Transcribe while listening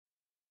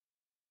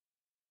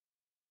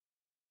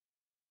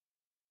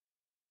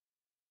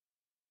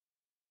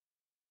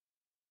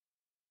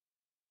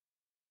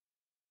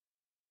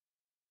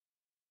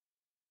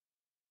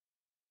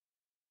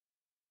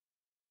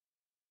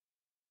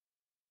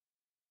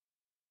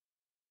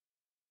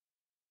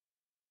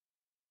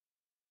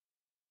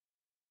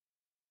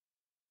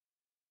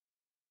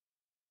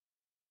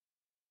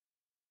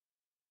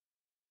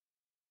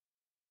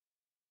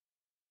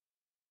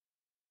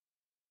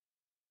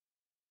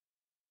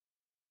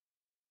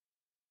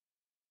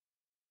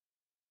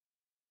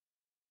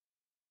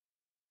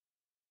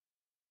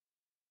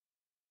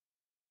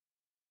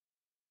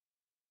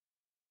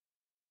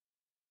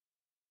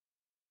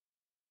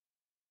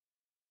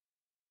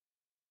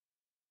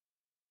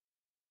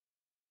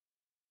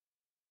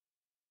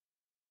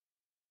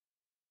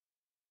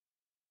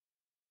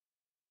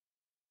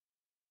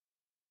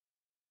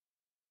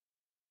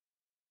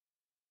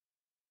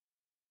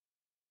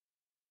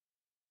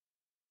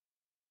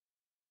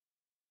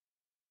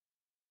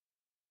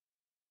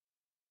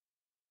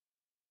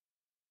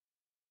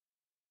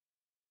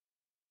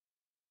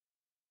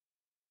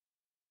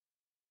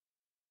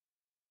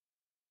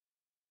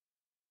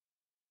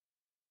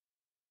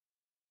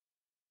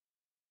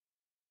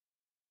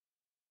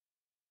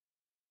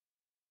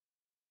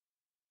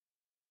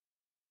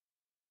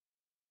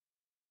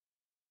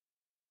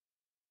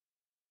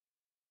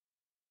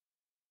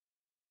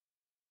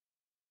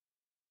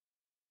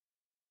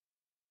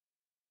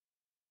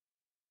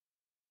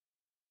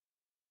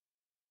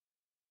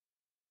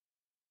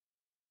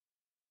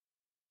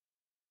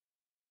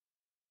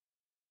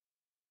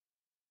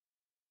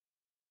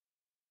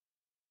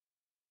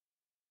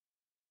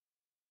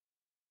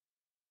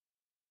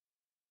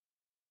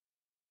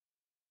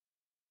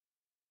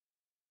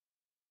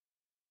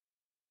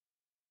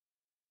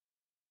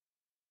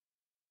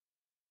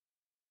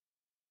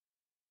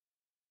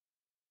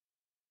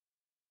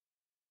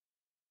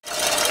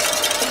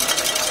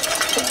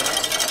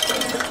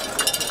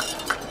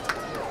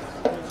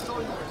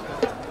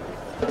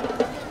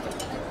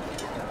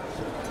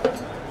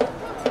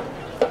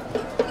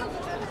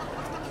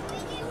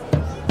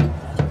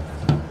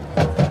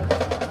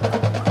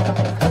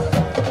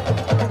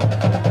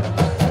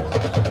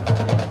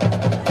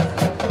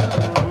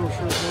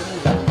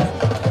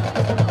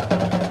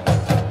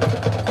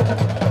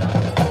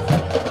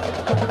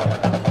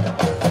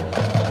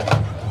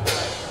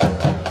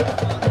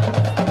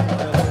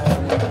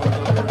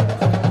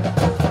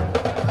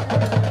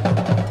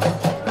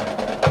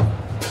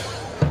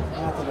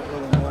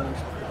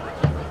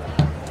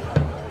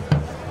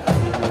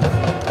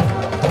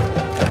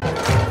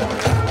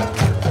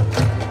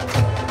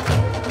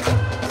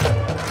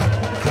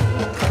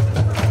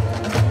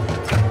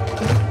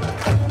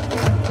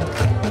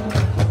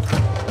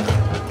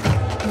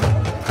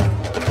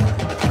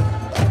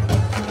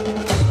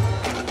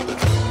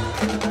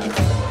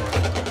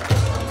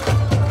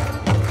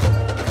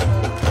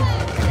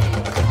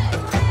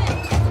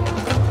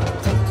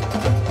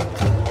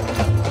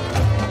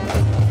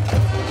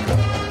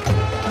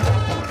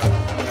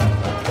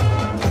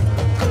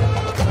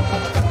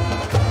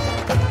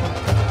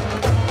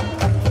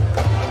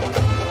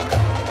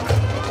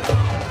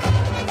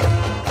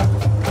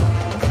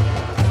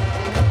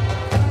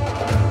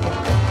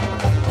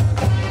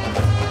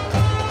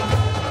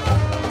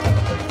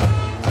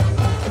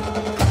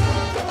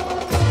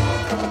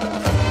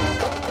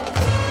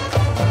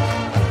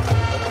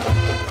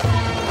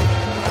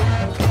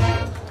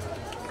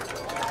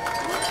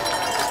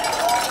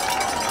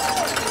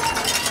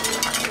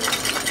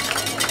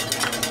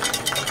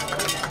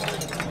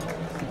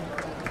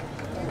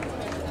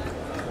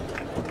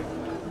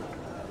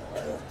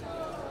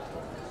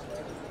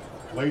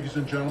Ladies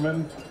and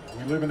gentlemen,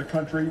 we live in a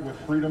country with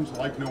freedoms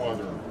like no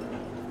other.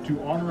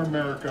 To honor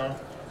America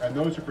and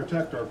those who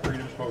protect our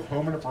freedoms both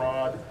home and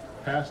abroad,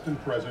 past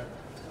and present,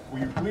 will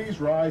you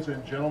please rise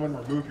and gentlemen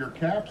remove your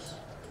caps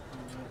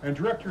and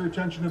direct your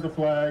attention to the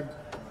flag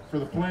for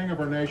the playing of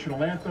our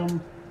national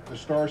anthem, the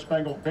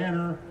Star-Spangled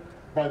Banner,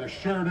 by the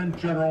Sheridan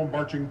General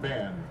Marching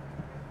Band.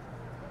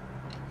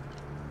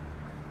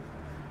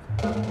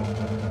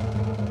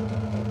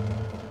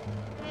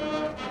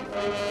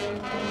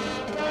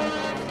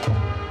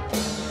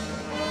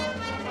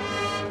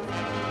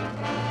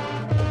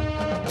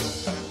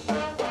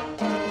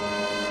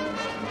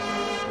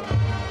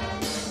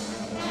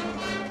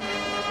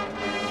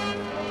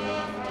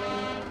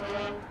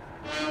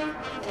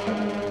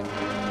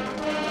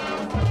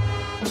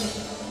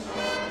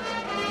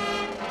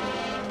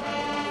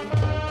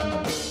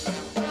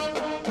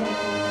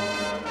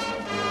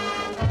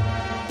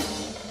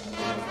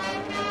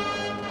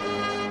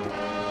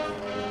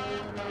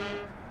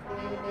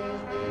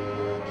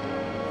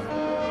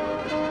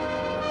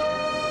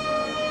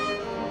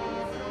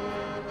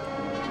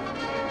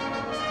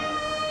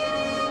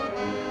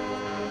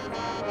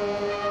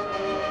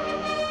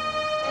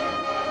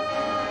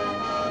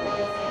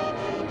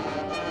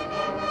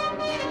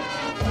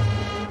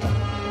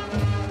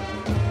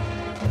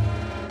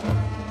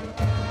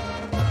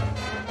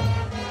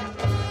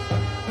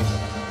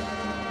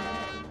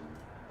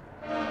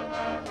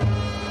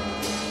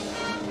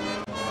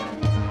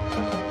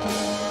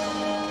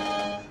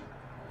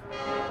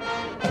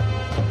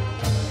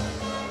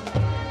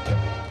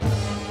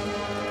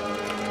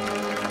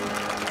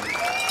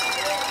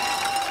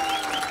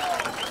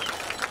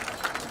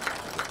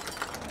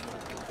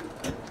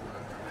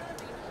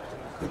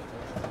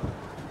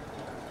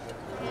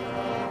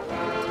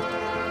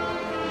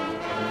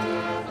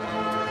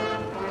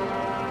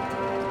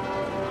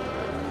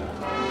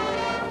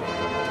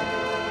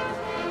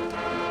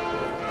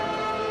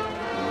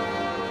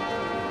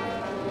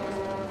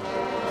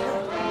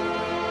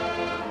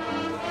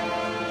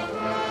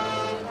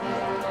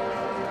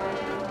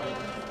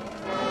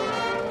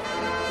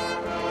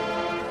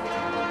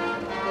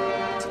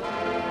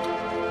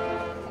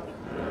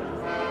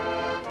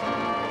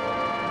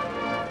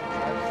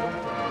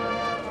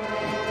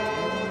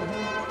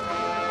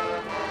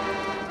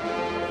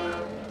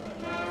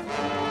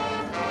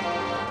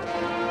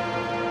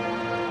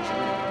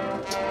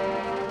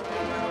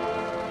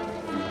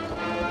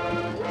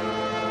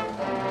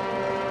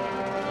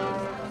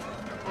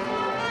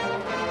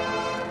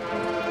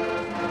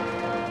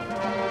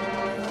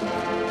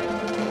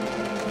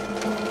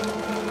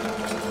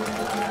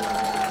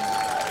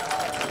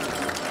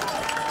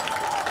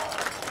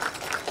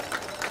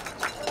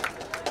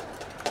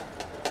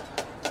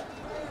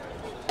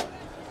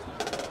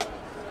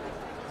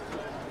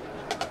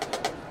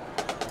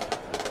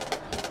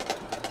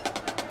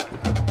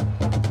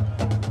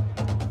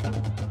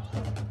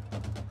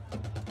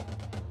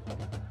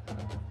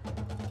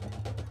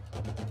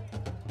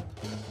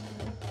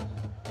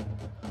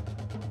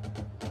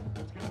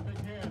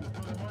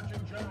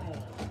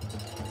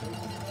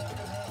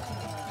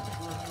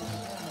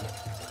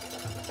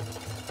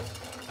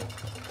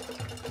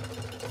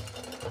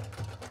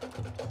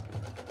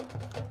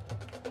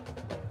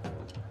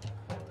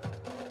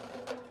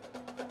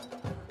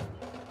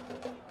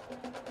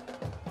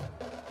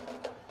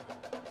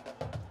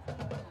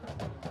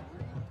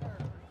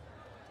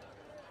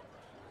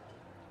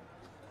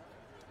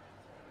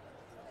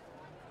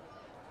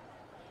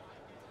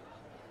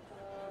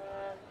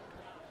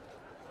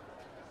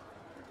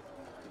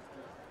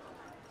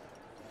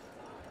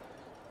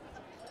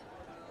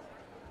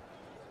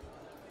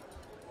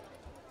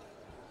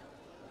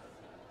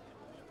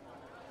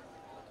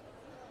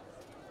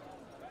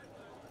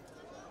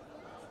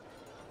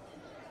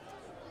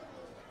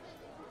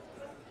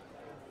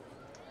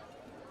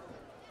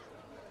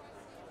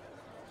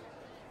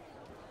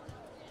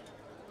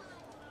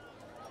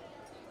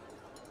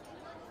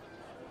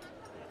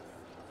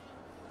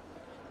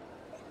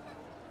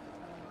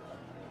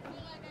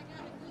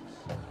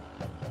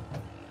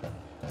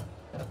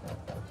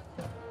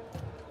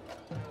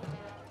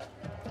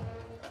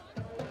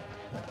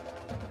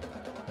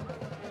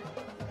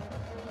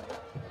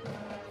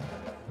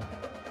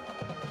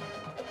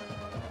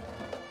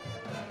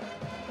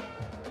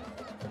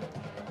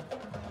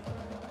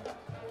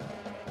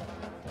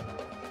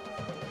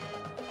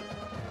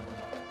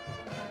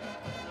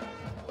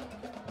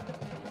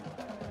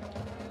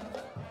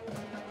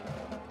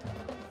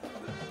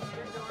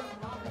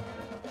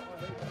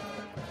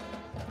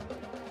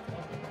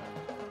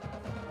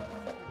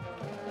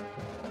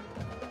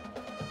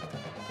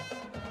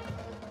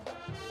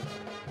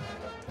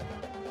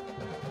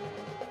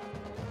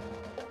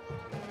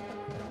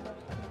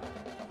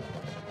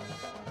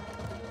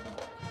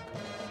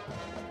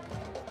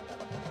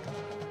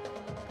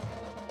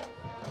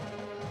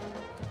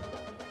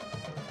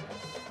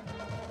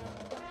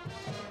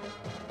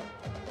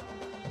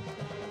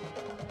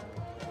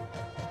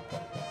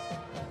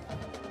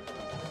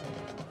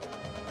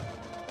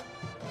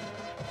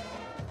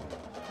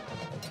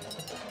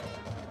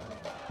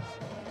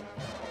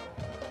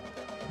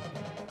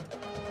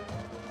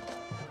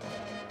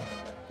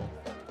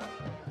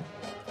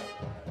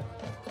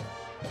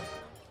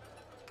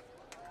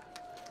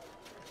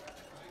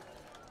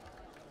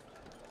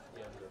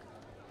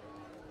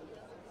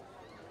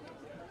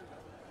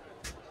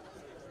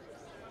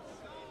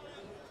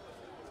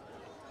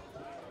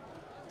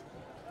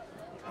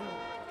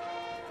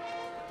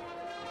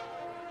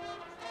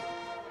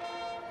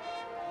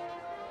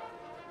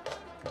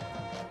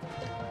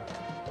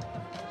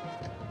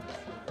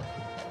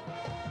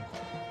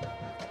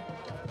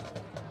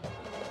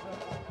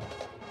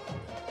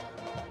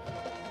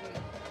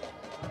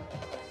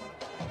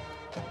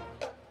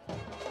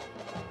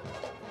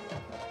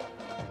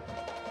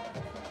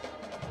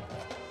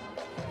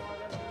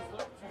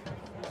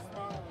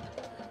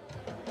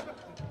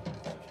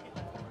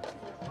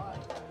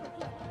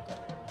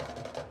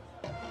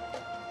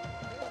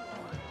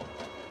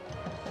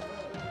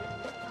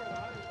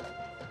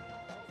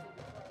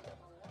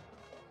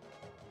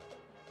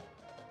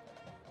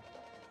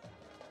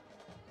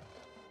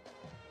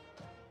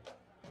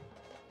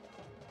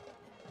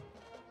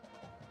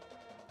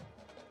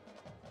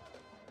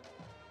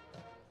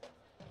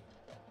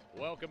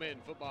 Welcome in,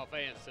 football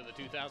fans, to the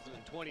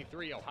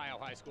 2023 Ohio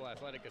High School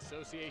Athletic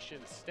Association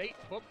State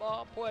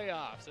Football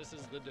Playoffs. This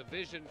is the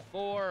Division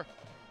IV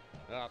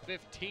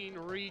 15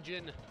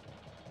 region.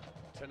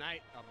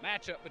 Tonight, a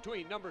matchup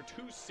between number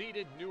 2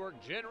 seeded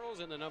Newark Generals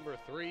and the number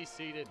 3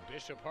 seeded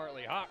Bishop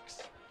Hartley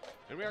Hawks.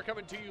 And we are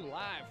coming to you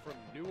live from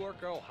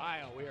Newark,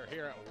 Ohio. We are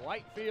here at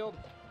Whitefield.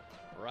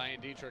 Ryan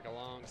Dietrich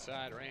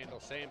alongside Randall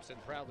Sampson,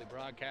 proudly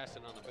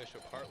broadcasting on the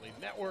Bishop Hartley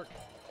Network,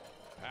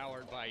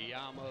 powered by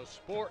Yamo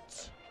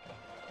Sports.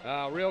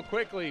 Real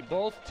quickly,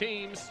 both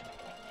teams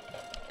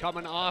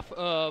coming off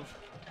of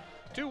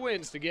 2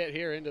 wins to get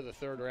here into the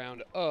 3rd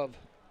round of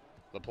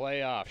the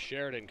playoff.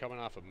 Sheridan coming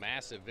off a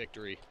massive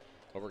victory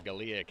over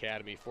Gallia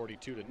Academy,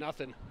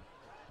 42-0.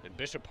 And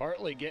Bishop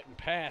Hartley getting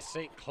past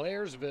St.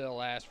 Clairsville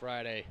last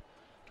Friday,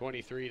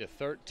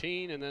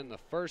 23-13. And then the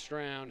 1st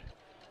round,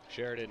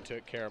 Sheridan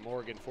took care of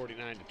Morgan,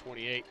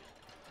 49-28.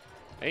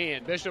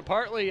 And Bishop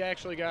Hartley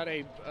actually got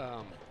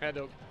had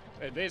to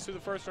advance to the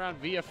 1st round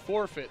via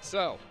forfeit.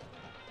 So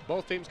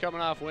both teams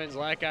coming off wins.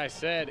 Like I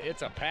said,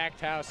 it's a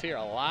packed house here.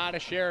 A lot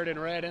of Sheridan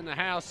Red in the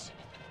house,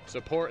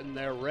 supporting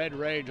their Red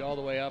Rage all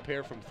the way up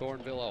here from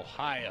Thornville,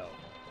 Ohio.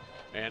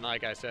 And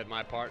like I said,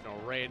 my partner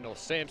Randall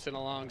Sampson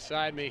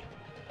alongside me.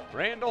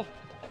 Randall,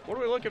 what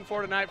are we looking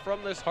for tonight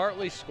from this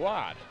Hartley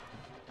squad?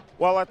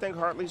 Well, I think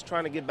Hartley's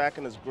trying to get back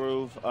in his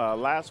groove.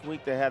 Last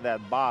week they had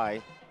that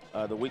bye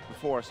the week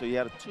before, so you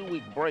had a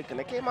 2-week break, and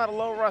they came out a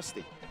little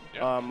rusty.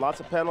 Yep. Lots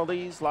of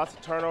penalties, lots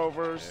of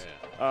turnovers.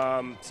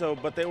 Yeah.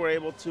 But they were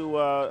able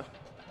to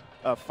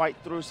fight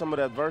through some of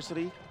the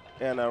adversity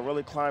and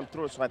really climb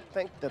through it. So I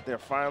think that they're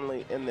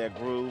finally in their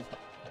groove,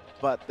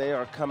 but they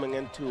are coming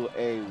into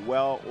a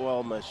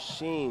well-oiled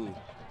machine.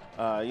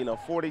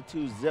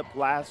 42 zip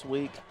last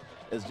week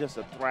is just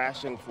a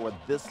thrashing for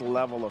this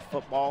level of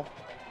football.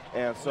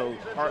 And so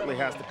Hartley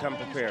has to come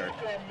prepared.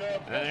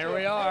 And here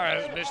we are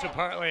as Bishop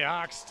Hartley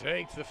Hawks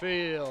take the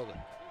field.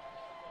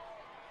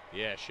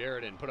 Yeah,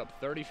 Sheridan put up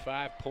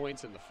 35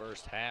 points in the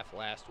 1st half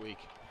last week.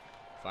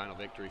 Final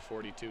victory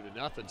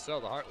 42-0. So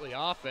the Hartley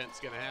offense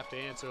going to have to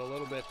answer a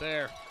little bit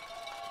there.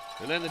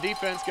 And then the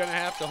defense going to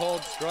have to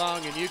hold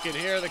strong, and you can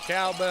hear the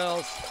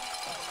cowbells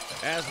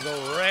as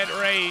the Red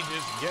Rage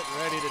is getting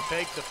ready to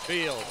take the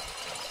field.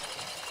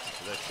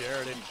 The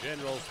Sheridan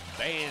Generals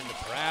band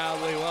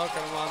proudly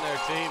welcome them on their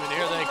team, and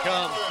here they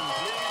come.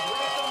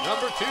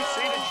 Number 2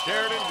 seeded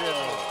Sheridan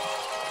Generals.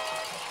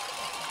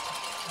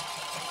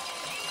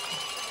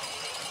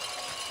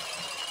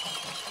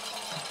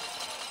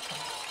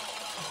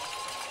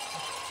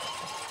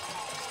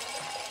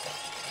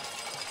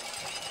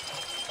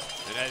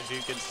 And as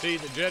you can see,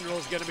 the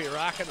Generals going to be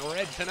rocking the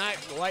red tonight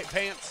with the white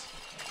pants.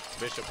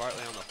 Bishop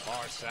Hartley on the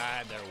far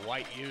side, their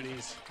white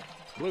unis,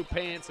 blue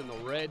pants, and the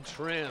red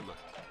trim.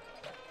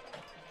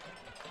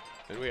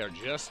 And we are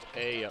just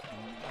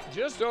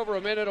over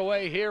a minute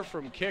away here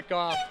from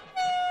kickoff.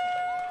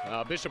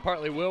 Bishop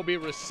Hartley will be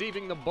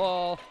receiving the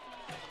ball.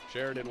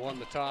 Sheridan won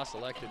the toss,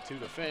 elected to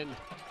defend.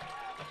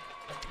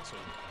 So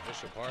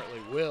Bishop Hartley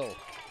will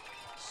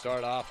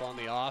start off on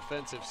the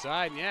offensive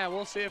side. And yeah,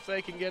 we'll see if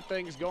they can get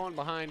things going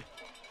behind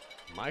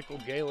Michael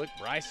Galick,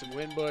 Bryson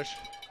Winbush,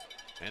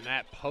 and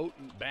that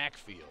potent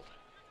backfield.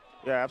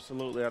 Yeah,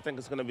 absolutely. I think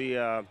it's going to be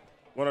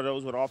one of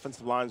those where the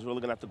offensive line is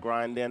really going to have to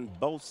grind in.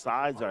 Both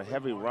sides are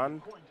heavy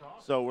run,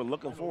 so we're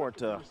looking forward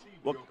to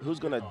who's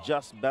going to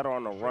adjust better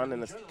on the run.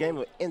 And it's a game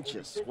of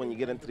inches when you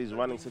get into these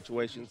running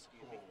situations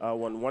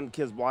when one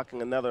kid's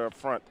blocking another up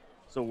front.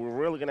 So we're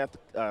really going to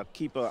have to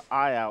keep an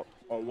eye out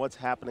on what's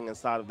happening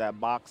inside of that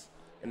box.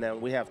 And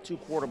then we have 2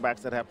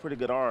 quarterbacks that have pretty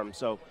good arms.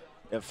 So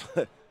if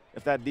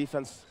that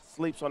defense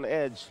sleeps on the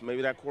edge,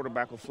 maybe that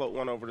quarterback will float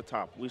one over the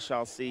top. We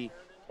shall see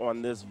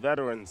on this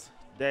Veterans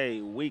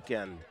Day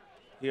weekend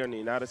here in the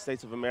United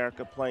States of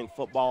America, playing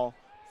football,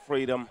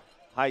 freedom,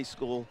 high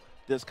school,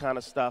 this kind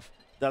of stuff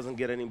doesn't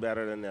get any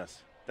better than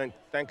this.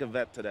 Thank a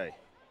vet today.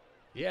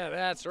 Yeah,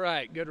 that's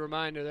right. Good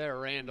reminder there,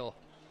 Randall.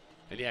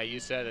 And yeah,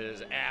 you said it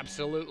is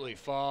absolutely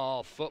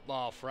fall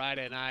football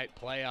Friday night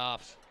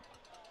playoffs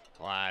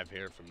live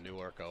here from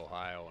Newark,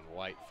 Ohio and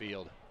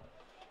Whitefield.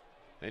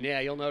 And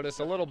yeah, you'll notice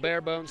a little bare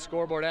bones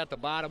scoreboard at the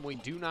bottom. We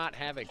do not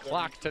have a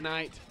clock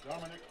tonight.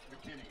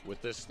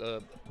 With this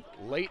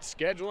late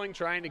scheduling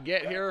trying to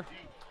get here,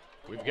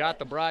 we've got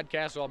the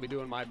broadcast, so I'll be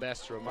doing my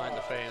best to remind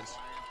the fans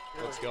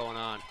what's going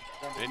on.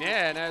 And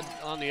yeah, and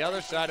on the other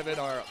side of it,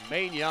 our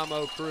main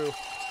Yamo crew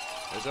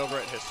is over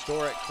at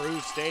historic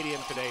Cruz Stadium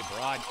today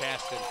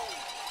broadcasting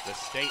the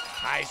state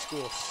high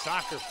school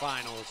soccer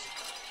finals.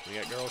 We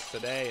got girls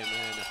today and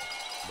then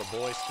the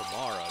boys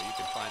tomorrow. You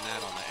can find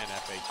that on the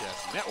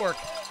NFHS network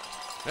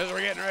as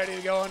we're getting ready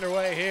to go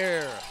underway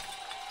here.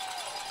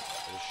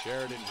 The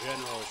Sheridan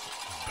Generals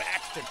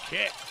back to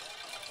kick.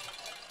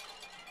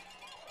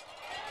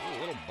 Ooh, a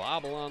little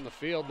bobble on the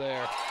field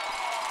there.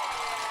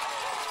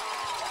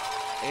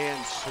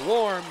 And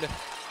swarmed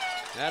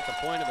at the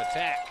point of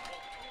attack.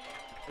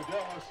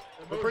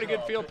 A pretty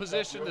good field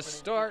position to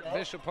start.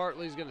 Bishop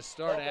Hartley's going to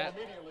start at,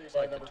 looks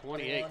like the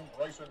 28.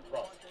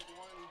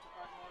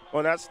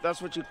 Well,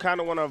 that's what you kind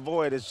of want to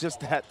avoid, is just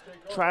that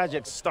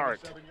tragic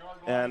start.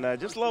 And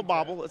just a little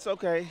bobble. It's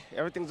okay.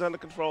 Everything's under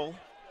control.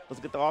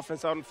 Let's get the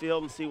offense on the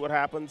field and see what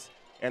happens.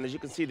 And as you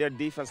can see, their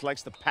defense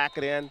likes to pack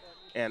it in.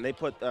 And they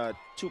put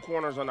 2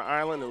 corners on the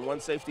island and 1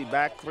 safety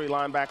back, 3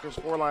 linebackers,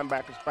 4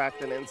 linebackers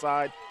packed in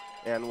inside.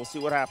 And we'll see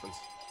what happens.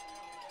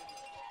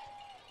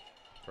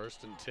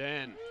 1st and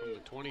 10 from the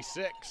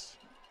 26.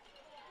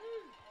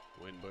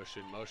 Winbush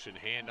in motion,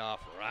 handoff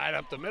right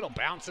up the middle,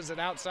 bounces it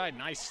outside.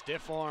 Nice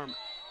stiff arm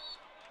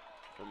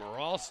from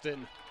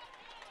Ralston.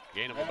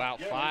 Gain of about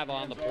 5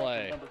 on the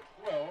play.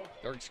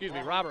 Or excuse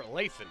me, Robert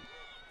Lathan.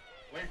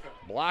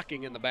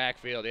 Blocking in the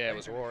backfield. Yeah, it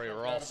was Rory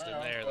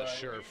Ralston there, the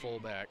sure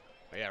fullback.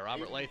 But yeah,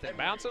 Robert Lathan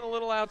bouncing a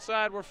little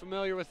outside. We're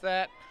familiar with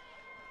that.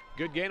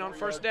 Good gain on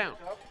 1st down.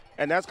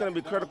 And that's going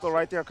to be critical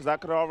right there, because I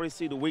could already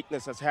see the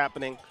weakness that's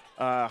happening.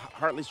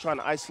 Hartley's trying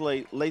to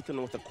isolate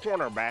Lathan with a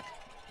cornerback,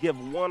 give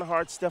 1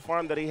 hard stiff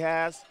arm that he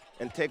has,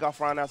 and take off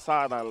around that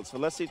sideline. So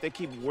let's see if they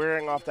keep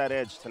wearing off that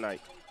edge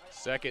tonight.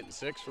 2nd and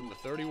 6 from the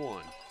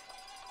 31.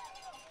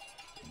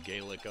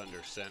 Galick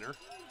under center.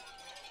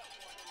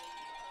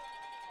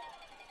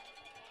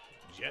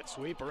 Jet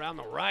sweep around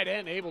the right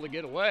end, able to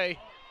get away.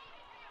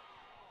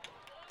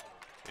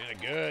 And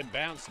a good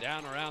bounce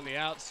down around the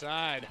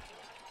outside.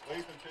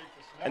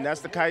 And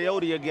that's the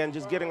Coyote again,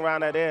 just getting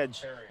around that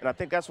edge. And I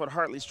think that's what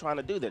Hartley's trying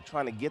to do. They're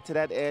trying to get to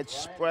that edge,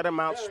 spread them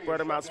out, spread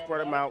them out,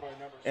 spread them out,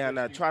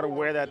 and try to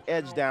wear that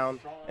edge down,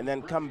 and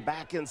then come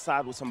back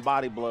inside with some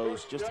body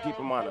blows just to keep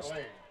them honest.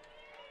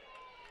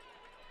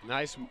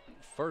 Nice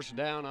 1st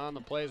down on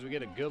the play as we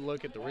get a good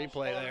look at the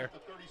replay there.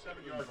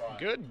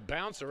 Good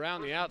bounce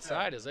around the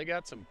outside as they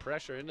got some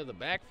pressure into the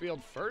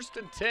backfield. 1st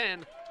and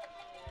 10.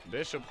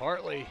 Bishop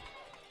Hartley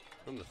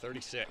from the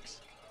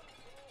 36.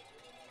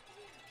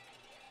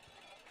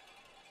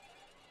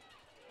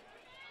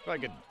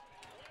 Like a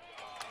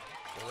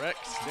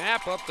direct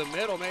snap up the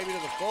middle, maybe to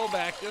the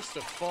fullback, just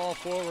to fall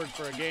forward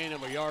for a gain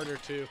of a yard or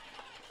 2.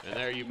 And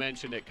there you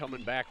mentioned it,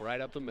 coming back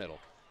right up the middle.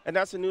 And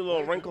that's a new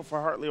little wrinkle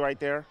for Hartley right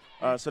there.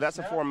 So that's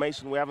a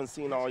formation we haven't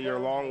seen all year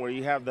long, where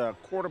you have the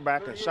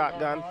quarterback and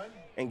shotgun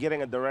and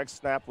getting a direct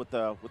snap with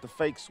the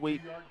fake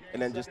sweep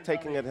and then just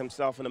taking it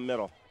himself in the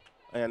middle.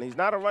 And he's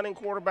not a running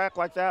quarterback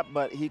like that,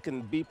 but he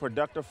can be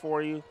productive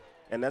for you.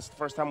 And that's the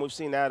first time we've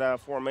seen that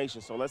formation.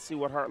 So let's see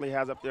what Hartley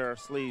has up their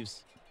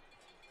sleeves.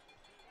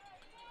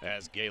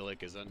 As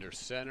Galick is under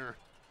center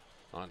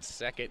on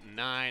 2nd and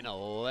 9,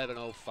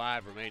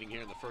 11:05 remaining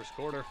here in the 1st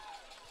quarter.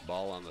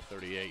 Ball on the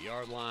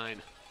 38-yard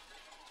line.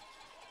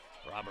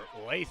 Robert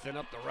Lathan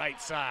up the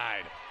right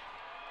side.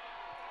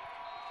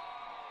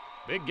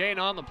 Big gain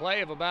on the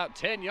play of about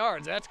 10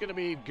 yards. That's going to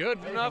be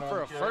good enough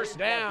for a 1st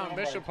down.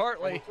 Bishop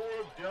Hartley.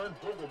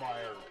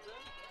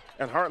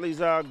 And Hartley's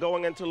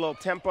going into a little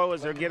tempo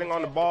as they're getting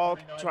on the ball,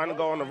 trying to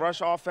go on the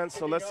rush offense.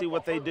 So let's see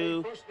what they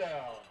do.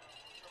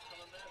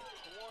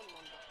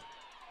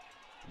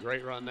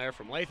 Great run there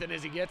from Lathan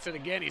as he gets it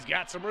again. He's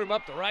got some room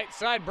up the right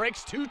side,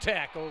 breaks 2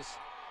 tackles.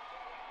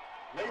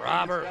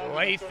 Robert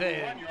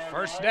Lathan,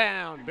 1st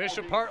down.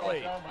 Bishop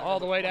Hartley all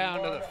the way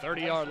down to the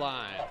 30-yard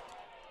line.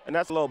 And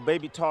that's a little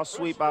baby toss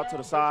sweep out to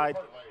the side.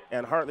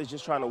 And Hartley's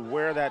just trying to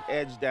wear that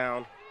edge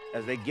down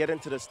as they get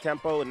into this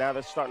tempo, and now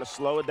they're starting to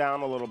slow it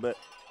down a little bit.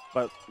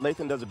 But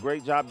Lathan does a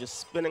great job just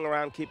spinning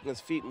around, keeping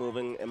his feet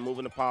moving, and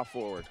moving the pile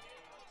forward.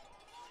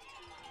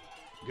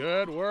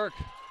 Good work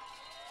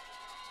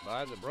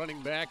by the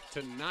running back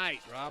tonight,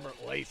 Robert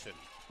Lathan.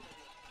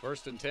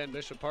 1st and 10,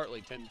 Bishop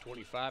Hartley,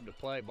 10:25 to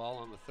play. Ball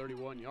on the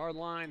 31-yard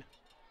line.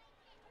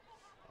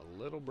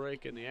 A little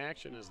break in the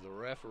action as the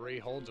referee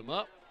holds him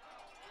up.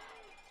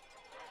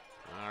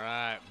 All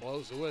right,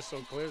 blows the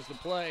whistle, clears the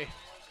play.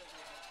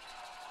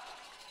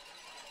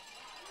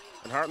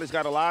 And Hartley's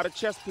got a lot of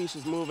chess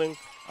pieces moving.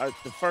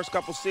 The first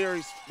couple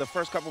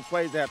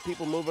plays, they have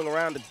people moving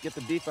around to get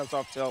the defense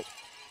off tilt.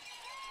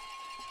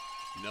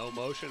 No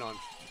motion on,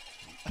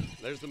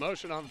 there's the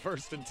motion on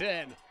 1st and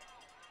 10.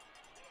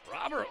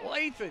 Robert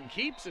Lathan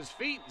keeps his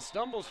feet and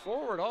stumbles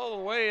forward all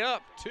the way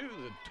up to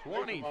the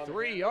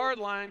 23-yard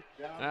line.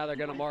 Now they're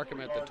going to mark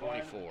him at the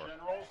 24.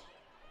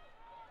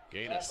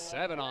 Gain of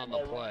 7 on the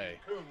play.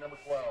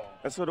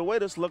 And so the way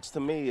this looks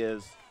to me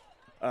is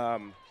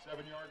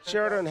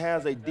Sheridan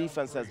has a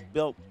defense that's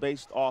built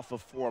based off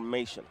of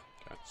formation.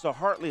 Okay. So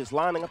Hartley is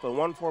lining up in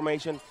one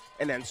formation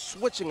and then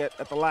switching it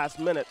at the last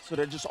minute, so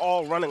they're just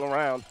all running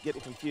around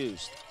getting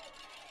confused.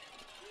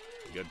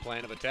 Good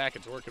plan of attack.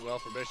 It's working well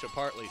for Bishop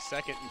Hartley.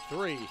 2nd and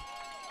 3.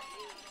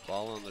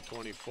 Ball on the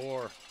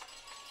 24.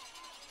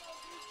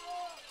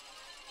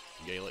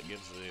 Galick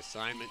gives the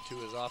assignment to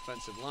his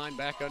offensive line,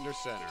 back under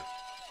center.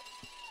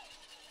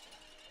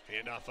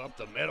 Handoff up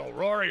the middle.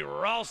 Rory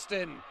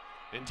Ralston,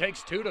 and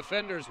takes 2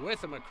 defenders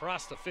with him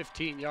across the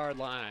 15-yard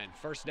line.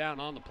 1st down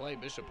on the play,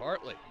 Bishop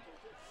Hartley.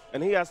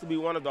 And he has to be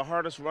one of the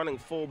hardest running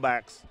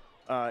fullbacks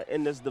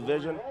in this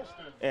division,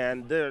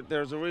 and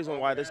there's a reason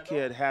why this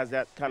kid has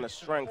that kind of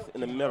strength in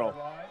the middle.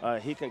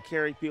 He can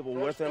carry people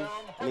with him,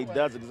 and he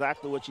does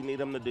exactly what you need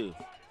him to do.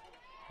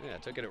 Yeah,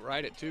 took it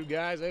right at 2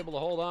 guys, able to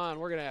hold on.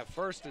 We're going to have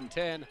 1st and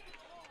 10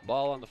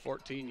 Ball on the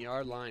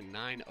 14-yard line,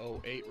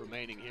 9:08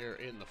 remaining here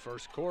in the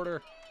first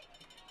quarter.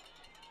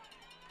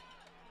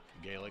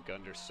 Gaelic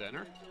under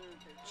center.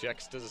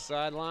 Checks to the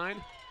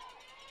sideline.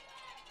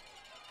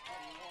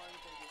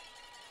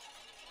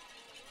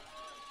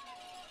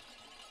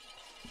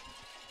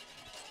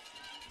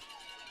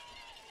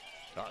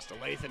 Toss to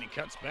Lathan, he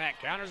cuts back,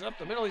 counters up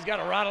the middle. He's got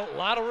a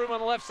lot of room on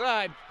the left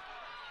side.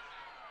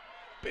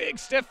 Big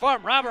stiff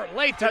arm, Robert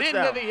Lathan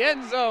into the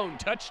end zone.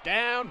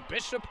 Touchdown,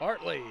 Bishop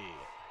Hartley.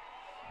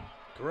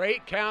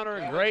 Great counter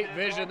and great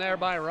vision there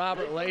by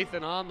Robert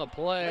Lathan on the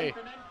play.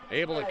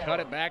 Able to cut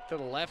it back to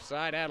the left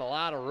side, had a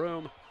lot of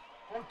room.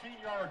 14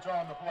 yards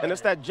on the play. And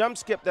it's that jump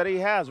skip that he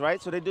has,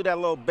 right? So they do that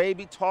little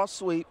baby toss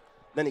sweep.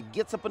 Then he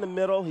gets up in the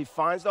middle. He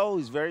finds the hole.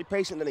 He's very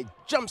patient. Then he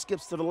jump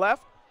skips to the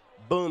left.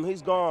 Boom,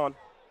 he's gone.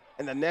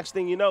 And the next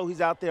thing you know,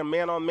 he's out there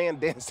man-on-man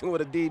dancing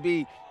with a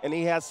DB, and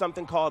he has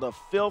something called a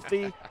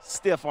filthy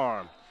stiff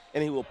arm,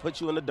 and he will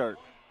put you in the dirt.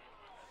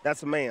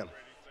 That's a man.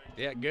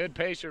 Yeah, good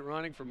patient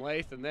running from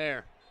Lathan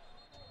there.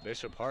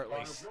 Bishop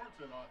Hartley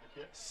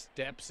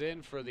steps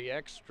in for the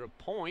extra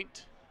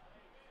point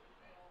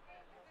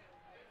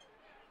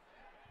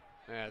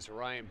as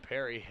Ryan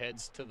Perry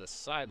heads to the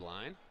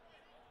sideline.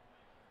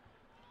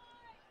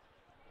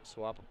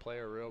 Swap a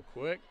player real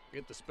quick.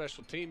 Get the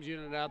special teams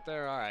unit out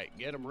there. All right,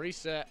 get them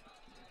reset.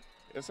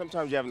 And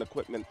sometimes you have an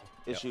equipment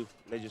issue.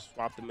 They just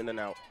swap them in and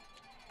out.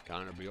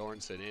 Connor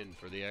Bjornson in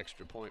for the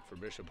extra point for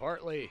Bishop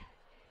Hartley.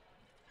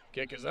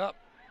 Kick is up,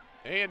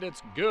 and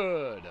it's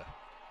good.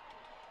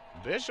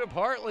 Bishop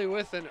Hartley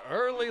with an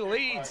early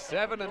lead,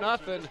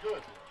 7-0,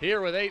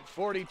 here with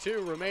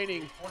 8:42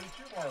 remaining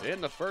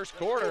in the first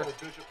quarter.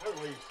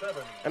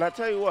 And I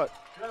tell you what,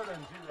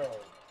 Sheridan 0.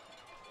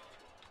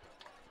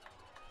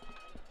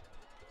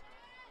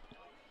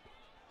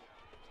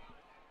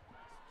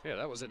 Yeah,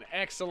 that was an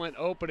excellent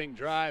opening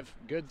drive.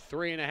 Good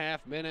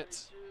 3.5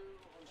 minutes.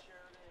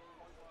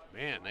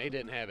 Man, they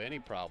didn't have any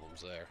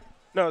problems there.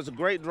 no, it's a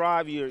great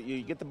drive.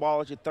 You get the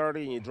ball at your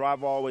 30 and you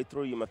drive all the way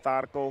through. You're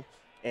methodical.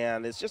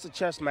 And it's just a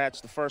chess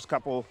match the first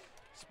couple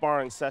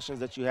sparring sessions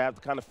that you have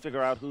to kind of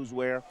figure out who's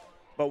where.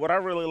 But what I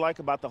really like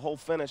about the whole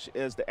finish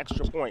is the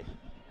extra point,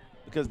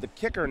 because the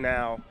kicker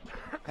now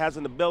has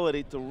an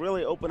ability to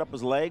really open up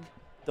his leg,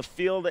 to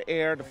feel the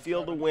air, to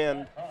feel the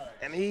wind,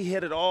 and he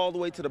hit it all the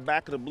way to the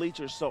back of the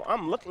bleachers. So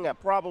I'm looking at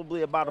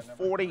probably about a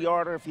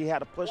 40-yarder if he had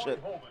to push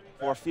it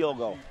for a field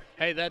goal.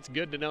 Hey, that's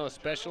good to know,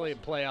 especially in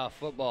playoff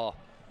football.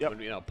 Yep.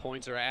 When,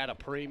 points are at a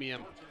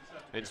premium.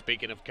 And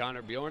speaking of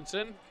Connor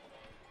Bjornson,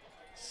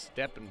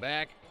 stepping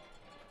back,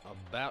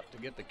 about to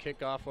get the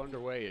kickoff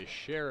underway is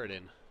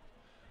Sheridan.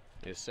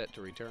 Is set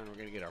to return. We're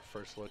going to get our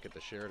first look at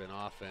the Sheridan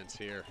offense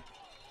here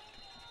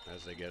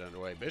as they get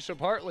underway. Bishop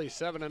Hartley,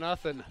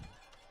 7-0.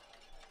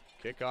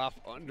 Kickoff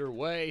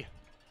underway.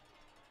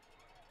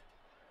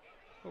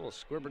 A little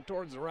squibber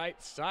towards the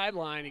right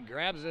sideline. He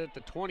grabs it at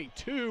the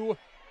 22.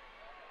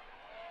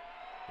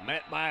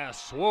 Met by a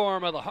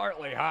swarm of the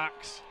Hartley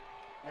Hawks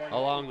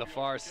along the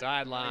far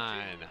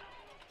sideline.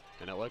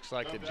 And it looks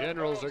like the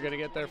Generals are going to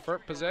get their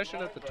first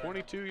possession at the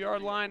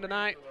 22-yard line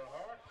tonight.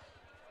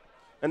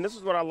 And this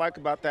is what I like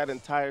about that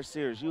entire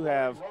series. You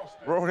have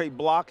Rory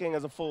blocking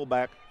as a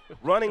fullback,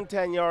 running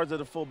 10 yards as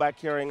a fullback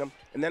carrying him,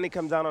 and then he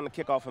comes down on the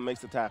kickoff and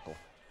makes the tackle.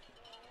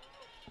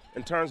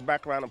 And turns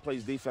back around and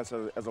plays defense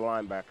as a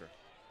linebacker.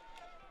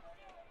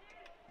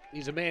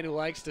 He's a man who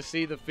likes to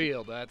see the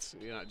field. That's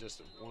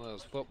just one of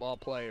those football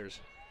players.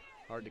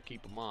 Hard to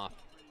keep him off.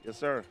 Yes,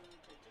 sir.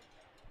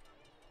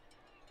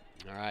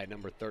 All right,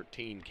 number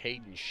 13,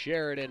 Caden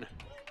Sheridan,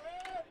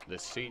 the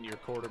senior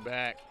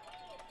quarterback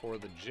for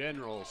the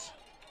Generals.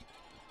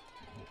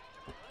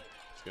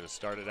 He's going to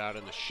start it out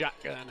in the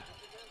shotgun.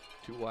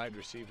 2 wide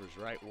receivers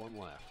right, 1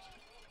 left.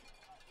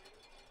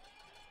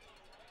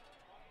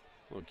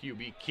 Well,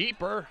 QB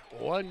keeper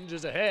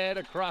lunges ahead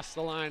across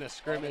the line of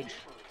scrimmage.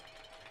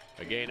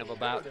 A gain of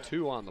about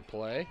 2 on the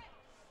play.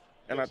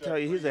 And I tell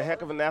you, he's a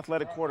heck of an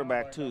athletic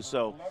quarterback too,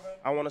 so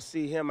I want to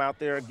see him out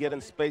there get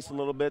in space a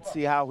little bit,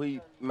 see how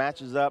he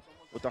matches up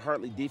with the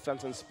Hartley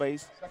defense in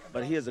space.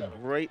 But he is a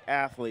great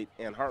athlete,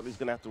 and Hartley's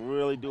going to have to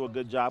really do a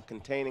good job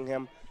containing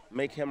him,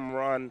 make him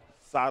run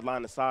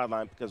sideline to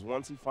sideline, because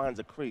once he finds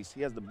a crease,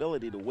 he has the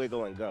ability to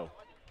wiggle and go.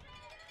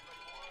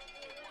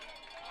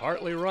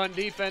 Hartley run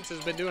defense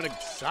has been doing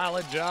a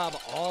solid job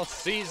all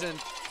season.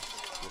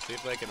 We'll see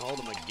if they can hold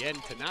them again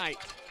tonight.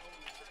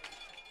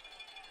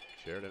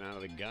 Sheridan out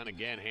of the gun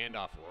again,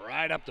 handoff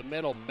right up the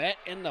middle, met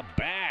in the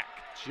back.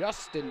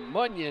 Justin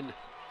Munyon,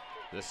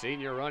 the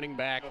senior running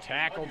back,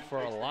 tackled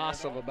for a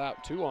loss of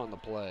about 2 on the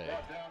play.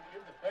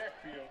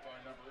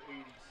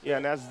 Yeah,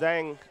 and that's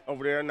Zhang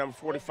over there, number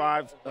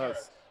 45,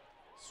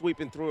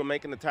 sweeping through and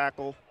making the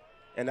tackle.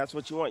 And that's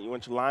what you want. You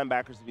want your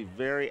linebackers to be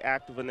very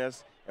active in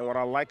this. And what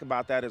I like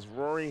about that is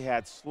Rory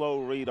had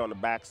slow read on the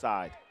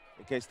backside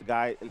in case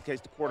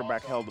the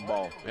quarterback held the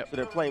ball. Yep. So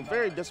they're playing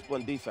very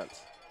disciplined defense.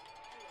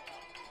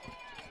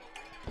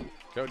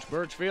 Coach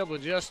Birchfield,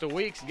 with just a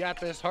week's got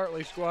this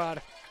Hartley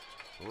squad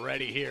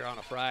ready here on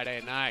a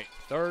Friday night.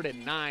 3rd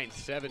and 9,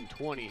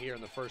 7:20 here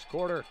in the first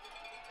quarter.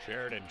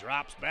 Sheridan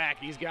drops back.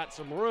 He's got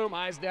some room,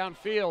 eyes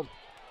downfield.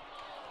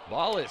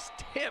 Ball is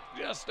tipped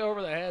just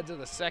over the heads of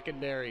the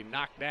secondary,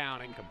 knocked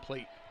down,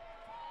 incomplete.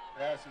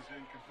 Pass is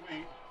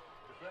incomplete.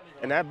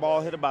 And that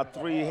ball hit about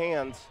 3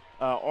 hands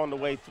on the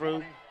way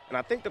through. And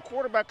I think the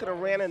quarterback could have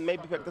ran and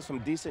maybe picked up some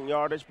decent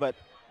yardage, but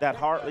that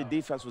Hartley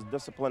defense was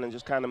disciplined and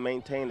just kind of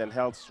maintained and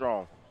held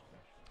strong.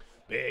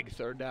 Big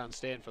third down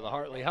stand for the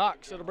Hartley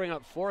Hawks. It'll bring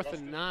up 4th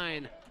and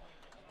 9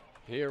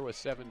 here with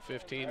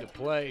 7:15 to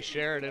play.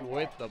 Sheridan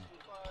with the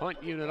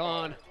punt unit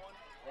on.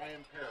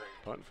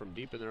 Punt from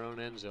deep in their own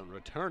end zone.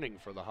 Returning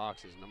for the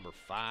Hawks is number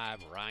 5,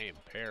 Ryan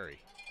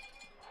Perry.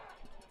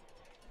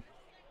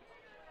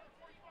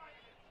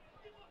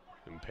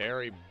 And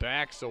Perry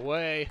backs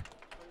away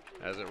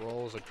as it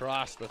rolls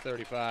across the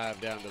 35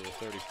 down to the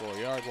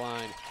 34-yard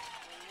line.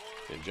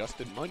 And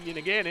Justin Munyon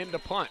again into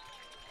punt.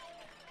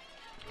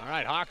 All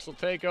right, Hawks will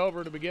take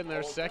over to begin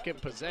their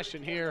second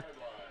possession here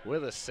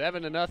with a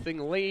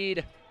 7-0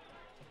 lead.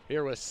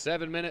 Here with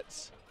 7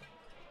 minutes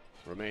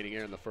remaining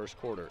here in the first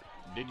quarter.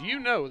 Did you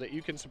know that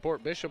you can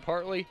support Bishop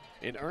Hartley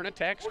and earn a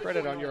tax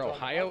credit on your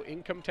Ohio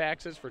income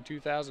taxes for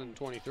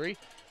 2023?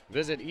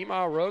 Visit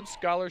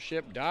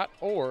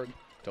emailroadscholarship.org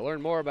to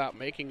learn more about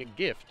making a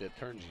gift that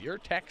turns your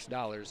tax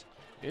dollars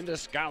into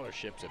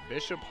scholarships at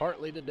Bishop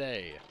Hartley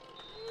today.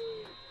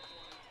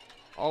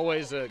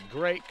 Always a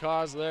great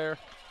cause there.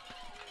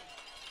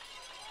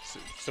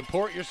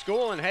 Support your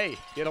school and, hey,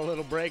 get a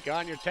little break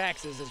on your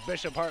taxes as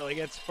Bishop Hartley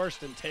gets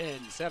 1st and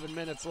 10, 7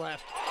 minutes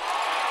left.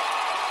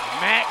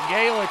 Matt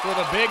Galick with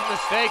a big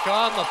mistake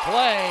on the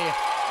play.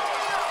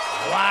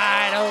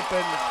 Wide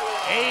open,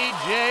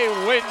 A.J.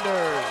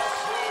 Winders.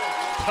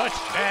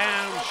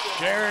 Touchdown,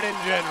 Sheridan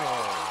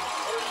Generals.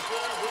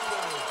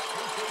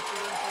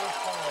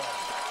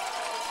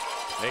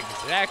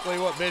 Exactly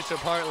what Bishop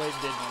Hartley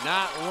did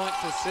not want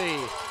to see.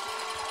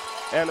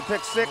 And the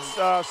pick 6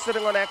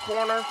 sitting on that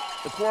corner.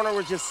 The corner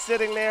was just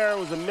sitting there. It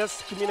was a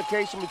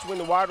miscommunication between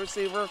the wide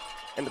receiver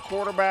and the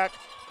quarterback.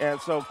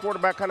 And so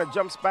quarterback kind of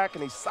jumps back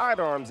and he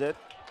sidearms it,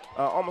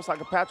 almost like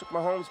a Patrick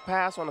Mahomes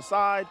pass on the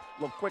side,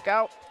 a little quick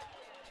out,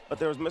 but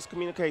there was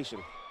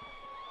miscommunication.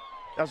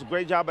 That was a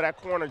great job of that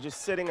corner,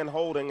 just sitting and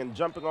holding and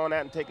jumping on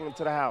that and taking it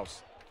to the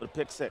house for the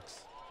pick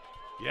 6.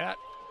 Yeah,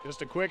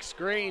 just a quick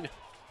screen.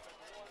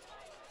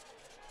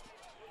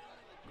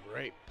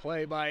 Great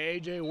play by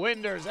A.J.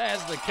 Winders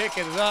as the kick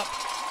is up,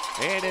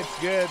 and it's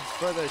good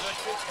for the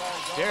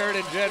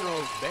Sheridan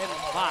Generals. Ben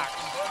Fox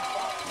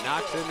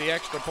knocks in the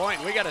extra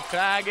point. We got a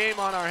tie game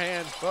on our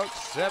hands, folks,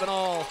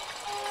 7-all.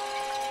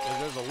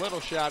 There's a little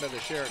shot of the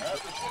Sheridan,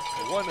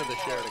 one of the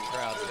Sheridan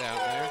crowds down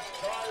there.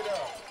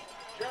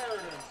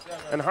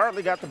 And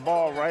Hartley got the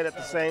ball right at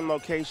the same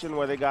location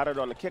where they got it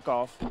on the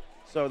kickoff.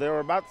 So they were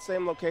about the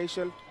same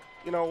location.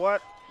 You know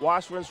what?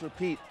 Wash, rinse,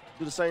 repeat.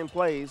 Do the same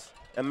plays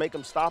and make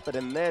them stop it,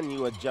 and then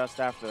you adjust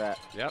after that.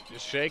 Yep,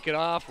 just shake it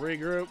off,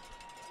 regroup,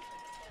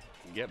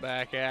 and get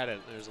back at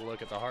it. There's a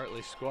look at the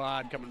Hartley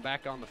squad coming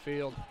back on the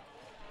field.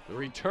 The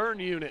return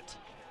unit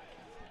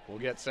will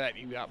get set.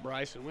 You got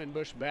Bryson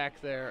Winbush back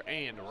there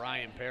and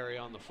Ryan Perry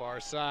on the far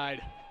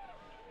side.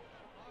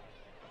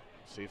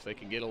 See if they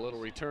can get a little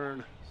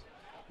return.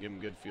 Give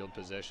them good field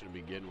possession to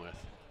begin with.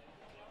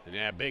 And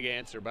yeah, big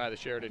answer by the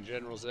Sheridan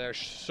Generals there.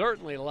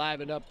 Certainly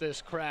livened up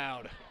this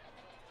crowd.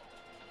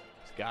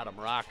 It's got them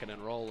rocking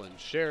and rolling.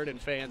 Sheridan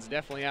fans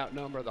definitely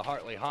outnumber the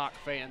Hartley Hawk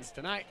fans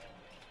tonight.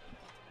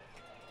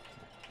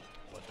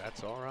 But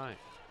that's all right.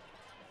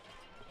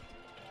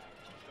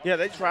 Yeah,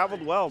 they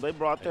traveled well. They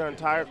brought their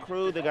entire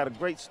crew. They got a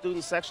great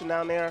student section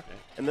down there.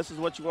 And this is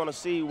what you want to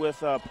see with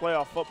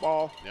playoff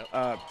football. Yep.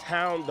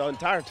 The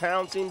entire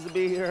town seems to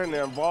be here, and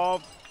they're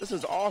involved. This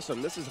is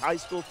awesome. This is high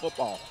school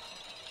football.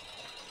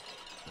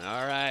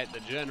 All right,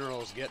 the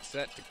Generals get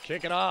set to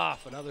kick it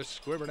off. Another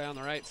squibber down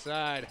the right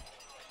side.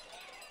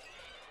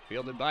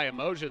 Fielded by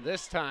Emoja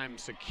this time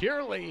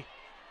securely.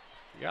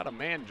 Got a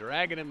man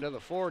dragging him to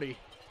the 40.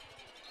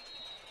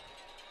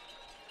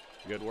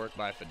 Good work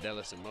by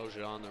Fidelis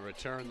Emoja on the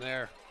return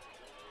there.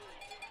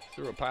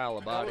 Through a pile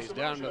of bodies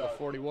down to the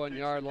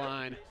 41-yard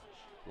line.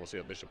 We'll see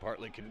what Bishop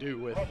Hartley can do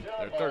with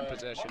their third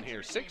possession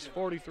here.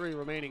 6:43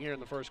 remaining here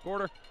in the first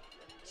quarter.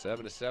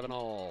 7-7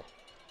 all.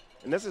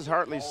 And this is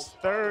Hartley's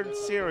third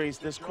series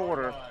this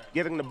quarter,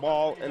 getting the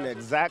ball in the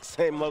exact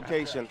same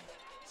location.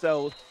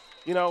 So,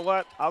 you know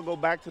what? I'll go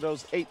back to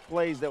those 8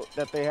 plays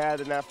that they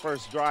had in that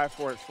first drive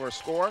for a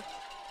score.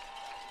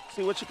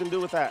 See what you can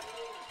do with that.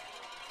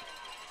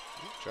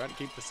 Trying to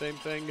keep the same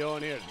thing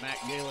going here. Matt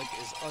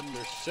Galick is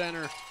under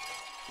center.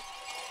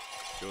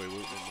 Joey Wooten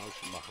in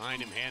motion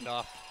behind him.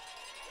 Handoff.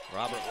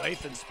 Robert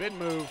Lathan spin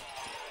move.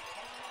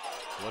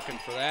 Looking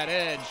for that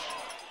edge.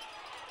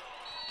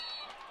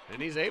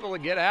 And he's able to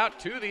get out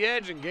to the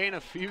edge and gain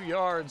a few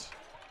yards.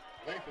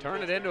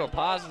 Turn it into a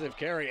positive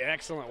carry.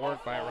 Excellent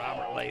work by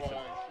Robert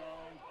Lathan.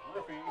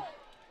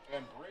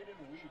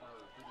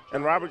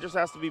 And Robert just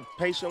has to be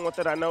patient with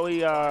it. I know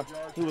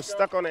he was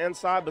stuck on the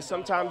inside, but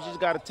sometimes you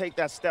just got to take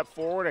that step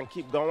forward and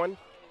keep going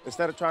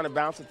instead of trying to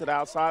bounce it to the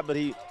outside. But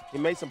he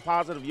made some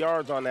positive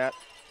yards on that.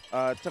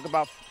 It took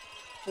about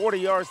 40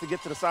 yards to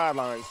get to the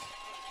sidelines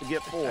to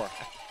get 4.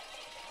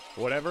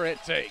 Whatever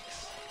it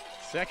takes.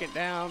 2nd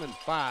down and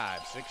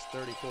 5,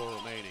 6:34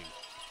 remaining.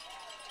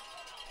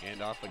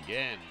 Handoff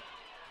again.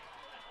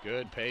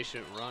 Good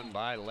patient run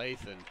by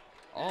Lathan.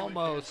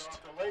 Almost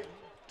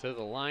to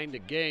the line to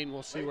gain.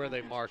 We'll see where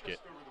they mark it.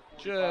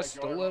 Just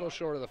a little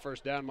short of the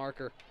 1st down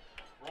marker.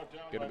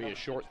 Going to be a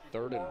short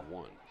 3rd and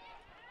 1.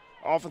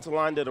 Offensive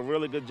line did a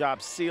really good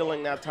job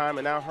sealing that time,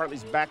 and now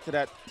Hartley's back to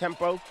that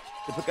tempo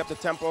to pick up the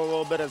tempo a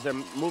little bit as they're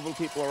moving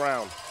people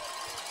around.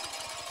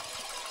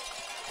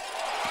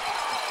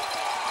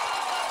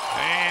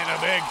 And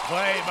a big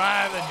play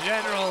by the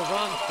Generals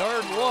on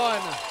 3rd and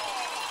 1.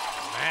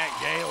 Matt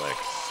Galick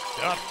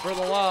stuffed for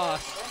the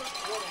loss.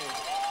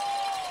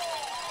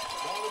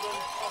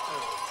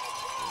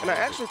 And I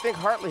actually think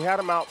Hartley had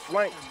him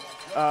outflanked.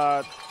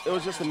 It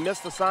was just a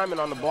missed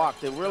assignment on the block.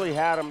 They really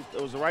had him.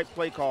 It was the right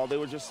play call. They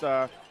were just,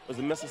 it was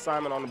a missed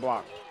assignment on the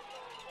block.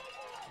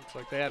 Looks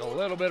like they had a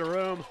little bit of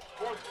room.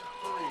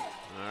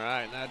 All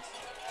right, and that's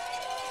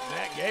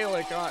Matt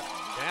Galick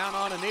down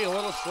on a knee, a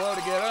little slow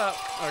to get up.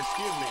 Or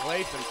excuse me,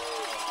 Lathan.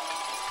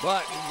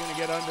 But he's going to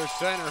get under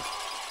center.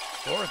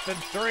 4th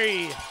and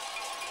 3.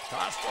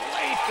 Toss to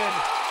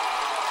Lathan.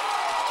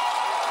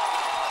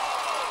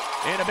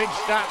 And a big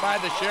stop by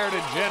the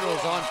Sheridan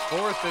Generals on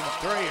 4th and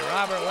 3.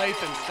 Robert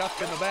Lathan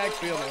stuffed in the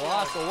backfield, a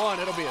loss of 1.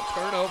 It'll be a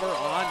turnover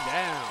on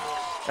down.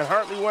 And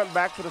Hartley went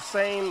back to the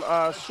same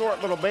short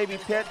little baby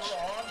pitch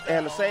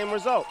and the same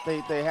result.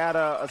 They had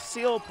a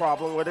seal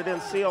problem where they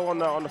didn't seal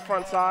on the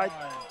front side.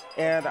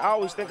 And I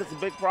always think it's a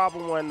big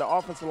problem when the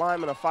offensive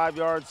linemen are 5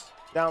 yards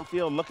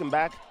downfield looking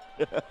back.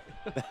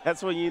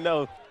 That's when you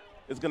know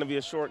it's going to be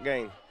a short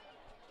game.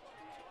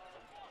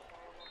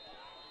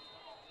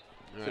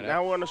 So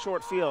now we're on a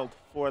short field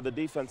for the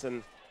defense,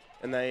 and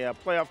in a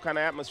playoff kind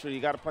of atmosphere,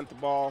 you got to punt the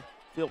ball,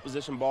 field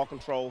position, ball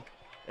control,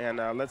 and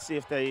let's see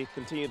if they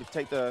continue to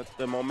take the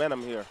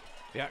momentum here.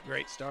 Yeah,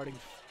 great starting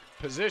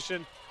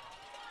position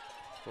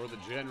for the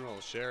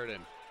Generals. Sheridan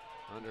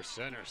under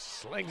center,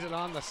 slings it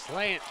on the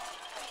slant.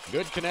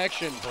 Good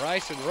connection,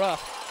 Bryson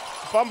Ruff.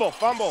 Fumble,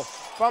 fumble,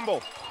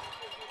 fumble.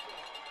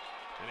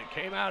 And it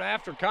came out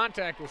after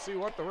contact. We'll see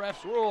what the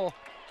refs rule.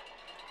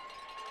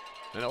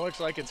 And it looks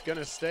like it's going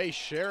to stay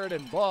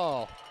Sheridan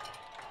ball.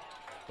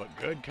 But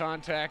good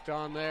contact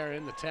on there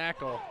in the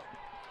tackle.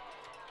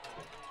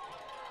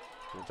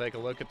 We'll take a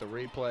look at the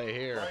replay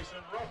here. Bryson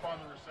Ruff on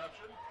the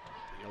reception.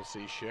 You'll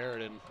see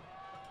Sheridan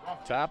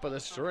top of the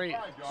screen.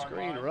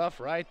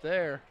 Ruff right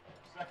there.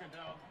 2nd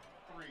down,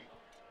 3.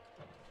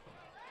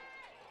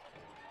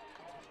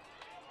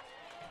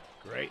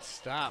 Great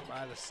stop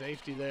by the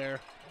safety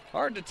there.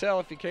 Hard to tell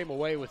if he came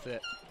away with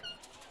it.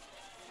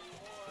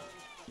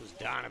 It was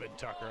Donovan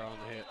Tucker on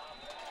the hit.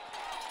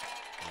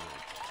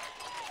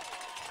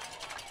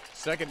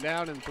 2nd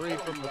down and 3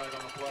 from the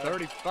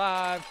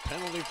 35.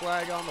 Penalty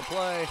flag on the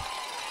play.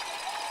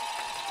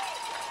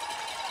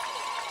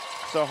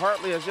 So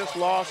Hartley has just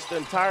lost the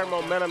entire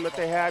momentum that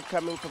they had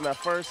coming from that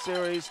first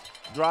series,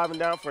 driving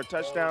down for a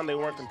touchdown. They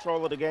were in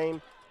control of the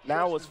game.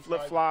 Now it's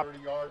flip-flop,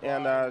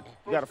 and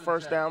you got a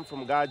 1st down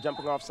from a guy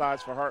jumping off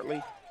sides for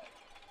Hartley.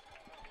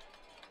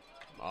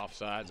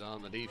 Offsides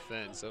on the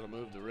defense. That'll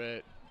move the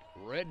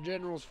Red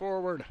Generals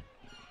forward.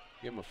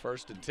 Give them a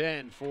 1st and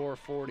 10,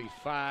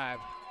 4:45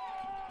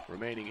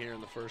 remaining here in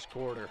the 1st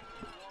quarter.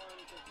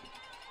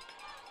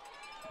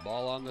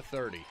 Ball on the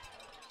 30.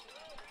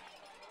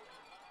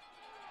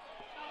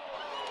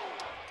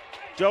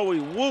 Joey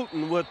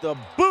Wooten with the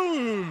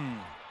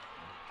boom.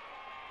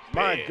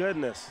 My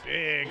goodness.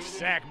 Big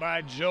sack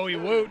by Joey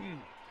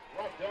Wooten.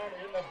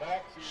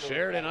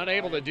 Sheridan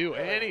unable to do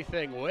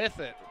anything with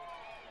it.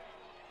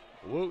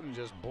 Wooten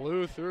just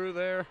blew through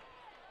there.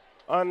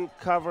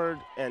 Uncovered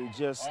and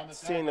just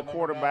seeing the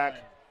quarterback,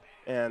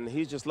 and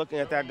he's just looking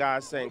at that guy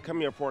saying,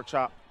 "Come here, pork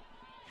chop.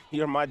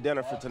 You're my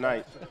dinner for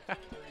tonight."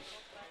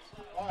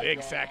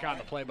 Big sack on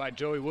the play by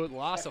Joey Wooten.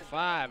 Loss of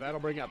 5. That'll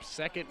bring up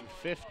 2nd and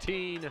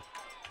 15.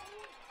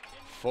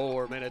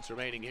 4 minutes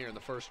remaining here in the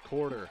 1st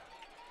quarter.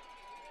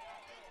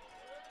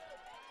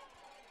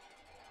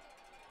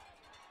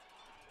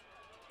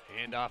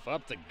 Handoff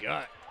up the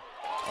gut.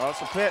 Oh,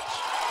 it's a pitch.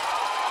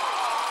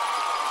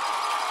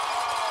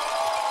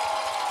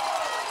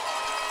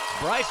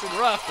 Bryson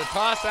Ruff to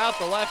toss out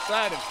the left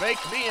side and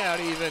faked me out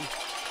even.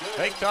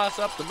 Fake toss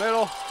up the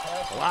middle.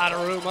 A lot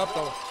of room up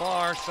the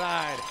far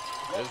side.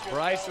 Is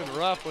Bryson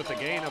Ruff with a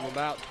gain of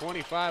about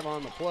 25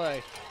 on the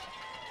play.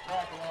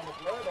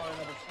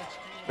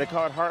 They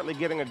caught Hartley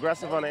getting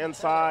aggressive on the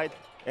inside,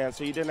 and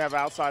so you didn't have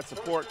outside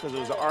support because it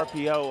was an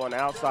RPO on the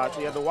outside. So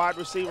you had the wide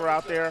receiver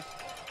out there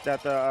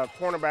that the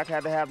cornerback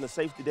had to have, and the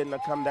safety didn't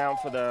come down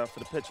for the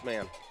pitch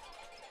man.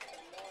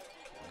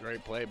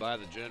 Great play by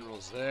the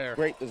Generals there.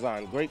 Great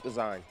design, great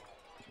design.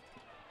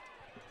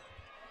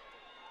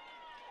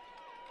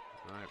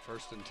 All right,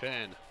 1st and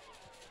 10.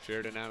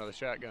 Sheridan out of the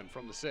shotgun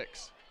from the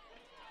 6.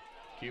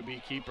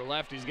 QB keeper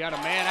left. He's got a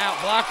man out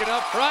blocking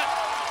up front,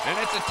 and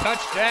it's a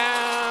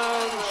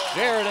touchdown,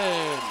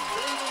 Sheridan.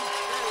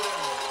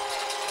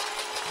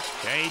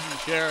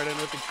 Caden Sheridan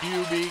with the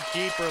QB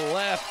keeper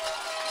left.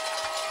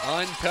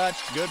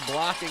 Untouched, good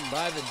blocking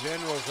by the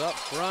Generals up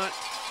front.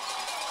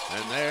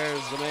 And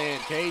there's the man,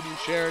 Caden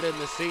Sheridan,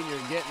 the senior,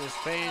 getting his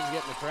fans,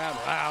 getting the crowd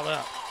riled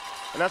up.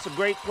 And that's a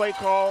great play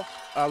call.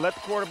 Let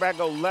the quarterback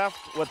go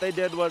left. What they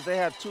did was they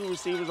had two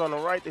receivers on the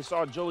right. They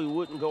saw Joey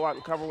Wooten go out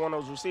and cover one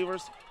of those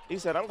receivers. He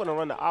said, I'm going to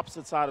run the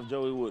opposite side of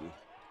Joey Wooten.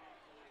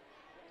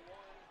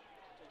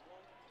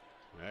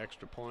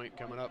 Extra point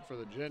coming up for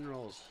the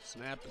Generals.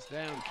 Snap is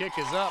down, kick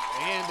is up,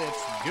 and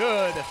it's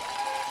good. The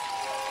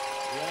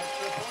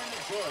extra point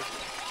is good.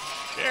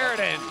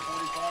 Sheridan,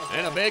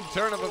 and a big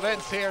turn of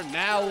events here,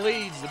 now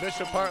leads the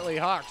Bishop Hartley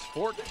Hawks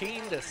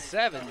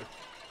 14-7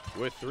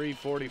 with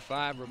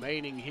 3:45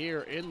 remaining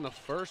here in the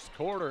first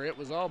quarter. It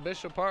was all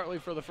Bishop Hartley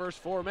for the first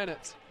 4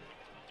 minutes,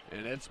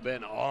 and it's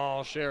been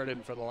all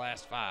Sheridan for the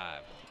last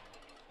 5.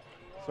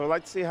 So I'd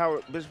like to see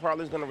how Bishop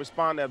Hartley is going to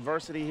respond to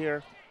adversity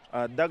here.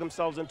 Dug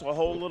themselves into a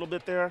hole a little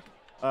bit there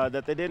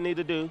that they didn't need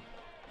to do,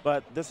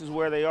 but this is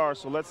where they are.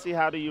 So let's see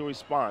how do you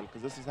respond,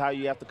 because this is how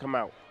you have to come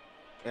out.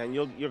 And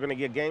you're going to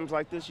get games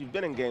like this. You've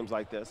been in games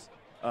like this,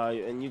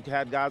 and you've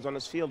had guys on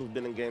this field who've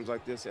been in games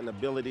like this, and the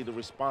ability to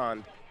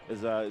respond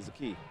is the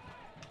key.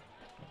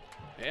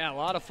 Yeah, a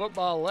lot of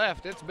football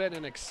left. It's been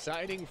an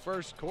exciting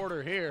first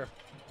quarter here.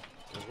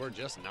 As we're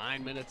just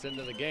 9 minutes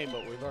into the game,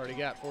 but we've already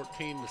got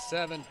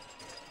 14-7.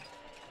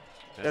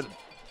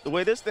 The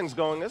way this thing's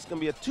going, this is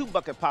going to be a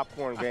 2-bucket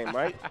popcorn game,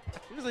 right?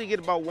 Usually you get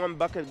about 1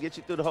 bucket to get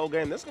you through the whole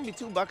game. This is going to be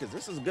 2 buckets.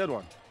 This is a good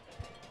one.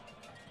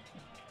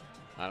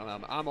 I don't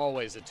know. I'm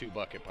always a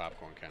 2-bucket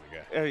popcorn kind of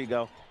guy. There you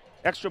go.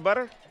 Extra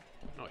butter?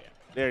 Oh, yeah.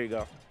 There you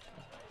go.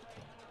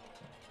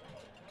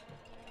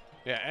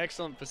 Yeah,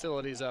 excellent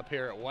facilities up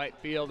here at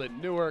Whitefield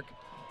and Newark.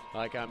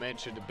 Like I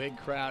mentioned, a big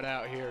crowd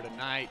out here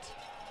tonight.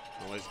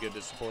 Always good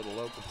to support the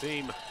local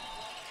team.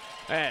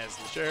 As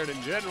the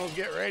Sheridan Generals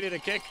get ready to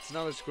kick, it's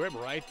another squib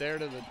right there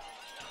to the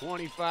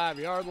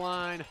 25-yard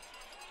line.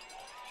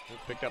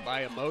 Picked up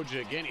by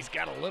Emoja again. He's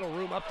got a little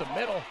room up the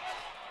middle.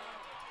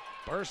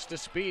 Burst to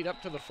speed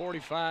up to the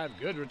 45.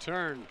 Good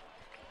return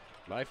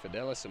by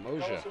Fidelis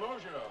Emoja. Fidelis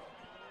Emoja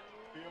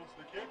fields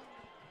the kick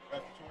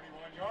at the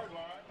 21-yard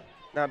line.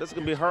 Now this is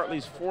going to be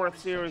Hartley's 4th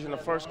series in the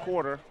first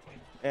quarter,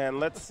 and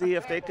let's see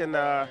if they can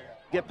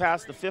get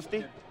past the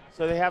 50.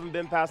 So they haven't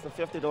been past the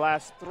 50 the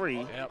last 3.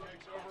 Yep.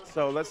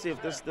 So let's see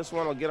if this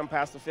one will get them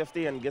past the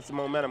 50 and get some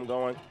momentum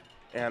going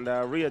and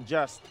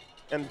readjust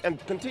and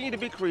continue to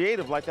be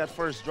creative like that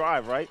first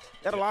drive, right?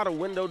 Had a lot of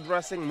window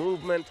dressing,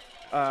 movement,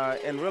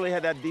 and really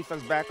had that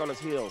defense back on his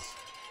heels.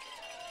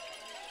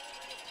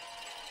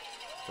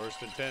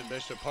 1st and 10,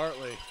 Bishop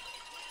Hartley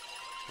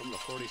from the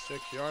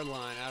 46-yard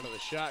line out of the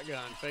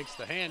shotgun, fakes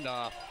the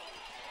handoff.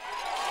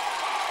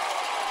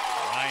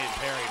 Ryan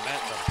Perry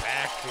met in the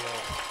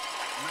backfield.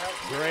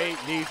 Great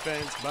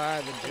defense by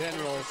the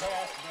Generals.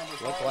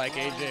 Looked like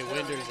A.J.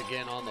 Winders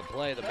again on the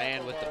play, the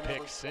man with the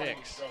pick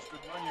 6.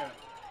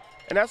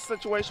 And that's a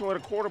situation where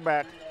the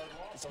quarterback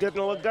is getting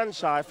a little gun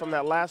shy from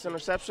that last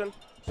interception.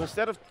 So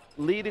instead of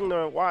leading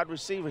the wide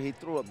receiver, he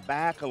threw it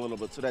back a little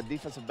bit so that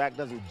defensive back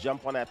doesn't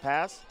jump on that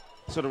pass.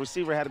 So the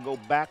receiver had to go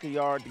back a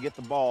yard to get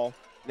the ball,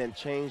 then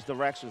change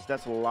directions.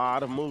 That's a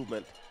lot of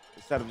movement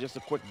instead of just a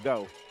quick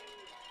go.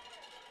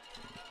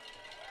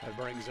 That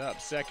brings up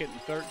 2nd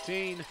and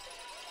 13.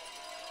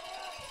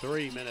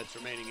 3 minutes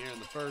remaining here in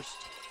the first.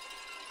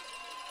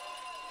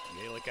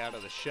 Galick out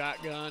of the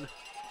shotgun.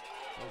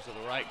 Goes to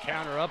the right,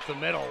 counter up the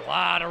middle. A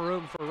lot of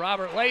room for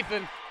Robert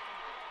Lathan.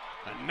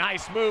 A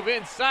nice move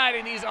inside,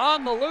 and he's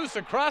on the loose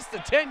across the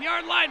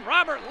 10-yard line.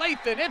 Robert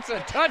Lathan, it's a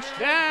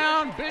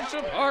touchdown,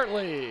 Bishop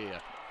Hartley.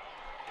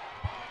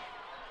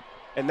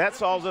 And that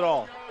solves it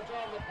all.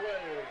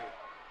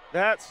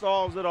 That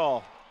solves it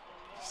all.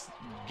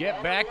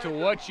 Get back to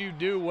what you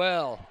do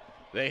well.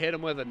 They hit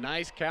him with a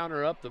nice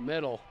counter up the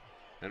middle.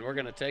 And we're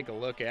going to take a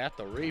look at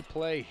the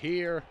replay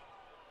here.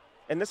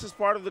 And this is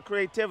part of the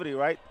creativity,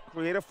 right?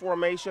 Creative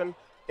formation,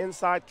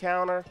 inside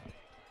counter.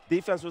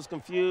 Defense was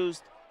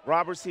confused.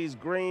 Robert sees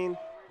green.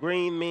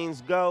 Green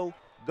means go.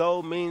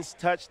 Go means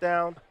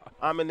touchdown.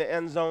 I'm in the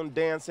end zone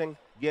dancing,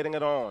 getting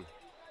it on.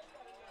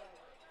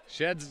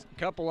 Sheds a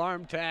couple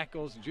arm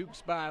tackles,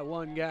 jukes by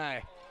one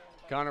guy.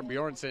 Connor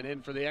Bjornson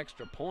in for the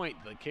extra point.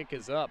 The kick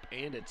is up,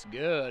 and it's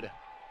good.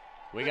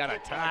 We got a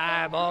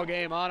tie ball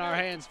game on our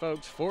hands,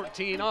 folks.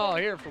 14-all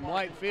here from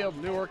Whitefield,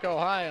 Newark,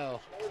 Ohio.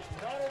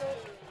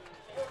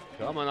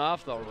 Coming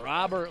off the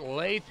Robert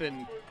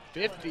Lathan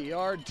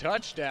 50-yard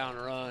touchdown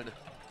run.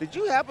 Did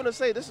you happen to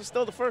say this is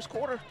still the first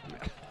quarter?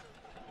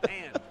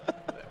 Man,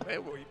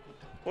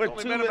 we're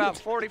only been about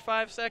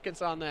 45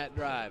 seconds on that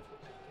drive.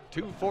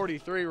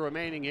 2:43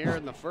 remaining here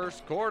in the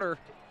first quarter.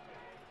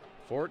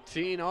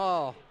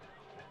 14-all.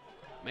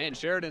 Man,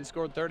 Sheridan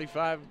scored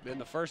 35 in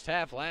the first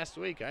half last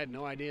week. I had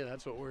no idea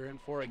that's what we're in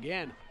for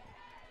again.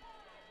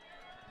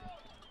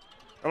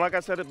 And like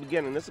I said at the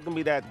beginning, this is going to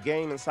be that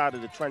game inside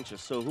of the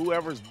trenches. So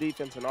whoever's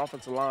defense and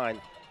offensive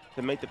line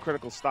can make the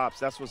critical stops,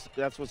 that's what's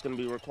going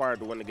to be required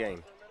to win the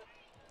game.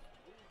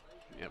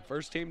 Yeah,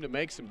 first team to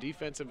make some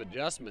defensive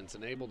adjustments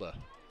and able to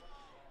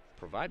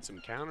provide some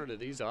counter to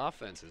these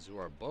offenses who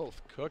are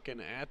both cooking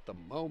at the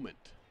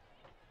moment.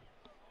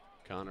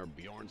 Connor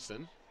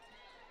Bjornsson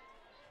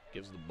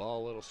gives the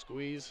ball a little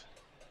squeeze.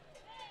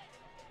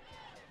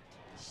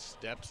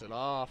 Steps it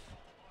off.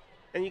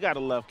 And you got to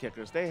love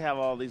kickers. They have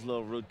all these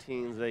little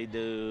routines they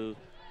do.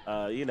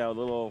 You know,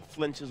 little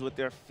flinches with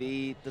their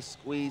feet, the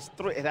squeeze.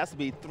 It has to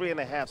be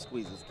 3.5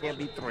 squeezes. Can't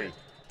be 3.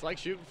 It's like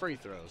shooting free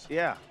throws.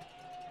 Yeah.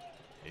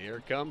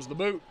 Here comes the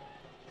boot.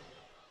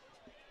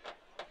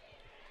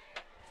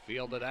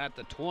 Fielded at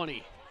the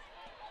 20.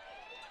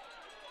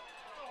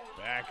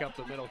 Back up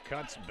the middle,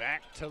 cuts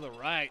back to the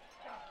right.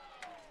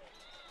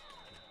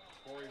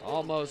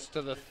 Almost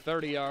to the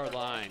 30-yard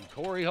line.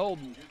 Corey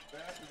Holden,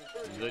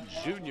 the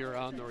junior,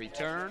 on the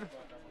return.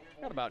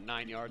 Got about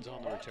 9 yards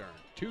on the return.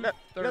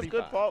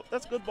 235.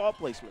 That's good ball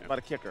placement by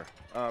the kicker.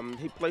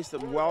 He placed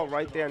it well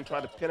right there and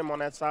tried to pin him on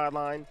that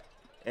sideline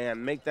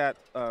and make that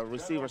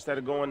receiver, instead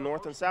of going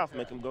north and south,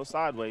 make him go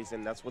sideways,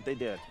 and that's what they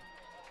did.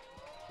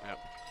 Yep.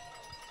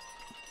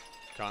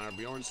 Connor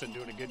Bjornsson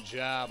doing a good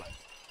job.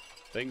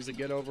 Things that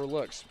get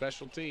overlooked,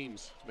 special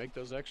teams, make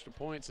those extra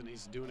points, and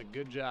he's doing a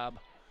good job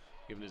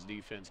giving his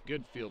defense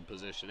good field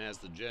position as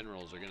the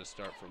Generals are going to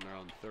start from their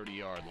own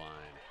 30-yard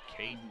line.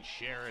 Caden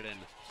Sheridan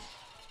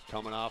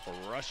coming off a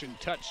rushing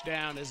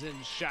touchdown is in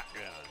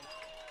shotgun.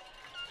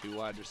 2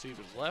 wide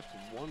receivers left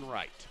and 1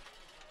 right.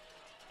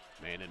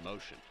 Man in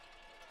motion.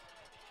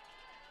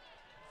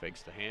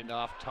 Fakes the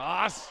handoff,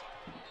 toss.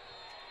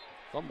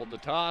 Fumbled the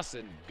toss,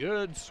 and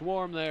good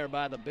swarm there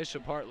by the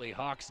Bishop Hartley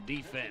Hawks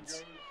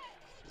defense.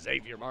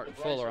 Xavier Martin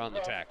Fuller on the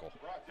tackle.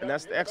 And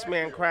that's the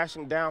X-man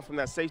crashing down from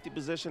that safety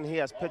position. He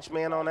has pitch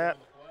man on that,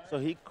 so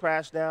he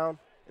crashed down,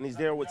 and he's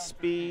there with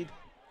speed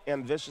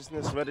and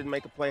viciousness, ready to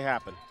make a play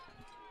happen.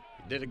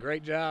 He did a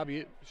great job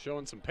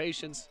showing some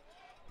patience,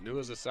 knew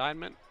his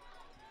assignment.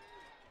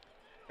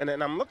 And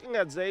then I'm looking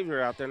at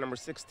Xavier out there, number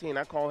 16.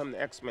 I call him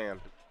the X-man.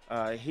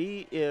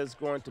 He is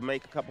going to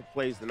make a couple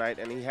plays tonight,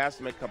 and he has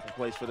to make a couple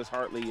plays for this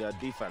Hartley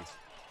defense.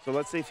 So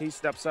let's see if he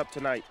steps up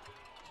tonight.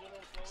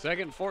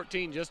 2nd and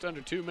 14, just under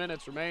 2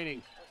 minutes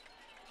remaining.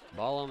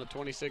 Ball on the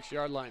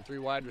 26-yard line, 3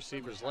 wide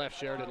receivers left.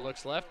 Sheridan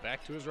looks left,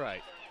 back to his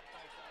right.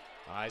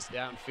 Eyes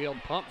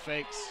downfield, pump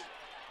fakes.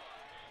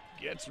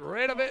 Gets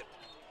rid of it.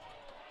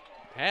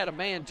 Had a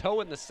man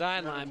towing the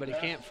sideline, but he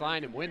can't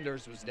find him.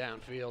 Winders was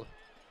downfield.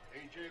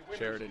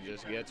 Sheridan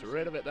just gets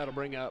rid of it. That'll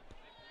bring up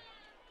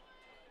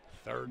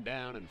 3rd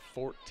down and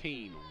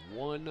 14.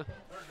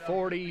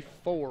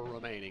 1:44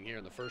 remaining here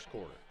in the first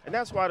quarter. And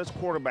that's why this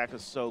quarterback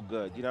is so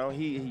good. You know,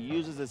 he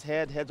uses his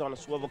head's on a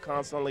swivel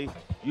constantly,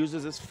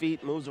 uses his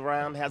feet, moves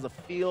around, has a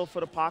feel for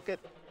the pocket.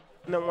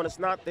 And then when it's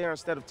not there,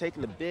 instead of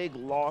taking the big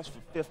loss for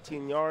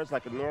 15 yards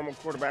like a normal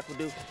quarterback would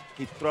do,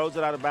 he throws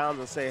it out of bounds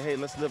and say, hey,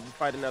 let's live and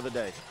fight another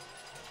day.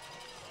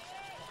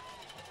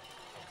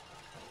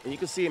 And you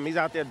can see him, he's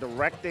out there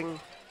directing.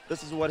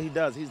 This is what he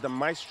does. He's the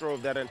maestro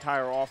of that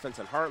entire offense,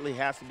 and Hartley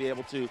has to be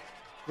able to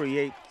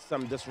create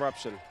some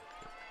disruption.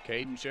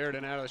 Caden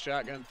Sheridan out of the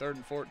shotgun, 3rd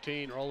and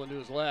 14, rolling to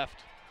his left.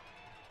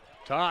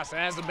 Toss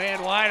has the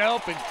man wide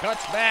open,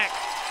 cuts back,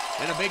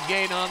 and a big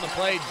gain on the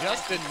play.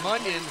 Justin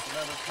Munyon,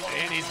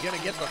 and he's going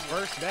to get the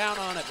 1st down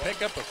on it.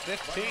 Pick up a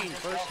 15,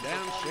 1st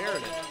down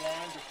Sheridan.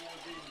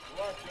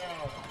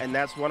 And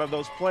that's one of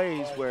those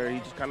plays where he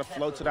just kind of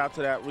floats it out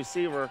to that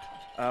receiver,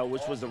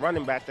 which was the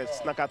running back that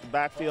snuck out the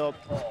backfield.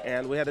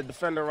 And we had a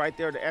defender right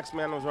there. The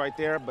X-man was right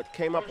there, but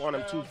came up on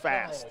him too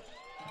fast.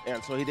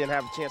 And so he didn't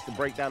have a chance to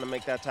break down and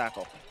make that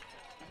tackle.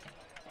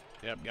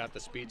 Yep, got the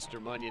speedster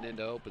Munyon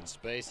into open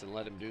space and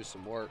let him do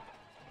some work.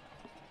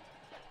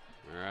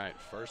 All right,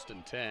 1st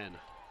and 10.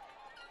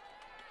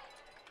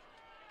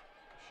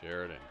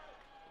 Sheridan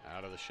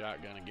out of the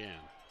shotgun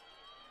again.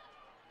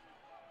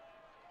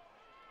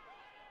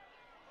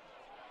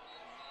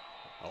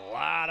 A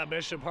lot of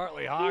Bishop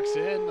Hartley Hawks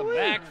in the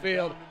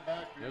backfield.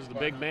 There's the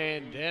big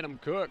man, Denham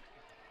Cook.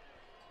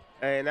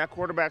 And that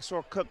quarterback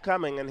saw Cook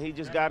coming, and he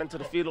just got into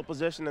the fetal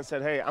position and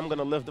said, hey, I'm going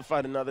to live to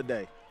fight another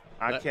day.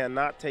 I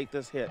cannot take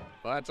this hit.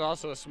 Well, that's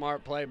also a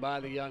smart play by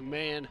the young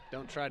man.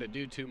 Don't try to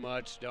do too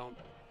much. Don't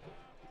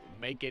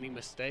make any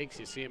mistakes.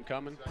 You see him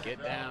coming,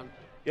 get down.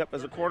 Yep,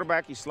 as a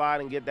quarterback, you slide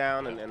and get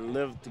down and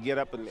live to get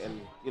up and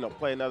you know,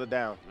 play another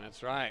down.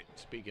 That's right.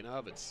 Speaking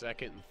of, it's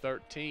 2nd and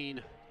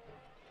 13.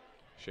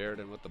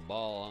 Sheridan with the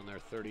ball on their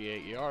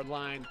 38-yard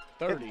line.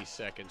 30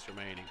 seconds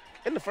remaining.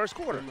 In the first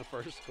quarter. In the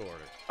first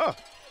quarter. Oh.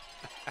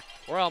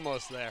 We're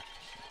almost there.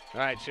 All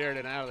right,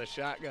 Sheridan out of the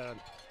shotgun.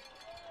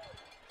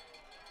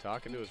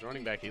 Talking to his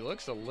running back. He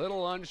looks a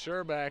little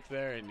unsure back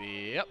there, and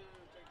yep.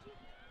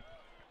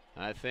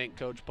 I think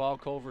Coach Paul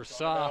Culver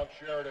saw.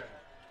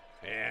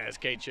 Yeah, it's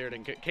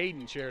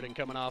Caden Sheridan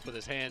coming off with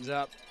his hands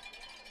up.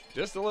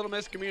 Just a little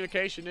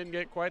miscommunication, didn't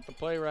get quite the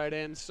play right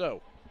in,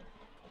 so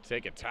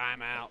take a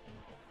timeout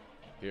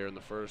here in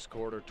the first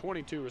quarter.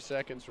 22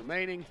 seconds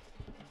remaining.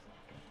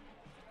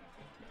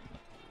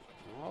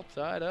 All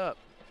tied up.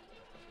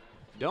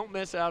 Don't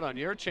miss out on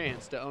your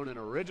chance to own an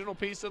original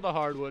piece of the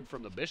hardwood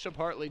from the Bishop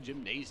Hartley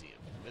Gymnasium.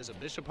 Visit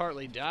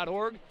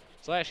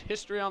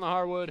bishophartley.org/history on the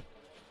hardwood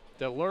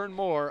to learn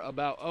more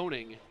about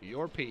owning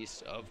your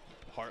piece of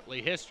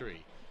Hartley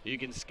history. You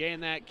can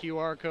scan that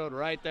QR code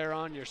right there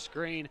on your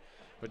screen,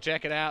 but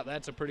check it out.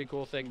 That's a pretty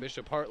cool thing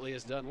Bishop Hartley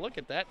has done. Look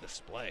at that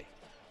display.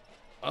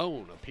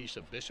 Own a piece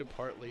of Bishop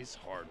Hartley's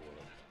hardwood.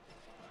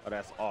 Oh,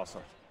 that's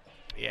awesome.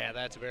 Yeah,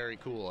 that's very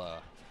cool. I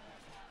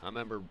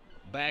remember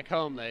back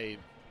home they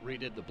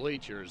redid the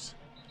bleachers,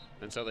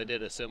 and so they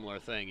did a similar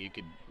thing.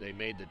 They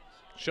made the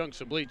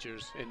chunks of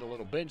bleachers into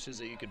little benches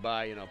that you could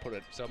buy, put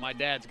it. So my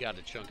dad's got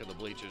a chunk of the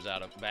bleachers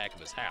out of the back of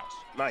his house.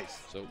 Nice.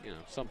 So,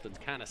 something's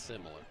kind of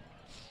similar.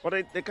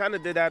 Well, they kind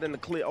of did that in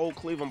the old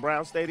Cleveland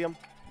Brown Stadium,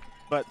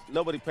 but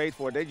nobody paid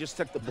for it. They just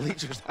took the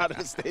bleachers out of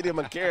the stadium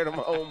and carried them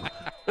home.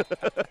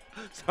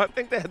 So I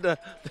think they had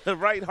the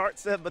right heart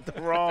set, but the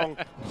wrong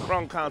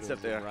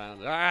concept there. All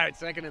right,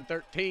 2nd and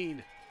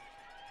 13.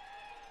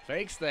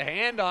 Fakes the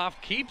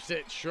handoff, keeps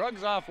it,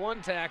 shrugs off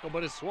one tackle,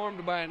 but is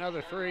swarmed by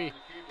another 3.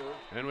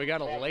 And we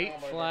got a late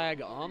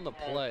flag on the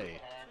play.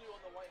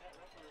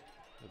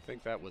 I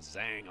think that was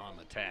Zhang on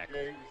the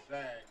tackle.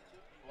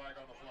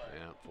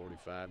 Yeah,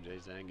 45, Jay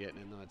Zhang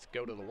getting in. Let's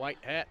go to the white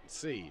hat and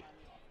see.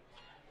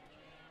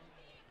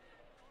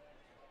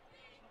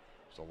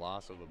 It's a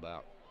loss of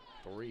about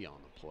 3 on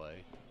the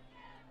play.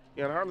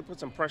 Yeah, and Hartley put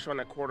some pressure on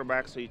that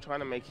quarterback, so you're trying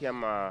to make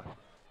him go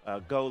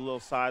a little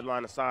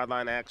sideline to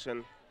sideline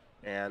action.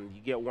 And you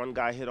get one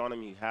guy hit on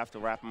him, you have to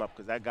wrap him up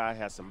because that guy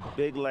has some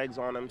big legs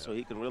on him, so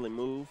he can really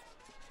move,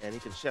 and he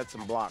can shed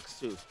some blocks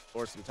too,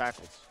 or some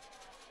tackles.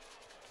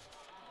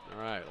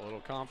 All right, a little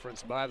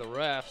conference by the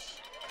refs.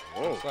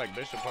 Whoa. Looks like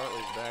Bishop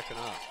Hartley's backing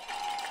up.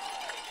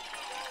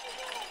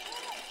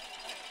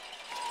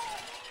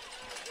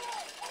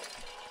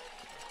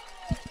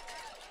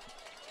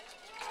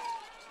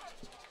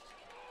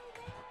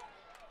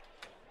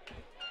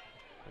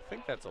 I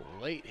think that's a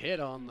late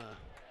hit on the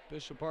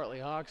Bishop Hartley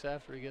Hawks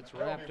after he gets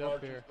wrapped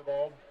up here. The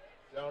ball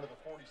down to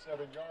the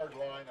 47-yard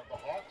line of the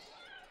Hawks.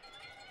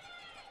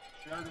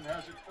 Sheridan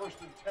has it 1st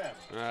and 10.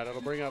 All right,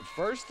 it'll bring up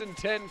 1st and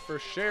 10 for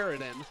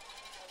Sheridan.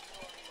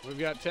 We've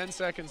got 10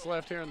 seconds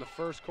left here in the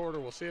first quarter.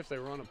 We'll see if they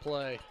run a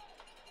play.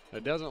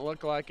 It doesn't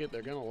look like it.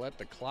 They're going to let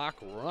the clock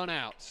run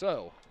out.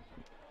 So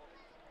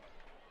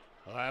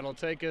that'll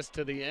take us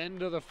to the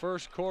end of the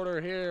first quarter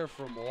here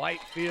from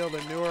Whitefield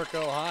in Newark,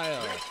 Ohio.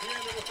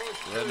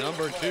 The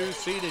number 2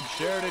 seeded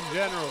Sheridan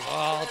Generals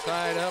all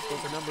tied up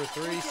with the number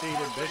 3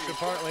 seeded Bishop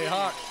Hartley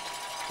Hawks.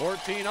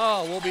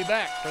 14-all. We'll be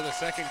back for the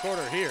second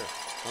quarter here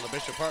on the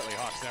Bishop Hartley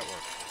Hawks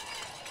Network.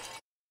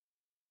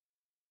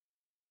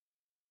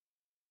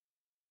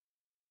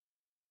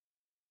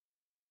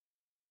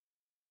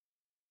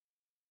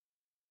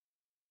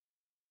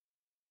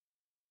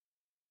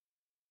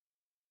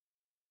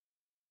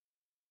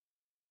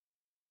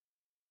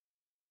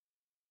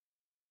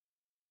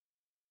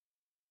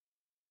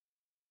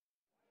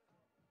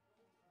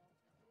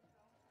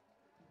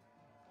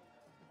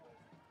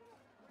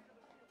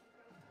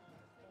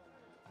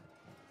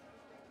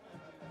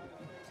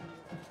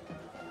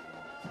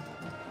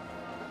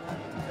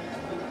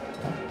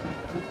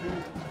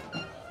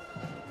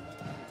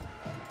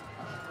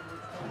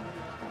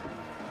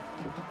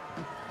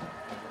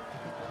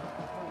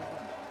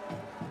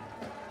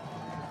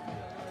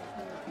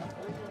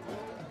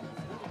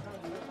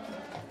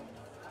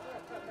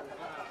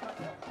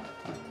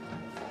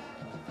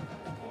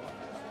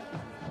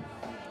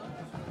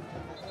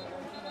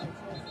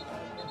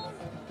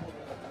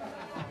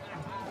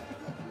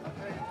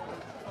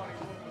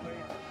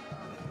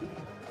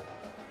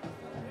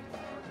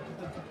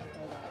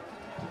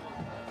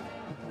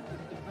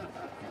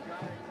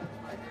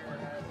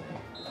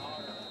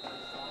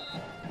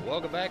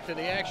 Welcome back to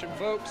the action,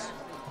 folks.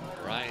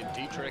 Ryan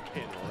Dietrich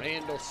and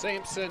Randall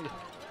Sampson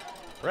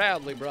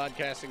proudly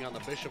broadcasting on the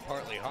Bishop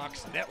Hartley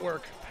Hawks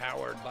Network,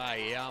 powered by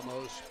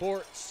Yamo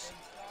Sports.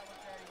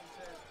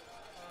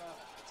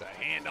 It's a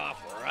handoff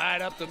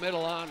right up the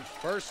middle on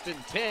 1st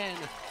and 10.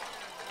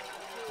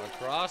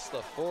 Across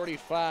the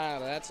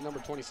 45, that's number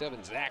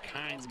 27, Zach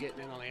Hines getting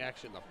in on the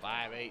action, the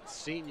 5'8"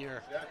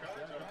 senior.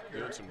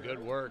 Doing some good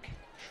work,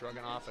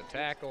 shrugging off a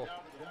tackle.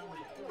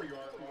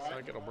 Looks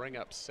like it'll bring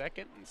up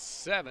 2nd and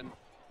 7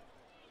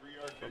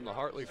 from the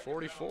Hartley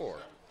 44.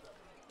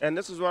 And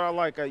this is what I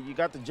like. You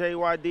got the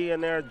JYD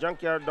in there,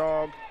 Junkyard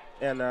Dog,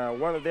 and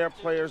one of their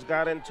players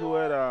got into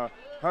it,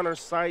 Hunter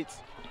Sights.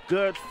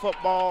 Good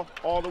football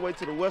all the way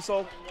to the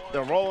whistle.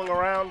 They're rolling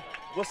around,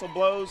 whistle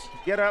blows,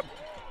 get up,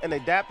 and they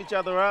dap each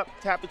other up,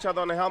 tap each other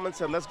on the helmet, and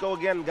said, let's go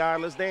again, guy,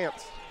 let's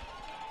dance.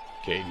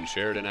 Caden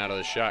Sheridan out of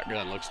the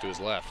shotgun, looks to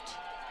his left.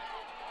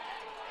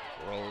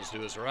 Rolls to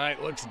his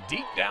right, looks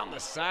deep down the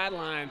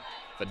sideline.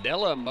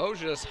 Fidela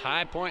Moses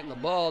high pointing the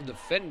ball,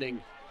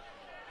 defending.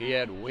 He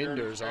had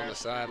Winders on the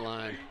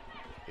sideline.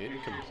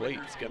 Incomplete.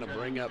 It's going to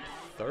bring up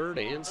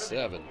 3rd and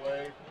 7.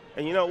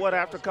 And you know what?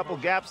 After a couple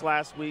gaps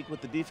last week with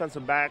the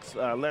defensive backs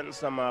letting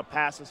some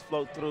passes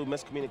float through,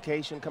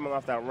 miscommunication coming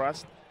off that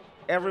rust,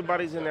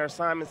 everybody's in their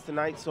assignments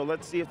tonight, so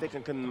let's see if they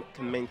can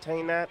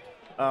maintain that.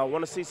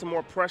 Want to see some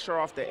more pressure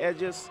off the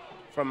edges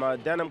from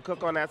Denham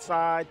Cook on that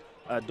side.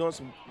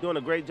 doing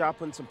a great job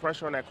putting some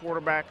pressure on that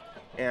quarterback.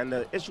 And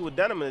the issue with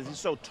Denham is he's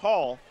so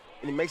tall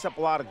and he makes up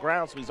a lot of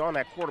ground, so he's on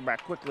that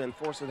quarterback quickly and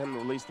forcing him to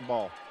release the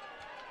ball.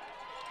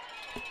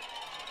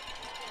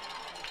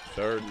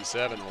 3rd and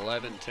 7,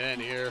 11-10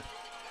 here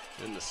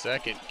in the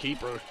second.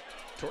 Keeper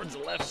towards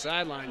the left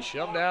sideline,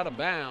 shoved out of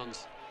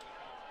bounds.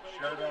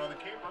 Sheridan on the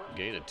keeper.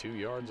 Gain of 2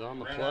 yards on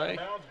the Ran play.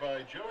 out of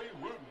bounds by Joey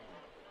Wooten.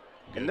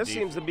 And this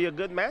seems to be a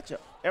good matchup.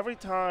 Every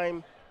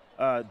time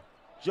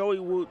Joey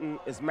Wooten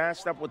is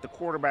matched up with the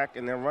quarterback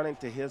and they're running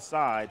to his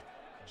side,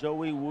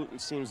 Joey Wooten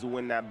seems to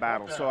win that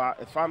battle. So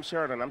if I'm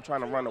Sheridan, I'm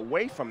trying to run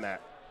away from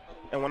that.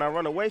 And when I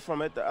run away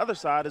from it, the other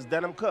side is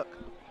Denham Cook.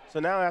 So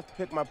now I have to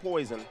pick my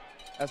poison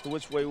as to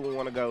which way we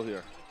want to go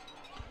here.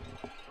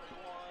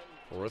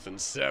 4th and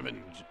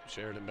 7,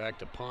 Sheridan back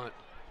to punt.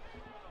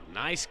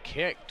 Nice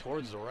kick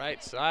towards the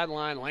right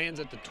sideline, lands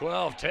at the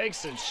 12,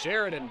 takes it,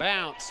 Sheridan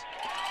bounce.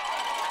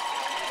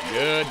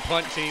 Good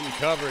punt team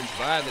coverage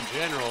by the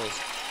Generals,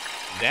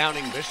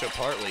 downing Bishop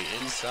Hartley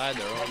inside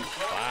their own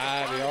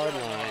 5-yard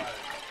line.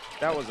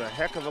 That was a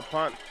heck of a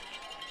punt.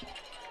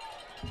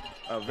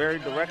 Very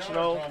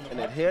directional, and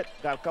it hit,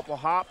 got a couple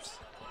hops,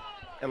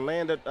 and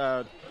landed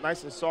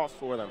nice and soft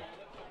for them.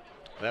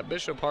 That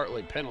Bishop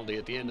Hartley penalty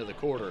at the end of the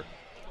quarter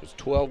was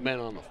 12 men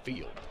on the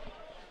field.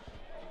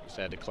 Just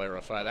had to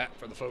clarify that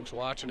for the folks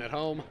watching at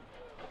home.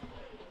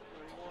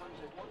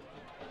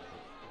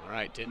 All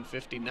right,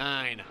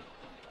 10:59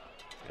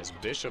 as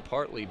Bishop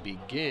Hartley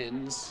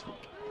begins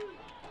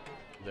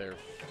their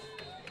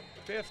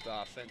 5th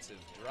offensive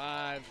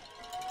drive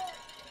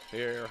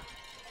here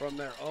from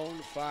their own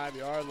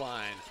 5-yard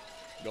line.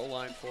 Goal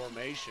line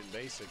formation,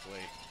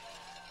 basically.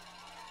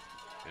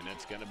 And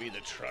it's going to be the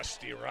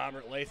trusty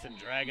Robert Lathan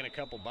dragging a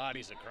couple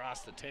bodies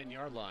across the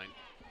 10-yard line.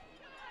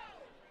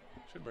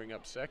 Should bring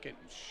up 2nd and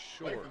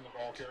short. Lathan, the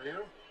ball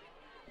carrier,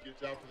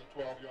 gets out to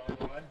the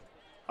 12-yard line.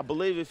 I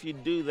believe if you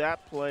do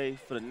that play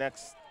for the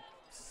next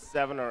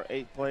 7 or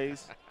 8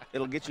 plays,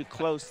 it'll get you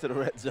close to the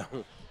red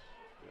zone.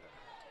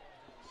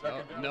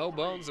 No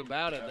bones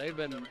about it. They've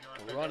been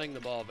running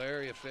the ball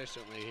very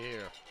efficiently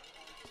here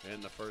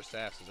in the first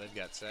half. So they've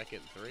got 2nd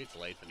and 3. It's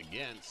Lathan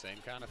again, same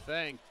kind of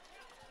thing.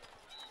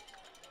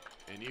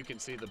 And you can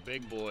see the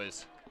big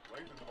boys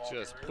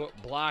just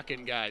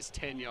blocking guys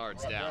 10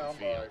 yards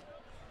downfield.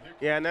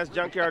 Yeah, and that's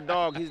Junkyard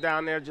Dog. He's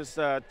down there just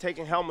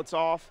taking helmets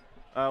off.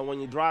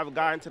 When you drive a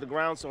guy into the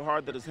ground so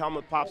hard that his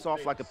helmet pops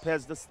off like a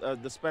Pez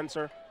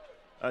dispenser,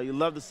 you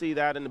love to see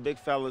that in the big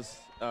fellas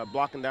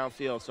blocking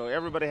downfield. So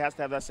everybody has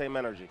to have that same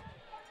energy.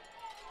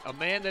 A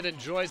man that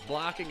enjoys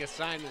blocking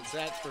assignments,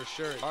 that's for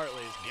sure.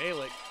 Hartley's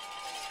Gaelic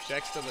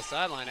checks to the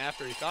sideline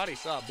after he thought he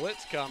saw a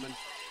blitz coming.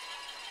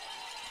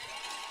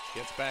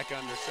 Gets back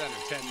under center,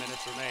 10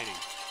 minutes remaining.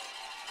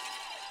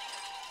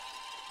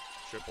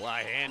 Triple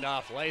I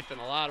handoff, Lathan,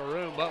 a lot of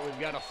room, but we've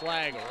got a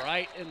flag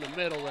right in the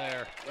middle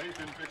there.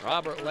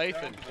 Robert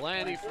Lathan,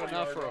 plenty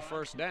enough for a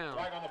first down.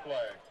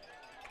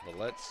 But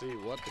let's see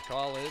what the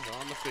call is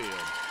on the field.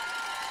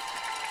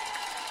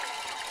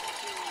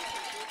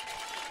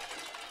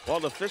 Well,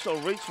 the official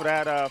reached for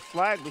that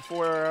flag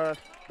before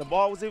the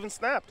ball was even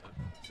snapped.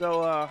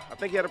 So I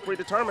think he had a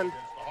predetermined.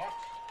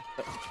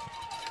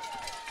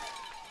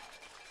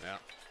 Yeah.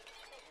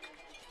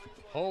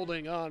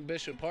 Holding on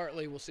Bishop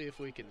Hartley. We'll see if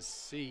we can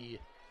see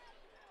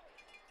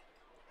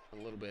a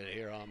little bit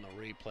here on the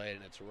replay,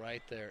 and it's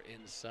right there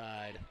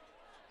inside.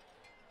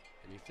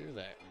 And he threw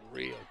that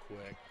real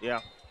quick.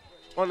 Yeah.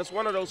 Well, it's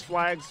one of those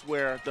flags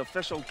where the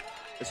official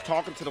is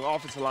talking to the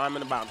offensive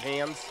lineman about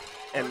hands,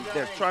 and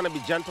they're trying to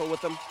be gentle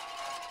with them.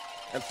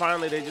 And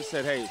finally, they just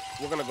said, hey,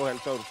 we're going to go ahead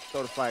and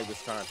throw the flag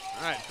this time.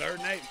 All right, 3rd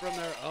and 8 from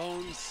their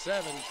own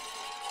 7.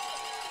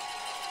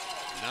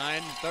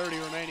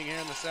 9:30 remaining here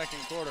in the second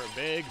quarter.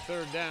 Big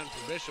 3rd down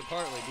for Bishop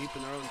Hartley deep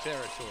in their own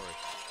territory.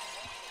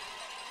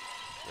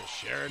 The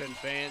Sheridan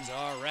fans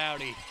are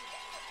rowdy.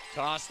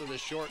 Toss to the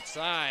short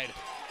side.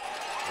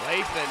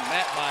 Lathan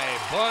met by a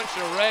bunch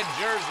of red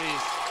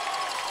jerseys.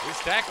 He's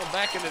tackled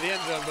back into the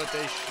end zone, but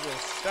they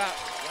will stop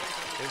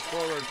his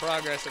forward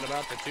progress at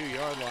about the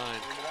 2-yard line.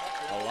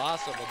 A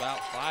loss of about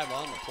 5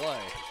 on the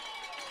play.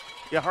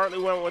 Yeah, Hartley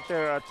went with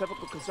their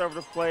typical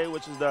conservative play,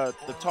 which is the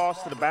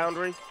toss to the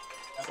boundary.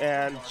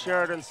 And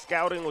Sheridan's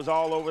scouting was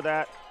all over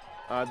that.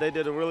 They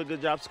did a really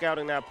good job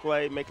scouting that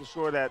play, making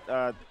sure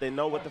that they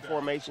know what the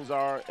formations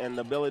are and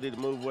the ability to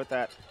move with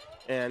that.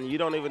 And you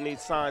don't even need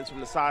signs from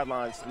the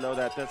sidelines to know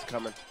that that's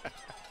coming.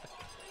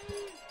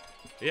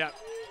 Yeah,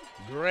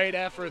 great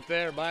effort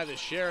there by the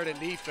Sheridan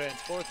defense.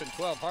 4th and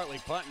 12, Hartley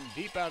punting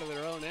deep out of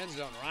their own end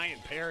zone. Ryan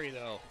Perry,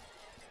 though,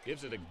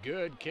 gives it a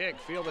good kick,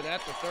 fielded at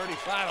the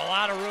 35. A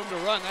lot of room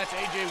to run. That's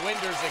A.J.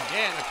 Winders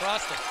again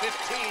across the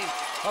 15,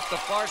 up the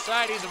far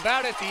side. He's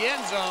about at the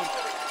end zone.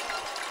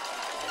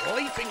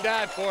 Leaping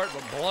dive for it,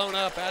 but blown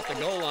up at the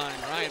goal line.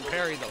 Ryan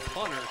Perry, the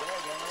punter,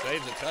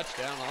 saves a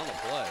touchdown on the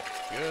play.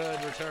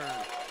 Good return.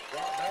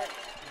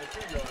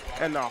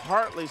 And the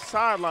Hartley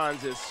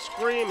sidelines is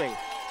screaming.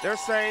 They're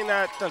saying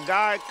that the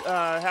guy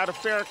had a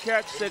fair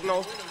catch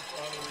signal,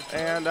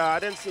 and I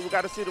didn't see. We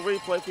got to see the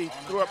replay if he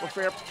threw up a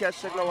fair catch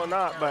signal or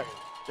not. But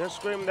They're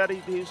screaming that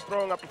he's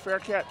throwing up a fair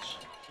catch.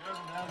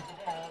 Sheridan has the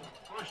ball,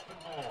 first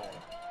and goal.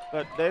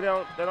 But they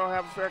don't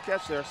have a fair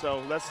catch there,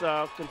 so let's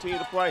continue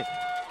to play.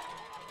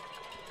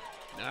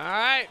 All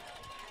right.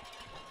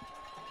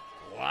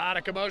 A lot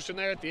of commotion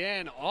there at the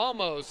end.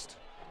 Almost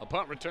a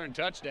punt return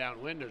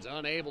touchdown. Winders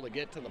unable to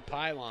get to the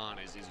pylon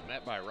as he's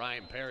met by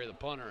Ryan Perry, the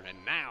punter.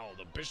 And now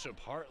the Bishop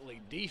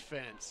Hartley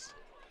defense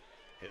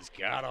has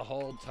got to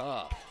hold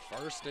tough.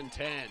 1st and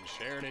 10,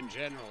 Sheridan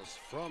Generals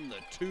from the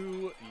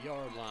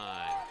 2-yard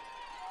line.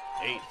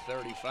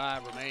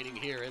 8:35 remaining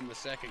here in the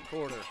second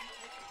quarter.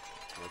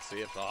 Let's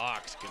see if the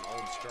Hawks can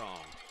hold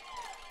strong.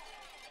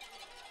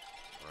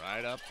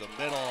 Right up the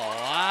middle, a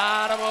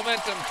lot of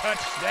momentum,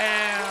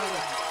 touchdown.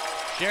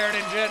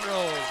 Sheridan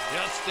Generals,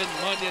 Justin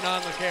Munyon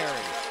on the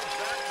carry.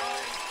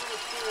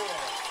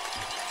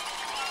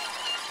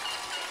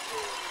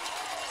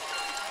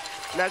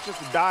 And that's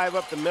just a dive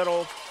up the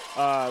middle,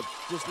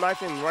 just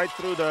knifing right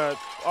through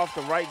off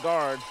the right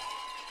guard.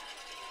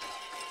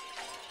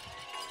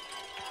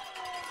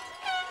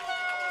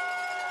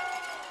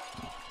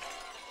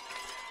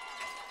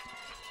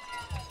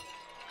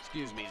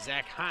 Excuse me,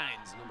 Zach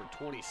Hines, number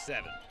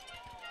 27.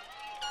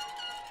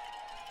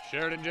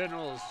 Sheridan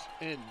Generals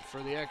in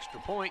for the extra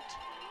point.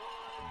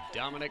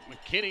 Dominic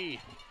McKinney.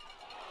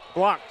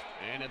 Blocked.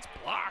 And it's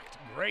blocked.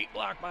 Great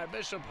block by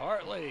Bishop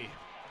Hartley.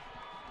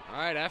 All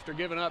right, after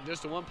giving up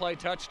just a one-play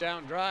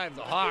touchdown drive,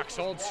 the Hawks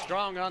hold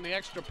strong on the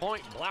extra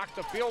point, block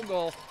the field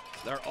goal.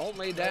 They're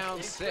only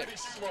down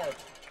 6.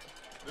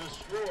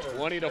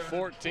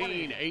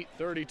 20-14,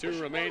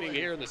 8:32 remaining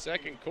here in the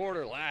second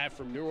quarter, live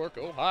from Newark,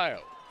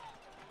 Ohio.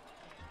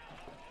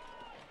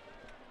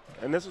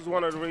 And this is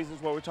one of the reasons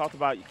why we talked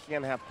about you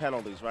can't have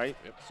penalties, right?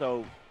 Yep.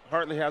 So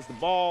Hartley has the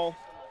ball,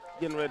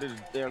 getting ready to,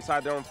 they're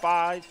inside their own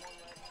 5.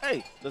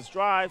 Hey, let's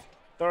drive,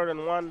 3rd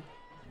and 1,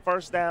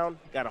 first down,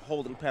 got a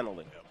holding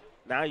penalty. Yep.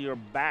 Now you're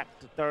back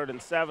to 3rd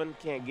and 7,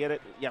 can't get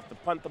it. You have to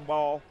punt the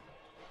ball.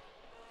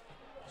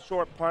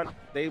 Short punt,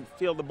 they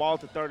field the ball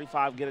to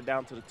 35, get it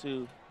down to the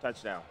 2,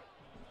 touchdown.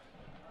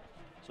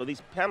 So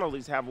these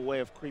penalties have a way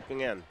of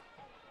creeping in.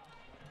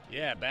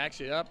 Yeah, it backs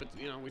you up.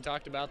 You know, we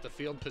talked about the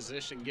field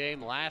position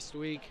game last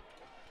week,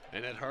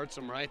 and it hurts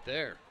them right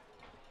there.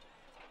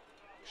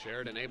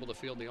 Sheridan able to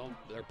field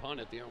their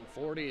punt at the own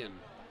 40, and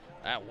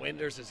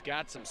Winders has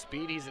got some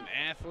speed. He's an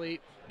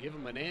athlete. Give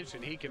him an inch,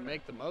 and he can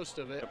make the most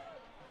of it.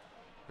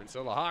 And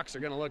so the Hawks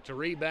are going to look to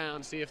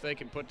rebound, see if they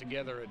can put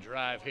together a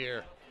drive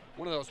here.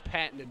 One of those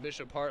patented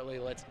Bishop Hartley,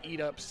 let's eat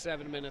up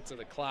 7 minutes of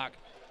the clock,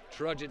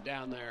 trudge it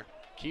down there,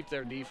 keep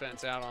their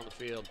defense out on the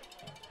field.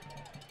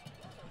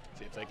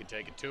 See if they can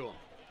take it to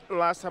them.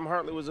 Last time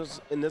Hartley was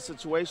in this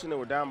situation, they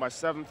were down by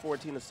 7,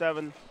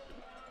 14-7.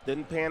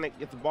 Didn't panic,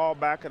 get the ball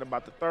back at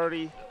about the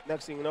 30.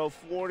 Next thing you know,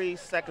 40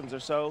 seconds or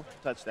so,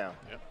 touchdown.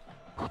 Yep.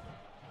 All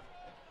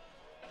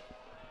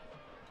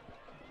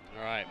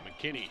right,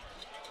 McKinney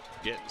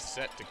getting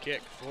set to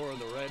kick for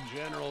the Red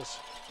Generals.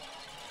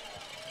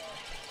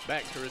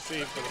 Back to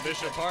receive for the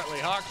Bishop Hartley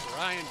Hawks,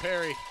 Ryan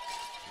Perry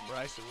and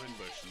Bryson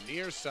Winbush.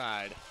 Near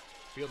side,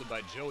 fielded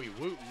by Joey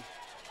Wooten.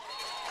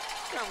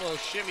 Got a little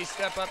shimmy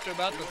step up to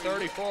about the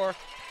 34,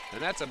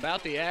 and that's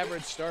about the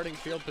average starting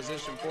field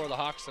position for the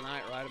Hawks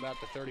tonight, right about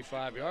the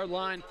 35-yard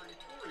line,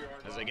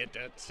 as they get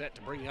that set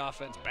to bring the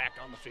offense back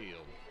on the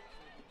field.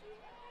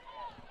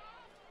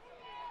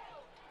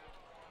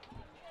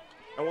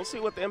 And we'll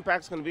see what the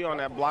impact's going to be on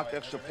that blocked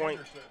extra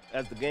point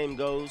as the game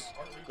goes,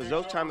 because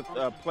those kind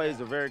of plays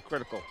are very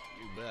critical.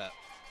 You bet.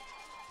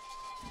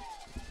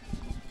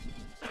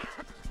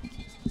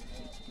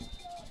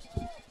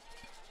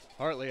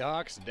 Hartley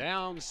Hawks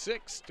down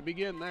 6 to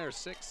begin their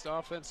 6th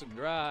offensive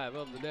drive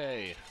of the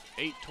day.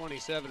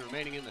 8:27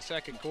 remaining in the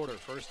second quarter,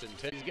 1st and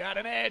 10. He's got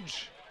an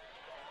edge.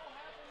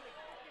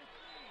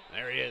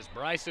 There he is,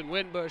 Bryson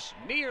Winbush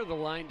near the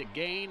line to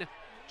gain,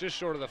 just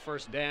short of the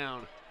first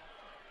down.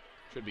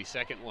 Should be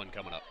second one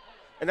coming up.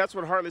 And that's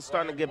what Hartley's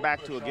starting to get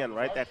back to again,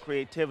 right? That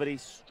creativity,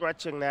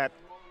 stretching that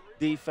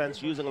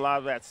defense, using a lot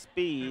of that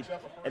speed,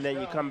 and then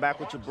you come back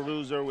with your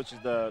bruiser, which is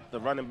the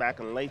running back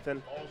in Lathan,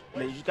 and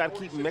then you just got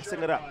to keep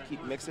mixing it up,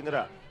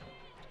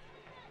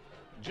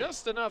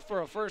 Just enough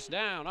for a first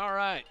down. All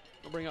right,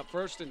 we'll bring up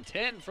 1st and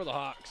 10 for the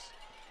Hawks.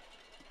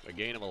 A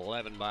gain of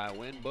 11 by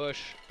Winbush,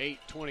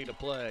 8:20 to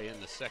play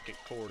in the second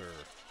quarter.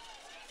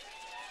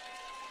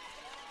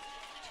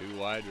 2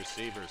 wide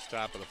receivers,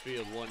 top of the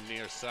field, 1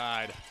 near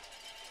side.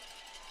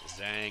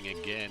 Zhang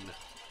again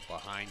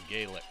behind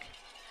Galick.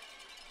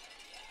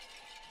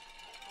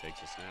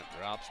 Takes a snap,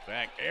 drops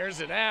back, airs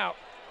it out.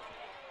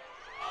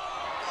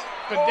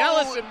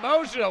 Fidelis and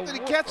Mojo. Did he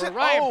catch it?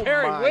 Ryan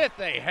Perry my with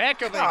a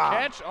heck of a God.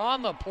 catch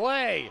on the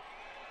play.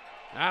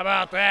 How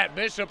about that?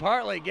 Bishop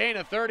Hartley gain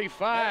of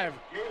 35.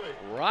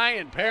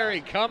 Ryan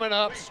Perry coming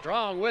up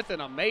strong with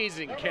an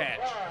amazing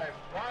catch.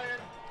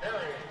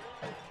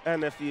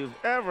 And if you've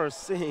ever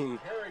seen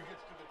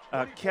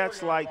a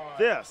catch like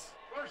this,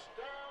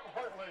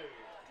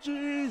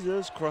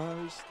 Jesus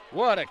Christ.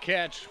 What a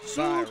catch by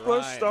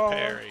Superstar. Ryan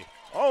Perry.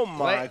 Oh,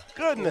 my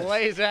goodness.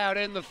 Lays out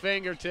in the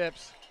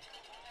fingertips.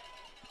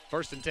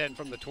 First and 10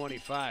 from the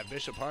 25.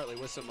 Bishop Hartley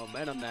with some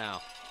momentum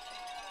now.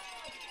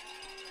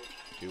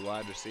 Two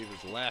wide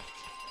receivers left.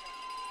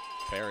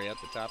 Perry at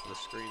the top of the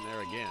screen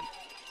there again.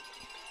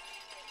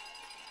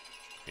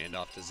 Hand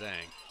off to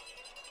Zhang.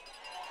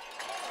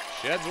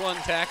 Sheds one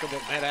tackle,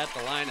 but met at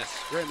the line of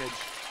scrimmage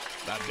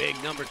by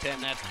big number 10.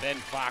 That's Ben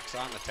Fox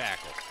on the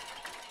tackle.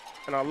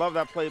 And I love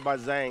that play by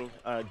Zhang,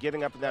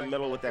 getting up in that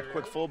middle with that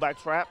quick fullback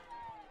trap.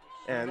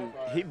 And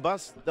he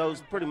busts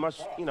those pretty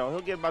much, you know, he'll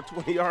get about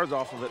 20 yards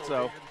off of it.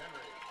 So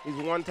he's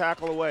one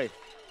tackle away.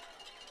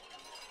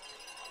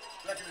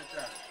 Second and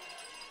 10.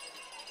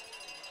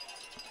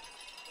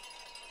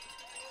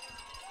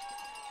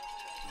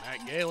 Matt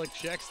Galick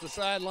checks the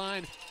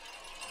sideline.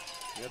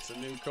 Gets a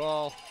new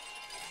call.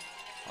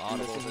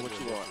 This is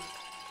what you want.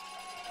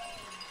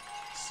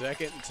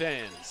 Second and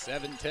 10.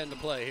 7:10 to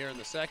play here in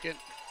the second.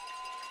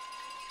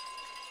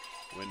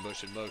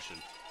 Winbush in motion.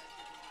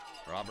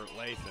 Robert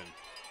Lathan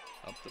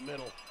up the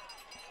middle.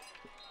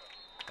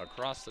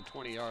 Across the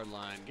 20-yard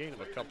line. Gain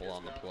of a couple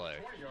on the play.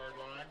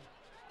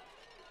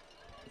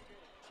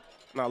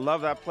 And I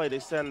love that play. They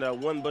send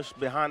Winbush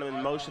behind him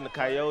in motion, the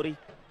Coyote.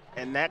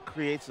 And that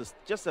creates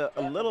just a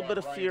little bit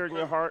of fear in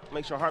your heart,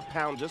 makes your heart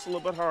pound just a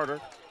little bit harder,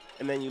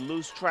 and then you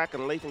lose track,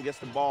 and Lathan gets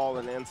the ball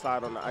in the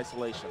inside on the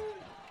isolation.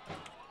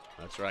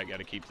 That's right, got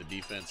to keep the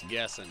defense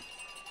guessing.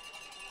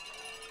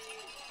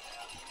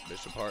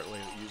 Bishop Hartley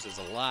uses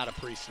a lot of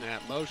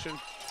pre-snap motion.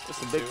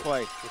 It's a big play.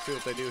 Let's see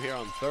what they do here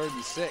on 3rd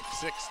and 6.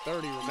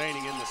 6:30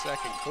 remaining in the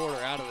second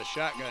quarter. Out of the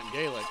shotgun,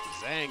 Galick.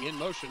 Zhang in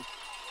motion.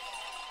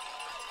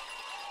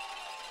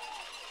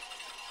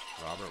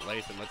 Robert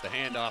Lathan with the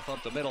handoff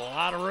up the middle. A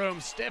lot of room.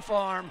 Stiff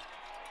arm.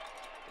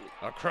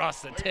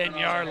 Across the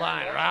 10-yard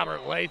line.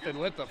 Robert Lathan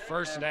with the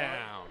first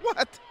down.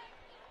 What?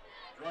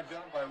 Drawn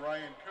down by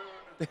Ryan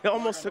Kuhn. They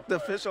almost took the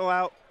official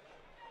out,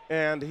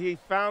 and he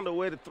found a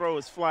way to throw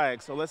his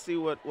flag. So let's see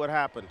what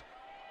happened.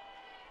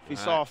 If he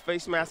saw a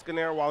face mask in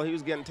there while he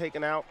was getting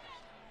taken out.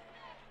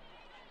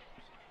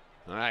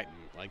 All right,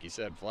 like you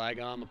said, flag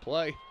on the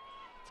play.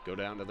 Let's go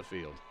down to the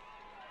field.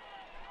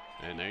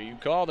 And there you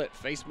called it,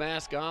 face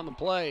mask on the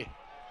play.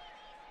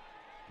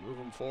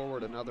 Moving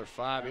forward another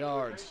 5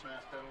 yards. See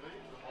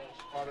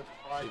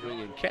if we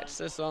can catch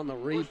this on the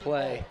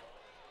replay.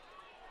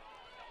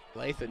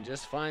 Lathan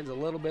just finds a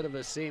little bit of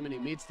a seam, and he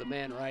meets the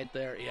man right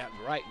there. Yeah,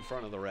 right in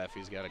front of the ref.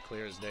 He's got a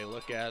clear as day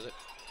look at it.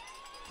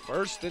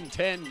 1st and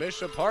 10,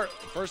 Bishop Hartley.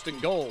 1st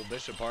and goal,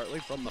 Bishop Hartley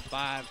from the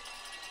 5.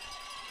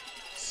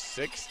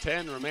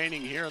 6:10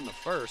 remaining here in the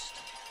first.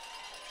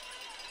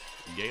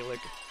 Galick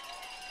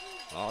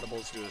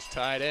audibles to his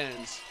tight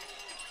ends.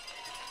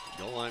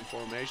 Goal line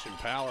formation,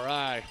 power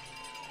I.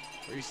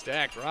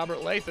 Restacked. Robert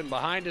Lathan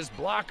behind his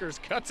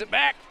blockers, cuts it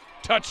back.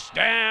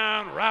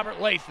 Touchdown, Robert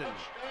Lathan.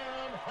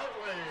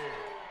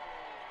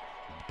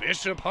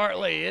 Bishop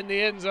Hartley in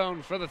the end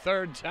zone for the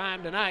 3rd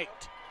time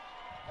tonight.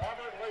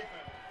 Robert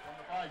Lathan from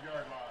the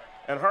 5-yard line.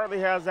 And Hartley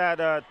has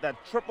that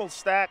triple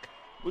stack.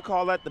 We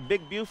call that the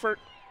Big Buford.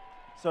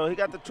 So he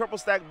got the triple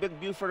stack Big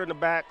Buford in the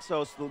back.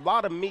 So it's a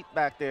lot of meat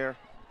back there.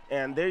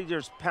 And they're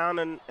just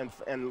pounding,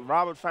 and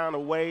Robert found a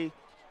way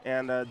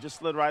and just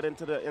slid right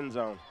into the end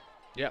zone.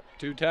 Yep,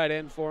 2 tight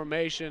end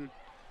formation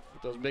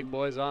with those big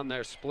boys on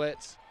their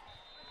splits.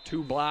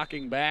 2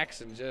 blocking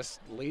backs and just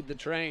lead the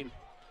train.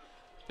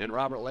 And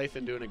Robert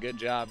Lathan doing a good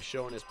job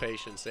showing his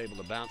patience, able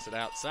to bounce it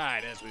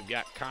outside as we've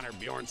got Connor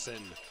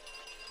Bjornson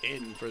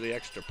in for the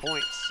extra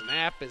point.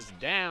 Snap is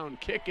down,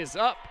 kick is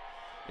up,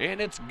 and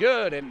it's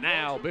good. And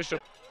now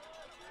Bishop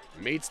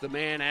meets the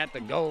man at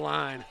the goal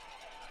line.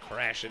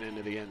 Crashing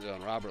into the end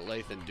zone. Robert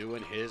Lathan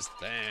doing his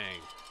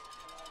thing.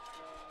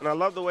 And I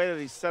love the way that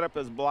he set up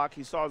his block.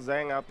 He saw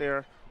Zhang out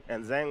there,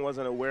 and Zhang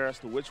wasn't aware as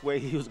to which way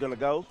he was going to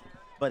go,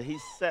 but he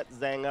set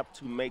Zhang up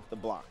to make the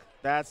block.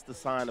 That's the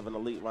sign of an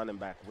elite running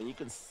back, when you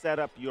can set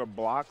up your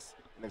blocks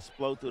and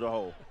explode through the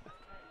hole.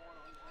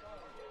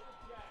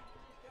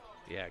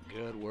 Yeah,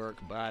 good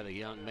work by the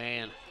young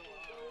man.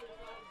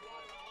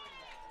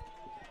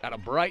 Got a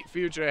bright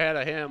future ahead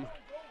of him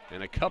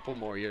and a couple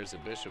more years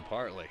at Bishop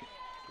Hartley.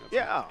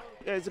 Yeah,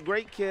 he's a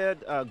great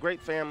kid, great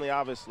family,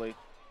 obviously.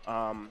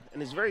 And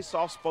he's a very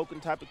soft-spoken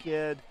type of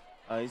kid.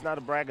 He's not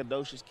a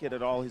braggadocious kid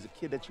at all. He's a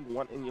kid that you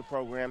want in your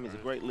program. He's a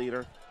great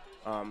leader.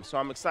 So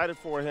I'm excited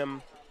for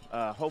him,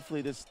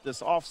 hopefully this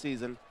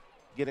offseason,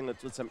 getting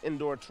with some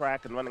indoor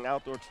track and running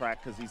outdoor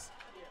track, because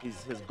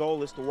his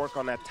goal is to work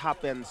on that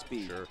top-end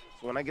speed. Sure.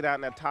 So when I get out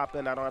in that top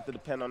end, I don't have to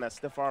depend on that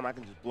stiff arm. I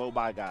can just blow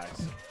by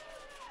guys.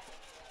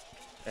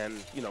 And,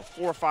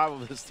 4 or 5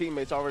 of his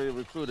teammates already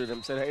recruited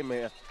him, said, hey,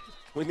 man,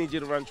 we need you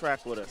to run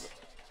track with us.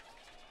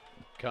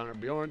 Connor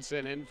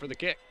Bjornson in for the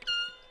kick.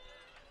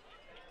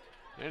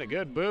 And a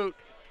good boot.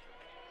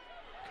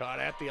 Caught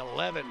at the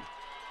 11.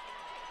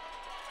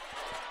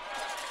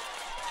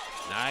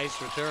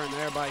 Nice return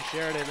there by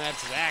Sheridan.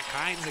 That's Zach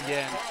Hines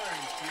again.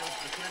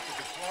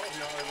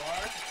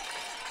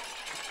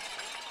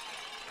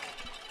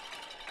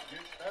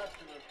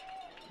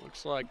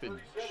 Looks like the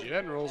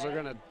Generals are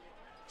going to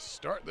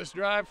start this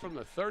drive from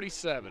the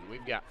 37.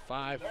 We've got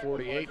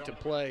 5:48 to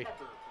play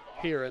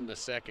here in the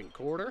second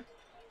quarter.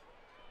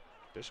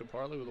 Bishop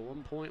Hartley with a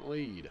 1-point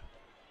lead.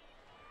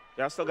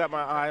 Yeah, I still got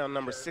my eye on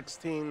number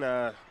 16,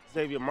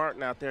 Xavier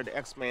Martin out there, the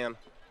X-Man,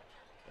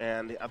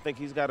 and I think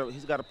he's got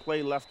a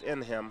play left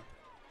in him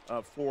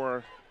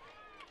for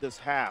this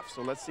half.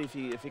 So let's see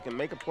if he can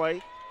make a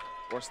play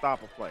or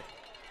stop a play.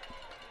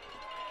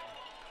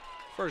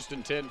 1st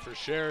and 10 for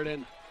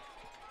Sheridan.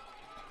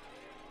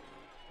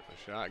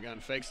 The shotgun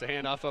fakes the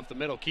handoff up the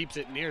middle, keeps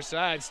it near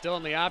side, still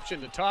in the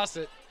option to toss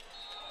it.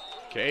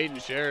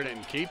 Caden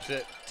Sheridan keeps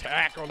it,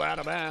 tackled out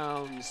of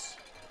bounds,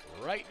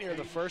 right near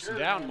the 1st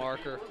down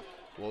marker.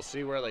 We'll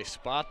see where they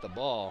spot the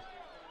ball.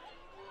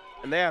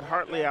 And they had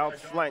Hartley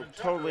outflanked,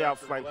 totally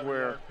outflanked,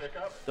 where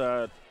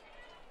the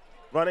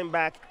running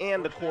back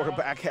and the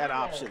quarterback had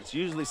options.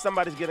 Usually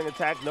somebody's getting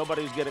attacked,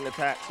 nobody's getting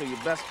attacked, so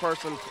your best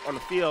person on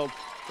the field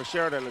for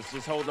Sheridan is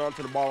just holding on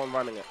to the ball and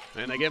running it.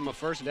 And they give him a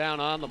 1st down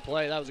on the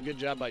play. That was a good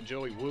job by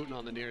Joey Wooten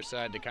on the near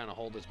side to kind of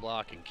hold his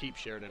block and keep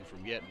Sheridan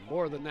from getting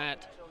more than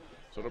that.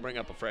 So it'll bring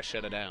up a fresh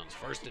set of downs.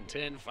 1st and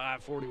 10,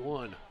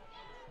 5:41.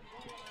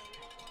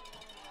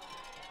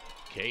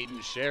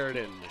 Caden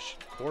Sheridan, the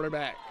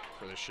quarterback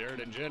for the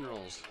Sheridan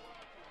Generals.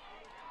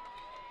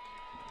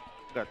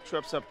 Got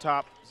trips up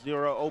top,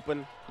 0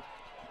 open.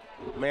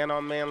 Man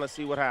on man, let's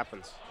see what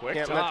happens.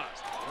 Quick toss.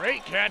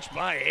 Great catch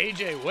by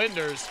A.J.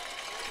 Winders.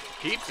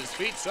 Keeps his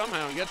feet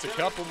somehow and gets a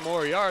couple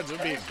more yards.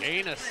 It'll be a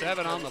gain of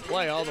 7 on the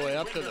play all the way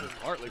up to the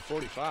Hartley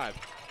 45.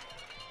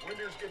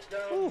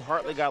 Ooh,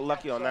 Hartley got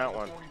lucky on that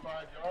one.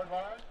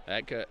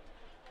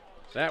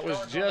 That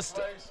was just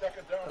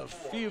a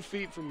few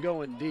feet from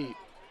going deep.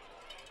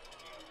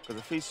 Because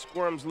if he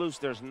squirms loose,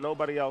 there's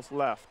nobody else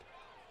left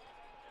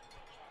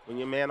when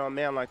you're man on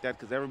man like that,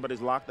 because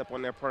everybody's locked up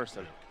on their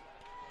person.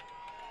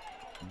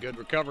 Good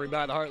recovery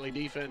by the Hartley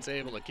defense,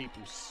 able to keep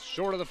him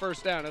short of the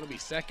 1st down. It'll be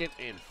 2nd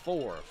and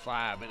 4.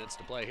 5 minutes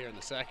to play here in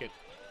the second.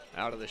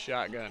 Out of the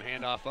shotgun,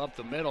 handoff up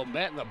the middle.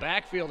 Met in the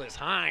backfield is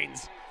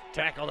Hines.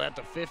 Tackled at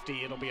the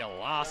 50. It'll be a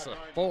loss of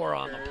 4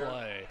 on the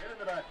play.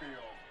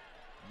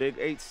 Big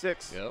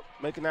 8'6", yep,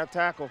 making that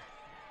tackle,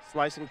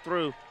 slicing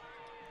through.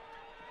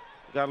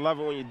 You gotta love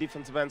it when your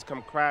defensive ends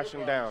come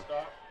crashing down.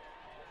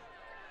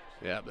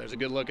 Yeah, there's a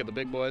good look at the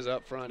big boys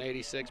up front.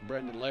 86,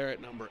 Brendan Larrett.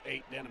 Number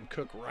 8, Denham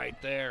Cook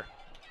right there.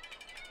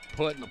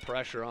 Putting the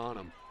pressure on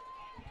him.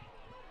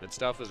 It's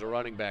tough as a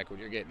running back when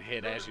you're getting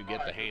hit as you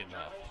get the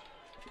handoff.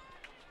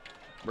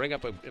 Bring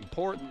up an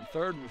important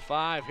 3rd and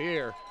 5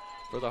 here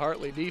for the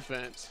Hartley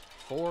defense.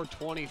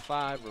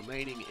 4:25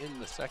 remaining in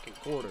the second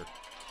quarter.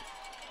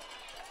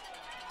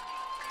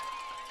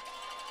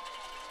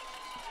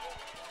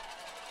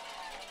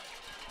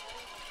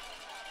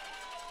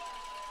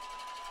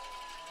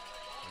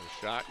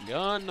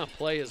 Shotgun, the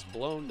play is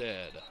blown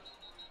dead.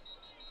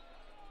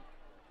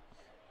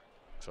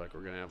 Looks like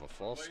we're going to have a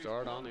false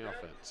start on the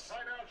offense.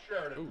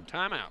 Ooh,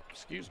 timeout,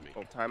 excuse me.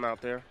 Oh, timeout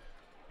there.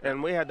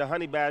 And we had the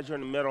Honey Badger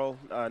in the middle,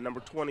 number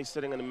 20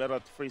 sitting in the middle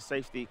at the free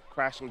safety,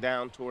 crashing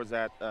down towards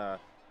that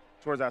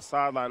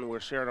sideline where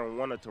Sheridan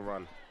wanted to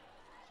run.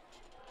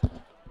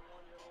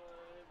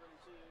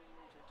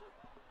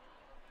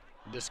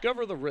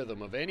 Discover the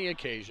rhythm of any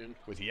occasion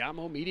with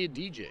Yamo Media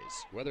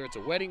DJs. Whether it's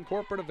a wedding,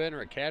 corporate event, or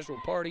a casual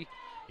party,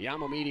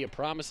 Yamo Media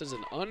promises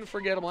an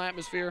unforgettable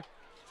atmosphere.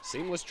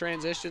 Seamless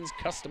transitions,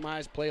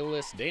 customized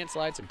playlists, dance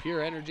lights, and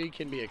pure energy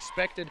can be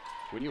expected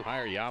when you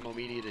hire Yamo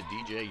Media to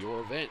DJ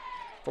your event.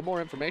 For more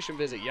information,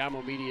 visit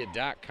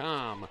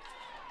yamomedia.com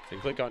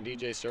and click on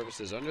DJ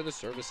Services under the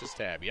Services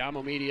tab.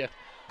 Yamo Media,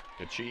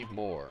 achieve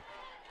more.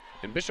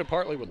 And Bishop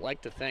Hartley would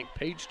like to thank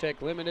Page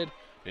Tech Limited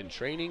and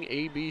Training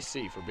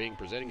ABC for being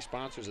presenting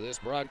sponsors of this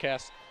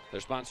broadcast.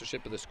 Their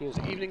sponsorship of the school's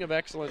Evening of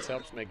Excellence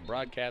helps make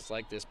broadcasts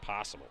like this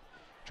possible.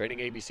 Training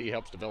ABC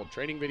helps develop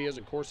training videos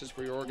and courses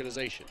for your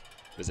organization.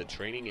 Visit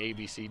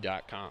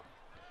trainingabc.com.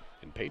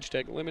 And Page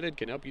Tech Limited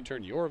can help you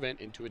turn your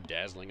event into a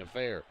dazzling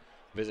affair.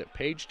 Visit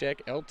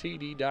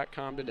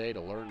pagetechltd.com today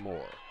to learn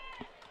more.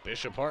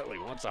 Bishop Hartley,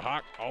 once a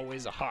hawk,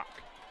 always a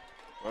hawk.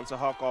 Once a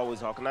hawk,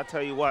 always a hawk. And I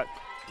tell you what,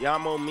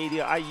 Yamo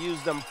Media, I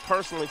use them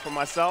personally for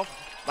myself.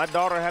 My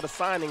daughter had a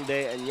signing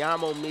day, and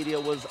Yamo Media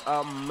was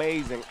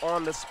amazing.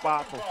 On the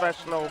spot,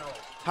 professional,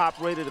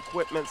 top-rated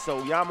equipment.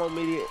 So Yamo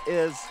Media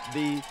is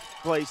the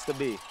place to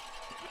be.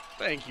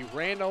 Thank you,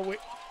 Randall,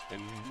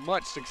 and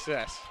much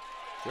success.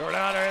 Your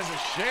daughter is a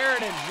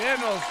Sheridan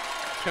Generals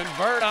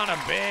convert on a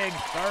big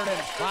 3rd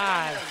and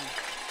 5.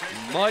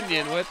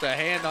 Munyon with the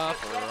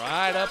handoff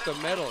right up the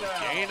middle.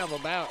 Gain of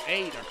about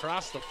 8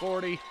 across the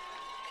 40.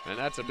 And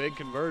that's a big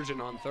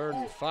conversion on 3rd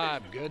and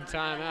 5. Good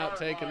timeout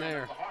taken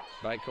there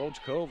by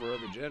Coach Cover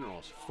of the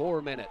Generals.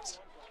 4 minutes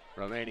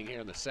remaining here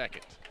in the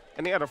second.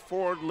 And he had a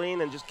forward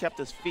lean and just kept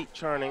his feet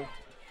churning.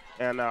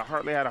 And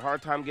Hartley had a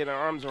hard time getting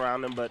arms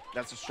around him, but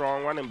that's a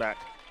strong running back.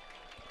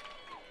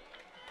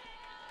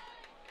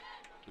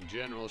 The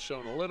Generals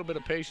showing a little bit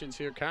of patience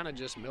here, kind of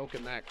just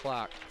milking that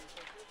clock.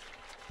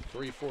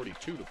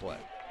 3:42 to play.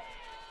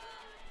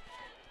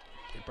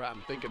 They're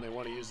probably thinking they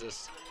want to use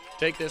this,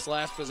 take this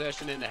last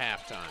possession into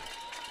halftime.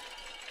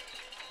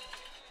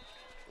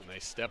 And They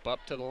step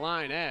up to the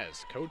line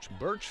as Coach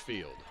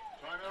Birchfield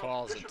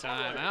calls a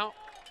timeout.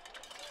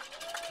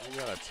 We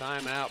got a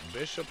timeout,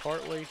 Bishop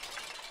Hartley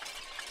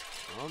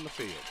on the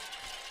field.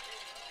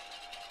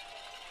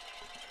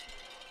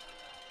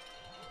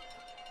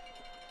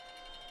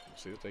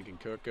 Let's see what they can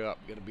cook up.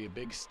 Going to be a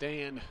big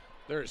stand.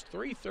 There's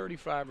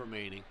 3:35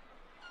 remaining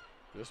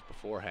just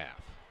before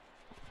half.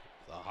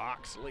 The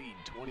Hawks lead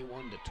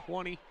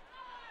 21-20.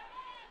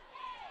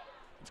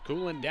 It's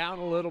cooling down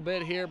a little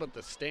bit here, but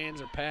the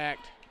stands are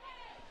packed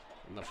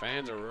and the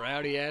fans are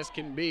rowdy as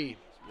can be.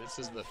 This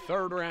is the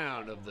third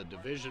round of the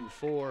Division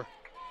IV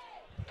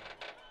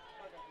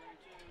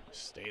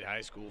State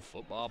High School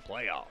football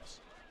playoffs.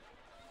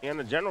 And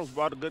the Generals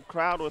brought a good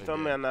crowd with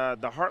them, and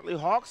the Hartley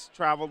Hawks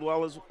traveled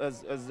well as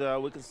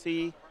we can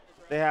see.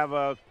 They have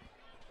a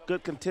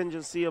good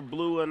contingency of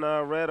blue and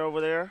red over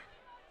there.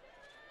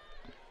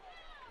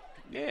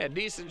 Yeah,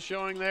 decent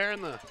showing there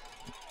in the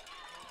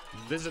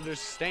visitor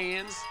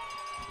stands.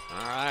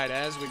 All right,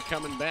 as we're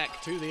coming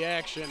back to the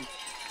action,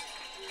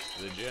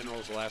 the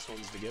Generals, last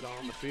ones to get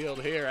on the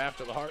field here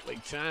after the Hartley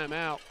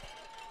timeout.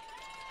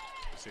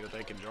 See what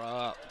they can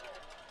draw up.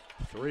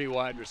 3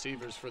 wide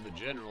receivers for the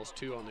Generals,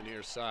 2 on the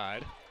near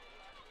side.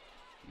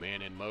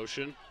 Man in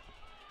motion.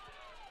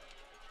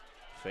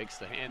 Fakes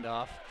the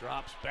handoff,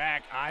 drops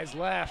back, eyes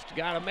left,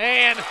 got a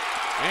man,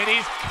 and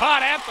he's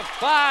caught at the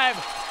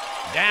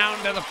 5, down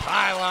to the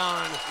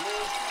pylon.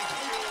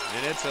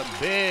 And it's a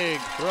big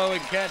throw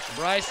and catch.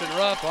 Bryson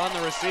Ruff on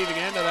the receiving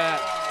end of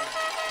that.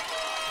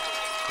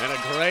 And a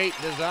great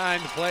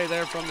designed play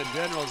there from the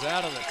Generals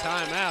out of the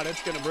timeout.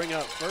 It's going to bring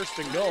up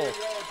 1st and goal.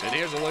 And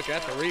here's a look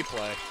at the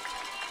replay.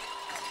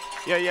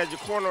 Yeah, you had your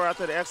corner out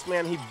there, the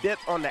X-Man. He bit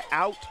on the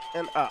out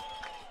and up.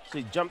 So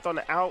he jumped on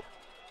the out,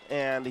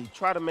 and he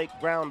tried to make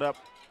ground up,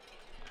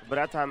 but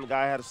that time the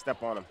guy had to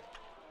step on him.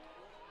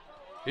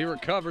 He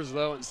recovers,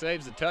 though, and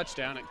saves the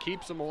touchdown. It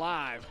keeps him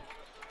alive.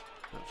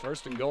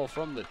 1st and goal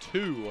from the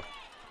 2.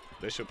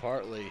 Bishop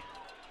Hartley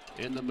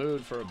in the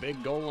mood for a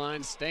big goal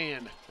line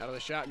stand. Out of the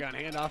shotgun,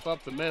 handoff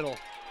up the middle.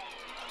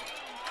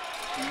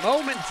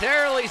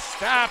 Momentarily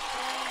stopped,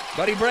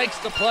 but he breaks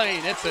the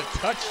plane. It's a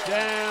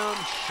touchdown,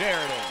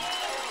 Sheridan.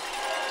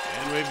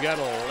 And we've got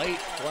a late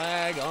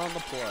flag on the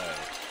play.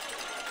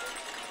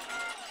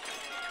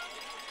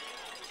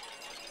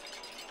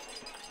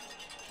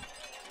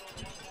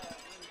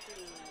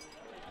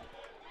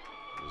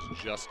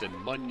 Justin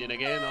Munyon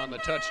again on the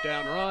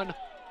touchdown run.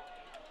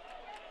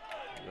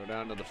 Go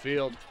down to the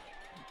field,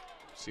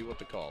 see what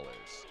the call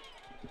is.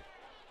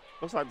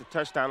 Looks like the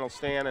touchdown will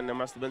stand, and there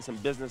must have been some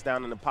business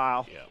down in the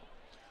pile.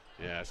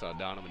 Yeah, I saw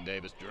Donovan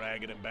Davis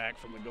dragging him back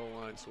from the goal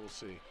line, so we'll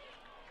see.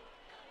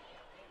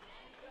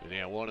 And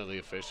yeah, one of the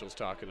officials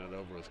talking it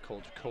over with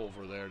Coach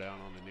Culver there down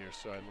on the near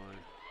sideline.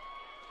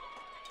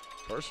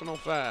 Personal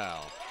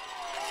foul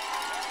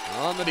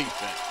on the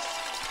defense.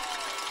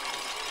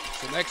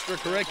 Some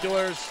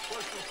extracurriculars.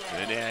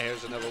 And yeah,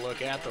 here's another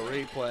look at the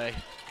replay.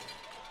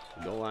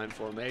 Goal line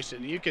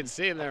formation. You can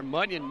see him there.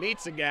 Munyon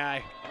meets a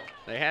guy.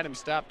 They had him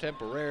stop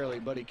temporarily,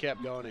 but he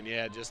kept going, and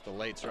yeah, just the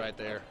lates right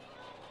there.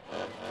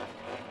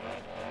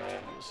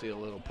 You'll see a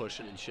little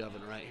pushing and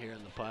shoving right here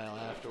in the pile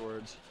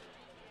afterwards.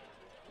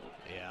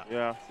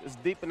 Yeah, it's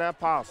deep in that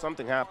pile.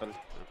 Something happened.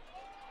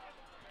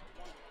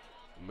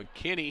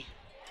 McKinney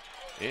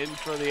in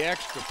for the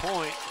extra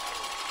point.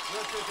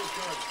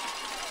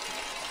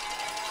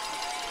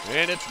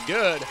 And it's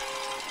good.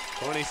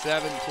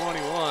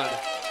 27-21.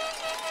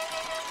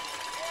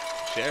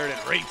 Sheridan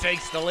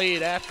retakes the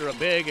lead after a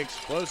big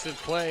explosive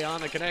play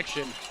on the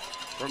connection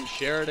from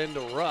Sheridan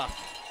to Ruff.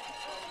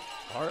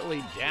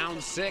 Hartley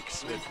down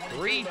 6 with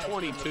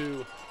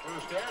 3:22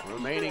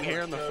 remaining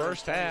here in the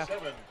first half.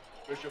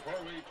 Bishop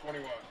Hartley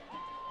 21.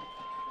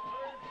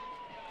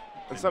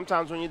 And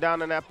sometimes when you're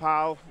down in that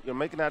pile, you're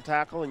making that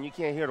tackle and you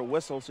can't hear the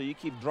whistle, so you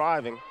keep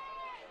driving.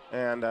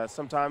 And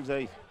sometimes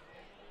they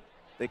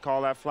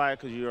call that flag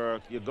because you're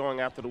going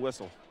after the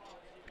whistle.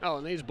 Oh,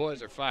 and these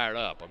boys are fired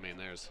up. I mean,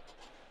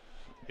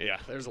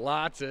 there's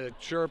lots of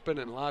chirping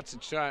and lots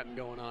of chatting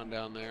going on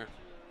down there.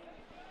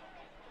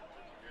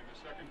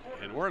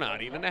 And we're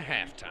not even at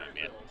halftime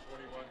yet.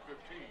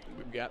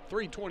 We've got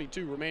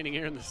 3:22 remaining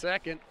here in the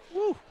second.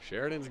 Woo.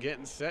 Sheridan's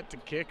getting set to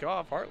kick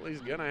off.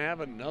 Hartley's going to have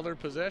another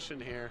possession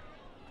here.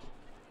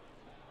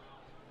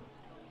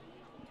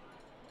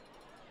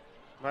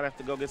 Might have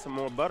to go get some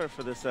more butter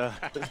for this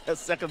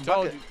second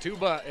Told bucket. you, 2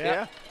 bucket.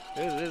 Yeah.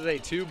 This is a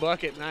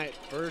 2-bucket night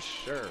for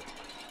sure.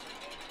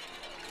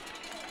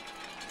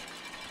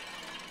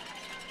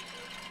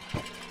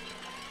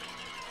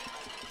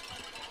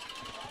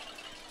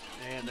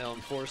 And they'll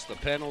enforce the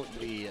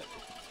penalty,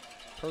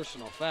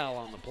 personal foul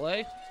on the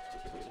play.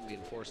 It'll be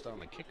enforced on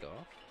the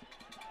kickoff.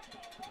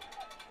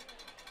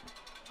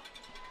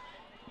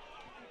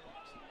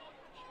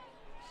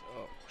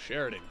 So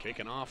Sheridan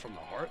kicking off from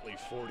the Hartley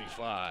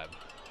 45.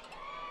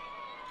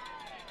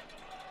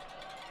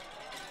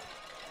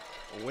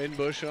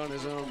 Winbush on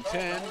his own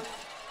 10.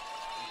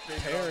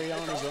 Perry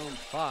on his own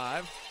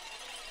 5.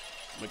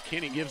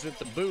 McKinney gives it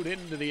the boot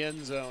into the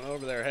end zone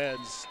over their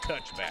heads.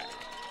 Touchback.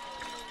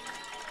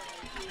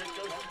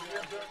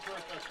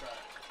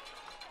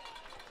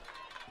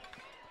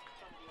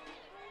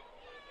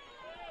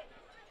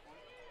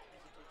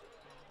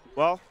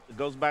 Well, it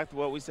goes back to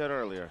what we said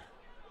earlier,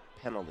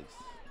 penalties.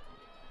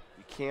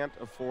 You can't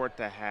afford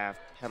to have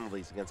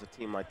penalties against a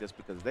team like this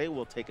because they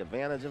will take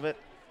advantage of it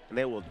and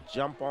they will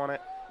jump on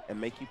it and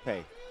make you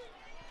pay.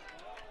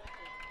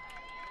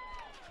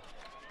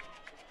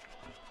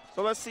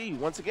 So let's see,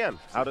 once again,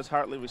 how does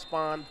Hartley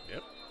respond?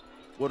 Yep.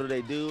 What do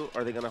they do?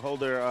 Are they going to hold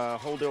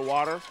their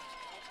water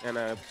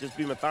and just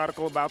be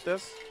methodical about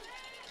this?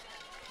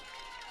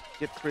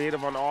 Get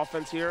creative on the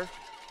offense here.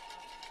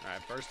 All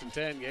right, 1st and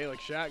 10,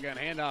 Gaelic shotgun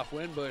handoff,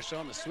 Winbush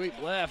on the sweep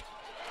left.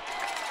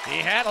 He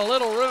had a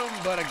little room,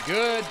 but a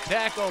good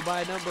tackle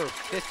by number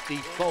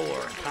 54,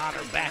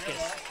 Connor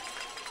Backus.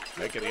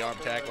 Making the arm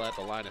tackle at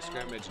the line of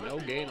scrimmage, no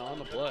gain on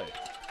the play.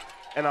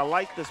 And I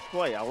like this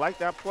play. I like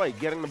that play,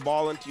 getting the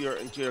ball into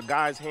your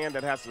guy's hand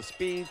that has some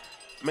speed,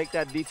 make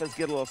that defense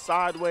get a little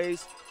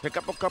sideways, pick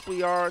up a couple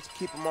yards,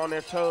 keep them on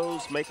their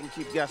toes, make them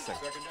keep guessing.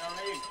 2nd down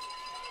 8.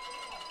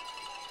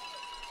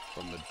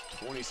 From the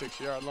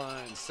 26-yard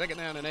line, 2nd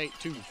down and 8,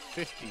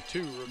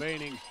 2:52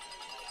 remaining.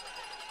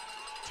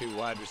 2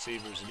 wide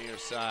receivers near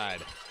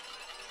side.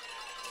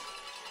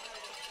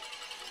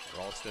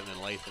 Ralston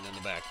and Lathan in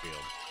the backfield.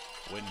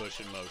 Winbush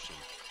in motion.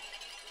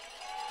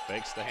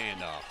 Fakes the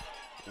handoff.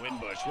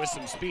 Winbush with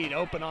some speed,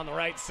 open on the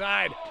right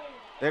side.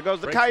 There goes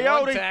the Breaks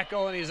Coyote. one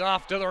tackle, and he's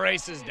off to the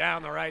races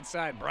down the right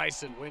side.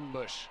 Bryson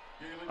Winbush.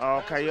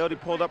 Oh, Coyote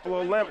pulled up a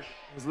little limp.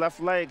 His left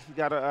leg, he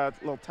got a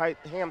little tight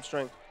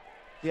hamstring.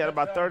 He had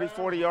about 30,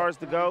 40 yards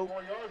to go,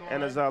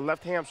 and his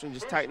left hamstring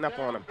just tightened up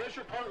on him.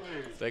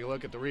 Let's take a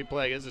look at the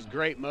replay. This is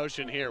great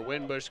motion here.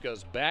 Winbush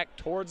goes back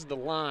towards the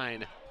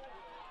line,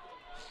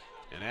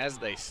 and as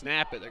they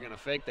snap it, they're going to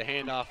fake the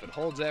handoff. It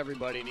holds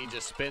everybody, and he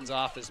just spins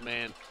off his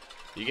man.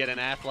 You get an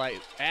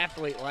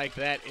athlete like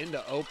that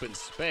into open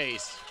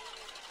space.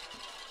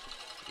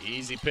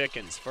 Easy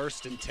pickings.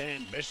 1st and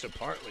 10. Bishop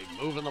Hartley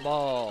moving the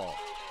ball.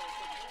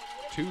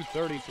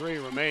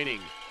 2:33 remaining,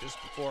 just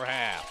before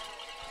half.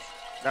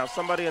 Now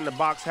somebody in the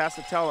box has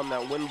to tell him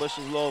that Winbush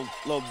is a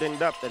little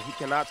dinged up, that he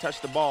cannot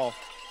touch the ball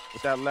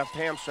with that left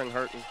hamstring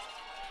hurting.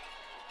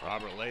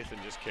 Robert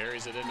Lathan just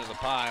carries it into the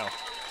pile.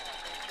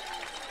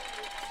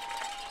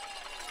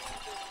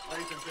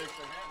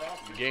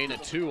 Gain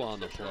of 2 on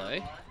the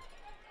play.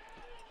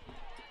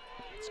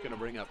 It's going to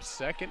bring up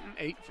 2nd and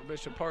 8 for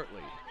Bishop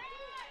Hartley.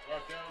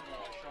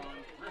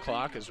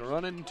 Clock is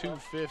running,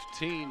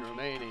 2:15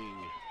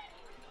 remaining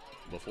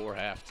before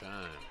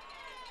halftime.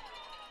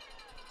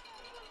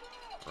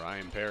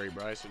 Ryan Perry,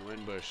 Bryson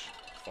Winbush,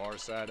 far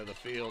side of the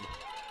field.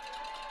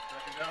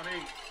 2nd down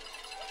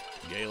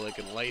 8. Gaelic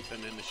and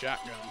Lathan in the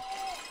shotgun.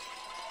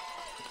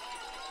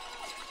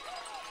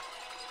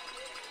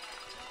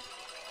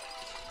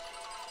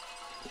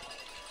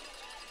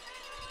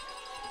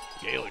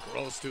 Gaelic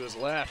rolls to his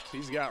left.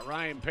 He's got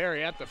Ryan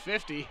Perry at the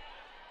 50.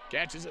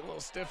 Catches it a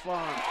little stiff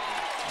arm.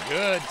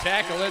 Good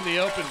tackle in the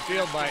open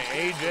field by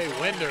A.J.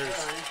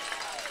 Winders.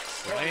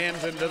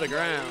 Slams him to the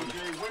ground.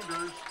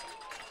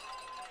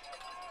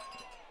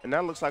 And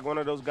that looks like one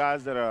of those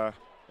guys that are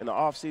in the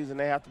offseason,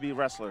 they have to be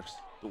wrestlers.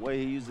 The way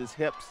he uses his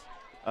hips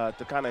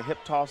to kind of hip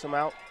toss him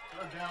out.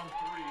 3rd down 3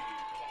 for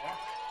the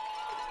Hawks.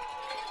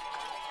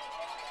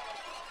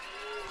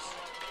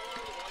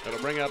 That'll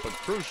bring up a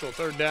crucial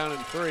 3rd down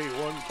and 3,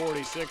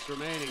 1:46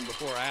 remaining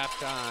before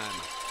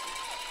halftime.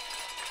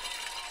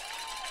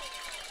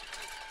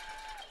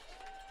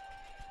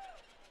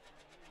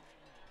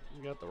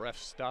 We got the ref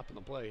stopping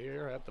the play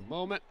here at the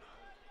moment.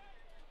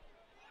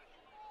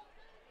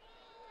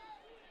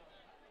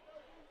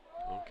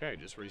 Okay,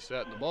 just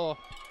resetting the ball.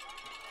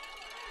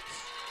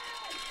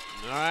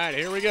 All right,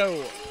 here we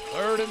go.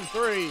 3rd and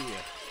 3.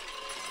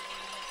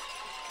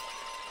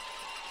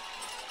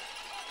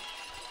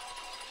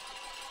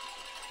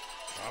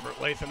 Robert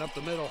Lathan up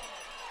the middle.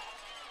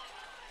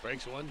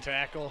 Breaks 1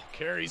 tackle,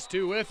 carries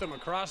 2 with him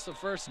across the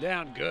 1st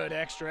down. Good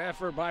extra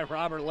effort by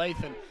Robert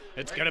Lathan.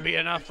 It's going to be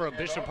enough for a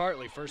Bishop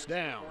Hartley 1st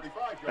down.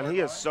 And he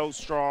is so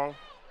strong,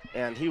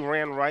 and he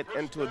ran right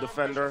into a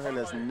defender, and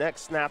his neck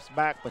snaps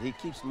back, but he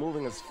keeps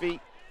moving his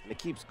feet, and he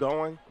keeps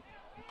going.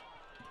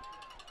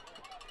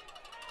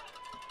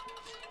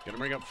 Going to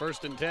bring up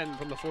 1st and 10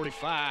 from the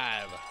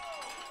 45.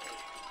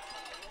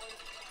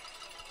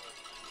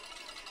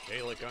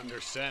 Gaelic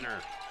under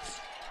center.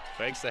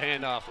 Fakes the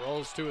handoff,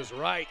 rolls to his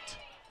right.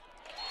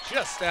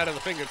 Just out of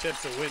the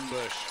fingertips of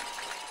Winbush.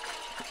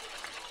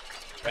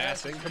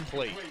 Pass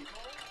incomplete.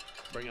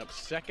 Bring up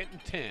 2nd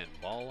and 10.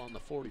 Ball on the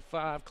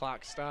 45.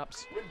 Clock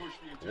stops.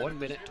 1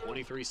 minute,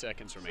 23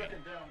 seconds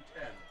remaining.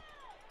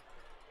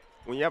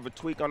 When you have a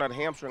tweak on that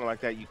hamstring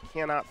like that, you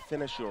cannot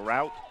finish your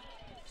route.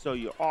 So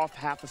you're off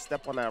half a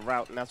step on that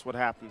route, and that's what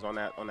happens on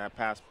that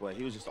pass play.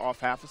 He was just off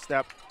half a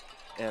step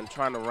and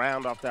trying to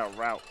round off that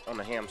route on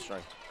the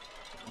hamstring.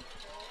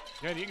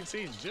 Yeah, you can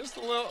see he's just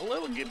a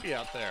little gimpy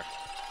out there.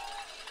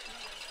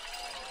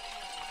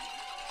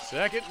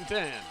 2nd and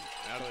 10.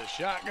 Out of the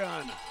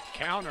shotgun.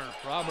 Counter,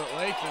 Robert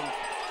Lathan.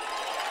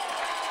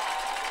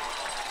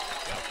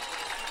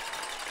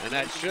 And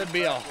that should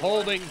be a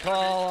holding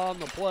call on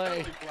the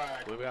play.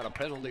 We've got a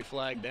penalty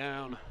flag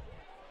down.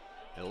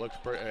 It looks,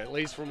 at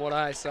least from what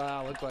I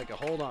saw, looked like a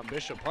hold on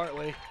Bishop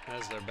Hartley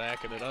as they're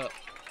backing it up.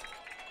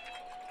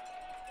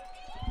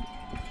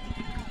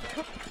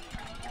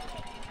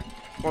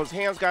 Well, his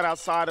hands got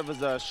outside of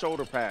his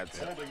shoulder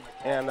pads,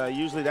 and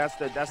usually that's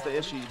the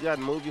issue. You got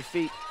to move your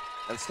feet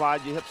and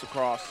slide your hips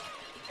across.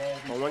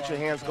 But once your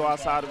hands go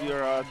outside of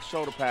your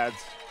shoulder pads,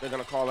 they're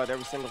going to call that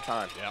every single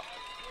time. Yep.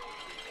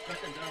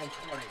 Second down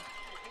 20.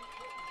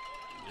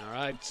 All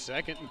right,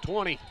 2nd and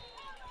 20.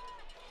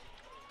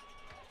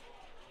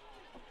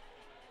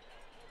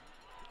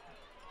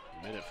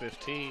 Minute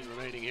 15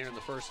 remaining here in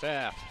the first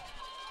half.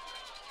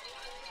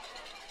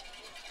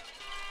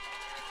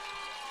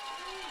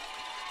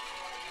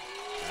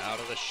 Out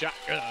of the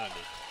shotgun.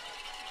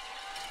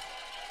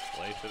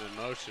 Lathan in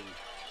motion.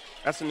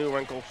 That's a new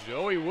wrinkle.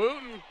 Joey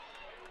Wooten.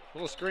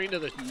 Little screen to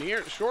the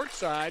near short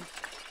side.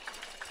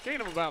 Gain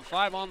of about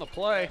 5 on the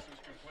play.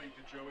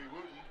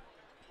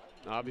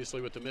 Obviously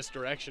with the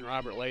misdirection,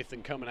 Robert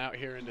Lathan coming out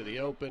here into the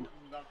open.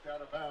 Knocked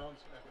out of bounds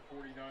at the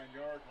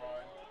 49-yard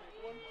line.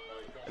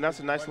 And that's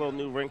a nice little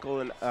new wrinkle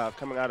in,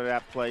 coming out of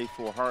that play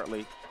for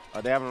Hartley.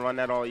 They haven't run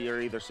that all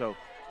year either, so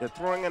they're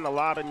throwing in a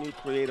lot of new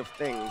creative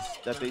things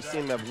that they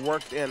seem to have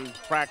worked in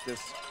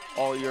practice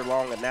all year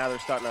long, and now they're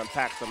starting to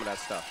unpack some of that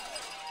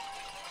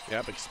stuff.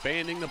 Yep,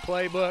 expanding the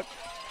playbook,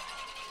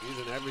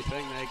 using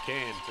everything they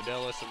can.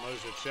 Fidelis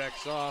Emoja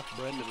checks off,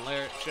 Brendan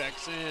Larrett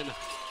checks in.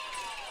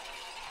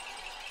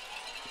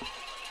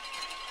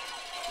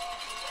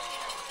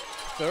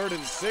 Third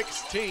and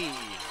 16.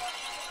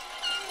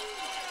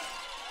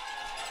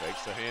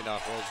 Takes the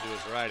handoff, rolls to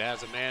his right,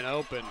 has a man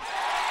open.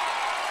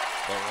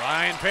 But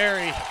Ryan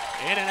Perry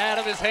in and out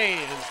of his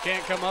hands.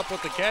 Can't come up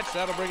with the catch.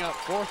 That'll bring up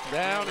 4th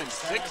down and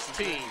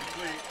 16.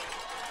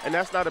 And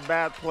that's not a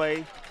bad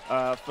play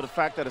for the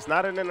fact that it's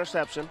not an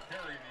interception,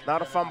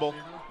 not a fumble,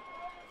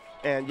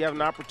 and you have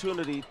an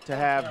opportunity to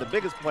have the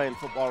biggest play in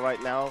football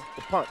right now,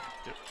 the punt.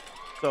 Yep.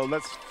 So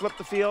let's flip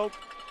the field,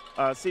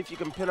 see if you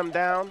can pin them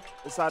down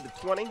inside the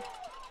 20,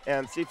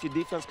 and see if your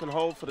defense can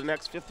hold for the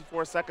next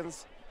 54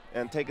 seconds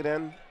and take it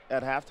in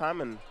at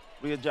halftime and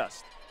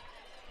readjust.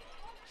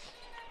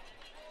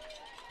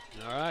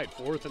 All right,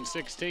 4th and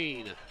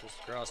 16. Just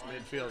across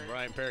midfield,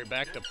 Brian Perry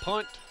back to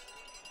punt.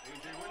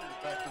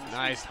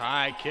 Nice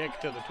high kick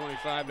to the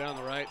 25 down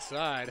the right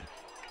side.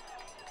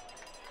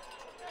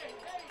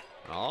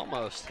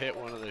 Almost hit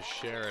one of the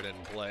Sheridan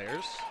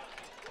players.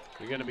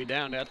 You're going to be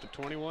down at the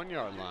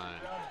 21-yard line.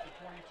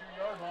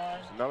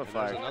 There's another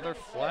flag. There's another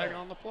flag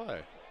on the play.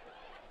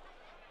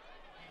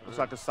 Looks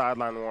like a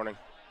sideline warning.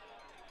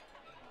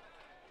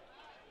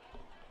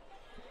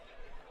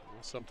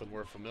 Something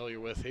we're familiar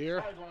with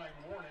here.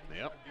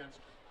 Yep.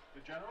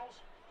 The Generals.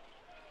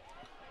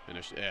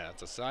 Yeah,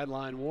 it's a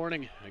sideline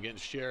warning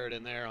against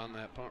Sheridan there on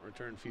that punt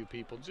return. Few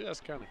people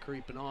just kind of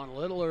creeping on a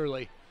little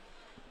early.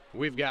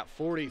 We've got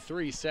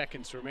 43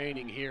 seconds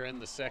remaining here in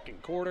the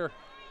second quarter.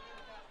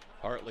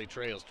 Hartley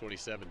trails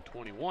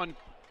 27-21. The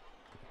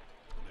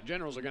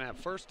Generals are going to have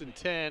 1st and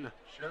 10.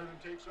 Sheridan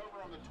takes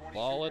over on the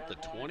Ball at the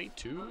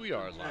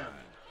 22-yard line.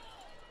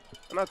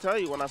 And I'll tell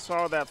you, when I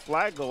saw that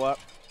flag go up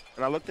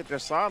and I looked at their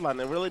sideline,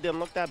 it really didn't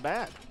look that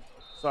bad.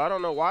 So I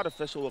don't know why the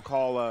official will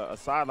call a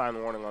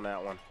sideline warning on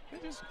that one. They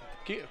just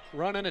keep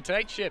running a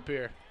tight ship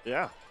here.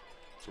 Yeah.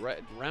 It's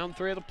round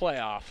 3 of the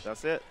playoffs.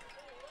 That's it.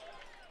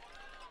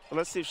 So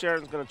let's see if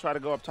Sheridan's going to try to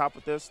go up top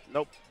with this.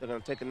 Nope. They're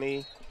going to take a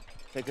knee,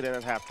 take it in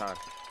at halftime.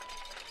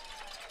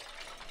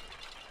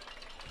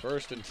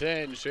 1st and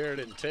 10.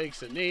 Sheridan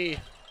takes a knee.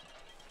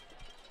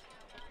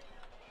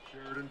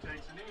 Sheridan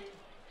takes a knee.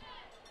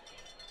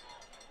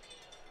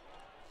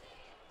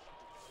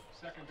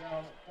 2nd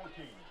down,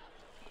 14.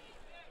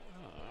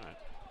 All right.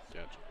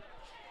 Gotcha.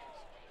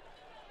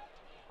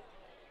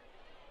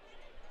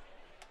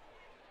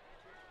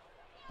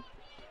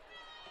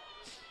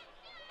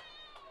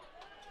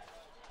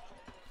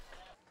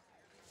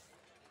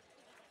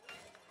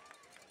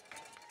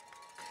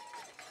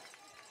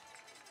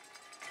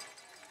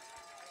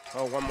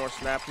 Oh, one more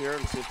snap here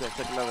and see if they'll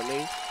take another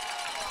knee.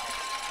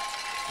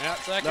 Yeah,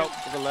 2nd. Nope,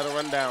 they're going to let it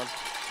run down.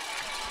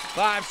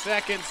 5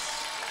 seconds.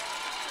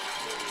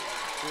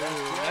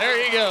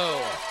 There you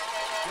go.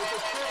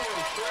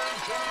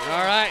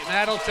 All right, and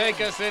that'll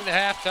take us into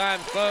halftime,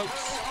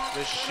 folks.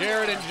 The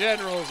Sheridan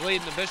Generals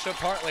leading the Bishop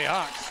Hartley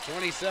Hawks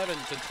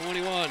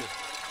 27-21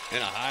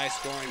 in a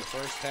high-scoring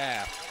first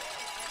half.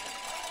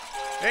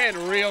 And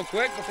real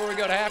quick, before we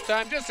go to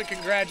halftime, just a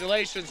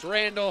congratulations,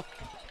 Randall.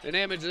 An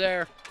image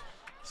there.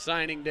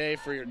 Signing day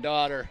for your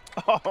daughter.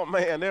 Oh,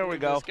 man, there we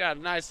go. Just got a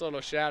nice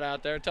little shout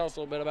out there. Tell us a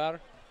little bit about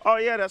her. Oh,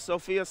 yeah, that's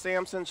Sophia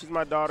Sampson. She's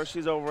my daughter.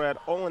 She's over at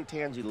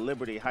Olentangy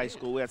Liberty High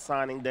School. We had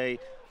signing day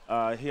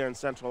here in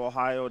Central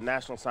Ohio,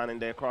 National Signing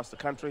Day across the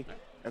country.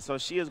 And so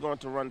she is going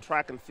to run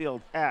track and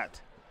field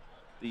at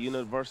the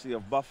University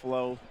of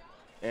Buffalo.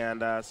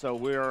 And so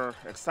we're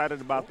excited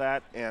about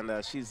that. And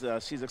she's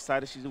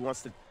excited. She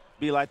wants to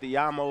be like the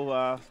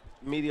YAMO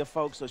media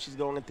folks, so she's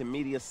going into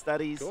media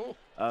studies. Cool.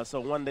 So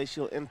one day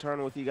she'll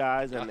intern with you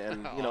guys and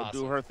you know, do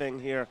Awesome. her thing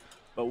here.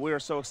 But we're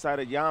so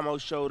excited. Yamo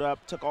showed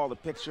up, took all the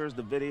pictures,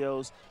 the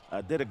videos,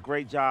 did a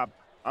great job.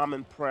 I'm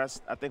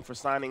impressed. I think for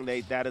signing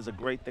day, that is a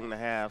great thing to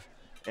have.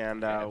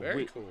 And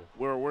Very cool.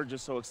 we're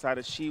just so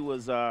excited. She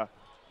was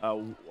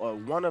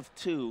one of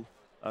two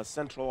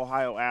Central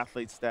Ohio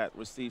athletes that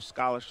received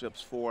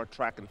scholarships for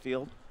track and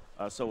field.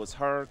 So it's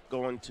her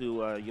going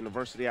to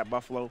University at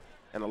Buffalo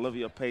and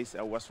Olivia Pace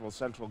at Westfield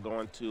Central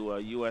going to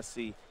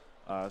USC.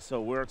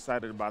 So we're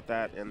excited about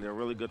that, and they're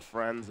really good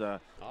friends.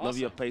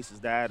 Olivia Pace's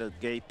dad is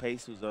Gabe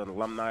Pace, who's an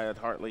alumni at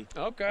Hartley.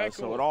 Okay, cool.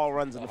 So it all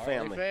runs in the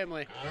Hartley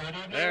family.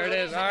 There it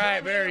is. All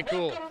right, very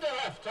cool.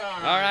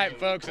 All right,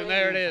 folks, and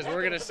there it is.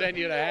 We're going to send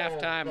you to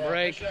halftime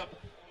break.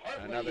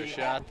 Another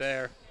shot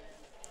there.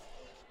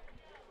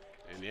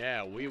 And,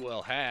 yeah, we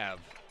will have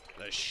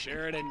the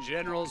Sheridan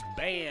Generals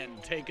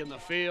band taking the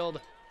field.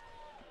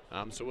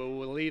 So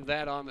we'll leave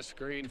that on the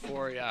screen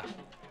for you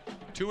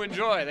to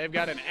enjoy. They've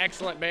got an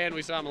excellent band.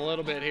 We saw them a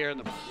little bit here in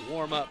the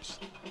warm-ups.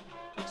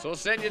 So we'll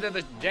send you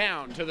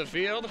down to the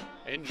field.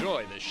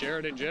 Enjoy the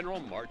Sheridan General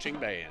Marching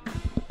Band.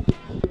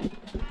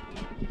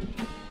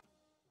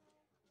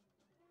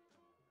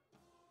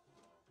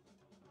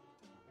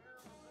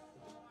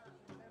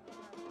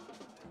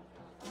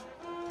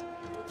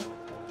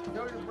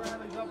 Jody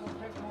Bradley's up on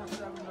Pickmore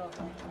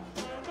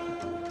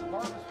 7-0.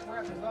 Marcus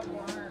Pratt is up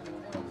on Iron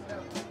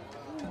 7.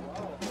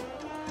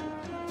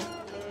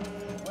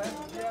 West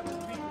Jeb is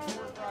beating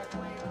Forsyth 3-24.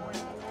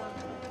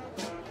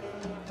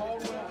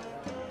 Caldwell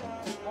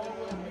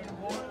beating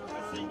Boyd.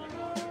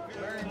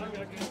 Very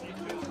good.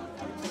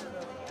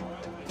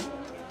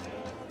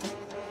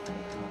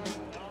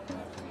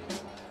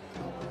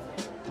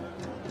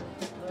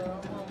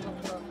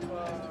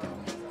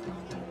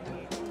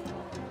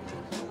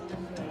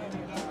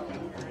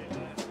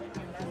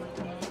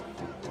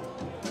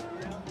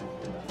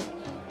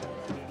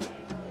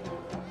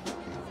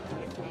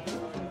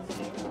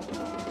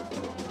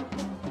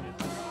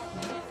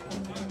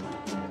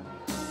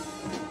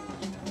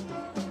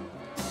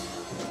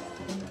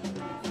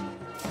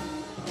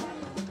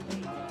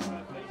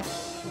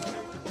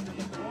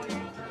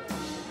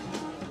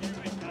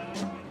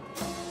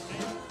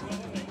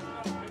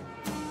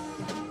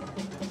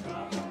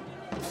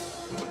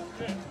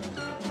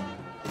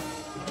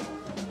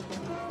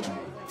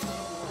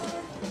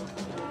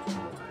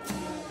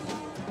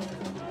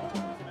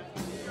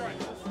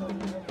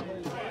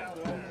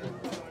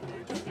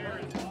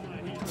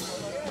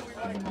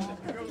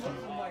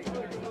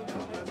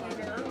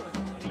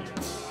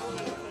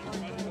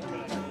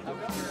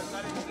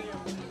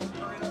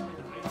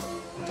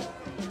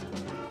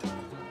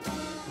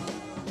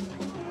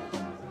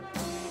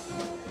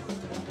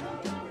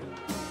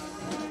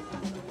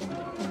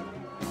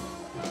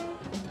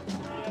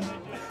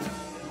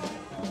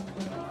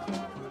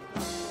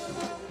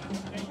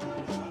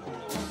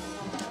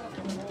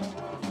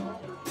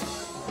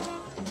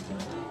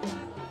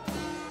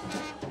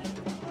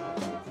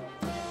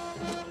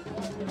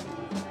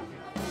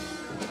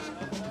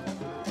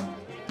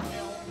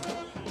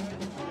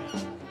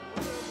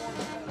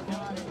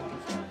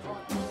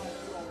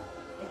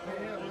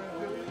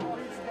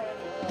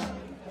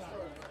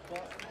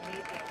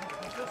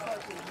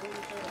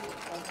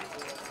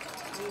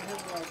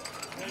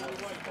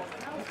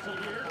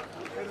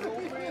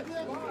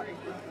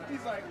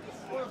 He's like,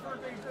 one of the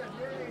first things he said,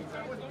 yay,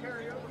 I went to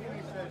karaoke, and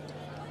he said,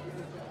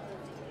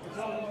 it's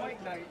all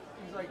Mike night.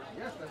 He's like,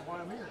 yes, that's why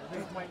I'm here.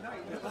 It's Mike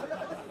night.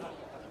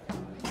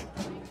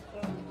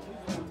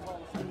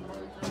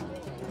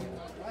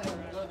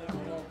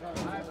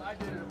 I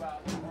did it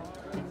about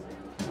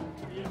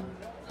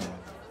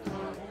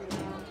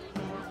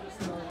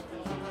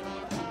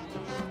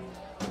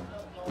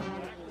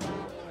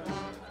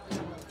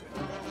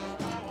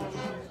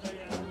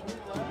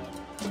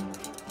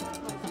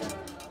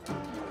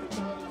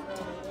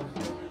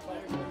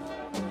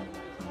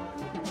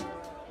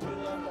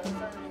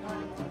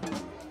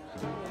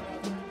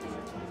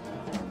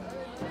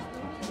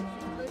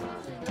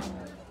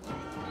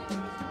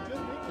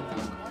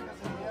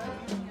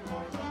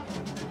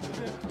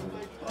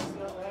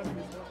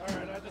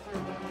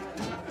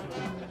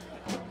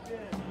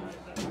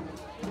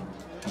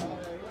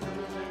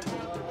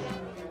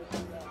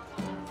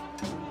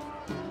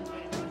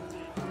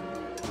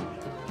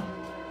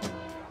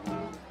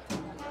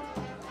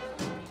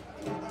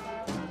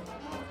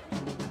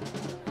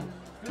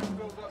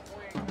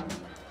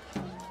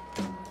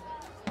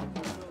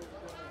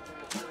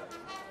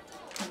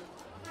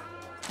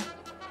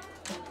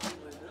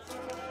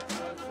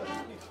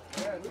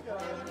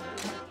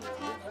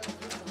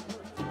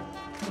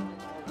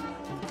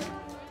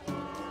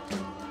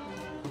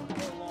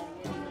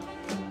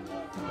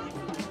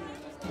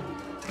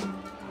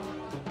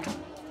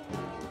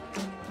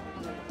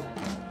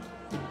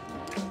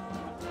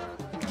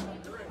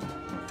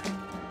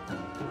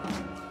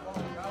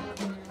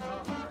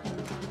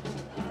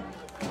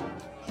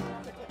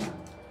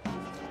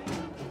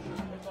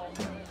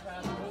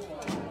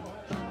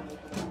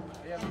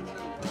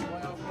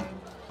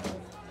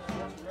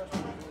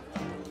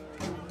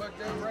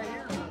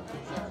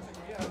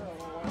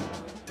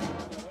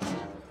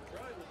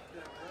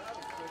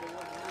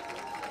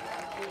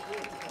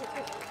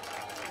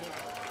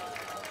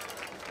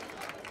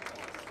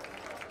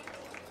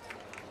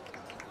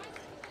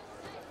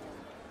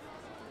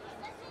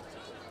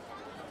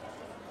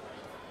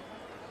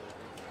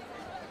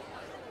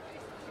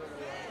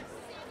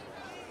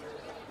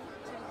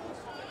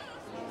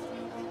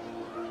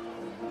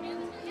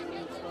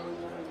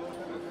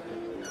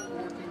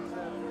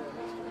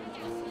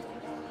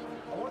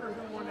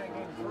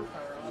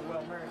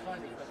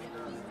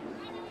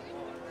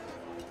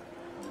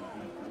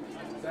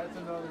that's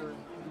another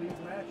league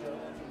matchup.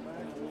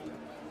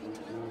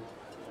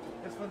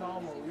 It's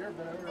phenomenal. You ever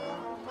been over there?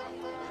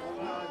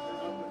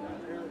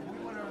 We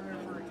went over there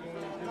for a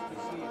game just to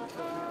see it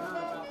because we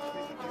heard about the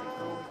 52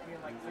 being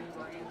like $3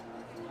 grand.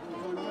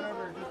 So we went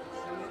over there just to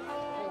see it.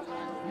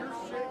 We're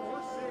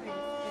sitting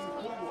in the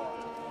pool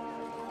water,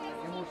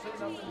 and we're sitting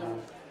up in the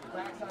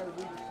backside of the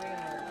bleachers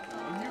standing there,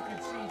 and you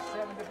can see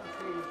 7 different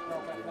stadiums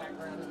across that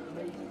background. It's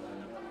amazing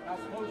how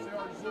close they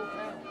are to this little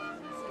town.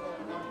 You see all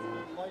the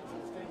lights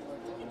in the stadium like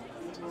that.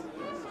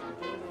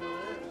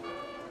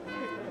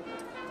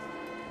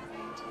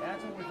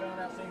 That's when we found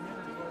out St.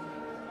 Henry's wasn't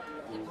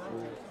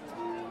broken.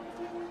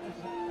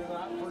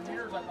 For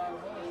years I thought it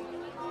was.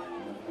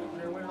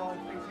 They went on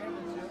to state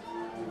championship.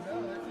 No,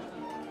 that's just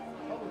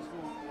a public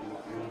school.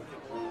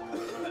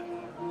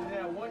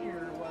 Yeah, 1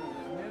 year it was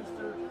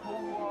Minster,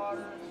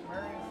 Coldwater,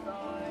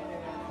 Marienstein,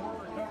 and Port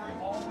Recovery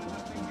all with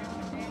the big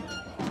game.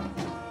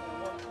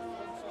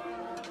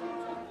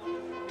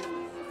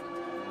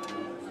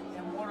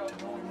 And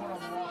only one of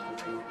them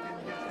lost. They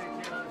didn't get state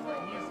championship.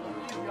 Like, he's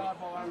the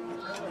oddball out of the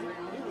trailer.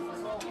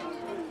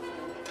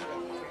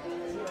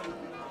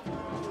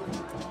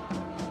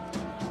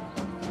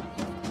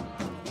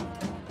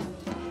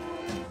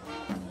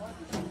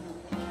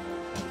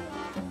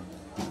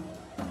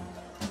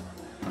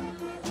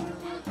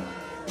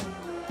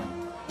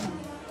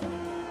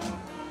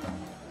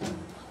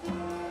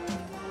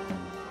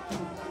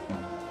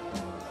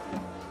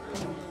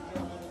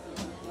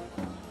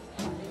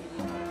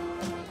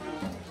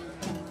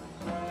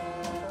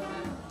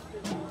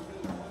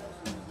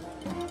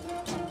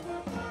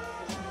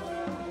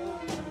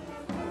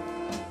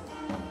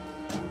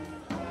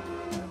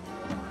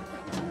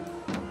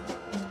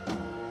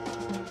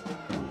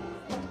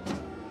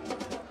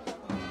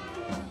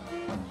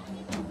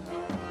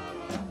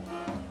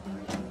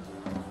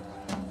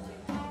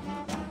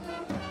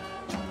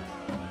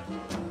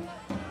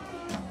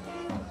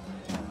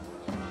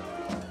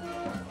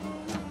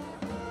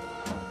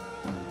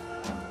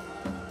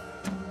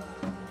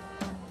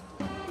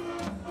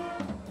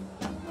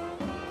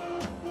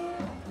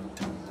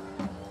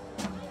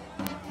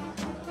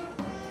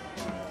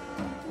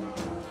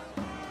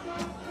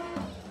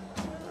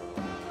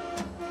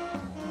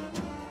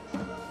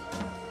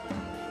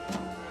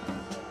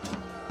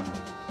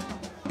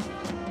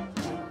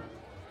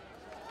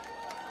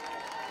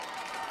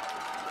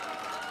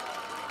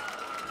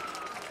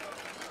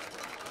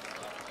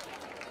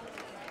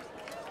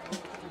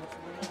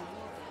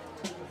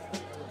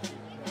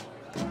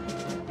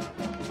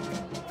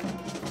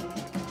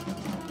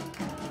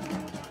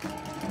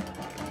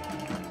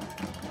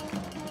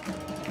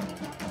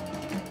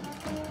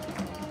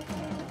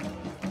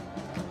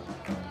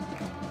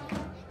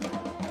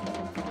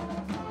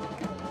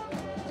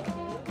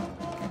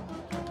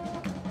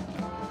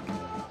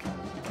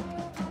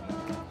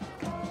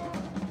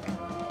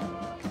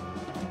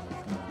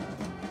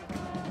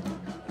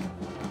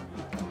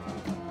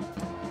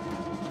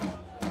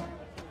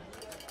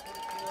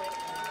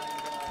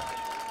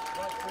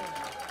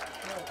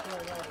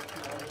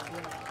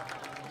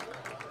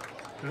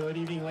 Good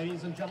evening,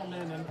 ladies and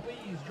gentlemen, and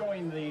please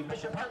join the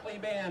Bishop Hartley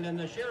Band and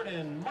the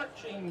Sheridan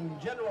Marching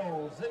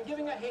Generals in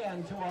giving a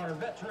hand to our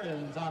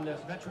veterans on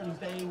this Veterans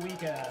Day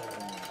weekend.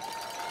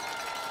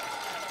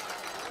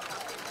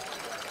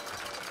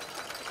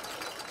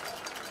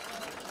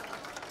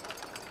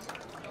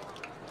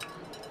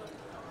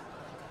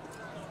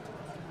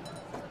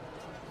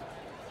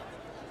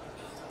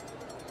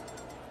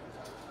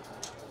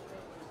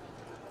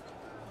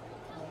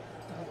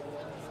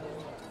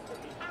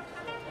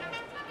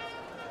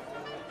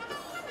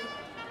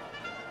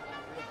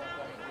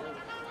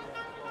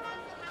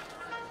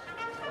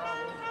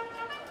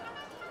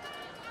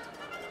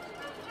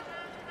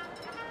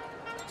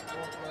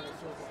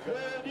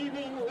 Good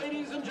evening,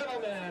 ladies and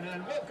gentlemen,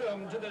 and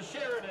welcome to the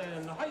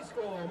Sheridan High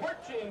School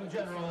Marching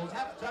Generals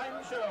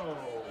halftime show.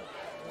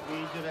 We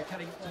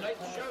dedicate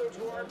tonight's show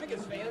to our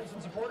biggest fans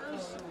and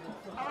supporters,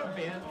 our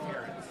band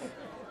parents.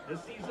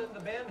 This season, the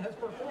band has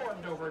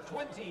performed over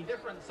 20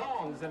 different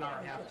songs in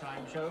our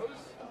halftime shows.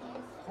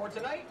 For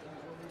tonight,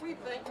 we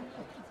think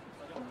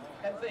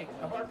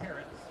of our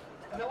parents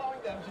and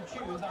allowing them to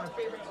choose our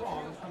favorite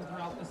songs from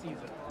throughout the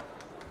season.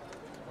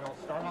 We'll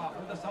start off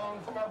with a song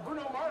from our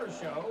Bruno Mars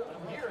show.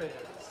 Here is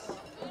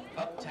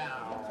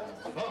Uptown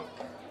Funk.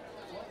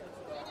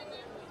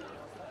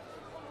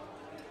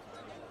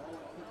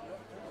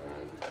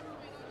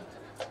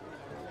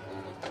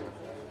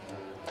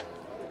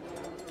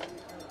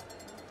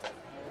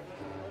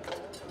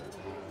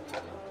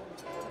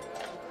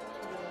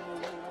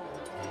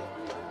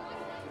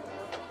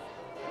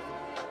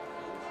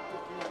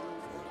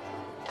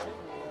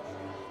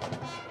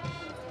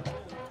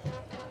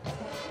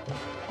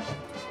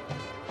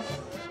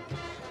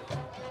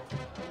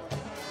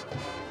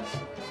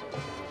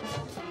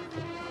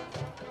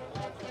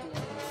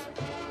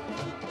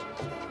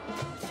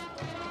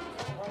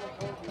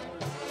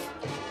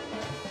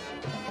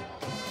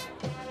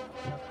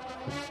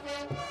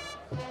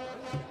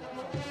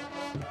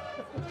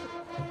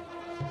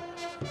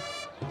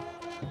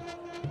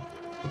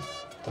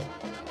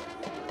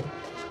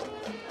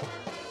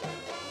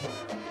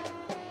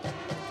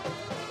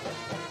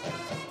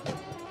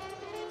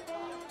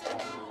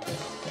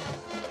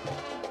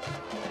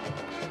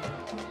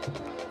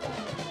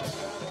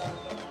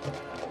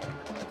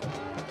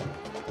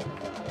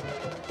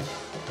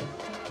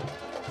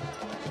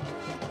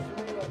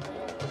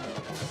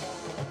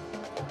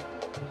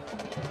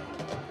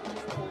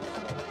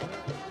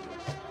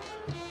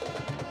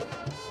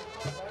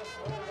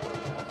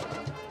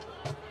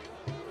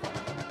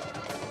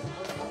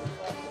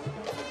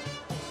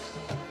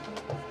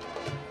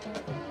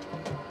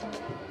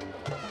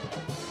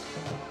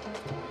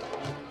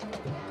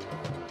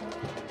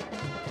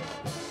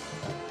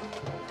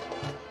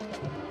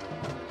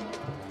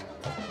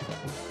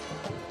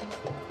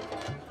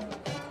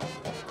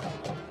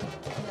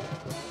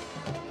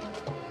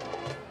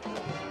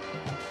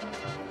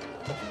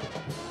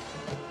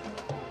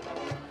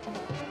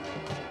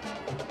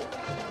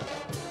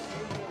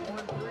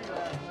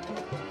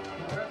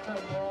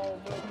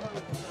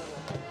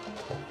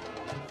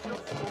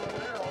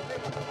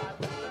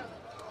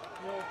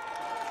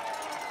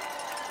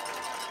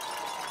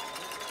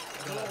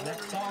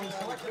 Song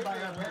selected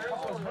by our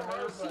parents was from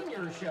our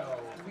senior show,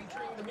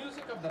 featuring the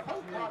music of the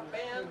punk rock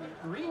band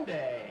Green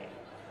Day.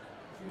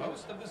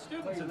 Most of the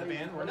students in the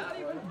band were not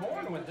even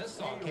born when this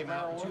song came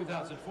out in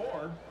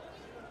 2004.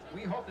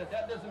 We hope that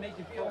that doesn't make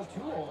you feel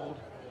too old.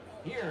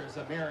 Here's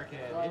American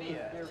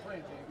Idiot.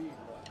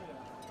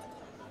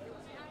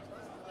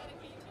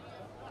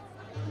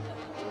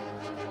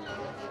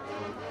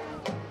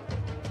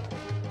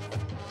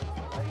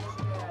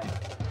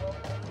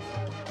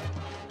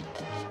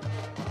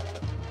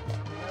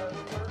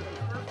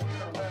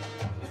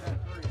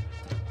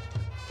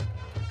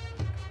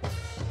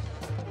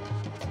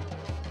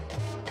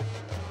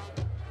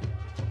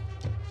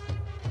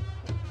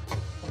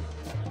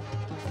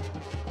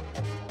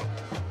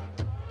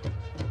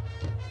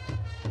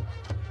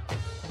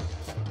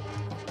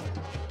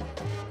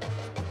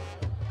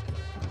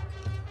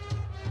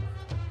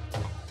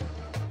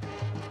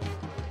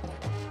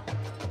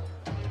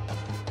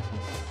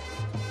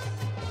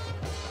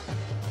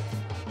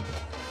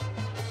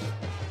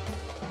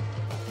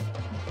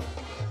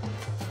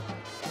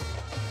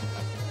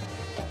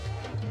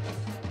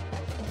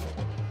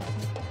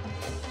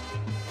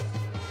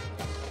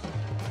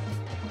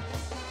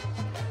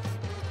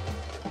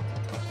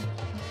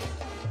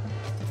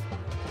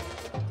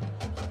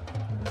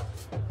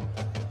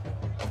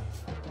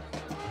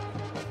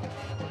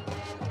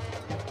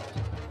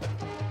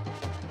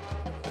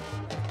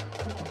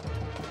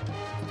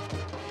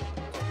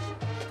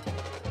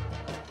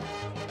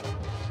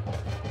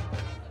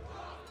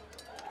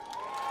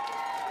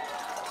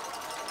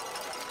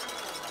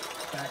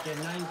 Back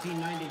in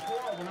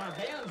 1994, when our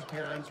band's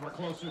parents were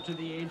closer to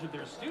the age of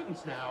their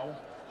students now,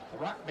 the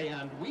rock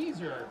band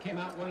Weezer came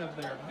out one of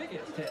their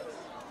biggest hits.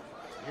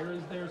 Here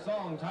is their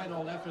song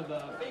titled after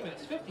the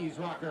famous 50s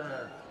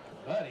rocker,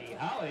 Buddy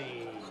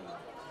Holly.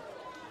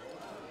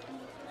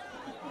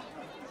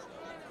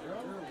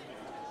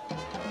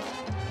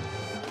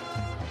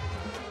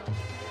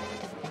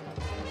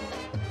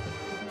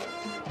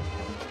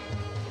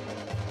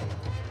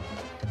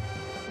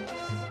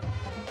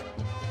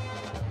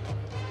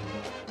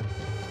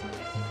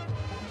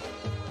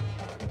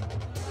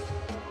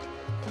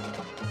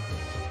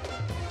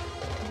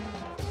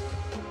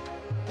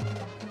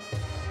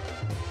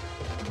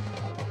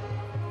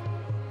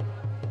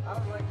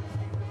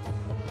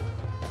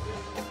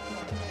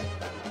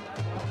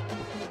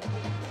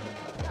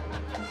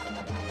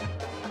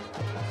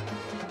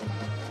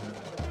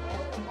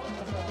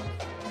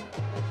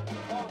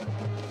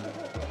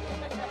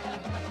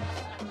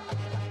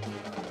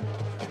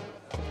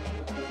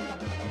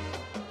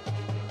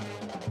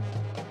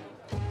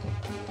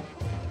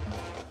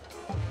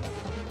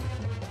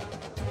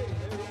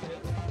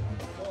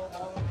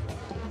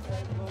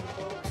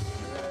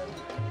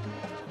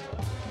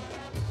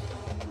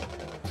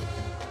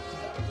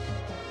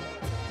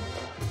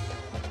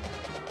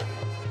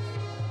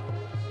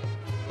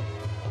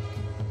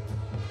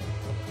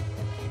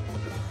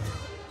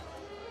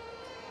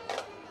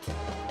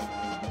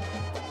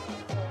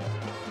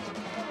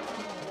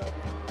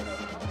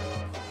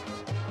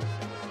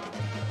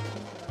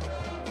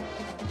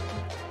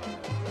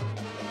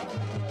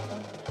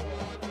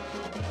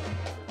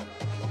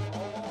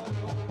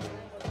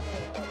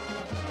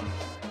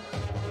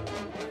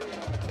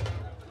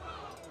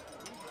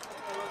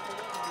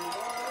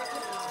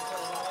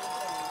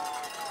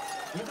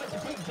 We'd like to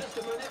take just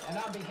a minute and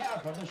on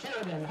behalf of the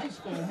Sheridan High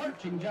School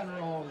Marching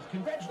Generals,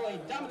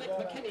 congratulate Dominic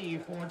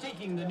McKinney for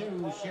taking the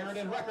new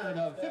Sheridan record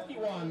of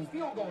 51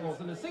 field goals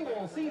in a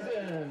single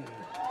season.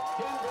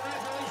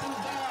 Congratulations,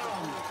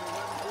 Dom!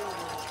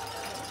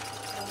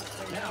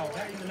 Now,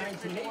 back in the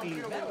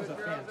 1980s, that was a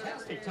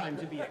fantastic time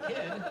to be a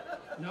kid.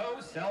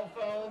 No cell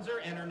phones or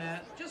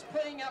internet, just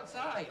playing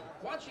outside,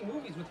 watching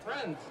movies with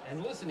friends,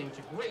 and listening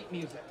to great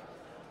music.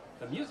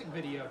 The music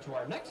video to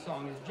our next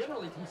song is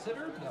generally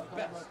considered the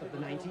best of the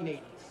 1980s.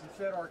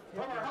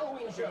 From our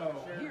Halloween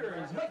show,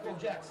 here is Michael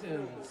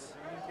Jackson's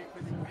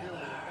Thriller.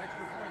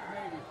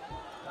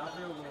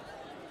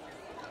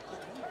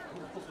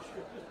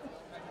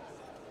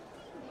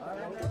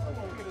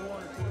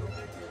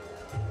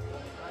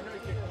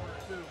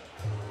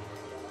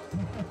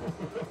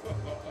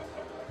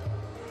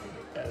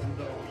 And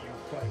though you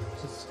fight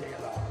to stay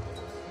alive,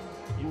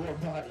 your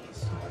body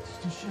starts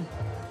to shiver.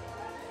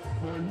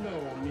 For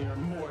no mere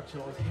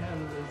mortal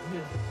can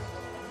resist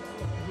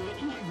the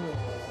evil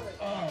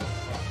of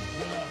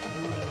the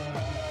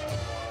Thriller.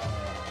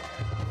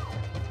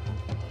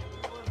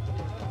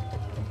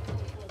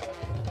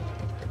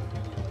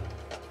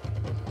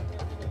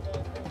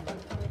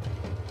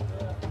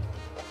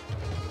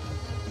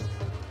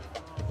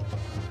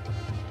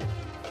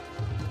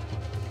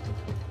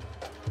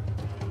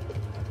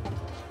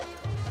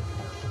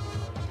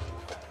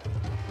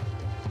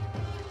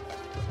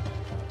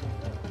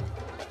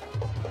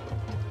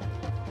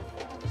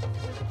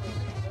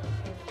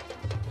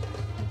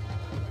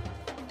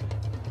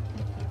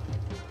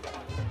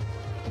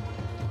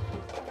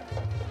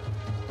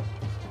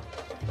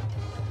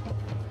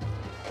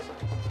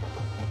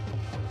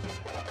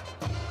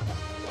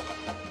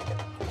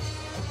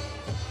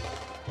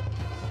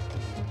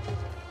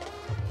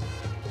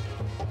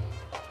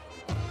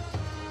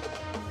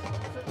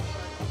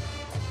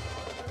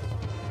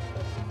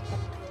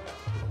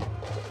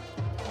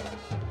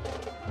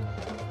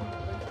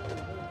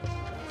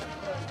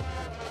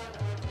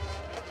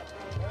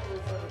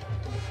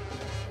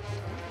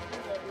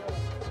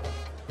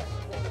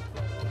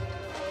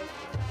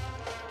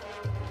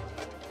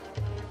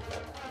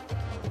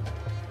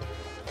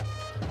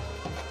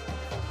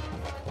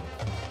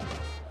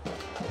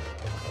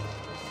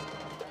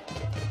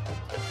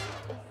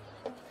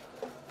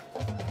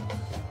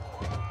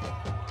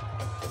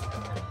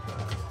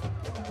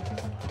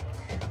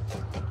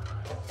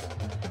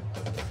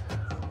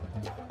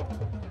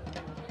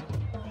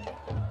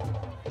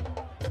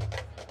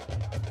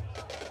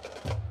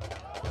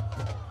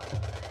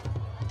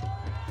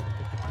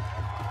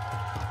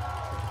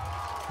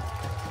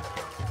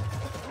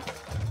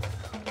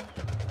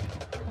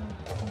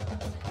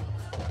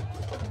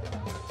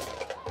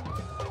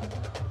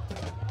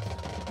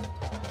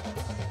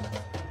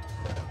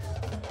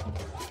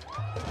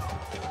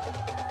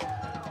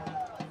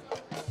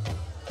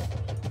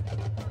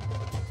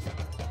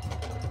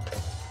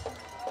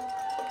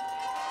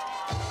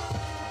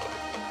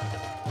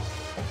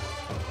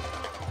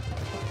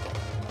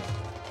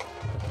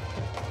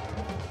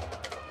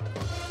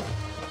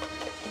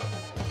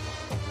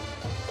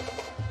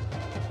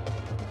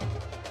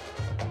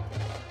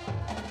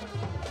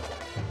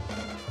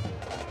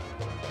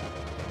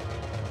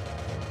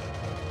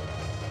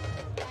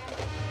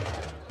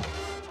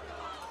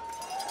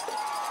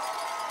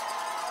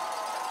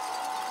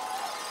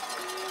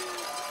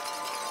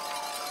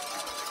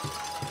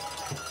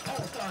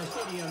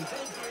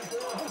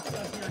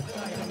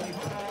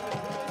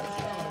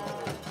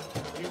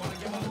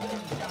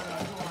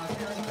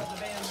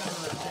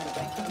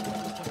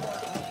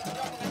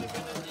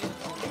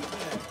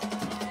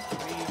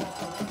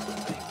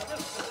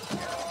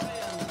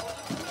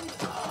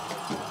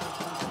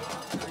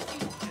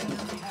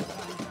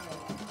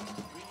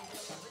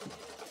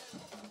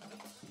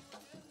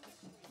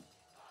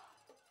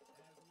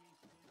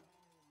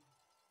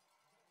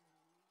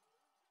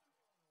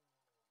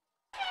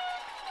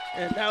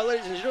 And now,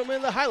 ladies and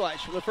gentlemen, the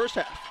highlights from the first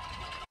half.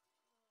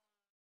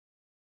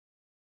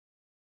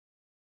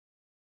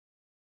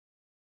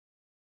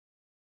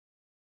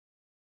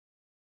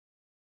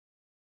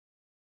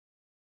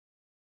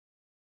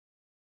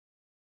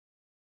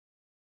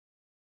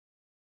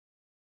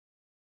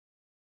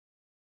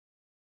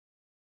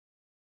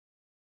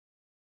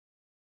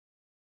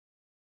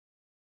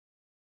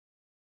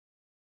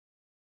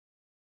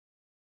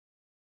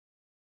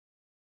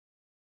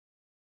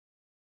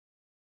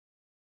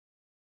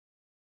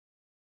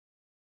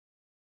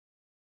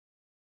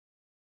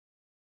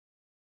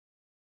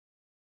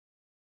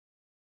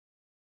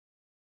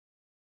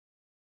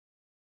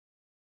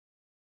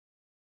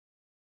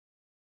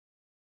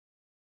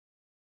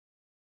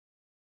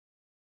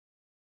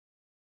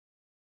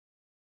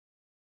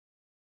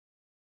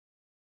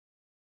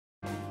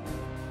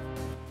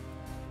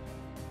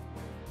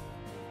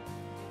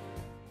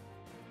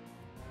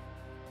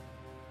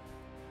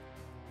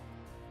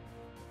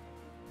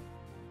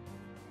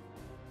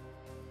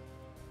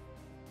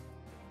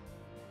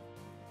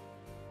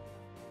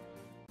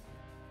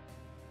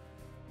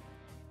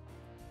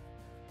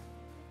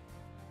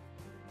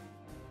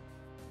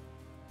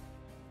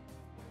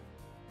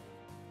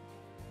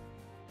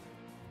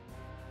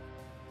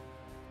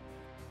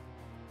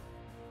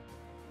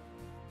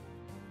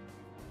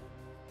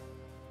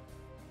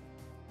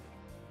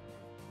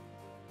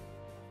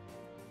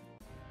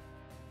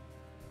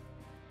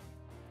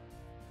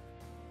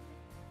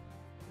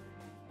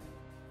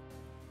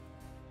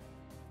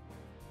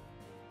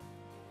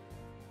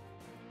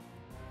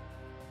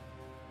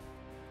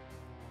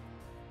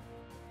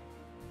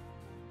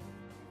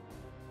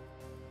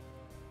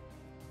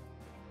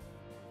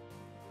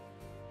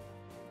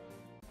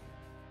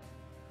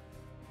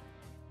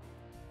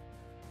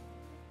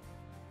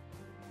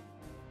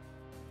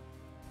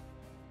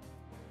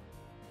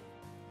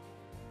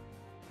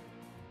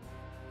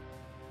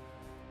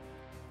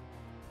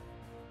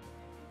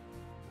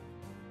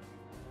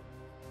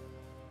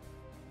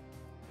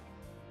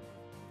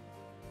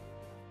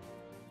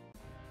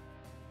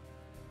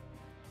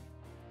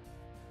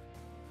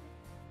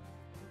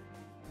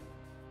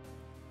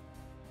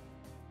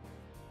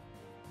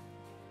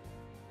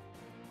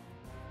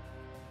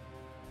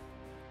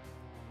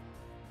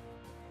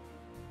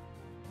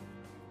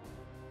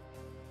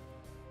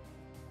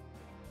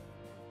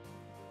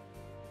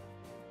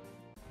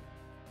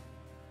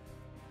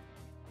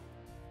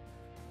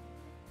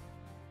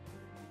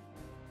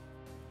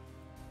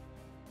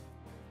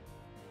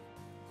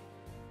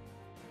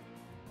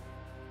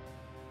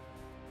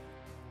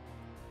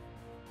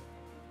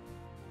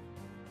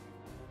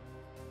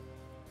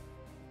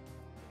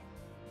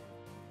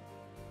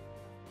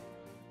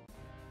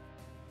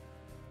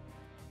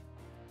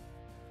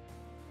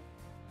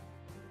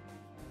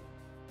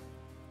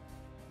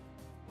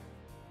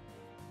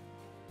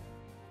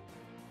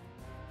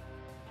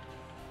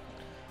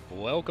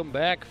 Welcome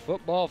back,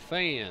 football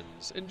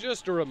fans. And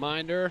just a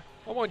reminder,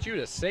 I want you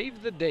to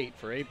save the date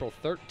for April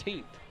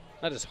 13th.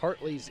 That is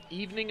Hartley's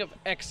Evening of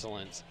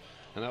Excellence,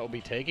 and that will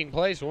be taking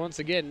place once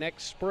again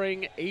next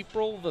spring,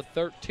 April the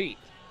 13th.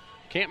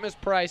 Can't miss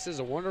prices,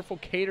 a wonderful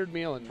catered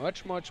meal, and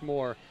much, much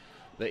more.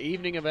 The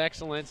Evening of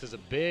Excellence is a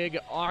big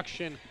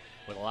auction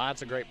with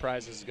lots of great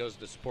prizes. It goes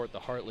to support the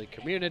Hartley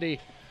community.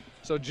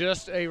 So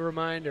just a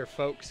reminder,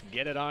 folks,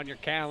 get it on your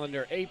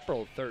calendar,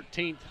 April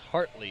 13th,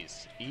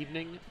 Hartley's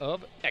Evening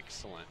of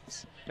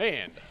Excellence.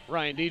 And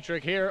Ryan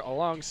Dietrich here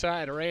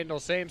alongside Randall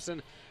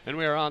Sampson, and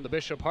we are on the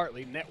Bishop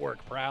Hartley Network,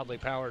 proudly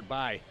powered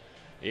by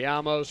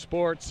Yamo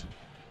Sports.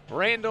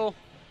 Randall,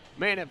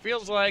 man, it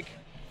feels like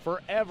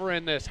forever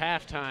in this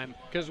halftime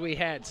because we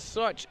had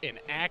such an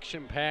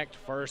action-packed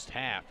first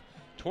half.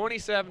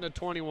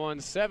 27-21,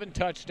 7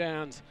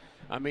 touchdowns.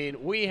 I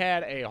mean, we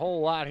had a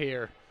whole lot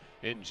here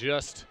in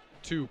just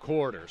 2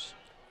 quarters.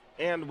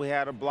 And we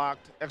had a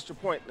blocked extra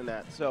point in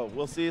that. So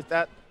we'll see if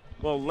that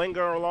will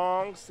linger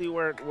along, see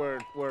where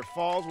it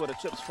falls, where the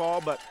chips fall.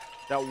 But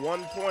that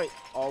 1 point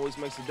always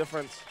makes a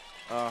difference.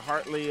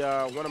 Hartley,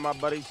 one of my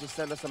buddies just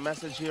sent us a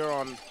message here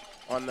on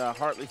the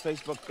Hartley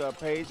Facebook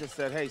page that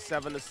said, hey,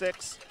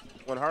 7-6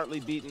 when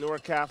Hartley beat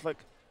Newark Catholic.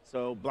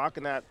 So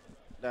blocking that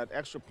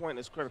extra point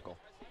is critical.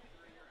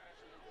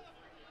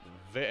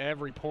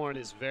 Every point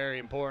is very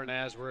important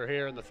as we're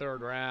here in the 3rd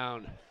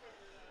round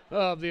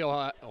of the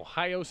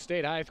Ohio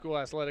State High School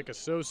Athletic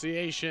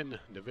Association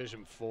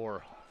Division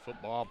IV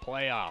football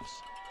playoffs.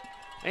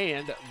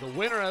 And the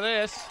winner of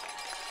this,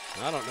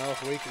 I don't know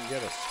if we can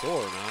get a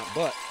score or not,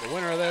 but the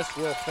winner of this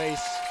will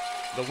face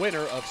the winner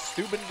of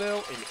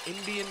Steubenville and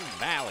Indian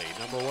Valley.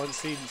 Number 1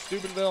 seed in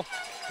Steubenville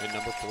and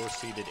number 4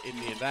 seeded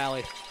Indian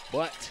Valley.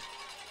 But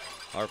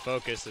our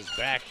focus is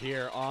back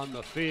here on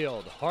the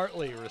field.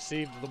 Hartley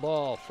received the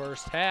ball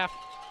first half,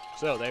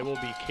 so they will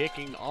be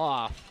kicking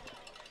off.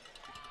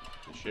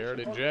 The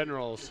Sheridan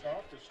Generals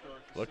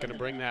looking to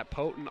bring that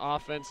potent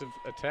offensive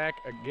attack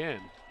again.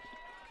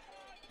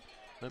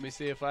 Let me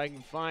see if I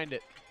can find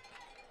it.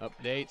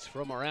 Updates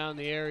from around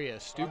the area.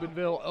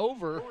 Steubenville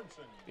over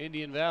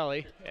Indian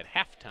Valley at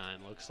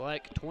halftime, looks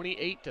like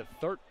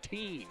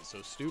 28-13.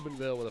 So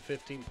Steubenville with a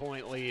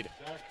 15-point lead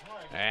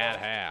at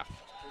half.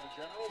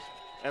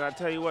 And I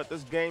tell you what,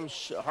 this game,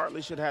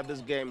 Hartley should have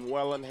this game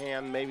well in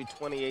hand, maybe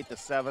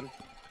 28-7.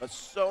 But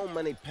so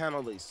many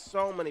penalties.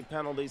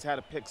 Had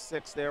a pick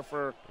 6 there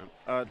for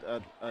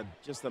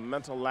just a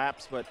mental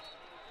lapse, but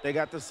they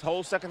got this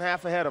whole second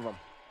half ahead of them.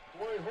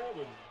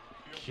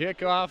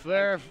 Kickoff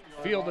there,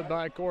 fielded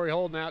by Corey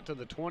Holden out to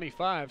the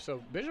 25.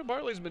 So Bishop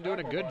Hartley's been doing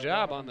a good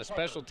job on the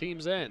special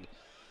teams end.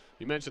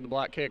 You mentioned the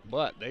block kick,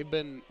 but they've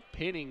been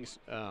pinning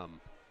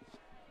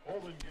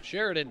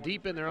Sheridan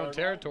deep in their own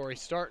territory,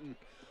 starting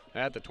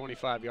at the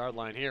 25-yard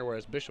line here,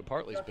 whereas Bishop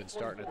Hartley's been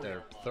starting at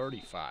their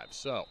 35.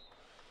 So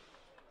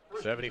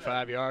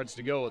 75 yards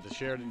to go. What the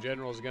Sheridan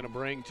Generals are going to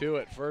bring to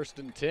it. 1st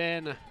and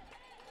 10.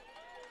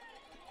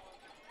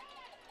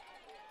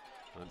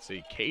 Let's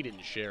see,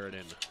 Caden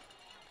Sheridan,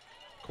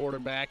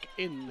 quarterback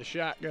in the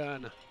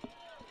shotgun.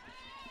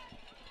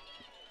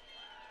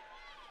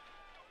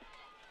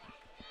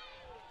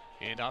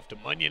 Hand off to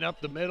Munyon up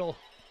the middle.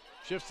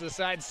 Shifts to the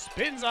side,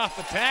 spins off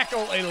the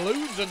tackle, and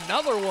lose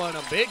another one.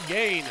 A big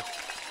gain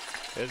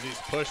as he's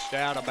pushed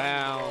out of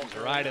bounds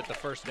right at the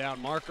first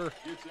down marker.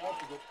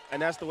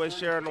 And that's the way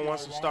Sheridan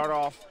wants to start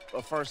off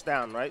a first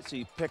down, right? So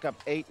you pick up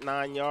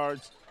 8-9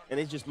 yards, and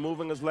he's just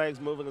moving his legs.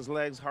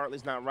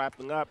 Hartley's not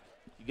wrapping up.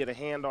 You get a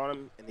hand on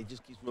him, and he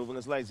just keeps moving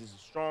his legs. He's a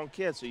strong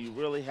kid, so you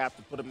really have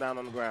to put him down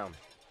on the ground.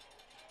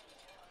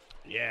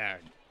 Yeah,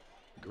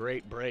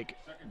 great break.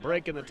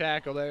 Breaking the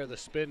tackle there, the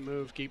spin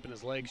move, keeping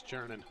his legs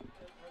churning.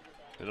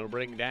 And it'll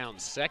bring down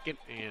 2nd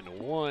and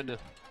 1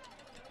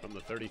 from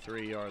the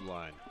 33-yard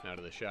line. Out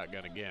of the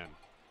shotgun again.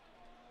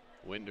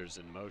 Winders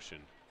in motion.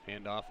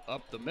 Handoff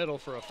up the middle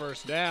for a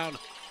first down.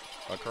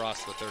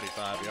 Across the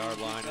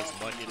 35-yard line is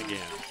Bunyan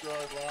again.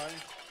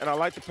 And I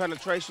like the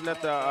penetration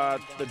that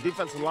the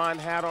defensive line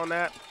had on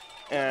that,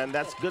 and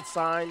that's a good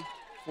sign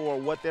for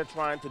what they're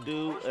trying to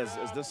do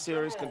as this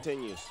series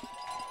continues.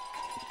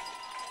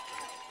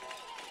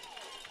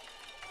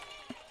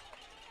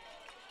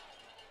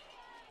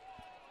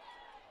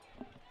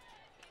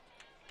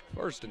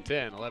 First and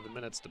 10, 11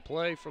 minutes to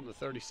play from the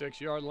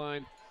 36-yard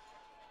line.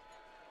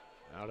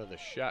 Out of the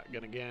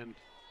shotgun again.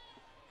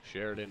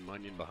 Sheridan,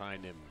 Munyon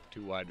behind him.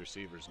 2 wide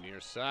receivers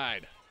near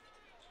side.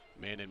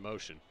 Man in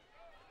motion.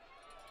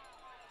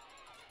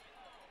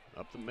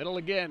 Up the middle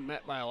again,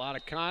 met by a lot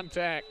of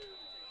contact.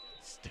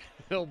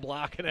 Still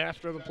blocking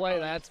after the play.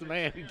 That's the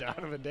man,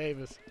 Donovan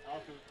Davis.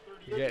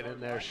 Getting in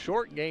there.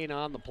 Short gain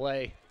on the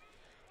play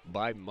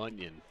by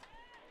Munyon.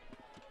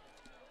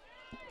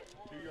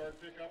 2-yard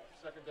pickup,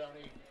 2nd down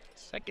 8.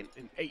 2nd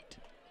and 8.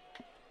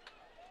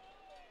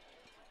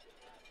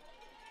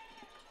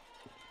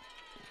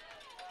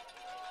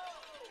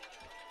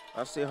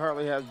 I see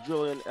Hartley has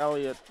Julian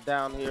Elliott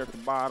down here at the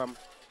bottom,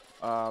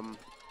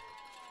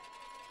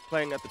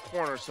 playing at the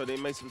corner, so they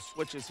made some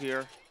switches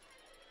here.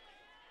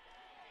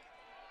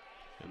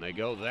 And they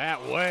go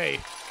that way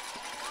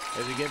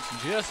as he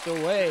gets just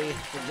away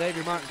from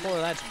Xavier Martin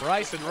Fuller. That's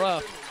Bryson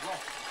Ruff.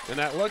 And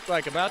that looked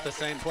like about the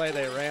same play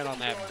they ran on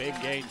that big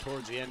gain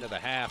towards the end of the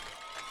half.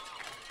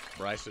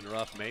 Bryson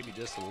Ruff maybe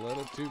just a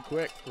little too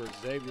quick for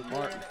Xavier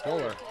Martin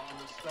Fuller.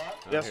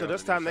 Yeah, so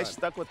this time they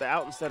stuck with the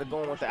out instead of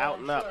going with the out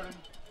and up.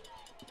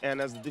 And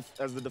as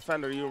the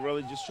defender, you're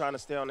really just trying to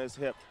stay on his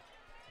hip.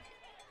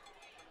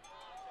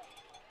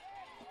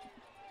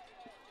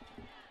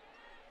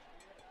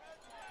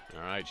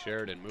 All right,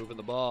 Sheridan moving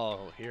the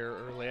ball here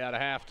early out of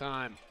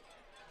halftime.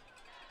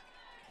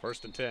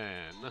 1st and 10,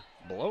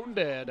 blown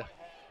dead.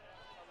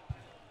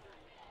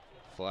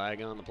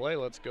 Flag on the play.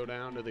 Let's go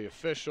down to the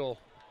official.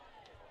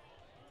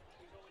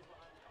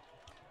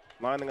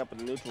 Lining up in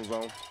the neutral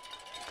zone.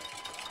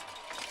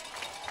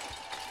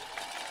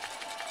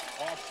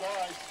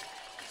 Offside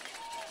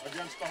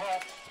against the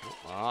Hawks.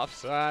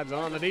 Offsides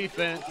on the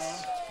defense.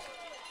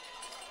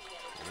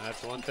 And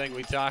that's one thing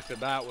we talked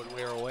about when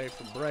we were away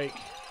from break.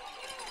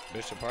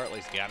 Bishop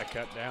Hartley's got to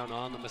cut down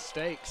on the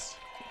mistakes.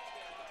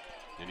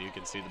 And you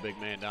can see the big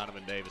man,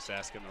 Donovan Davis,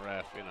 asking the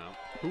ref, you know,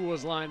 who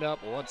was lined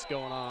up, what's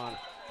going on?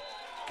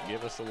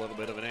 Give us a little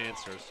bit of an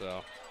answer.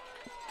 So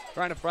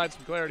trying to provide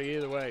some clarity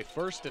either way.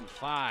 1st and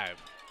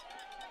 5.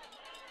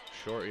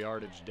 Short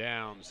yardage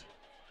downs.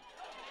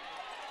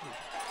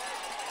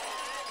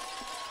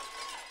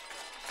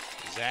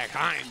 Zach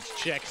Hines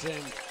checks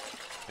in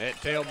at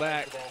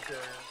tailback.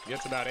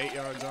 Gets about 8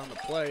 yards on the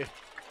play.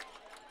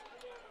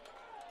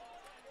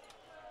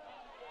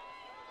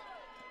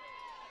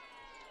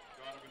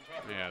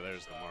 Yeah,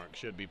 there's the mark.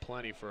 Should be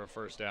plenty for a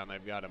first down.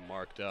 They've got him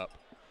marked up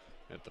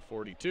at the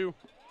 42.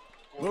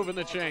 Moving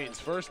the chains.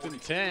 1st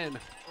and 10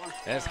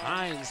 as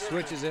Hines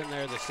switches in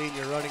there, the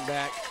senior running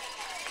back.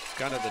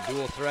 Kind of the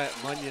dual threat,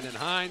 Munyon and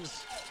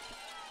Hines.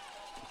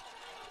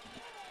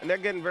 And they're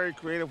getting very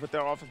creative with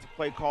their offensive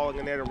play calling,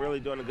 and they're really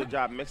doing a good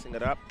job mixing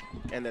it up.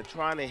 And they're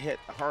trying to hit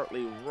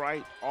Hartley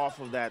right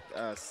off of that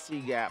C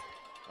gap,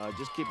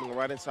 just keeping it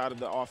right inside of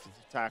the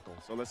offensive tackle.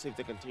 So let's see if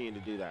they continue to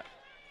do that.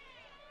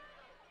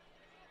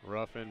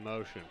 Rough in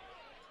motion.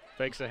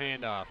 Fakes a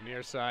handoff,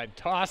 near side,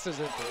 tosses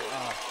it.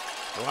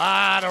 A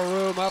lot of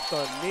room up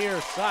the near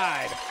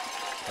side.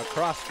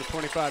 Across the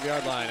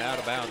 25-yard line, out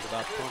of bounds,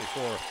 about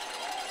 24.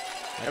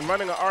 And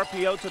running an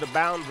RPO to the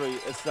boundary,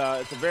 it's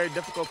a very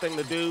difficult thing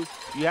to do.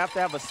 You have to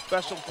have a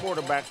special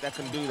quarterback that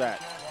can do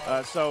that.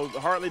 So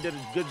Hartley did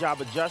a good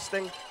job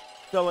adjusting,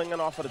 filling in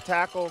off of the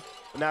tackle.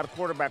 But now the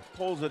quarterback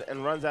pulls it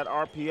and runs that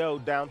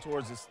RPO down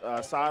towards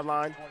the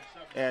sideline,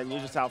 and you're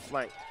just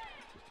outflanked.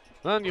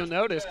 Well, and you'll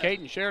notice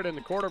Caden Sheridan,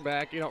 the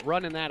quarterback,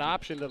 running that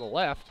option to the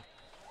left.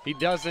 He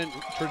doesn't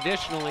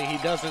pitch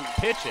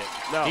it.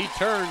 No. He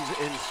turns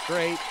in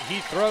straight. He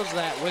throws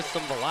that with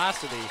some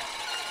velocity,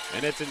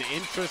 and it's an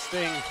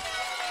interesting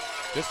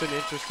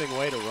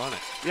way to run it.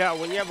 Yeah,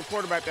 when you have a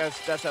quarterback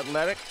that's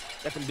athletic,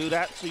 that can do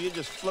that, so you're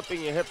just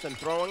flipping your hips and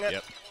throwing it.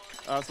 Yep.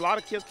 So a lot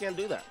of kids can't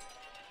do that.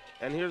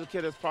 And here's a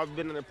kid that's probably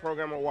been in the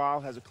program a while,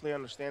 has a clear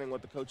understanding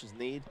what the coaches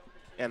need,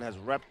 and has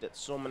repped it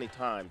so many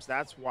times.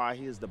 That's why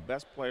he is the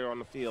best player on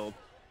the field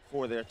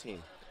for their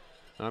team.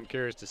 I'm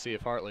curious to see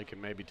if Hartley can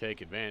maybe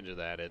take advantage of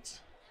that.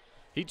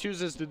 He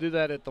chooses to do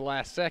that at the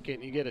last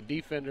second. You get a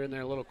defender in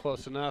there a little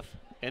close enough,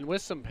 and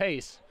with some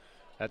pace,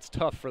 that's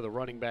tough for the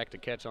running back to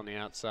catch on the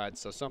outside,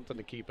 so something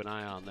to keep an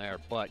eye on there.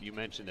 But you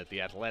mentioned it,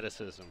 the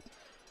athleticism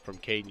from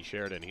Caden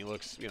Sheridan. He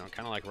looks, kind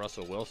of like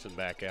Russell Wilson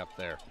back up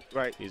there.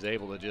 Right. He's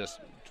able to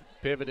just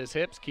pivot his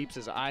hips, keeps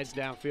his eyes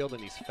downfield,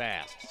 and he's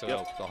fast. So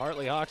The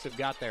Hartley Hawks have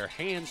got their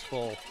hands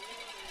full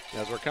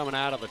as we're coming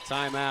out of a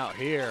timeout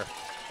here.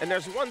 And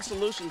there's one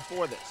solution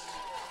for this.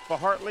 For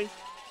Hartley,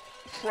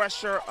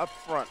 pressure up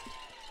front.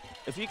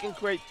 If you can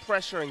create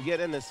pressure and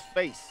get in his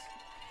face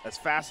as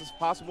fast as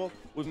possible,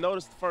 we've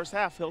noticed the first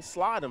half he'll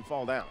slide and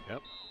fall down.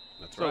 Yep,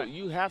 that's so right.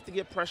 You have to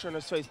get pressure in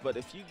his face, but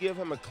if you give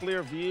him a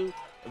clear view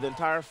of the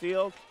entire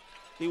field,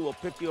 he will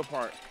pick you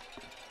apart.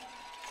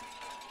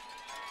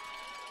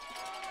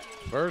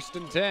 1st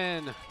and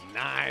 10,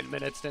 9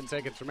 minutes, 10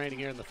 seconds remaining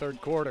here in the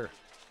third quarter.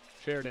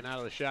 Sheridan out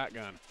of the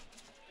shotgun.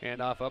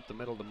 Handoff up the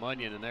middle to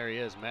Munyon, and there he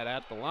is, met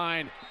at the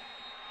line.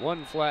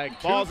 One flag,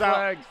 Ball's two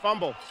flags. out,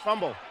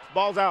 fumble,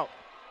 ball's out.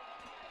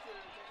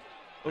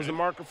 It was a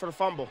marker for the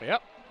fumble.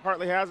 Yep.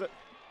 Hartley has it.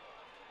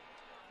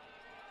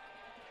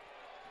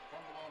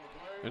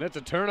 And it's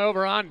a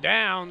turnover on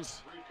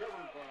downs.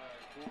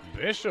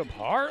 Bishop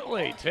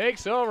Hartley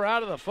takes over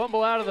out of the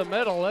fumble out of the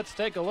middle. Let's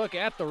take a look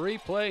at the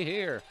replay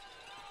here.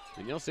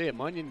 And you'll see it,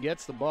 Munyon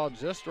gets the ball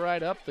just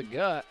right up the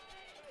gut.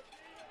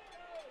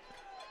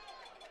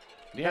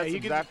 Yeah, That's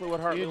exactly what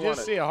Hartley wanted. You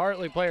just see a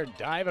Hartley player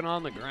diving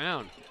on the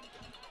ground.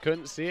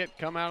 Couldn't see it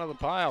come out of the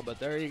pile, but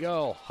there you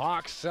go.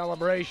 Hawks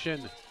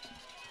celebration.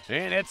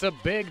 And it's a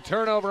big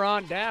turnover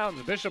on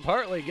downs. Bishop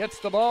Hartley gets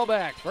the ball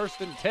back.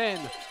 1st and 10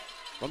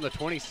 from the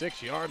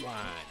 26-yard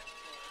line.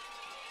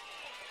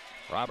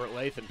 Robert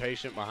Lathan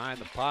patient behind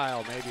the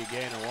pile, maybe a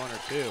gain of 1 or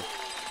 2.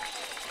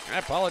 I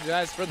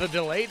apologize for the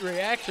delayed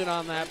reaction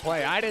on that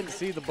play. I didn't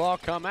see the ball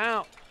come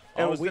out.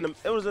 It was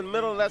in the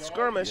middle of that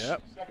skirmish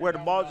where the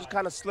ball just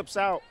kind of slips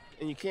out,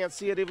 and you can't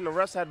see it. Even the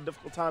refs had a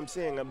difficult time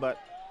seeing it, but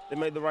they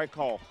made the right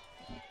call.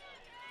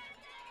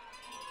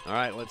 All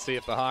right, let's see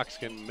if the Hawks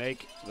can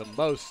make the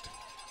most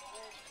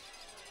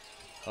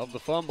of the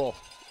fumble.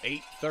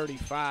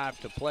 8:35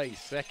 to play,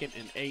 2nd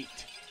and 8.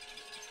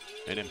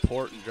 An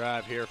important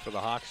drive here for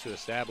the Hawks to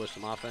establish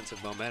some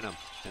offensive momentum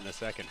in the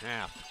second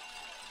half.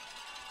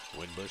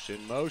 Winbush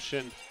in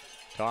motion,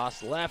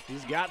 toss left,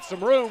 he's got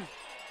some room.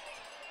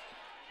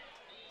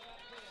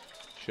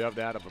 Shoved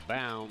out of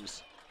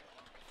bounds,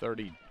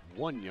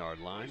 31-yard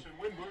line. Jason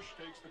Winbush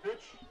takes the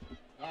pitch,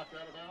 knocked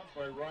out of bounds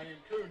by Ryan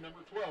Kuhn, number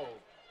 12.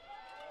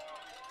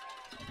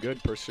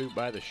 Good pursuit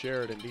by the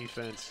Sheridan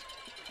defense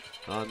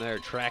on there,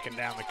 tracking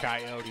down the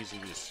Coyotes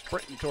and just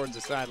sprinting towards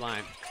the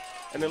sideline.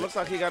 And it looks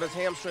like he got his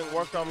hamstring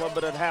worked on a little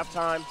bit at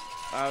halftime,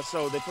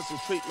 so they put some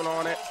treatment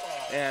on it,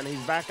 and he's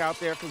back out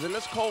there. Because in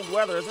this cold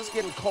weather, as it's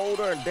getting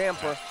colder and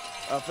damper,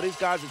 for these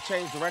guys to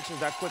change directions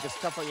that quick, it's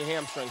tough on your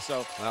hamstring.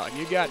 So, well, and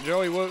you got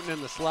Joey Wooten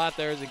in the slot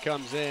there as he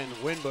comes in.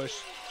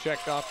 Winbush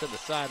checked off to the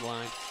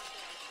sideline.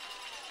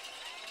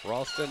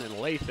 Ralston and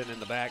Lathan in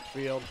the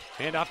backfield.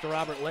 Hand off to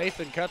Robert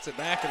Lathan, cuts it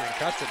back, and then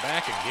cuts it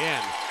back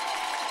again.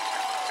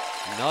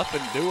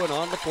 Nothing doing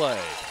on the play.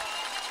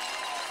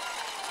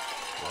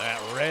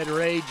 That Red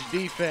Rage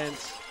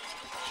defense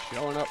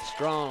showing up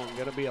strong.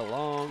 Going to be a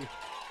long,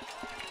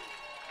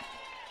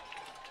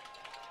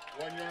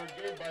 1 yard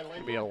gain by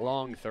Lathan. be a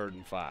long 3rd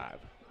and 5.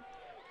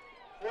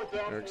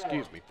 Or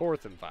excuse me,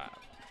 4th and 5.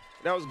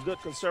 that was a good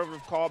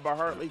conservative call by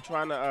Hartley,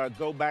 trying to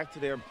go back to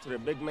their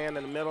big man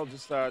in the middle,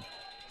 just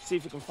see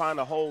if you can find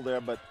a hole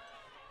there. But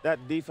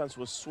that defense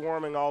was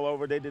swarming all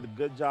over. They did a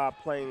good job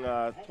playing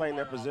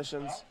their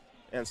positions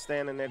and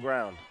standing their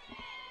ground.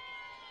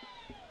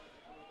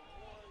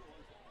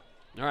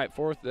 All right,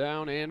 4th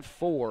down and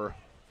 4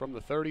 from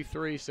the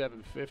 33,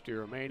 7:50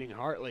 remaining.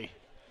 Hartley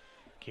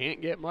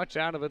can't get much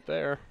out of it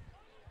there.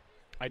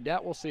 I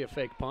doubt we'll see a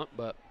fake punt,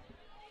 but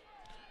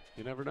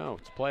you never know.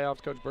 It's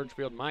playoffs. Coach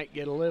Birchfield might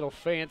get a little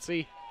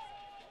fancy,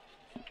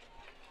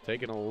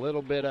 taking a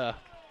little bit of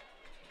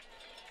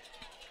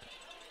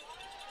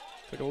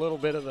Took a little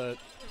bit of the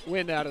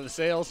wind out of the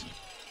sails.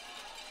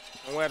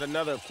 And we had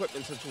another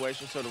equipment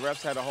situation, so the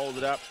refs had to hold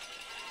it up.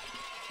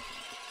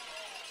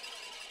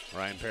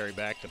 Ryan Perry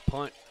back to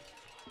punt.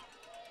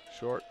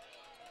 Short.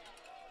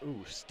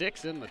 Ooh,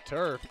 sticks in the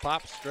turf,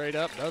 pops straight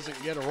up,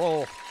 doesn't get a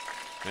roll.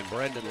 And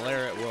Brendan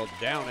Larrett will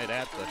down it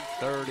at the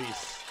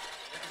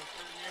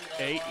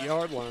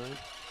 38-yard line.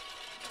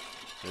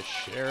 The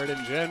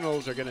Sheridan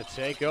Generals are going to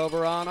take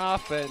over on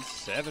offense.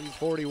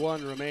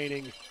 7:41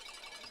 remaining.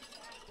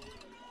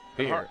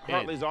 Here.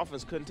 Hartley's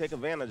offense couldn't take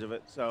advantage of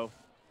it, so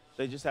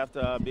they just have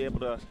to be able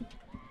to.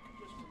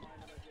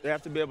 They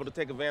have to be able to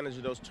take advantage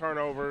of those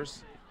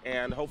turnovers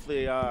and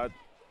hopefully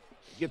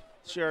get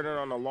Sheridan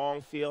on a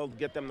long field,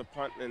 get them to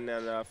punt, and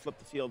then flip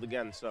the field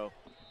again. So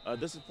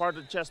this is part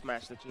of the chess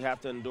match that you have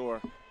to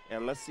endure.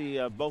 And let's see,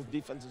 both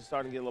defenses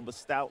starting to get a little bit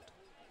stout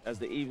as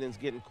the evening's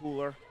getting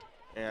cooler,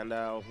 and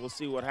we'll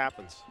see what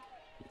happens.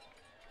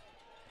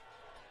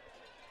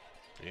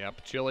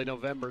 Yep, chilly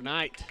November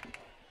night.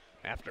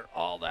 After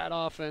all that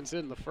offense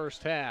in the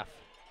first half.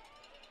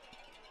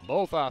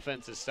 Both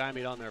offenses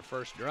stymied on their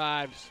first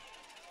drives.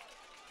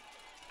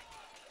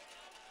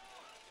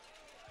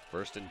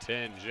 1st and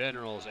 10,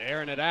 Generals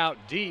airing it out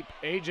deep.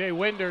 A.J.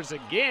 Winders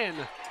again,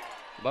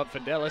 but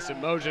Fidelis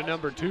in motion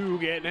number 2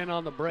 getting in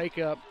on the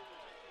breakup.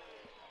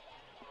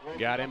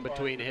 Got in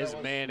between his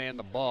man and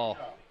the ball.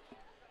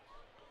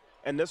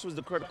 And this was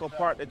the critical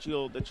part that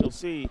you'll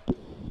see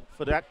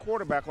for that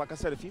quarterback. Like I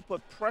said, if you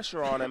put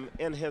pressure on him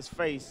in his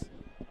face,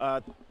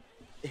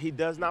 he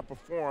does not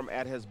perform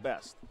at his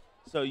best.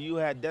 So you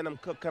had Denham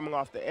Cook coming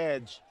off the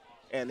edge,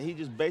 and he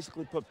just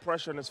basically put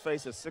pressure in his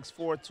face at 6'4",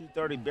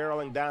 230,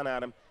 barreling down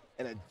at him,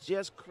 and it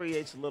just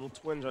creates a little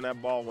twinge on that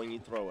ball when you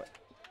throw it.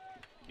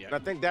 Yep. And I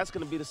think that's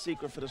going to be the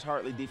secret for this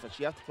Hartley defense.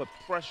 You have to put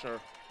pressure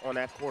on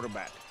that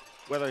quarterback,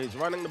 whether he's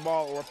running the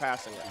ball or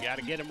passing it. You got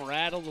to get him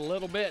rattled a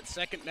little bit.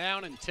 2nd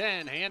down and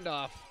 10,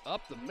 handoff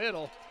up the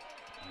middle.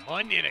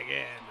 Munyon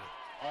again.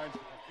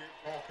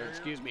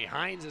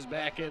 Hines is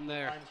back in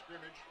there.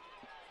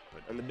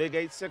 And the big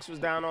 8'6" was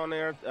down on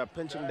there,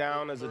 pinching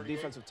down as a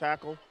defensive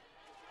tackle.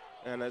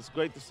 And it's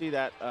great to see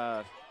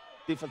that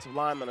defensive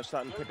linemen are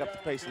starting to pick up the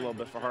pace a little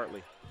bit for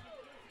Hartley.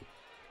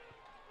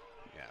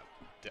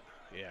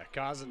 Yeah,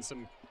 causing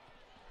some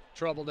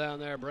trouble down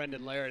there.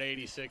 Brendan Laird,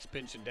 86,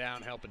 pinching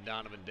down, helping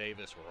Donovan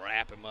Davis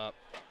wrap him up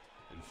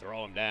and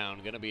throw him down.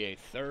 Going to be a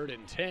 3rd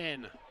and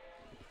 10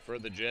 for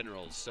the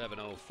Generals.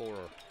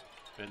 7:04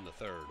 in the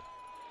 3rd.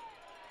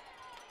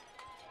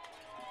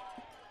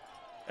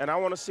 And I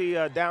want to see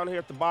down here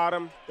at the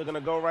bottom, they're going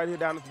to go right here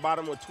down at the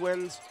bottom with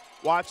twins.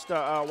 Watch the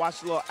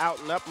little out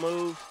and up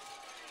move.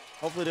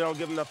 Hopefully they don't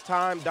give him enough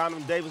time.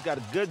 Donovan Davis got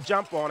a good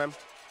jump on him.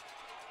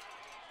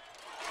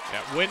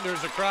 Got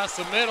Winders across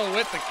the middle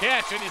with the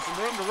catch, and he's some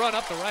room to run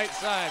up the right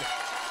side.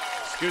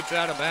 Scoots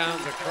out of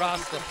bounds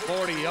across the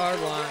 40-yard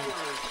line.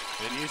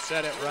 And you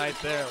said it right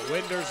there.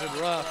 Winders and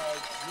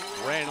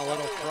Ruff ran a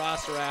little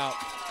cross route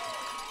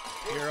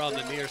here on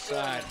the near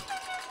side.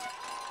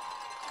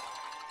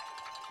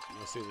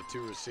 You'll see the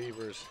 2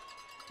 receivers.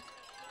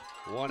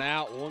 One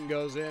out, one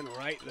goes in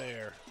right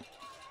there.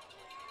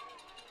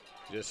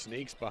 Just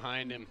sneaks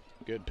behind him.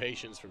 Good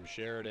patience from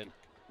Sheridan.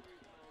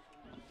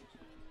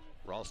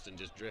 Ralston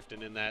just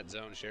drifting in that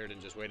zone.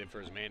 Sheridan just waited for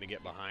his man to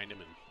get behind him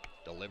and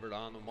delivered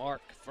on the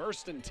mark.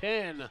 1st and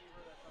 10.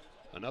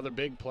 Another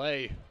big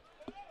play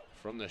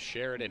from the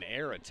Sheridan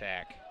air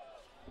attack.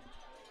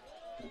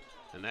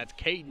 And that's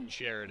Caden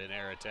Sheridan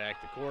air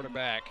attack, the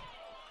quarterback.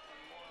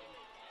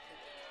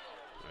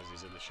 As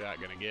he's in the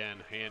shotgun again,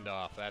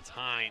 handoff, that's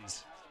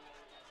Hines.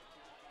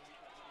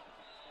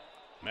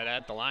 Met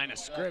at the line of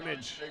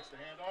scrimmage.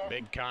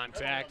 Big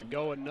contact,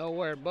 going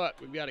nowhere, but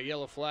we've got a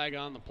yellow flag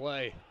on the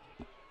play.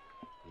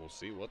 We'll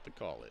see what the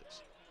call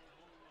is.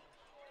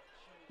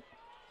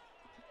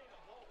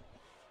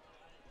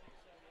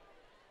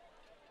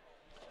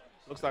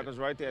 Looks like it's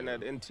right there in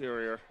that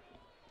interior.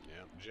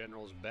 Yeah,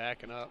 General's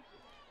backing up.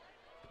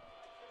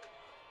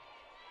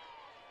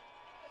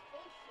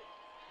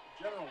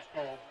 General's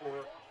called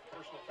for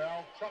personal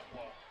foul, chop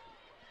block.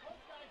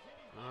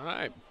 All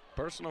right,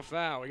 personal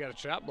foul. We got a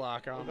chop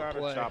block on the Got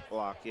play. a chop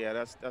block. Yeah,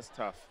 that's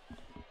tough.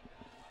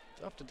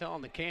 Tough to tell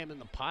on the cam in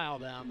the pile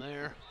down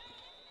there.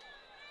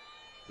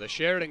 The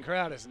Sheridan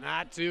crowd is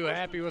not too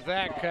happy with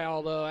that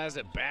call, though, as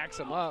it backs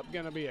them up.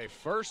 Going to be a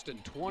 1st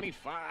and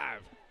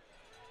 25.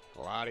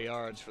 A lot of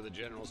yards for the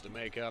Generals to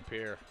make up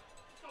here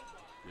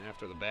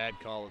after the bad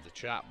call of the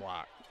chop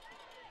block.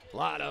 A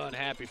lot of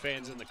unhappy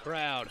fans in the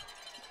crowd.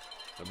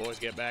 The boys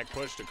get back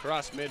pushed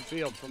across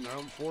midfield from their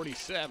own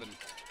 47.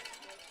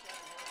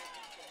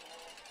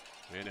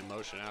 And in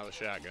motion out of the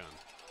shotgun.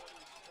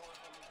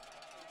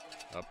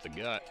 Up the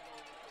gut.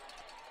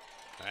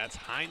 That's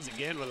Hines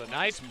again with a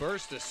nice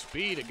burst of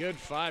speed, a good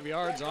 5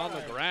 yards on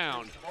the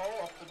ground.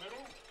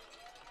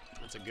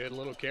 That's a good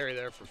little carry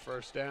there for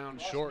 1st down.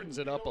 Shortens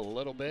it up a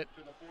little bit.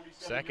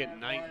 2nd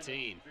and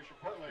 19.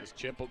 Just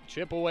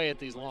chip away at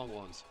these long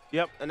ones.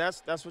 Yep, and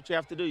that's what you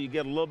have to do. You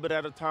get a little bit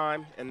at a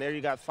time, and there you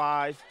got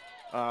 5.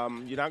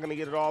 You're not going to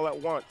get it all at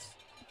once.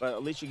 but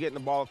at least you're getting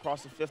the ball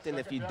across the 50, and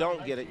if you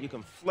don't get it, you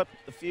can flip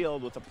the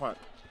field with a punt.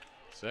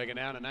 Second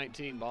down and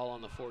 19, ball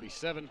on the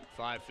 47,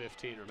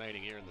 5:15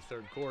 remaining here in the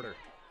third quarter.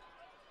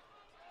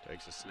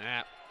 Takes a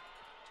snap.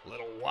 A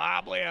little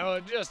wobbly,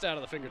 just out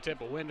of the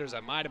fingertip of Winders.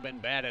 I might have been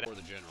bad at it for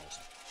the Generals.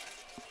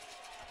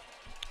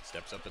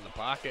 Steps up in the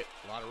pocket,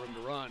 a lot of room to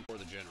run for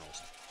the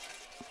Generals.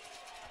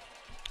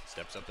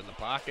 Steps up in the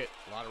pocket,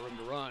 a lot of room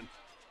to run.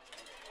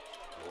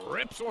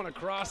 Rips one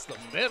across the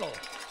middle.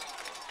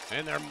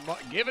 And they're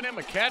giving him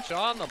a catch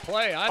on the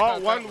play.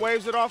 One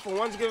waves it off and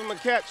one's giving him a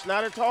catch.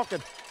 Now they're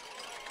talking.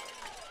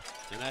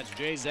 And that's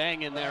Jay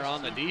Zhang in there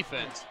on the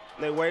defense.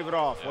 They wave it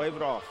off, wave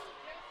it off.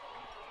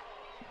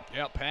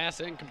 Yep,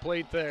 pass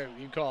incomplete there.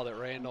 You called it,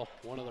 Randall.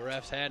 One of the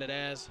refs had it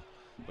as.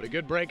 But a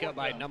good breakup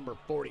by number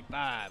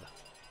 45,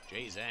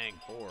 Jay Zhang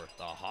for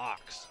the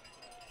Hawks.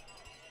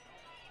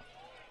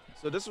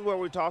 So this is where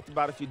we talked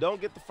about if you don't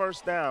get the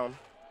first down,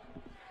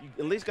 you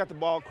at least got the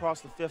ball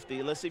across the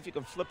 50. Let's see if you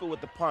can flip it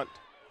with the punt.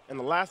 And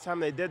the last time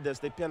they did this,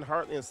 they pinned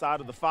Hartley inside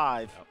of the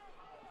 5. Yep.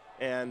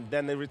 And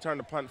then they returned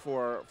the punt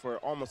for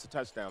almost a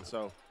touchdown.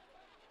 So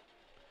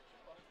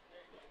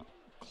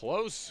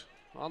close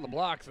on the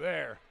block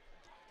there.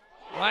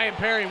 Ryan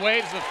Perry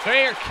waves the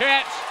fair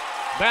catch,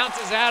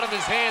 bounces out of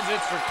his hands.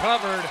 It's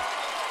recovered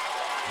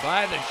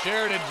by the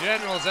Sheridan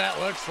Generals. That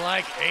looks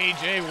like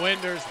A.J.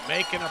 Winders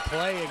making a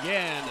play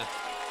again.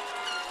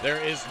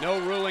 There is no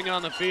ruling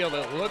on the field.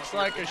 It looks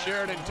like a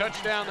Sheridan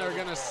touchdown they're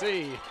going to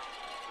see.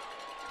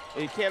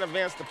 You can't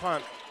advance the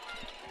punt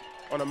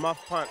on a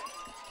muff punt.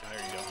 There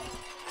you go.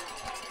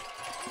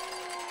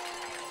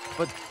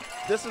 But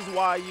this is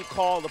why you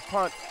call the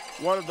punt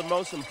one of the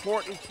most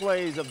important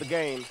plays of the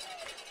game,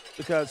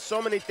 because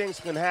so many things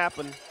can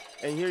happen,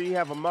 and here you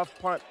have a muff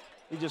punt.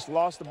 He just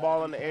lost the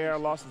ball in the air,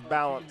 lost his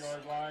balance,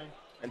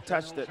 and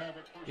touched it.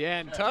 Yeah,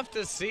 and tough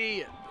to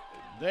see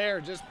there,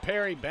 just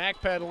Perry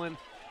backpedaling,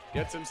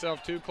 gets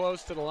himself too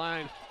close to the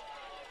line,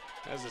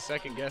 has a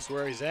second guess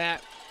where he's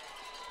at.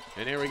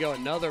 And here we go,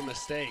 another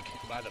mistake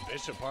by the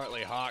Bishop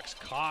Hartley Hawks,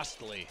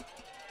 costly,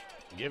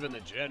 giving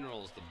the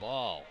Generals the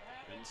ball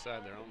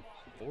inside their own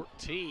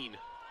 14.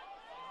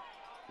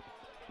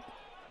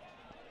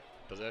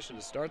 Possession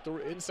to start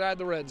inside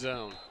the red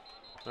zone.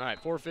 All right,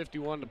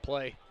 4:51 to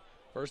play,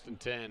 1st and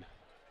 10.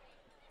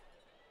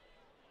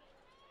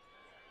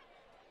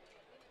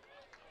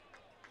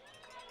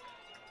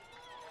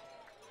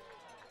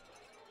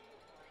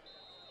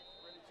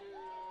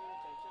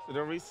 So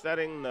they're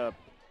resetting the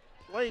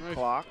play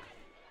clock.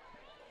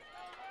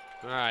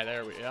 All right,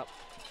 yep.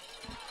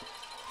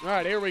 All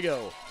right, here we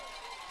go.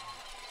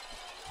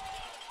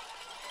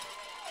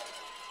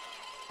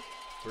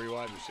 3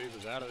 wide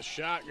receivers out of the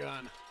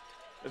shotgun.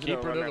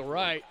 Keeper to the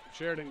right.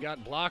 Sheridan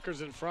got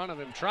blockers in front of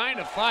him, trying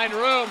to find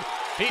room.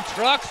 He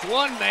trucks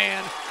one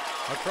man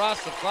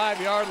across the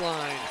 5-yard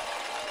line.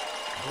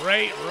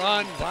 Great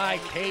run by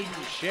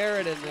Caden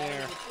Sheridan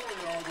there.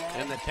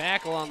 And the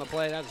tackle on the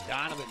play, that's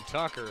Donovan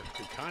Tucker,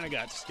 who kind of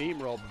got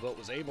steamrolled but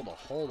was able to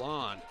hold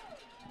on.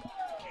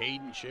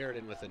 Caden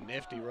Sheridan with a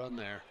nifty run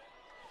there,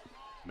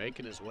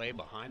 making his way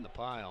behind the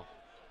pile.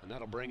 And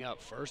that'll bring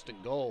up 1st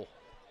and goal.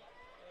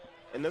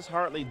 And this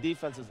Hartley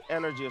defense's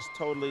energy is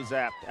totally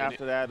zapped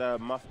after that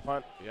muff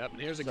punt. Yep,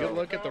 and here's a good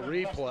look at the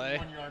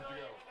replay.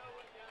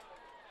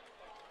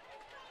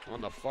 On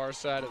the far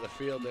side of the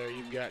field there,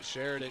 you've got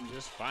Sheridan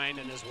just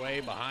finding his way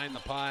behind the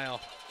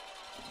pile.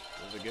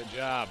 Does a good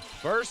job.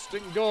 1st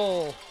and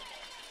goal.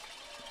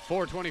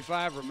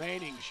 4:25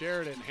 remaining.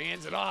 Sheridan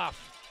hands it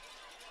off.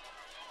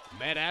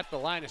 Met at the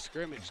line of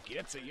scrimmage,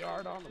 gets a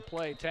yard on the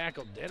play.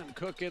 Tackled Denham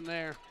Cook in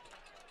there.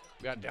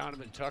 Got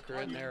Donovan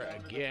Tucker in there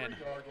again.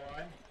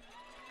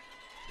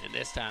 And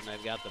this time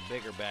they've got the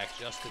bigger back,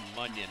 Justin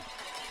Munyon,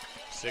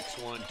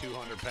 6'1",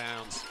 200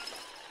 pounds.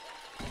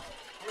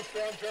 First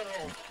down,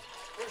 Generals.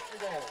 1st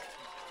and goal.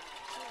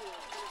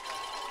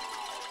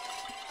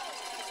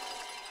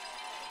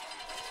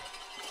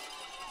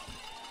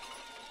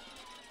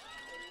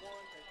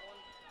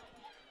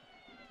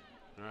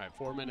 All right,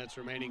 4 minutes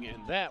remaining,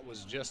 and that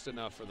was just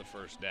enough for the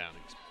 1st down.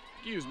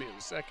 Excuse me, it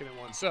was 2nd and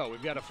 1. So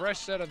we've got a fresh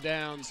set of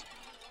downs.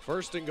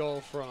 1st and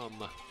goal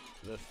from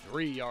the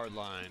 3-yard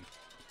line.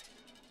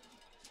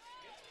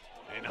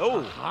 And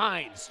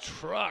Hines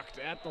trucked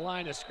at the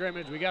line of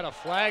scrimmage. We got a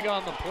flag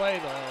on the play,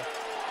 though.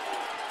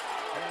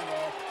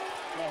 Handoff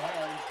to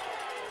Hines.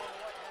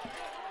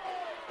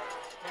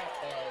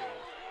 Stopped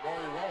by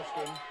Rory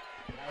Ralston.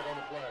 Out on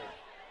the play.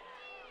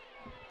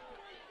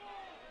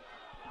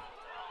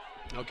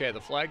 Okay, the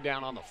flag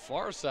down on the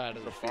far side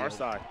of the field. Far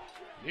side.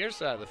 Near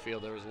side of the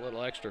field, there was a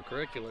little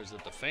extracurriculars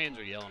that the fans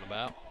are yelling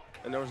about.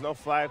 And there was no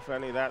flag for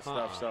any of that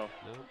stuff, so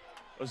Nope.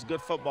 it was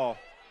good football.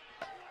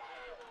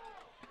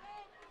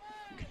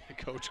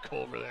 Coach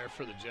Culver there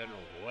for the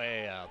Generals,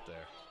 way out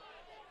there.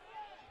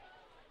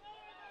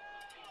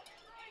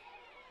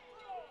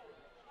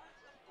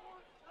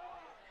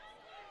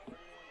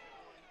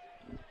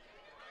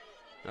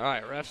 All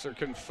right, refs are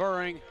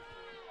conferring.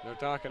 They're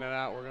talking it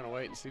out. We're going to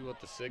wait and see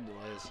what the signal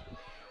is.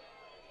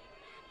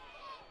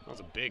 That was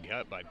a big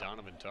hit by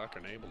Donovan Tucker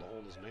and able to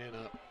hold his man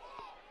up.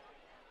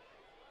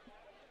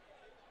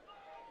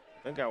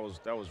 I think that was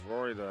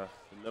Rory, the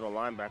middle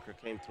linebacker,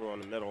 came through on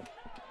the middle.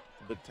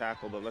 Big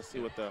tackle, but let's see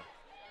what the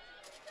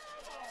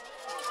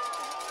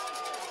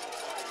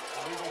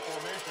Illegal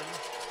formation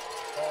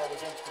called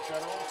against the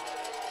Generals.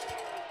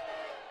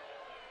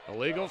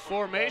 Illegal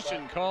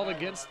formation called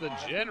against the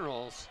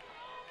Generals.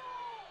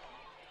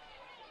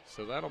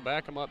 So that'll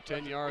back them up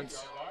 10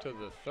 yards to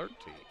the 13.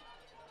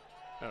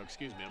 Oh,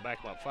 excuse me, it'll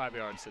back them up 5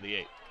 yards to the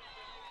 8.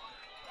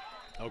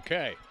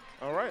 Okay.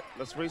 All right,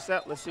 let's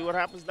reset. Let's see what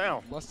happens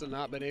now. Must have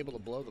not been able to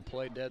blow the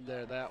play dead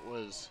there. That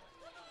was,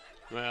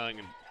 well,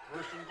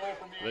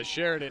 the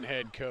Sheridan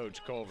head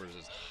coach, Culvers,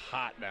 is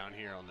hot down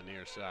here on the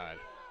near side.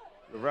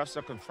 The refs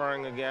are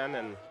conferring again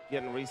and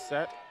getting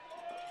reset.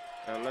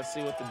 And let's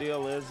see what the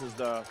deal is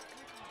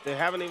they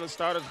haven't even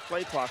started the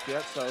play clock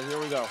yet, so here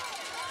we go.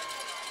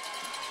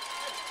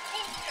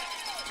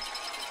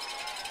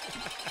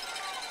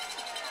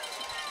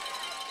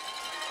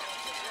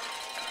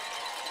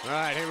 All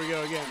right, here we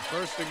go again.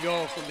 First and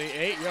goal from the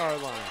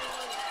 8-yard line.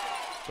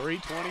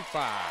 3:25.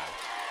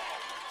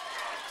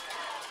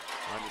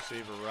 Wide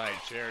receiver right,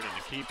 Sheridan,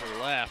 the keeper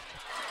left.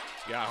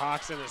 Got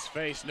Hawks in his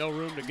face, no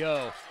room to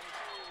go.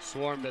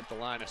 Swarmed at the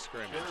line of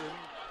scrimmage.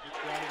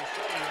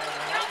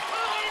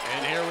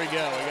 And here we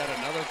go. We got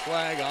another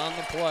flag on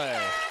the play.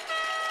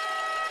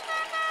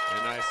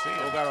 And I see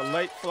it. We got a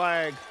late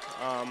flag.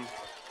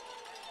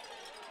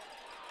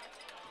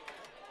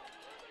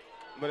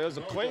 But it was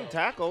a clean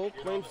tackle,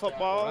 clean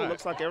football. Right. It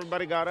looks like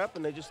everybody got up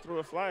and they just threw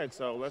a flag.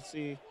 So let's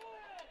see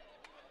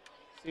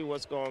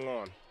what's going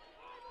on.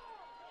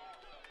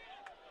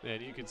 And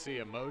you can see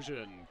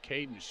Emoja and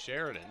Caden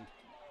Sheridan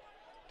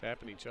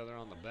tapping each other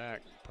on the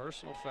back.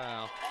 Personal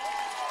foul on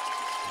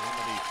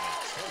the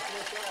defense.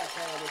 Personal foul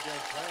called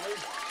against Hartley.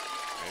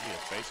 Maybe a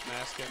face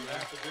mask in there.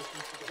 Half the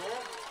distance to the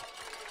goal.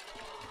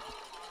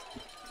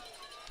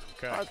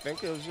 Okay. I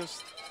think it was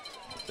just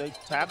they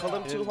tackled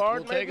him too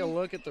hard. We'll take a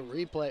look at the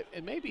replay.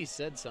 It maybe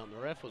said something.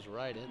 The ref was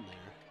right in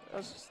there.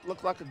 It just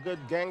looked like a good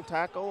gang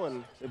tackle,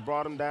 and they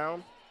brought him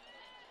down.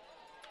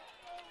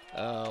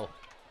 Oh.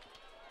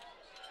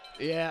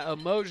 Yeah,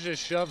 Emoja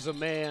shoves a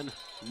man.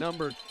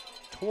 Number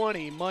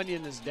 20,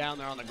 Munyon, is down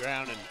there on the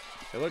ground, and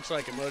it looks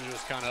like Emoja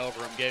was kind of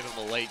over him, gave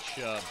him a late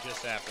shove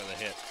just after the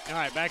hit. All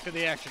right, back to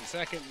the action.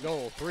 Second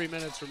goal, 3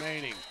 minutes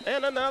remaining.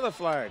 And another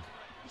flag.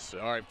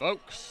 Sorry,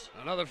 folks.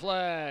 Another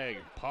flag.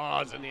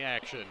 Pause in the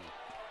action.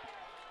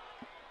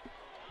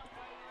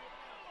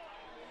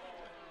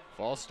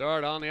 False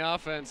start on the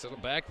offense. It'll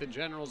back the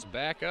Generals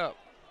back up.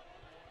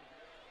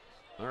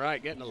 All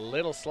right, getting a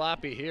little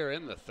sloppy here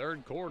in the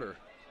third quarter.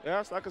 Yeah,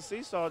 it's like a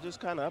seesaw, just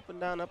kind of up and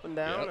down,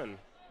 Yep. and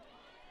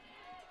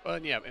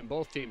But yeah, and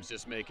both teams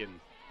just making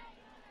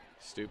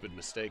stupid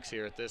mistakes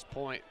here at this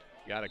point.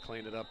 Got to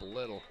clean it up a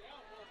little.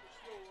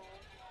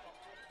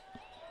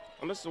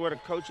 and this is where the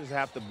coaches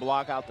have to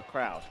block out the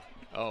crowd.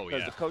 Oh,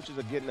 Because yeah. the coaches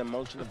are getting the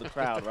emotion of the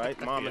crowd, right?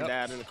 Mom and Yep.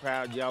 dad in the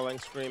crowd yelling,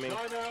 screaming.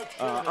 Timeout,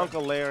 Sheridan.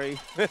 Uncle Larry.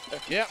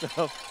 Yep.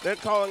 So they're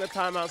calling a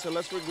timeout, so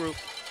let's regroup.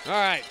 All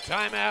right,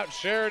 timeout.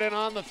 Sheridan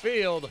on the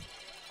field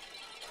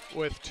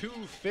with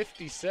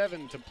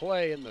 2:57 to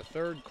play in the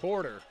third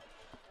quarter.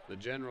 The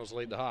Generals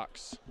lead the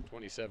Hawks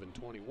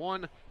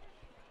 27-21.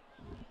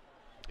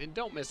 And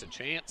don't miss a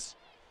chance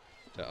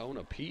to own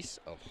a piece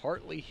of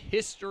Hartley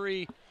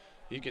history.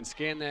 You can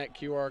scan that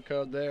QR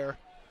code there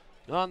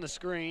on the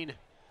screen,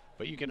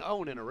 but you can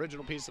own an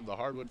original piece of the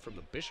hardwood from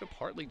the Bishop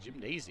Hartley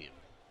Gymnasium.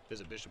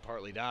 Visit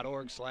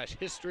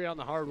bishophartley.org/history on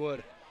the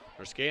hardwood,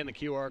 or scan the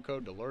QR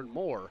code to learn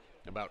more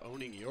about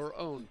owning your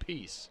own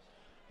piece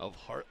of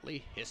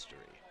Hartley history.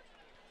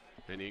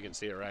 And you can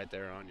see it right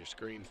there on your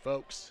screen,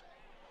 folks.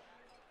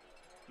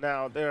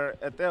 Now, there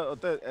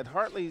at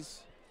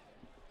Hartley's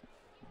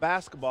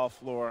basketball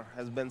floor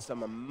has been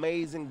some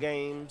amazing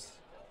games,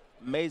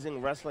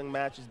 amazing wrestling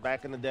matches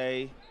back in the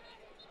day,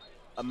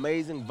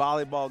 amazing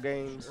volleyball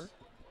games. Sure.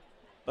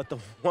 But the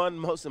one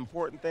most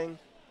important thing,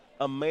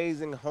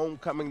 amazing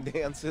homecoming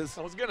dances.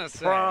 I was going to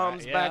say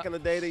Proms yeah. back in the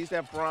day. They used to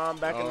have prom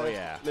back in Oh, the,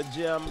 yeah. the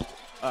gym.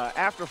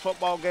 After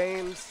football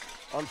games,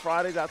 on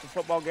Fridays after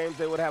football games,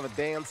 they would have a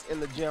dance in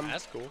the gym.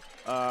 That's cool.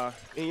 And,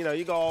 you know,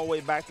 you go all the way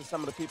back to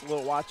some of the people who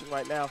are watching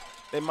right now.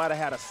 They might have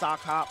had a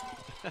sock hop.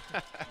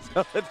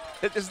 So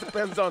it just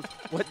depends on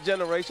what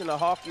generation of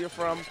Hawk you're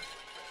from.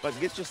 But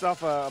get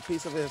yourself a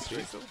piece of history.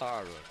 Piece of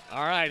hardwood.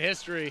 All right,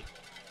 history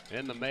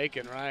in the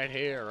making right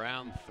here,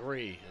 round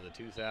 3 of the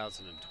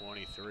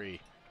 2023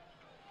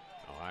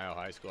 Ohio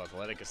High School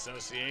Athletic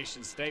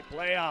Association State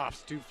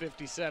Playoffs.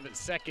 2:57,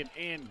 second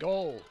and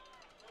goal.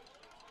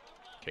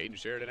 Caden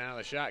Sheridan out of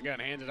the shotgun,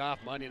 handed off,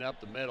 Munyon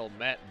up the middle,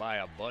 met by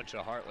a bunch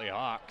of Hartley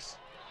Hawks.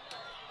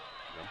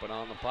 Jumping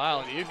on the pile,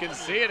 and you can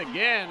see it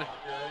again.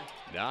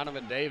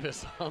 Donovan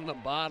Davis on the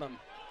bottom.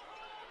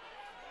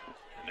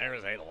 And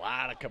there's a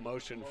lot of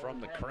commotion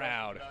from the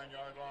crowd.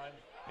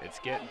 It's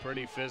getting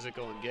pretty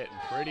physical and getting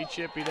pretty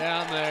chippy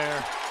down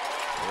there.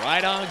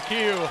 Right on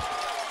cue.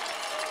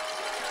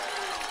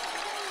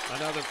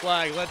 Another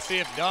flag. Let's see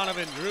if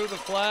Donovan drew the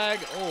flag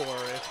or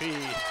if he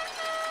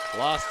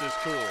lost his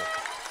cool.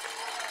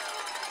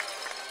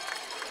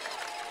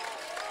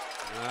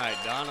 All right,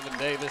 Donovan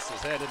Davis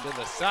is headed to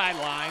the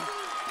sideline.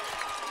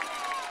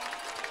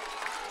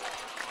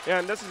 Yeah,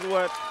 and this is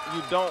what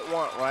you don't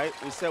want, right?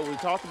 We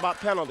talked about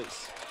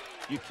penalties.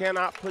 You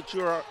cannot put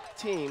your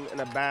team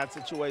in a bad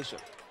situation.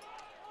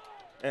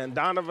 And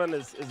Donovan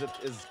is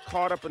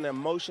caught up in the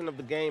emotion of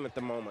the game at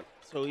the moment.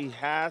 So he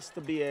has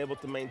to be able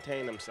to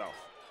maintain himself.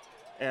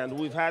 And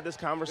we've had this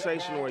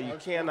conversation where you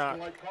cannot.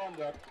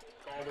 Conduct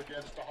called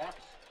against the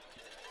Hawks.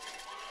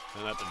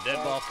 And that's a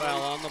dead ball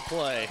foul on the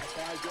play.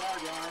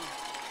 5-yard line.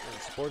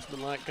 And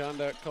sportsmanlike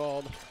conduct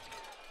called.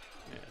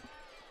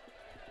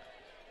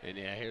 Yeah. And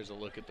yeah, here's a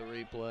look at the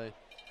replay.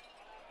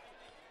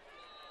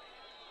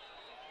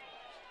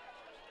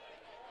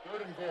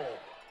 3rd and goal.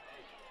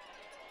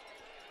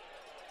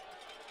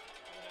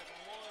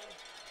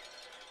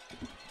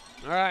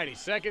 All righty,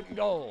 2nd and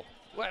goal.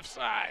 Left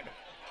side.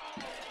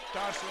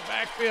 Toss to the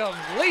backfield,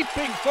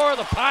 leaping for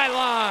the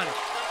pylon.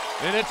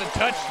 And it's a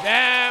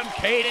touchdown,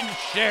 Caden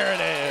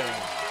Sheridan.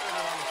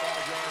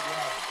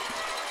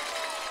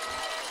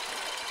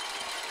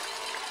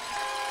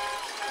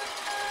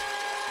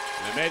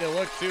 They made it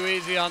look too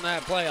easy on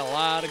that play. A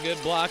lot of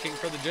good blocking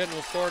for the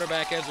Generals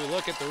quarterback as we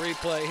look at the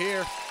replay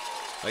here.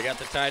 They got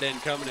the tight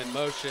end coming in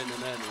motion,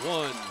 and then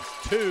 1,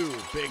 2,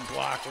 big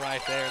block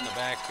right there in the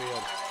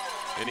backfield.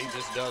 And he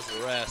just does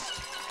the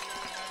rest.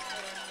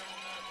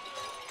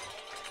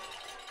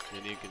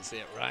 And you can see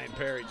it, Ryan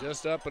Perry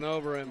just up and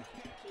over him.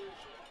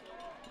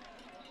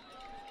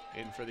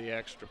 In for the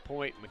extra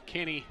point,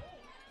 McKinney.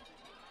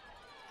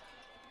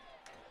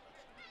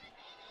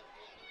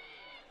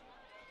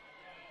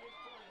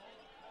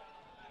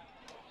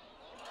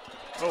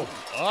 Oh,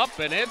 up,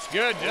 and it's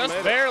good,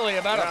 just barely,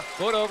 about a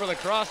foot over the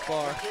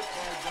crossbar.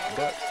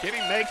 But Kenny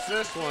makes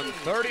this one,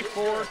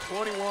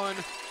 34-21.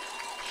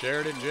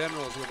 Sheridan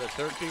Generals with a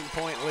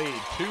 13-point lead,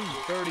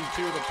 2:32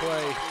 to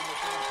play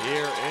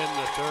here in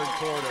the 3rd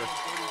quarter.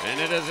 And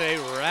it is a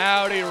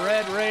rowdy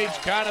red rage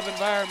kind of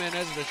environment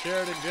as the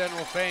Sheridan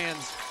General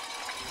fans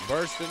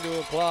burst into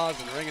applause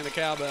and ringing the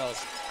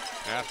cowbells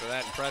after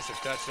that impressive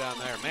touchdown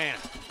there. Man.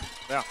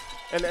 Yeah,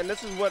 and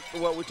this is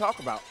what we talk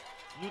about.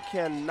 You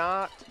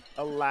cannot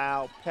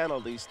allow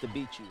penalties to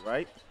beat you,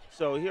 right?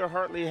 So here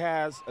Hartley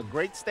has a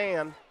great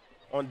stand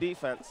on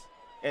defense,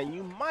 and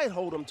you might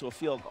hold him to a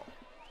field goal.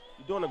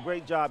 You're doing a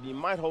great job. You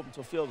might hold him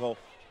to a field goal,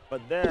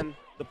 but then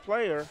the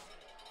player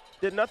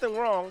did nothing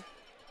wrong,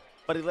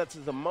 but he lets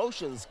his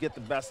emotions get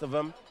the best of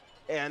him,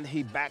 and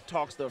he back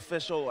talks the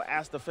official or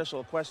asks the official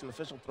a question. The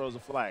official throws a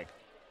flag.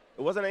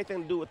 It wasn't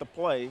anything to do with the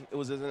play. It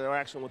was his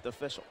interaction with the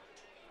official.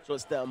 So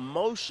it's the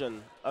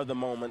emotion of the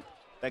moment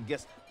that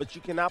gets, but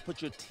you cannot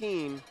put your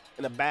team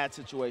in a bad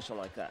situation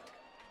like that.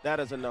 That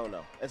is a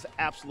no-no. It's an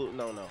absolute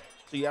no-no.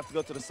 So you have to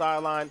go to the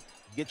sideline,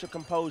 get your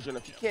composure, and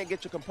if you can't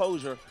get your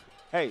composure,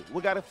 hey,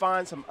 we got to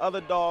find some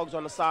other dogs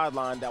on the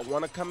sideline that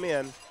want to come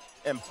in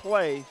and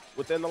play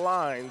within the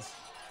lines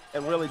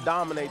and really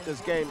dominate this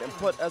game and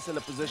put us in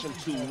a position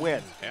to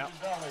win. Yeah.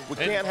 We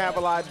can't have a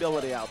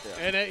liability out there.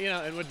 And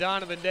and with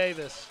Donovan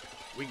Davis,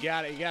 you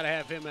got to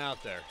have him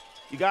out there.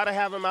 You got to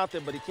have him out there,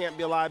 but he can't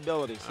be a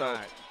liability. So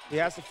he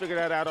has to figure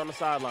that out on the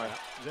sideline.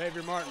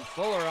 Xavier Martin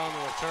Fuller on the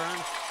return.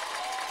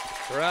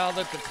 Corralled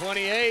at the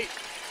 28.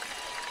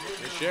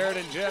 The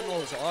Sheridan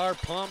Generals are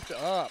pumped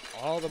up.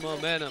 All the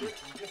momentum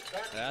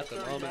at the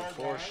moment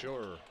for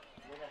sure.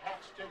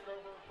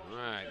 All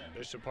right,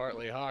 Bishop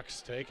Hartley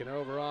Hawks taking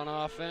over on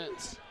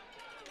offense.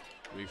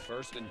 It'll be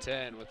 1st and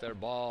 10 with their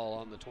ball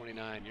on the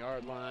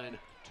 29-yard line.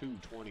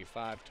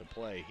 2:25 to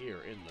play here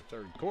in the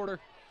 3rd quarter.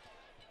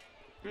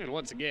 And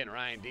once again,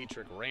 Ryan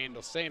Dietrich,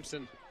 Randall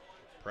Sampson,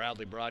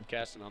 proudly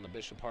broadcasting on the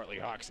Bishop Hartley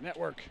Hawks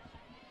Network.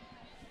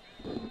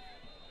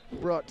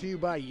 Brought to you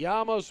by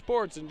Yamo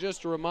Sports. And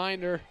just a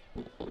reminder,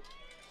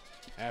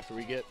 after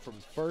we get from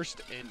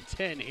 1st and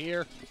 10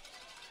 here,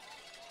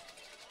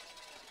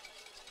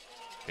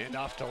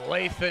 handoff to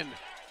Lathan.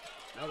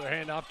 Another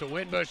handoff to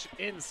Winbush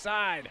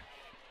inside.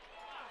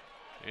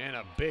 And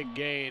a big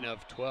gain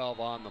of 12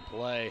 on the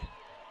play.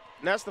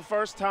 And that's the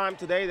first time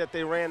today that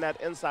they ran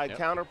that inside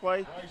counter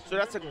play. So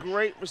that's a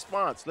great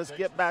response. Let's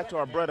get back to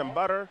our bread and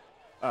butter.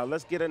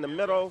 Let's get in the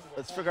middle.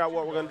 Let's figure out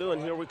what we're going to do.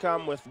 And here we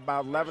come with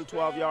about 11,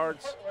 12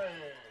 yards.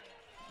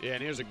 Yeah,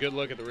 and here's a good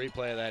look at the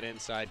replay of that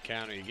inside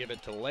counter. You give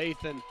it to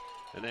Lathan,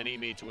 and then he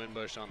meets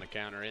Winbush on the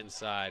counter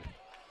inside.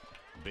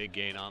 Big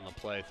gain on the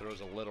play. Throws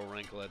a little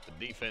wrinkle at the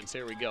defense.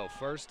 Here we go.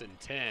 1st and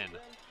 10.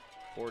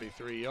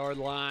 43-yard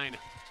line.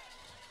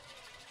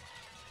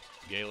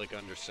 Gaelic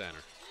under center.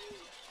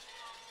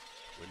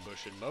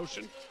 Winbush in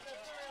motion.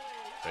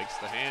 Takes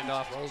the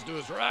handoff, rolls to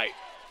his right.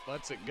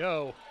 Lets it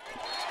go.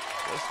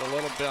 Just a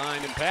little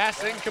behind in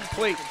pass,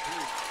 incomplete.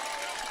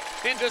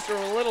 And just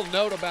a little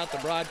note about the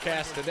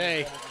broadcast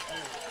today.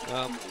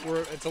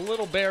 It's a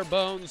little bare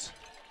bones.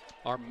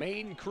 Our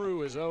main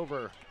crew is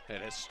over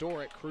at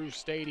historic Crew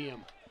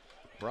Stadium,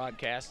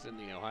 broadcasting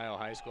the Ohio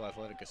High School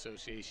Athletic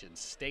Association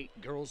State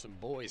Girls and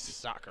Boys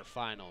Soccer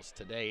Finals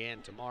today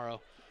and tomorrow.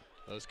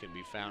 Those can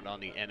be found on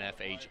the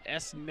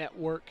NFHS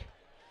network.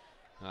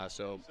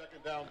 So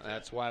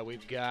that's why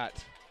we've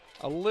got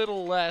a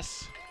little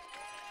less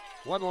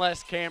one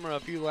less camera, a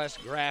few less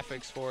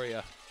graphics for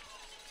you.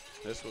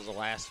 This was the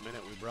last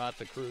minute we brought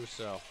the crew,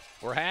 so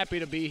we're happy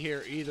to be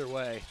here either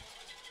way.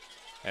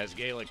 As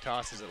Gaelic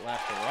tosses it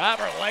left to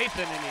Robert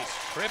Lathan, and he's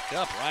tripped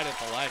up right at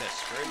the line of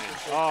scrimmage.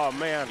 Oh,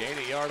 man. Gain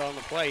a yard on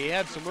the play. He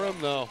had some room,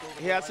 though.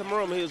 He had some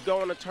room. He was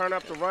going to turn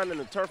up the run, and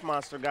the turf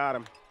monster got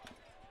him.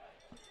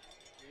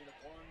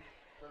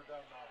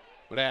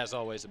 But as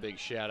always, a big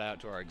shout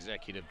out to our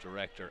executive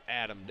director,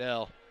 Adam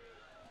Dell,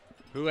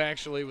 who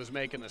actually was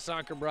making the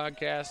soccer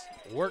broadcast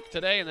work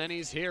today, and then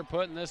he's here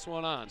putting this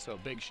one on. So a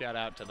big shout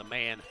out to the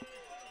man,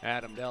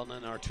 Adam Dell,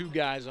 and our two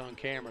guys on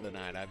camera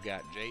tonight. I've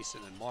got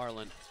Jason and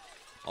Marlon,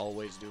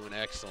 always doing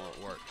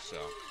excellent work. So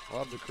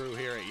love the crew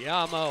here at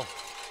Yamo.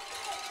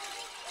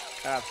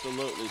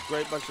 Absolutely.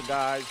 Great bunch of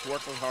guys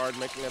working hard,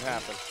 making it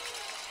happen.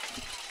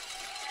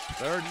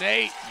 3rd and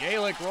 8.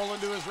 Gaelic rolling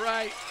to his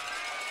right.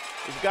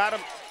 He's got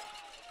him.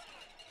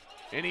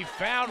 And he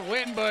found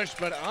Winbush,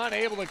 but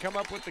unable to come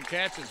up with the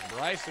catch is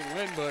Bryson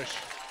Winbush.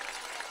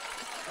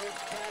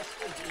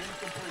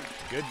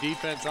 Good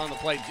defense on the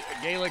play.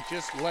 Gaelic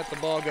just let the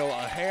ball go a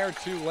hair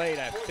too late.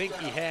 I think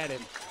he had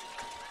him.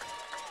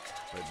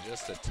 But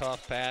just a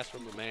tough pass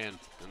from the man,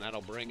 and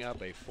that'll bring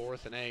up a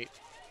 4th and 8.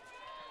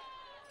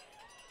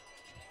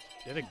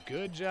 Did a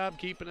good job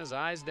keeping his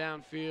eyes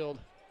downfield.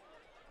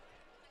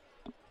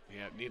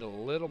 Yeah, need a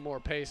little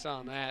more pace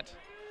on that.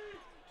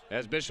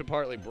 As Bishop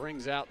Hartley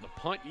brings out the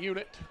punt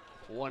unit.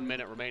 1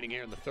 minute remaining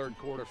here in the 3rd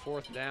quarter,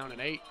 4th down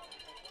and 8.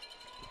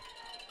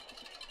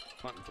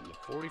 Punting from the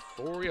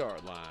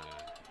 44-yard line.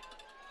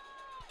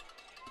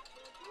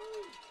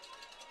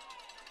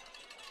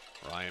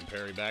 Ryan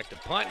Perry back to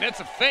punt, and it's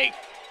a fake.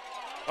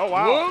 Oh,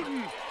 wow.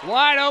 Wooten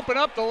wide open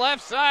up the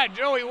left side.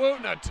 Joey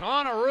Wooten, a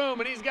ton of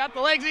room, and he's got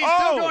the legs. He's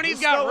still going. He's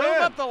got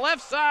room up the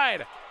left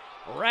side.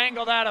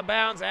 Wrangled out of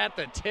bounds at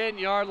the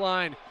 10-yard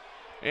line.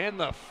 And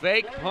the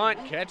fake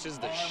punt catches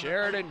the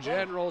Sheridan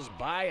Generals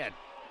by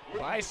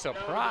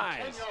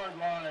surprise.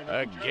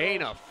 A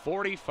gain of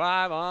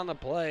 45 on the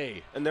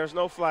play. And there's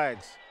no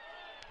flags.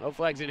 No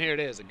flags, and here it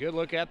is. A good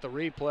look at the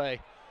replay.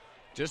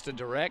 Just a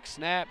direct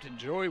snap to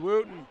Joey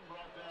Wooten,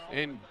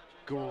 and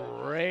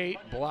great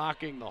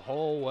blocking the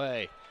whole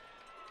way.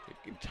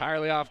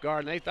 Entirely off guard,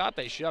 and they thought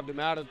they shoved him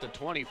out at the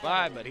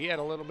 25, but he had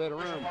a little bit of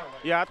room.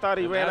 Yeah, I thought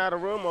he ran out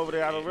of room over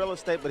there, out of real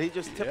estate, but he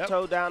just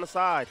tiptoed down the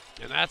side.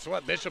 And that's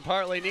what Bishop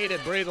Hartley needed.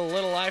 Breathe a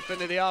little life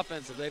into the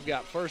offense, and they've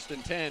got 1st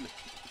and 10.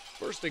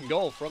 1st and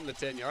goal from the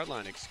 10-yard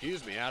line,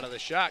 out of the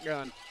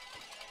shotgun.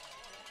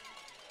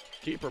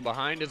 Keeper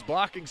behind his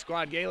blocking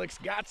squad. Gaelic's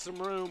got some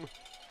room.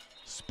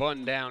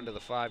 Spun down to the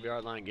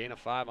 5-yard line. Gain of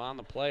 5 on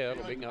the play.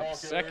 That'll bring up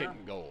 2nd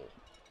and goal.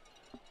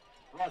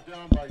 Brought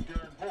down by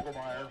Darren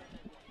Vogelmeyer.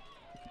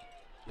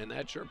 And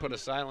that sure put a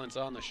silence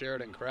on the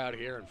Sheridan crowd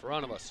here in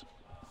front of us.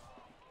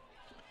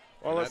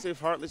 Well, let's see if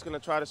Hartley's going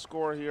to try to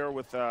score here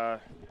with the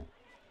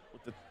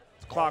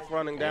clock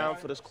running down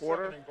for this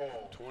quarter.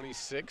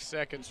 26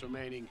 seconds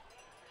remaining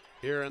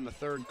here in the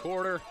 3rd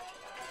quarter.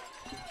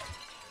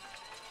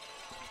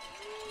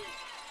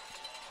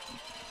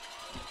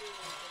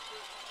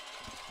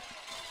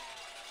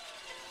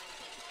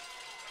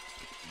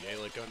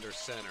 Gaelic under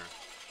center.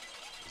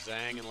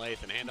 Zhang and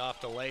Lathan, hand off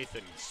to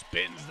Lathan,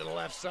 spins to the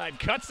left side,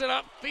 cuts it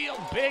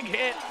upfield, big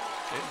hit,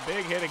 and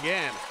big hit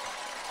again.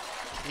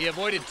 He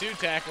avoided 2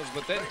 tackles,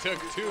 but then took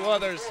 2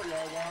 others.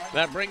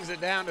 That brings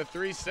it down to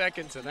 3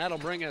 seconds, and that'll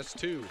bring us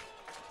to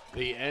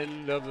the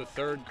end of the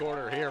 3rd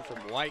quarter here from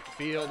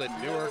Whitefield in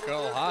Newark,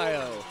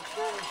 Ohio.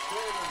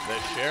 The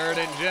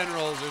Sheridan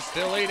Generals is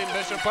still leading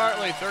Bishop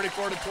Hartley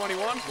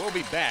 34-21. We'll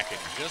be back in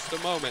just a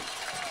moment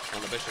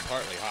on the Bishop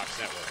Hartley Hawks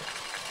Network.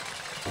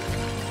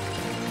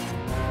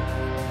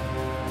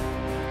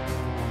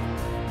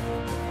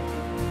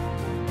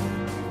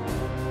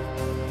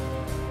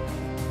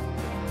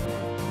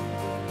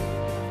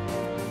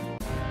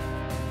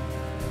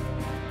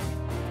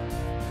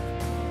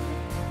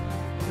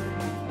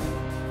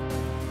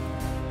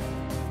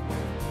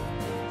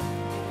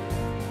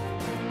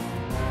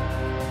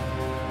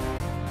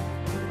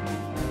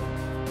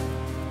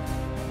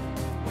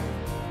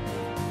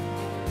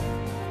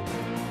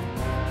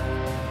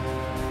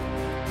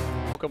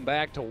 Welcome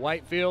back to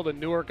Whitefield in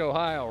Newark,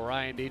 Ohio.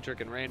 Ryan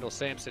Dietrich and Randall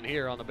Sampson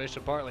here on the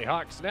Bishop Hartley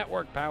Hawks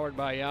Network, powered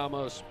by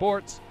Yamo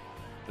Sports.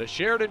 The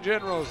Sheridan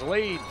Generals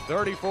lead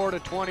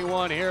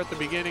 34-21 here at the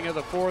beginning of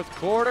the 4th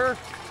quarter.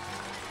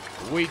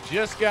 We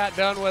just got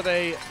done with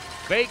a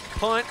fake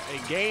punt.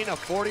 A gain of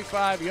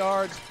 45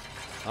 yards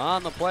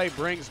on the play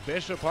brings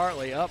Bishop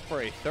Hartley up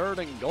for a 3rd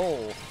and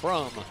goal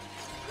from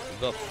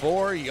the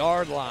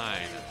 4-yard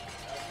line.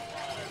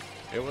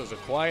 It was a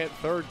quiet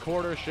 3rd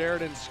quarter.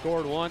 Sheridan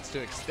scored once to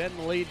extend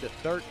the lead to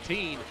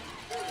 13.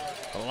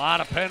 A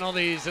lot of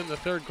penalties in the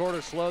 3rd quarter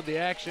slowed the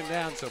action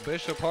down, so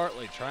Bishop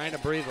Hartley trying to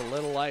breathe a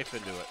little life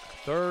into it.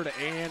 3rd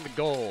and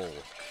goal.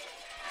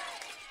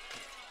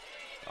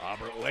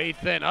 Robert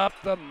Lathan up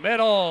the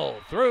middle,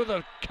 through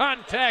the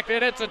contact,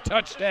 and it's a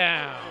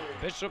touchdown.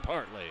 Bishop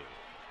Hartley.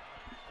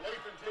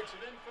 Lathan takes it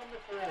in from the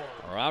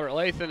 4. Robert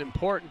Lathan,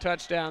 important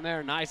touchdown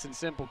there. Nice and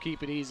simple,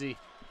 keep it easy.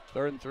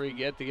 3rd and 3,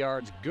 get the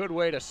yards. Good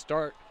way to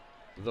start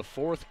the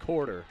 4th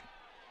quarter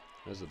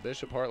as the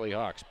Bishop Hartley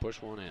Hawks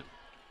push one in.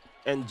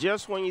 And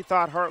just when you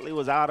thought Hartley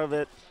was out of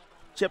it,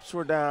 chips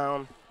were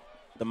down,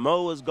 the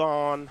mo is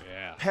gone,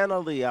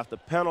 penalty after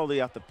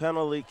penalty after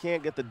penalty,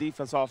 can't get the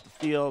defense off the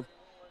field.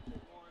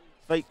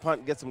 Fake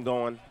punt gets them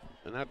going,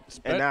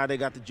 and now they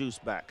got the juice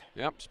back.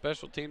 Yep,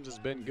 special teams has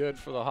been good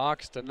for the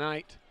Hawks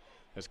tonight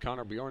as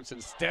Connor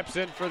Bjornson steps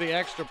in for the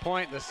extra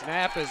point. The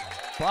snap is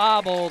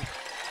bobbled,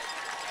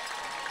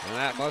 and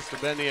that must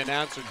have been the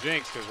announcer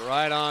jinx, because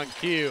right on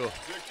cue,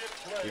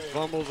 he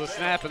fumbles the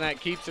snap, and that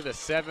keeps it a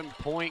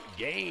 7-point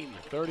gain,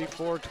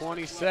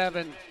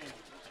 34-27.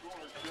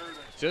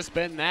 Just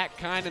been that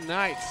kind of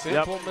night.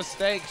 Simple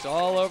mistakes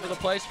all over the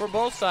place for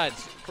both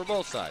sides.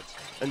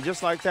 And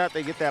just like that,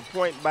 they get that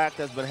point back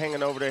that's been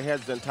hanging over their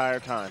heads the entire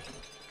time.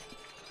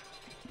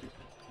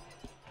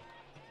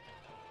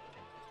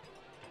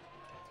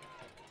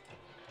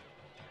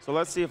 So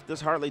let's see if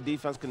this Hartley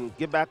defense can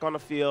get back on the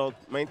field,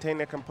 maintain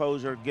their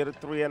composure, get a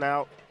 3 and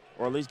out,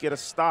 or at least get a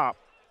stop,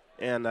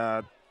 and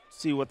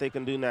see what they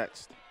can do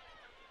next.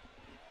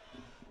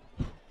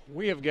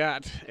 We have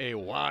got a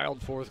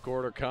wild 4th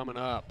quarter coming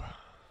up.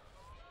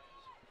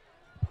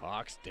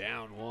 Hawks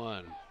down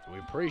 1. We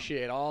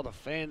appreciate all the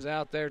fans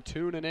out there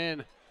tuning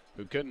in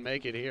who couldn't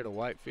make it here to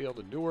Whitefield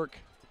and Newark.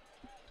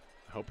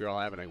 I hope you're all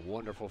having a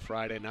wonderful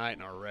Friday night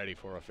and are ready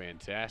for a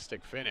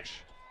fantastic finish.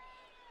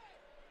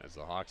 As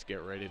the Hawks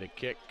get ready to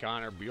kick,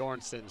 Connor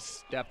Bjornson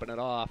stepping it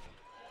off.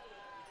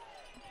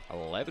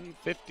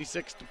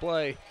 11:56 to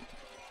play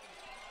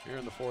here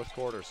in the 4th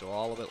quarter, so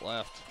all of it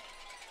left.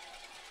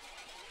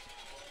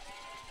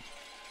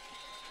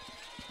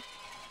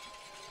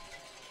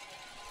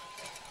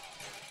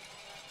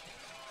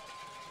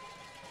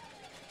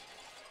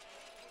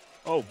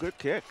 Oh, good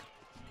kick.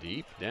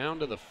 Deep down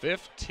to the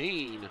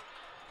 15.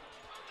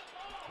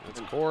 That's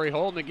Corey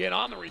Holden again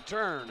on the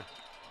return.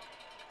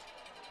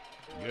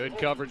 Good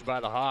coverage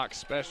by the Hawks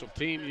special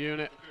team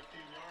unit.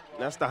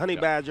 That's the Honey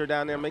Badger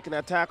down there making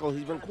that tackle.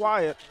 He's been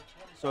quiet,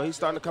 so he's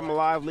starting to come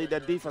alive, lead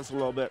that defense a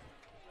little bit.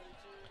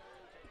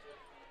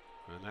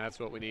 And that's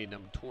what we need,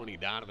 number 20,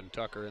 Donovan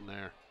Tucker in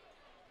there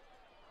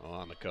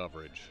on the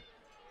coverage.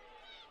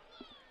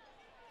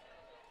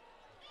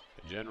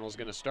 The Generals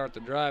going to start the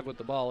drive with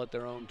the ball at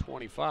their own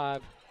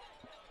 25.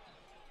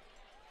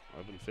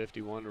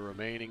 11:51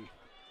 remaining.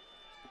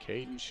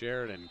 Caden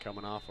Sheridan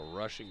coming off a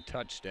rushing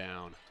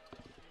touchdown.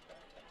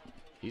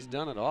 He's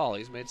done it all.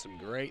 He's made some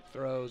great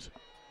throws.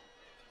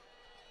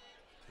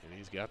 And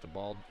he's got the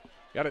ball,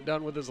 got it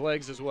done with his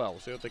legs as well. We'll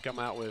see what they come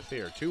out with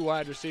here. 2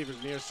 wide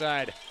receivers near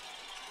side.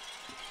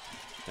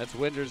 That's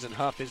Winders and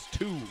Huff, his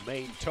 2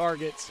 main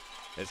targets,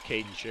 as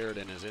Caden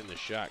Sheridan is in the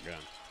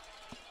shotgun.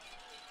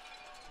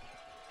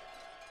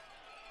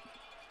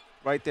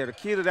 Right there. The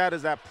key to that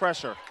is that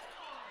pressure.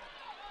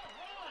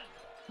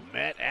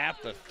 Met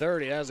at the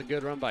 30. That was a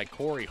good run by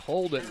Corey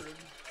Holden.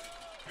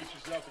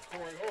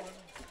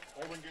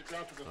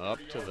 Up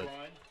to the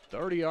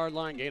 30-yard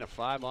line, gain of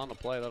 5 on the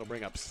play. That'll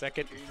bring up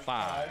 2nd and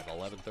 5,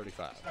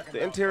 11:35.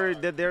 The interior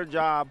did their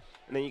job,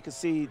 and then you can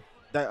see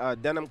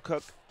that Denham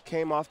Cook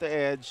came off the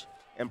edge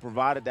and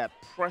provided that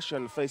pressure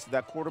in the face of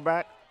that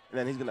quarterback, and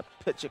then he's going to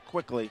pitch it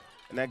quickly,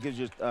 and that gives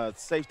you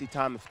safety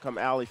time to come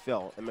alley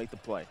fill and make the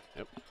play.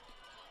 Yep.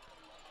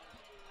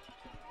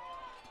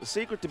 The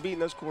secret to beating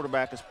this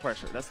quarterback is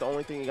pressure. That's the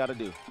only thing you got to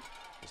do.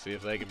 We'll see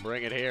if they can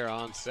bring it here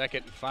on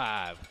 2nd and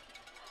 5.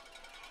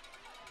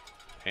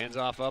 Hands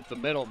off up the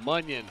middle.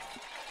 Munyon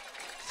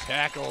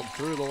tackled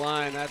through the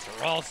line. That's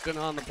Ralston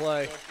on the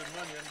play.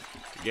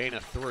 Gain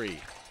of 3.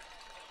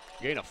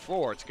 Gain of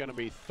 4. It's going to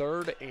be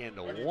 3rd and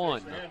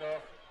 1.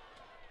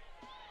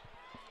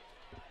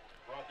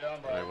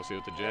 All right, we'll see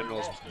what the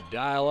Generals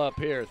dial up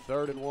here.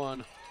 3rd and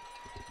 1.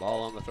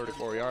 Ball on the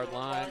 34-yard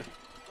line.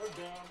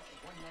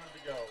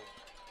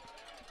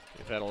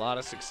 They've had a lot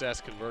of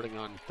success converting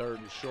on 3rd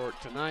and short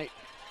tonight.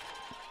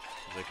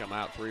 As they come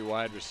out 3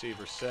 wide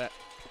receiver set.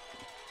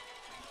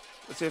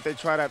 Let's see if they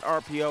try that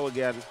RPO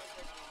again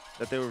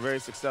that they were very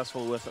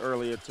successful with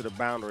earlier to the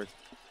boundary.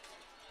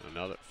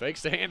 Another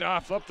fakes the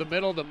handoff up the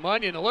middle to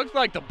Munyon. It looked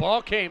like the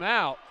ball came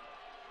out.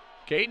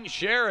 Caden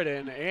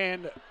Sheridan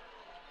and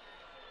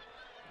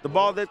the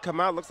ball did come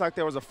out. Looks like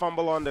there was a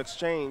fumble on the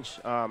exchange.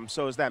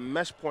 So it's that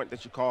mesh point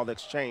that you call the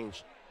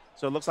exchange.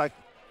 So it looks like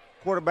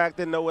quarterback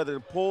didn't know whether to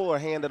pull or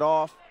hand it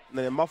off. And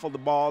they muffled the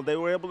ball. They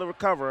were able to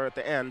recover at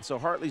the end. So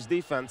Hartley's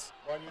defense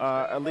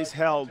at least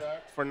held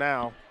for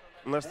now,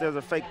 unless there's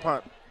a fake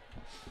punt.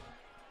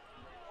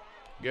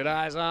 Good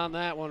eyes on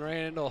that one,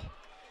 Randall.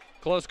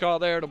 Close call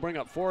there. It'll bring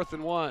up 4th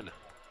and 1.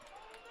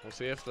 We'll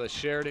see if the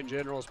Sheridan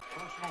Generals.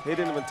 He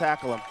didn't even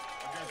tackle him.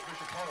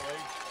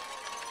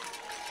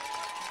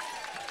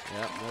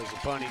 Yep, there's the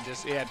punt.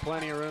 He had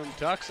plenty of room.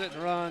 Tucks it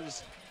and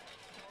runs.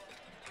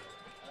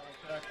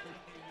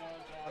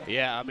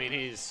 Yeah, I mean,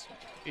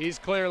 he's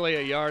clearly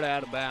a yard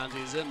out of bounds.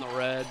 He's in the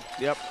red.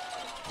 Yep.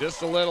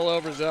 Just a little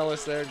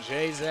overzealous there.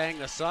 Jay Zhang,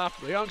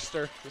 the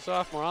youngster, the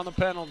sophomore on the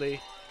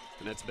penalty.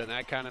 And it's been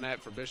that kind of night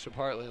for Bishop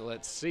Hartley.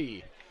 Let's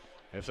see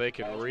if they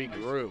can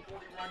regroup.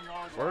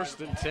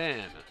 1st and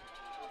 10.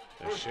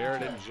 The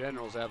Sheridan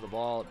Generals have the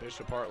ball at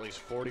Bishop Hartley's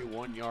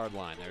 41-yard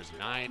line. There's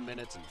 9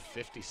 minutes and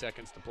 50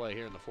 seconds to play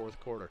here in the 4th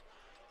quarter.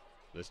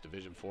 This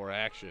Division IV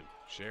action.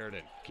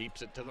 Sheridan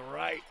keeps it to the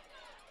right.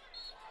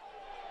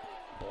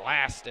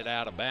 Blasted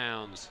out of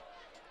bounds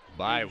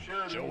by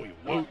Joey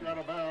Wooten.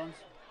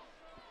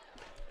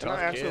 I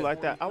actually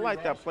like that. I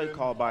like that play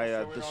call by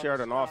the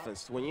Sheridan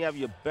offense. When you have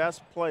your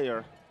best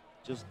player,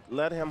 just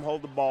let him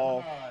hold the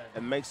ball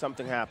and make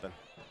something happen.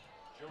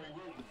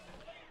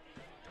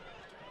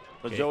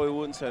 But Joey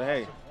Wooten said,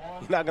 hey,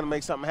 you're not going to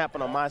make something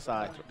happen on my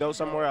side. Go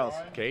somewhere else.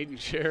 Caden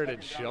Sheridan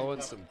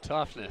showing some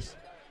toughness.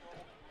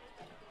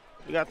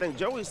 You got to think,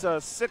 Joey's a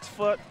 6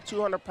 foot,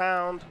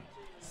 200-pound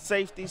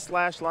safety /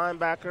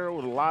 linebacker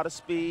with a lot of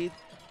speed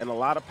and a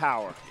lot of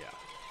power. Yeah.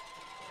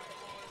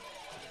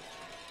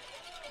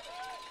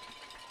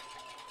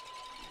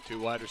 Two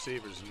wide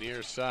receivers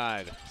near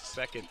side.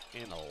 2nd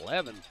and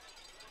 11.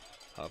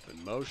 Huff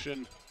in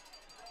motion.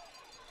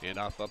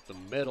 Handoff up the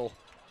middle.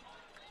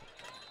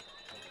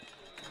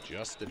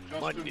 Justin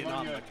Munyon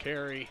on the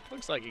carry.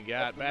 Looks like he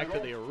got back to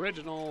the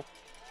original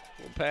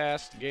little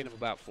pass. Gain of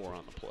about 4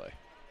 on the play.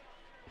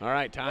 All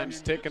right, time's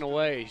ticking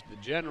away. The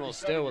Generals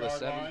still with a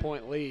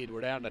 7-point lead.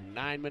 We're down to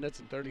 9 minutes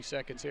and 30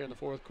 seconds here in the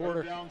 4th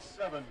quarter.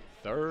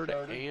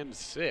 3rd and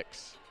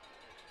 6.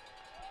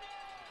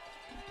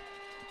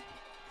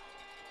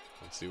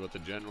 Let's see what the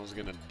Generals are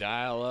going to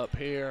dial up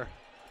here.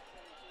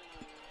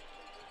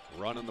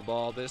 Running the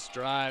ball this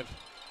drive.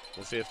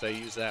 We'll see if they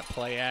use that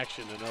play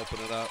action and open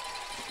it up.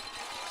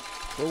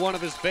 For one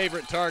of his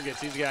favorite targets,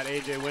 he's got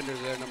A.J.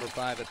 Winders there, number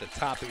 5, at the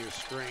top of your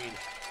screen.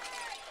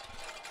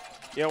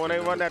 Yeah, when they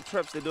run that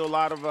trips, they do a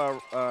lot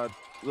of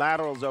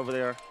laterals over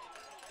there.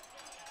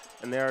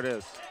 And there it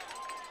is.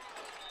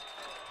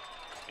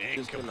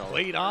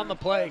 Incomplete on the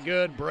play.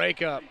 Good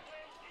breakup.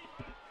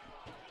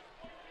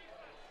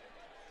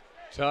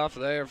 Tough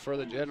there for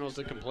the Generals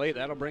to complete.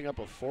 That'll bring up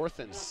a 4th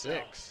and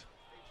 6.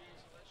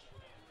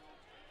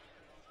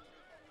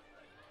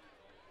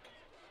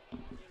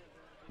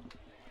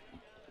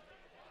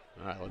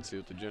 All right, let's see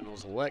what the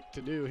Generals elect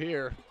to do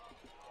here.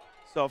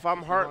 So if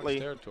I'm Hartley,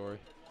 territory.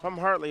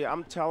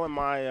 I'm telling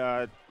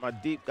my my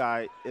deep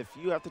guy, if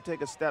you have to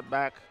take a step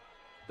back,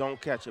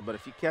 don't catch it. But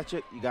if you catch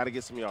it, you got to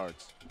get some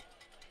yards.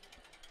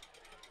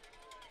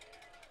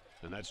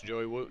 And that's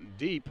Joey Wooten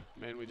deep.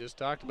 Man, we just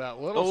talked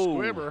about little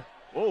squibber.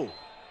 Oh.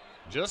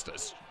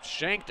 Just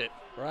shanked it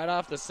right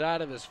off the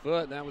side of his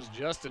foot. And that was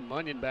Justin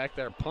Munyon back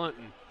there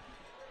punting.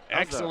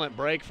 Excellent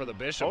break for the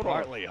Bishop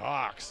Hartley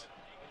Hawks.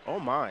 Oh,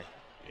 my.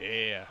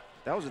 Yeah.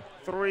 That was a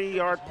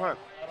 3-yard punt.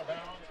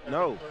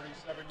 No,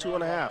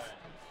 2.5.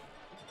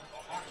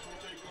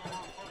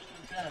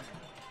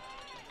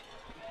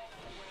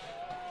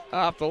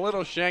 Off the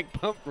little shank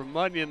pump from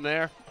Munyon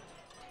there.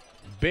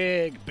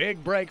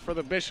 Big break for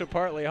the Bishop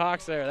Hartley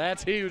Hawks there.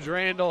 That's huge,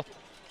 Randall.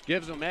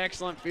 Gives them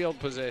excellent field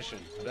position.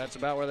 That's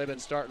about where they've been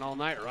starting all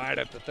night, right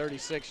at the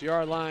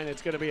 36-yard line.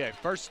 It's going to be a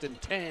 1st and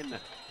 10.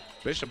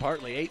 Bishop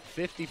Hartley,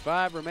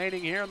 8:55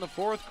 remaining here in the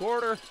 4th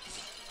quarter.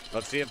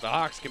 Let's see if the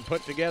Hawks can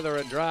put together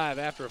a drive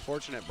after a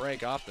fortunate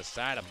break off the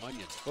side of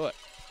Munyon's foot.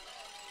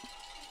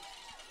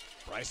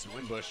 Bryson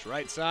Winbush,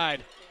 right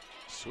side,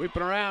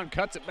 sweeping around,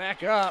 cuts it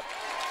back up.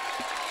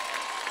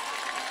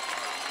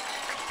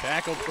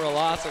 Tackled for a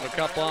loss of a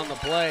couple on the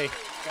play.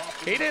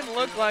 He didn't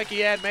look like he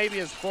had maybe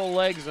his full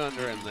legs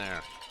under him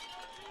there.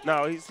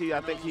 No, I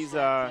think he's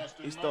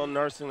still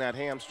nursing that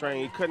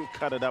hamstring. He couldn't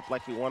cut it up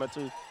like he wanted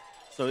to,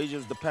 so he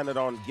just depended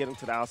on getting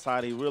to the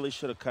outside. He really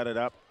should have cut it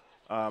up.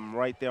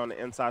 Right there on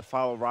the inside,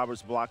 follow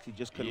Robert's block. He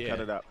just couldn't cut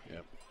it up.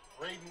 Yep.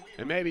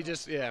 And maybe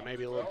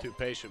maybe a little too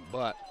patient,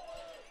 but.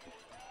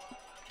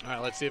 All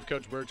right, let's see if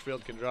Coach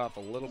Birchfield can draw up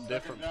a little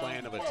different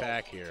plan of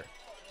attack here.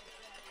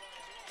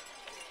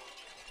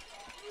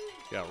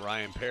 Got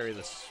Ryan Perry,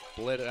 the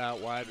split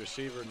out wide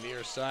receiver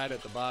near side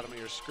at the bottom of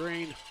your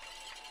screen.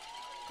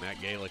 Matt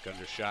Galick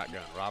under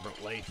shotgun. Robert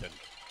Lathan,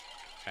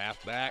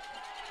 half back.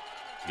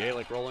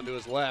 Galick rolling to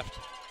his left.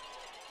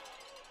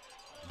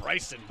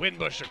 Bryson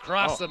Winbush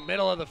across the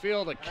middle of the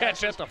field. A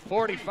catch at the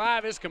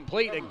 45 is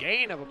complete. A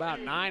gain of about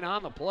 9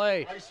 on the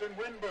play.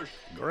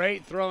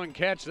 Great throw and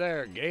catch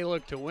there.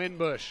 Galick to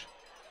Winbush.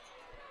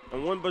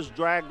 And Winbush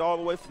dragged all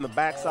the way from the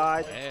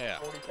backside. Yeah.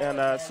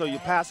 And so you're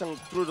passing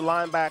through the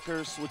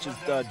linebackers, which is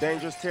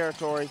dangerous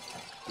territory.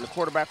 And the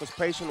quarterback was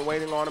patient,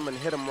 waiting on him, and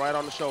hit him right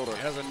on the shoulder.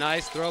 That was a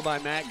nice throw by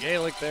Matt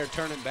Galick there,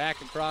 turning back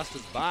across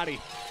his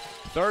body.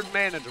 3rd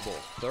manageable.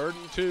 3rd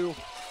and 2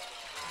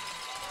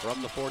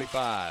 from the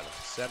 45.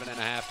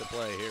 7.5 to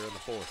play here in the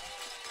 4th.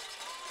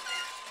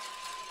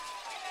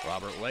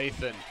 Robert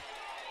Lathan.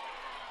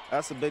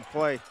 That's a big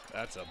play.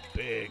 That's a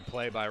big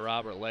play by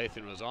Robert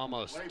Lathan. Was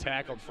almost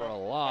tackled for a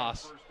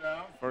loss.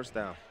 First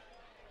down.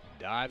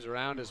 Dives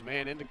around his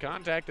man into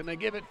contact, and they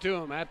give it to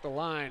him at the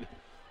line.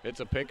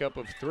 It's a pickup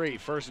of 3.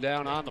 First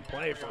down on the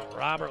play for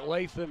Robert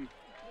Lathan.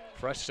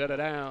 Fresh set of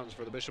downs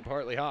for the Bishop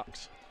Hartley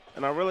Hawks.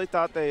 And I really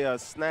thought they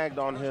snagged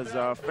on his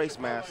face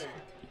mask.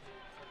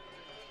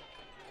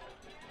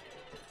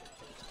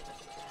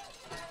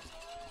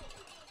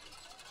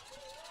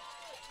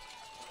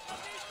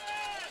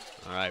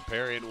 All right,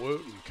 Perry and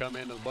Wooten come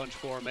into the bunch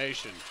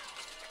formation.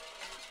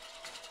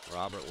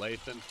 Robert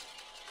Lathan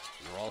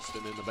and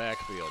Ralston in the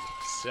backfield.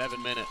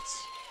 7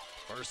 minutes.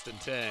 1st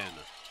and 10.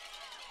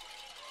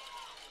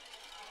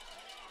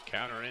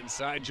 Counter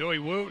inside. Joey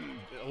Wooten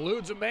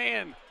eludes a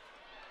man.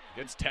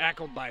 Gets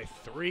tackled by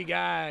 3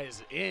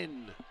 guys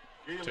in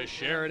to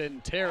Sheridan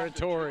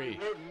territory.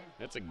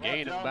 That's a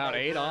gain of about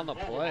 8 on the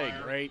play.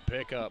 Great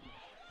pickup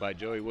by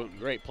Joey Wooten.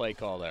 Great play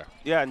call there.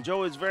 Yeah, and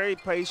Joey's very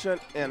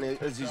patient, and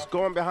as he's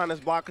going behind his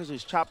blockers,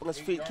 he's chopping his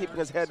feet, keeping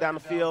his head down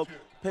the field,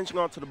 pinching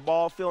onto the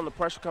ball, feeling the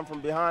pressure come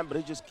from behind, but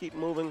he just keep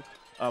moving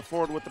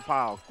forward with the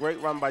pile. Great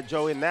run by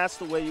Joey, and that's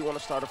the way you want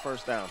to start a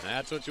first down.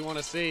 That's what you want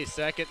to see.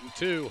 2nd and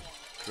 2.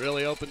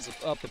 Really opens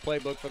up the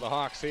playbook for the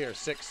Hawks here.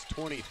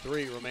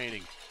 6:23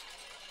 remaining.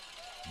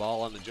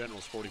 Ball on the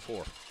Generals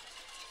 44.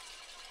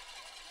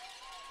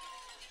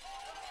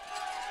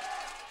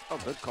 Oh,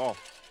 good call.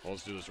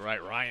 Holds to his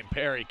right. Ryan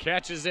Perry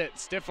catches it.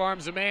 Stiff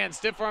arms a man.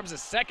 Stiff arms a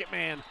second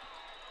man.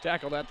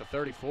 Tackled at the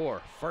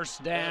 34.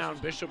 First down,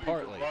 Bishop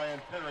Hartley.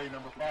 Ryan Perry,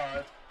 number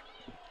 5.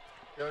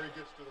 Perry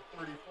gets to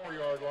the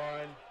 34-yard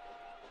line.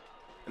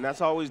 And that's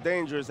always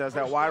dangerous as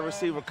that wide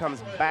receiver comes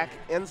back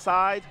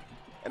inside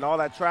and all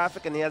that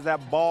traffic, and he has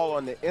that ball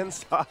on the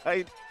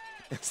inside.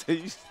 So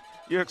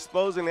you're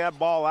exposing that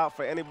ball out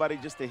for anybody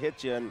just to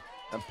hit you and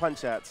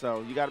punch at.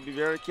 So you got to be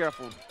very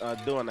careful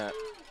doing that.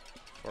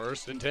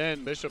 1st and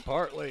 10, Bishop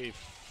Hartley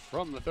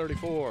from the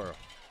 34.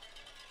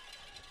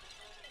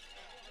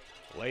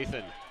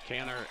 Lathan,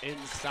 Canner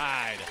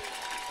inside.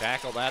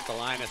 Tackled at the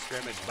line of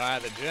scrimmage by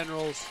the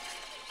Generals.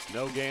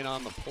 No gain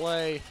on the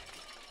play.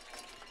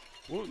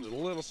 Wooten's a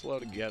little slow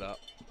to get up.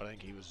 I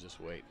think he was just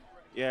waiting.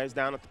 Yeah, he's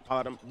down at the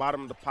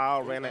bottom of the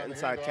pile, ran that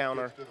inside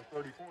counter. To the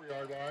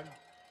 34-yard line.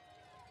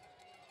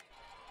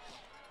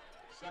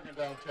 2nd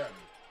down 10.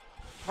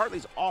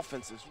 Hartley's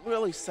offense is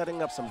really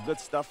setting up some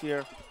good stuff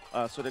here.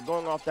 So they're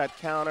going off that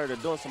counter. They're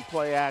doing some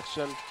play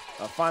action,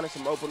 finding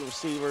some open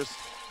receivers.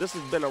 This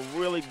has been a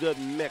really good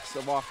mix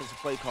of offensive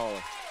play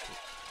calling.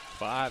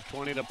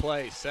 5:20 to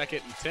play,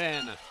 2nd and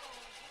 10.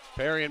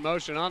 Perry in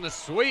motion on the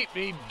sweep.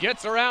 He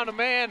gets around a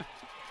man,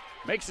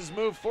 makes his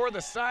move for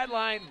the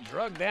sideline,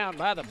 drugged down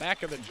by the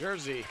back of the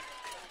jersey.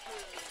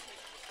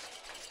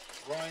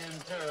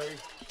 Ryan Perry.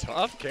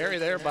 Tough carry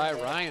there by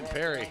Ryan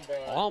Perry.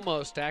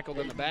 Almost tackled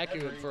in the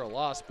backfield for a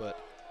loss, but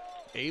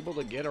able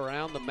to get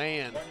around the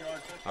man.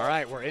 All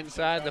right, we're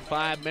inside the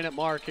 5-minute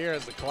mark here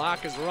as the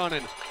clock is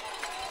running.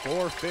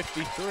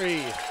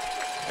 4:53.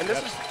 And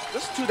this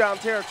is 2-down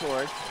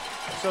territory.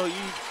 So you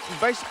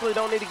basically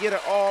don't need to get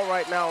it all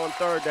right now on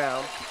 3rd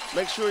down.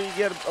 Make sure you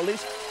get at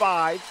least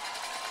 5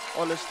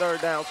 on this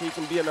 3rd down so you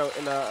can be in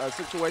a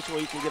situation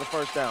where you can get a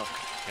first down.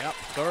 Yep,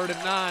 3rd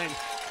and 9.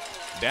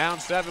 Down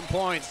 7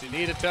 points. You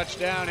need a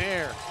touchdown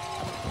here.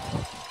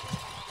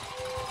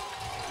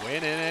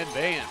 Win in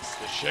advance.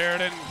 The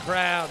Sheridan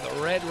crowd,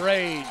 the Red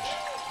Rage,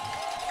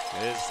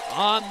 is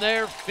on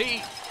their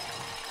feet.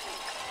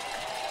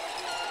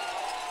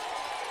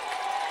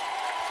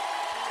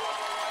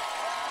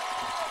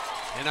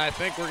 And I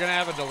think we're going to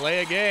have a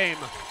delay of game.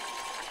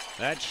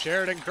 That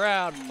Sheridan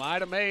crowd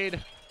might have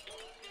made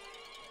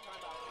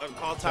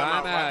Call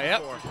timeout. Right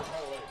yep. before.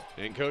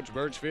 And Coach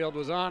Birchfield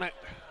was on it.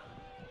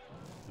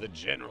 The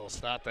Generals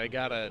thought they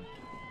got a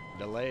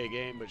delay a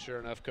game, but sure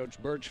enough,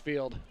 Coach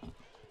Birchfield,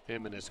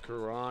 him and his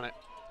crew are on it,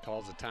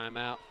 calls a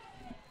timeout.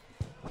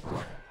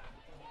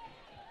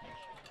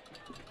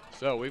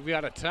 So we've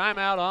got a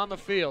timeout on the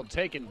field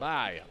taken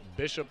by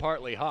Bishop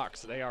Hartley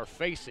Hawks. They are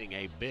facing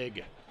a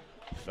big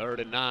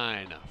 3rd and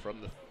 9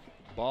 from the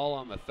ball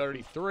on the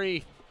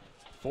 33.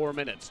 4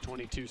 minutes,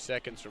 22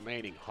 seconds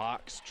remaining.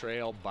 Hawks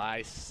trail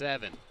by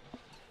 7.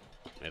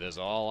 It is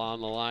all on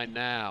the line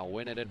now.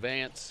 Win in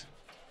advance.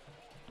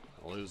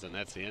 Losing,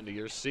 that's the end of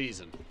your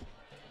season.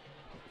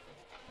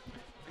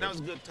 That was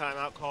a good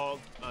timeout call.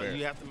 Fair.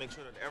 You have to make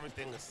sure that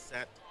everything is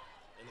set.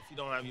 And if you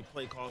don't have your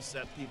play call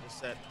set, people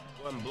set,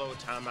 go ahead and blow a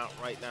timeout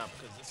right now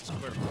because this is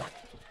critical.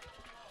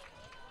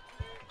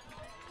 Yeah,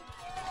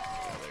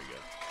 there you go.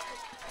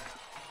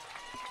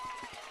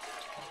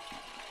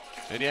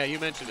 And yeah, you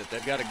mentioned it.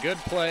 They've got a good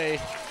play.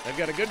 They've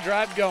got a good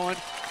drive going.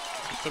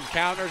 Some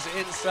counters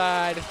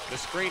inside, the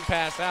screen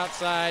pass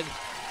outside,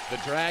 the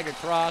drag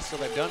across, so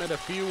they've done it a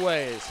few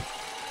ways.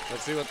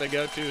 Let's see what they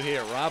go to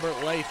here. Robert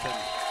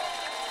Lathan,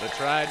 the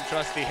tried and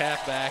trusty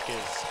halfback,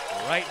 is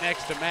right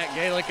next to Matt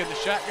Galick in the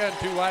shotgun.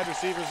 2 wide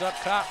receivers up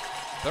top.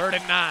 3rd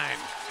and 9.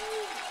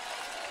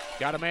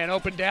 Got a man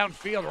open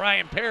downfield.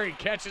 Ryan Perry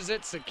catches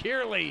it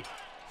securely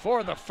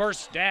for the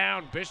first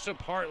down. Bishop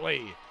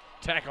Hartley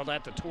tackled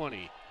at the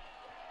 20.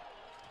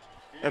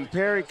 And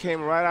Perry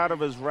came right out of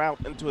his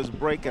route into his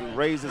break and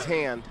raised his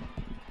hand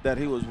that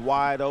he was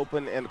wide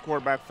open, and the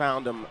quarterback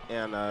found him.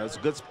 And it's a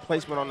good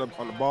placement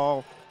on the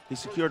ball. He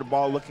secured the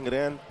ball looking it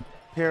in.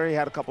 Perry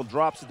had a couple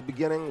drops at the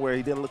beginning where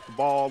he didn't look the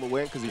ball all the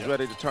way in because he's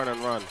ready to turn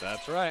and run.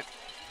 That's right.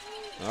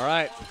 All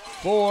right,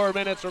 4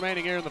 minutes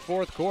remaining here in the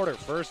 4th quarter.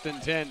 1st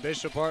and 10,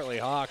 Bishop Hartley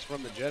Hawks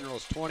from the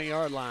Generals'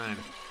 20-yard line.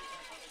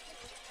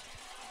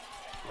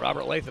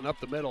 Robert Lathan up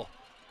the middle.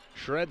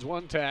 shreds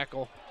one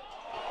tackle.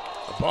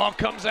 The ball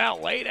comes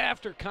out late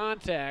after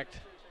contact.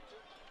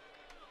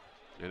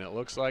 And it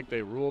looks like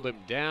they ruled him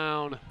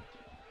down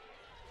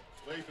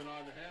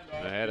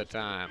ahead of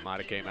time. Might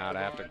have came out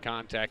after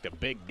contact. A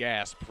big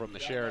gasp from the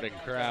Sheridan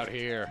crowd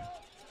here.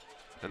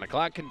 And the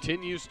clock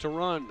continues to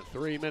run.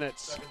 3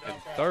 minutes and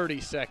 30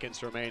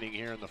 seconds remaining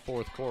here in the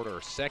fourth quarter.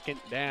 Second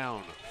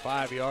down,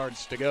 5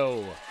 yards to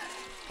go.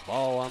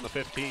 Ball on the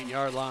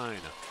 15-yard line.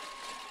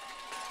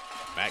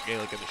 Matt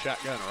Galick in the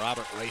shotgun.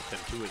 Robert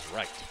Lathan to his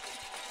right.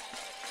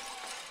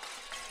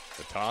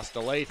 The toss to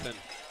Lathan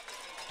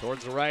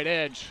towards the right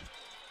edge.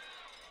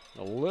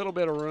 A little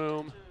bit of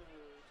room.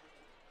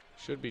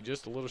 Should be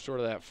just a little short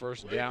of that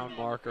first down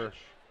marker.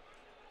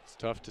 It's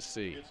tough to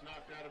see.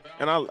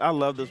 And I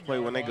love this play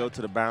when they go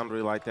to the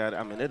boundary like that.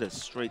 I mean, it is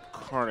straight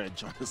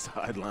carnage on the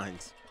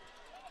sidelines.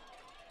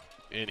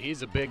 And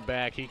he's a big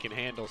back. He can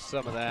handle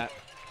some of that.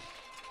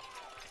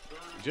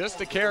 Just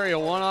to carry a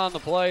one on the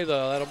play,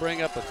 though. That'll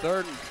bring up a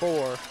 3rd and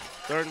 4.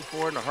 3rd and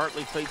 4, and the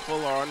Hartley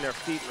faithful are on their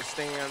feet in the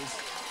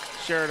stands.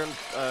 Sheridan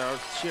are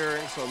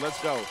cheering, so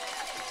let's go.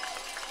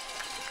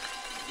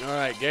 All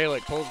right,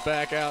 Galick pulls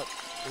back out.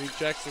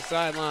 Rechecks the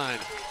sideline.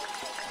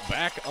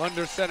 Back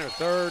under center,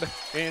 3rd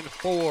and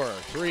 4.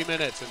 3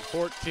 minutes and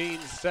 14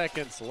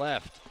 seconds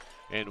left.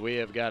 And we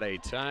have got a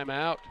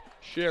timeout,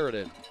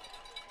 Sheridan.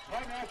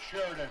 Timeout,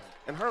 Sheridan.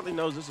 And Hartley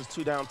knows this is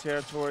 2-down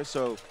territory,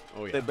 so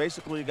they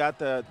basically got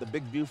the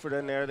big Buford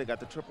in there. They got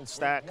the triple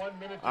stack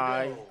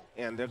eye,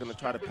 and they're going to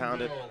try to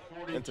pound it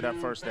into that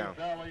first down.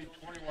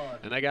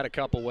 And they got a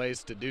couple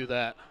ways to do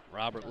that.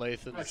 Robert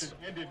Lathan's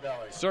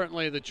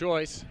certainly the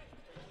choice.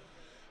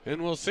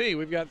 And we'll see.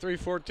 We've got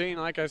 3:14.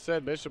 Like I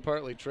said, Bishop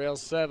Hartley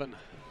trails 7.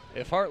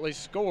 If Hartley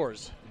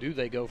scores, do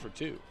they go for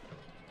 2?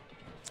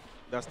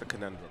 That's the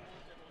conundrum.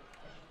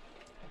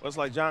 Well, it's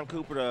like John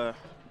Cooper, the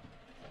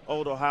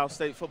old Ohio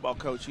State football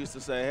coach, used to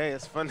say, hey,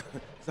 it's fun.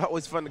 It's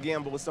always fun to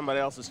gamble with somebody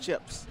else's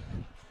chips.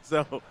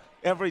 So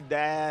every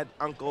dad,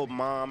 uncle,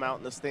 mom out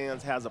in the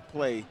stands has a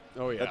play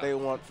that they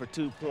want for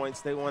 2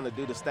 points. They want to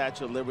do the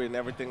Statue of Liberty and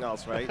everything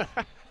else, right?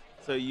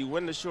 So you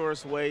win the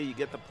surest way, you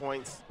get the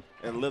points,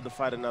 and live to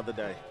fight another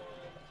day.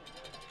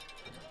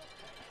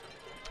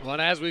 Well,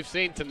 and as we've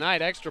seen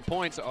tonight, extra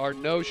points are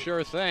no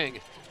sure thing.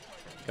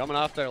 Coming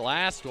off their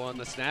last one,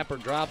 the snapper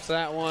drops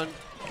that one.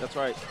 That's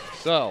right.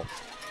 So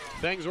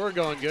things were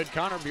going good.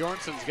 Connor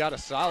Bjornson's got a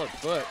solid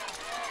foot.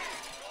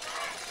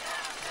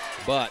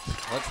 But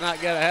let's not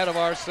get ahead of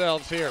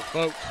ourselves here,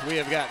 folks. We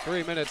have got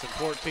 3 minutes and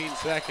 14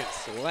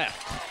 seconds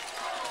left.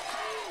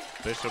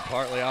 Bishop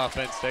Hartley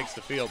offense takes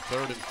the field,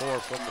 3rd and 4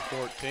 from the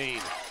 14.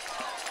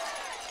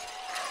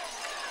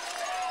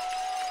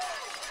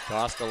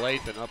 Toss to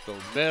Lathan up the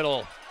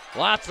middle.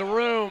 Lots of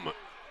room.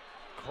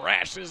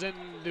 Crashes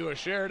into a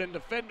Sheridan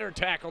defender,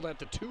 tackled at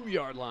the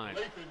 2-yard line.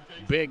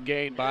 Big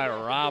gain by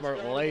Robert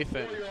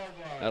Lathan.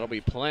 That'll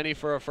be plenty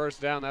for a first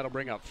down. That'll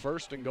bring up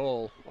 1st and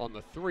goal on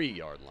the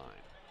 3-yard line.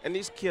 And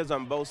these kids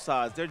on both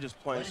sides, they're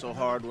just playing so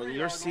hard. When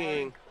you're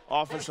seeing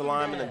offensive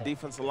linemen and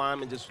defensive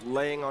linemen just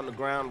laying on the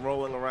ground,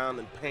 rolling around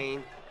in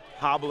pain,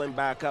 hobbling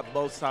back up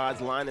both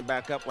sides, lining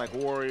back up like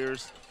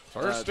warriors.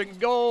 1st and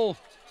goal.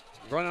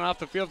 Running off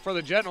the field for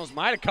the Generals.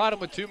 Might have caught him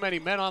with too many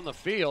men on the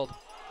field.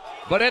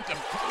 But it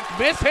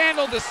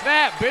mishandled the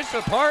snap.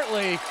 Bishop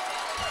Hartley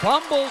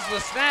fumbles the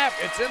snap.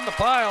 It's in the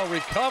pile,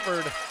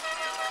 recovered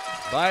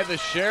by the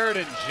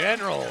Sheridan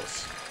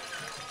Generals.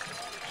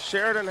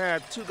 Sheridan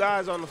had 2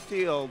 guys on the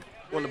field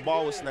when the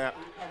ball was snapped.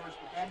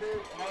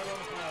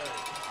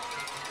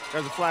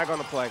 There's a flag on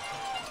the play.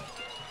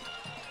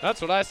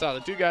 That's what I saw,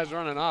 the 2 guys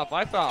running off.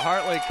 I thought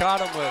Hartley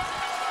caught him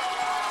with...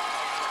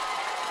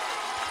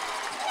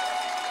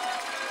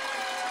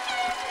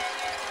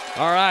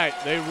 All right,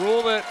 they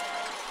rule it.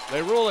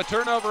 They rule a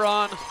turnover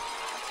on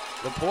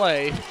the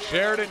play.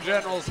 Sheridan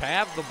Generals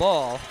have the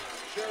ball.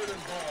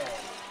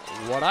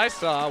 What I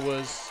saw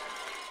was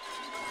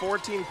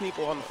 14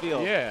 people on the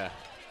field. Yeah.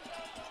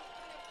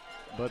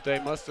 But they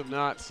must have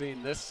not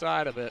seen this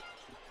side of it.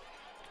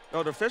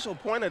 No, the official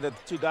pointed at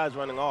the 2 guys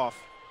running off.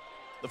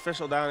 The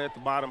official down at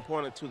the bottom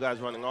pointed at 2 guys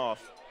running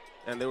off.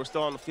 And they were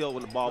still on the field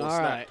when the ball was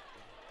snapped. Right.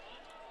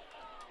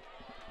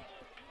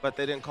 But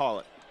they didn't call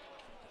it.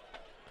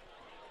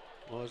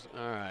 All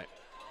right.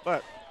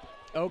 But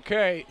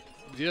okay,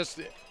 just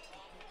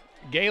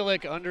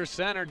Galick under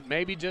center,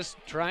 maybe just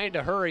trying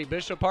to hurry.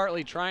 Bishop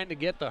Hartley trying to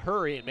get the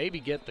hurry and maybe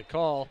get the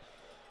call.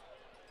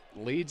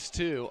 Leads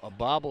to a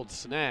bobbled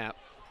snap.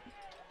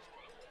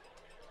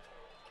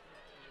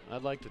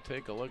 I'd like to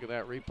take a look at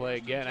that replay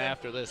again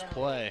after this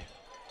play.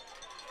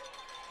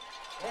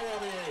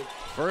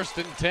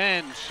 1st and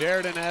 10,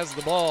 Sheridan has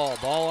the ball.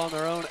 Ball on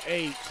their own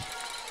 8.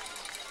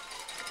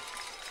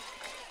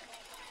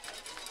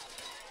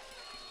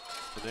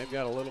 And they've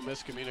got a little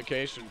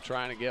miscommunication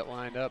trying to get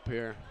lined up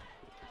here.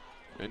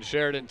 And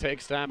Sheridan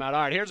takes time out.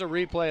 All right, here's a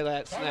replay of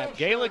that snap.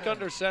 Galick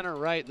under center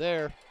right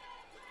there.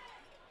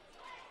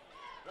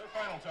 Their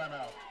final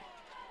timeout.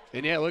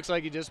 And yeah, it looks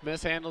like he just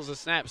mishandles the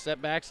snap,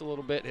 step backs a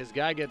little bit. His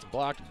guy gets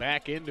blocked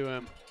back into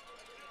him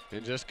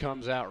and just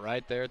comes out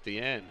right there at the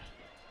end.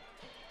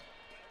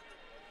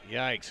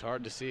 Yikes,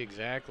 hard to see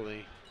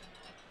exactly.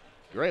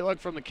 Great look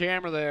from the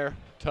camera there.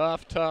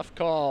 Tough, tough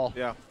call.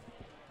 Yeah.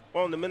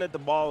 Well, in the minute the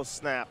ball is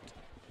snapped,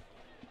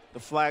 the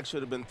flag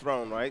should have been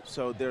thrown, right?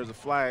 So there's a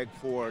flag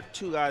for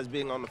 2 guys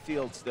being on the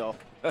field still.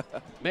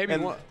 Maybe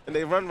and, one. and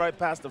they run right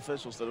past the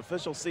official, so the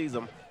official sees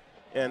them,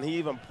 and he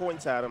even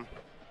points at him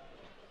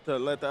to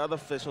let the other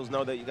officials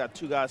know that you got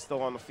 2 guys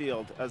still on the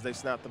field as they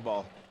snap the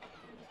ball.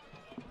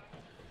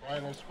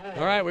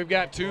 All right, we've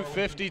got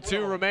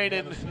 2:52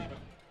 remaining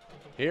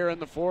here in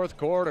the fourth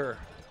quarter.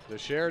 The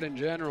Sheridan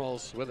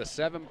Generals with a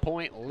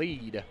 7-point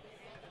lead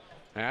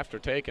after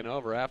taking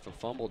over after a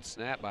fumbled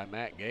snap by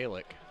Matt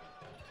Galick.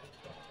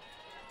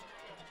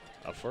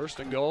 A first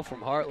and goal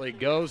from Hartley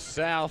goes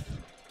south,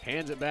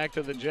 hands it back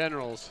to the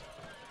Generals.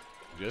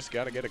 Just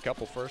got to get a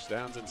couple first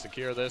downs and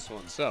secure this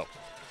one. So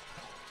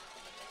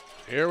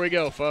here we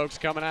go, folks,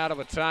 coming out of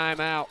a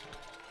timeout.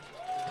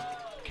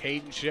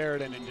 Caden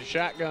Sheridan into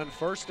shotgun,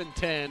 1st and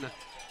 10.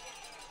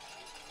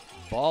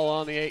 Ball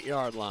on the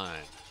 8-yard line.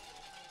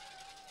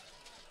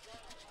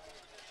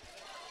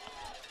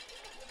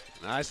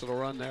 Nice little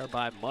run there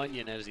by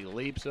Munyon as he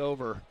leaps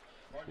over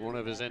one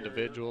of his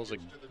individuals. A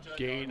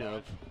gain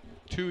of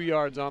 2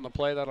 yards on the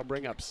play. That'll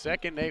bring up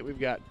 2nd and 8. We've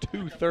got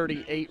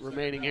 2:38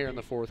 remaining here in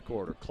the fourth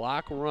quarter.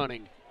 Clock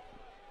running.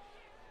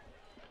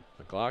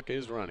 The clock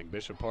is running.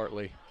 Bishop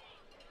Hartley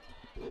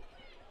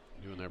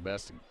doing their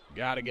best.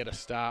 Got to get a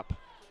stop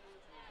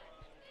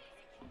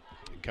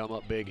and come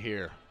up big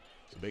here.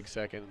 It's a big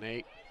 2nd and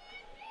 8.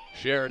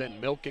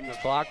 Sheridan milking the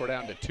clock. We're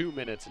down to 2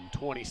 minutes and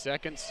 20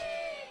 seconds.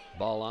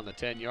 Ball on the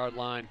 10-yard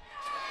line.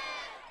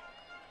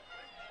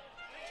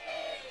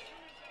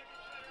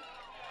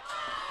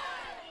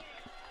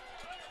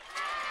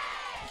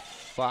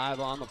 Five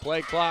on the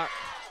play clock.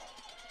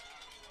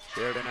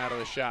 Sheridan out of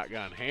the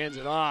shotgun. Hands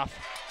it off.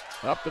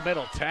 Up the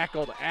middle.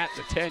 Tackled at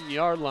the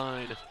 10-yard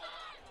line.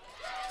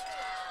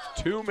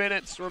 2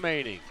 minutes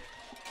remaining.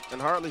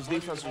 And Hartley's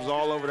defense was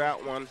all over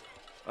that one.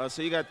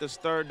 So you got this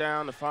 3rd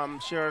down. If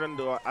I'm Sheridan,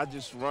 I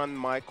just run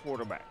my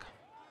quarterback?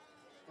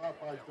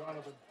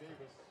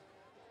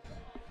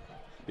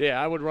 Yeah,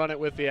 I would run it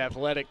with the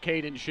athletic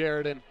Caden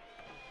Sheridan.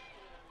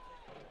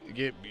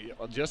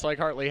 Just like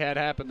Hartley had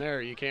happen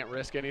there, you can't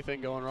risk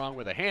anything going wrong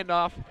with a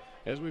handoff,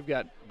 as we've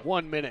got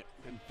 1 minute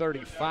and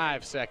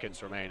 35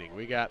 seconds remaining.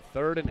 We got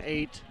 3rd and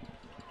 8,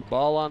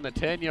 ball on the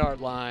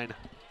 10-yard line.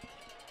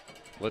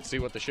 Let's see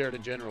what the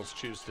Sheridan Generals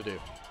choose to do.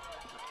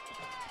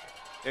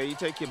 Yeah, you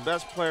take your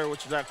best player,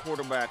 which is that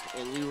quarterback,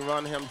 and you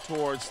run him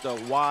towards the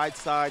wide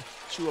side,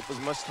 chew up as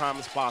much time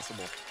as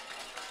possible.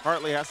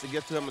 Hartley has to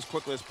get to him as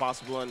quickly as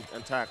possible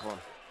and tackle him.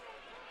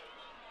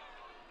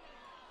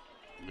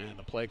 Man,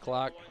 the play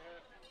clock.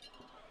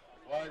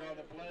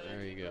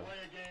 There you go.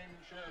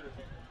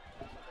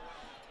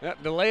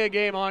 Yep, delay a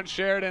game on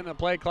Sheridan. The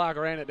play clock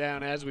ran it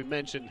down, as we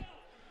mentioned.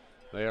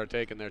 They are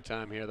taking their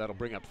time here. That'll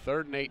bring up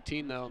 3rd and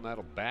 18, though, and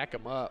that'll back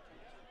them up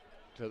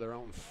to their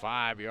own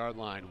 5-yard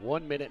line.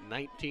 1 minute,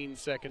 19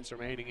 seconds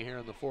remaining here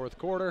in the fourth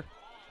quarter.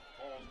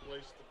 Ball's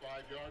placed at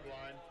the 5-yard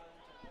line.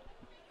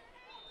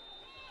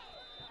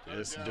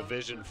 This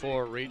Division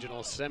IV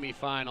regional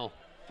semifinal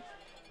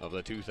of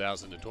the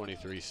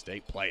 2023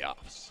 state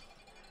playoffs.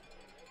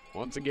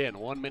 Once again,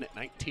 1 minute,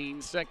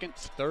 19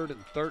 seconds, 3rd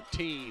and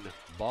 13.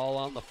 Ball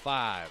on the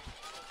 5.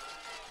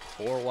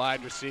 4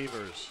 wide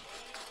receivers.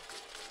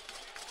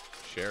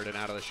 Sheridan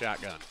out of the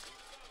shotgun.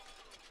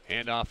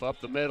 Handoff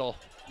up the middle.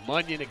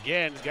 Munyon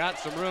again got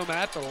some room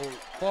at the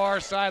far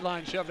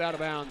sideline, shoved out of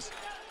bounds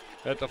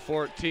at the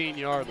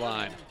 14-yard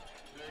line.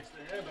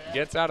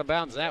 Gets out of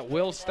bounds. That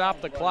will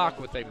stop the clock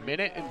with 1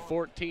 minute and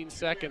 14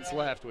 seconds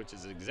left, which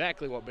is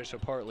exactly what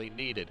Bishop Hartley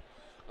needed.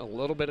 A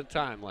little bit of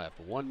time left.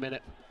 1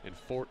 minute and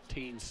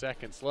 14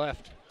 seconds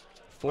left.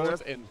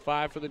 4th and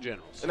 5 for the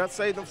Generals. And that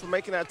saved them from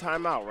making that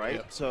timeout, right?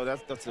 Yep. So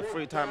that's a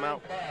free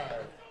timeout.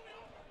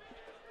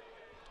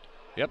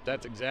 Yep,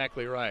 that's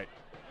exactly right.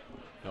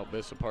 Help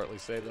Bishop Hartley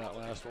save that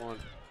last one,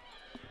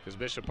 because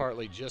Bishop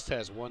Hartley just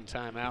has 1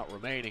 timeout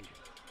remaining.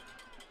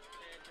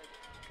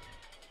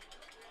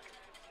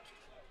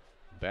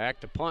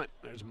 Back to punt.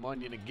 There's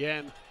Munyon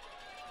again.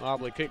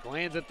 Wobbly kick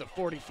lands at the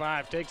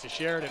 45, takes a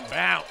Sheridan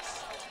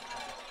bounce.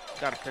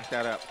 Got to pick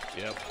that up.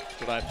 Yep,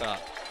 that's what I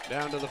thought.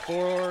 Down to the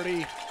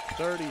 40,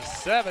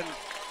 37.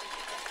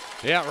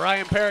 Yeah,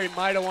 Ryan Perry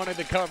might have wanted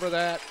to cover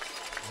that,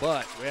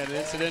 but we had an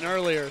incident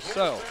earlier,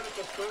 so.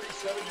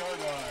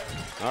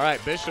 All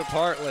right, Bishop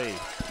Hartley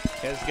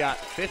has got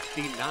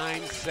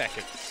 59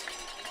 seconds.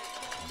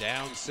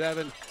 Down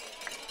 7,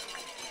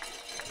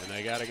 and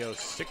they got to go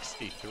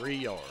 63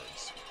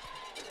 yards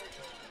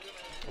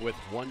with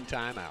 1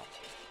 timeout.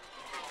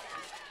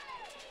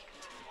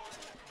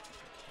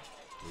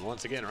 And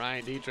once again,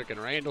 Ryan Dietrich and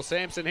Randall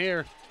Sampson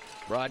here,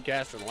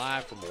 broadcasting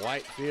live from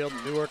Whitefield,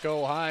 Newark,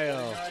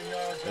 Ohio.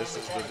 This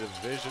is the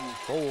Division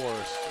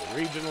IV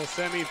regional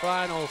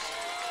semifinals.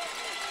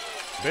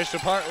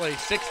 Bishop Hartley,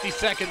 60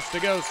 seconds to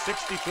go,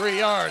 63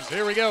 yards.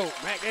 Here we go.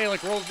 Matt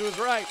Galick rolls to his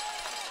right.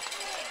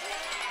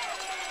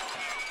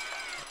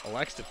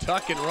 Elects to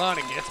tuck and run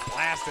and gets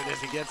blasted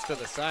as he gets to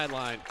the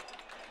sideline.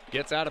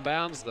 Gets out of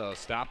bounds, though.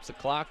 Stops the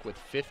clock with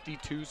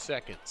 52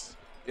 seconds.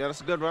 Yeah,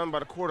 that's a good run by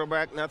the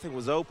quarterback. Nothing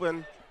was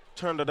open.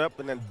 Turned it up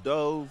and then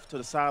dove to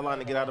the sideline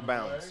to get out of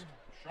bounds.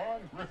 Sean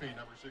Griffey,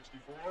 number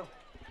 64.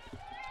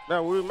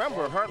 Now, we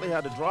remember Hartley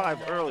had to drive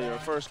earlier,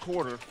 first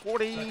quarter.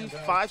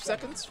 45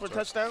 seconds for a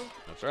touchdown?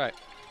 That's right.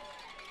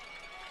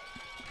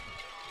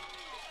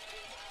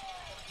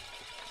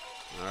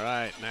 All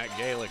right, Matt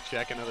Galick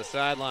checking to the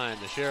sideline.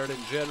 The Sheridan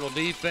General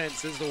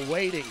defense is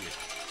awaiting.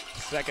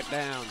 Second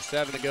down,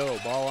 7 to go.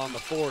 Ball on the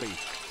 40.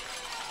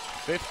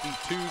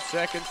 52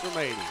 seconds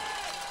remaining.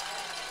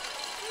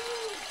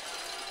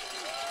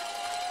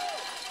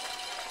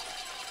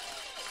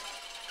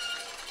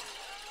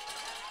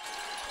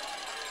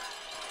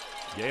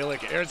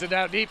 Galick airs it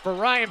out deep for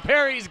Ryan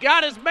Perry. He's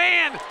got his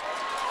man.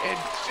 And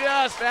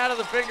just out of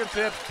the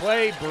fingertips,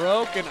 play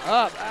broken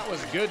up. That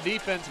was good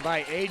defense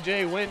by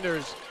A.J.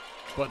 Winders.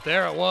 But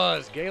there it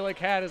was. Galick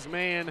had his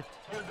man.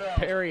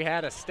 Perry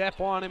had a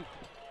step on him.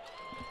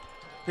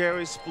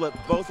 Perry split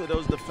both of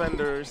those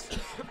defenders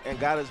and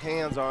got his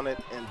hands on it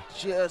and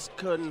just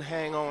couldn't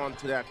hang on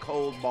to that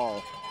cold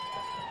ball.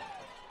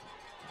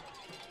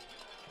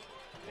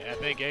 Yeah, I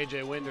think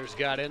A.J. Winders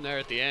got in there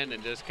at the end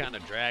and just kind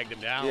of dragged him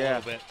down a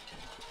little bit.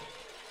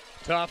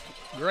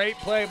 Tough, great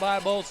play by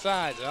both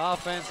sides, the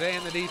offense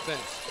and the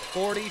defense.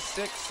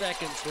 46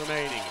 seconds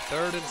remaining,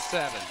 3rd and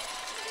 7.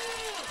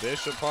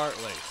 Bishop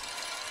Hartley.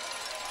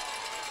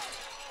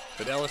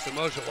 Fidelis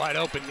Emotion wide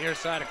open, near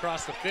side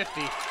across the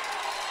 50.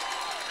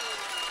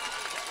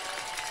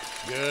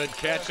 Good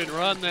catch and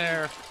run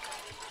there.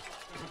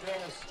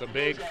 It's a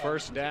big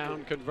first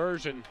down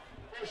conversion.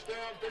 First down,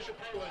 Bishop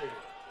Hartley.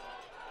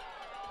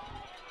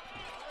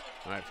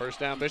 All right, first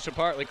down, Bishop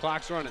Hartley.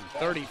 Clock's running.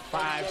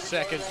 35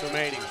 seconds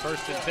remaining.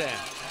 1st and 10.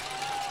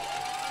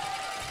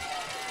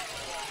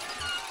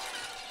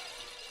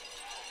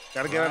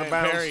 Got to get out of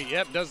bounds. Perry,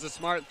 yep, does the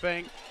smart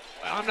thing.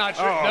 I'm not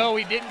sure. No,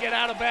 he didn't get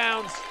out of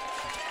bounds.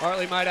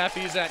 Hartley might have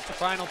to use that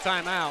final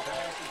timeout.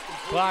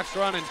 Clock's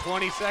running.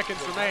 20 seconds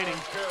remaining.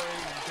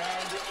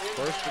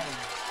 First,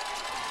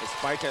 they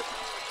spike it.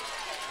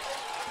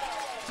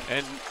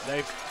 And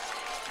they've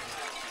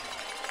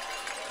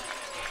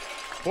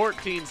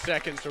 14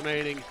 seconds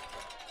remaining.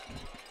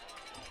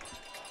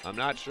 I'm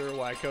not sure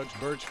why Coach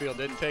Birchfield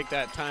didn't take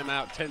that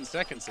timeout 10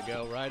 seconds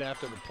ago, right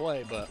after the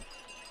play, but.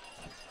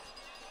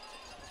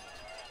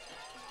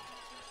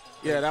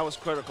 Yeah, that was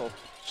critical.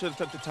 Should have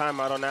took the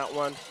timeout on that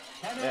one.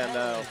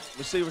 And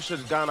receiver should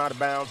have gone out of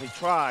bounds. He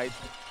tried.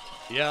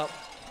 Yep.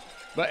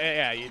 But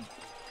yeah,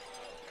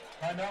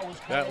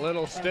 that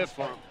little stiff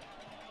arm.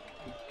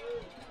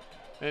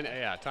 And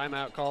yeah,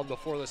 timeout called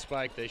before the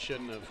spike. They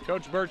shouldn't have.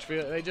 Coach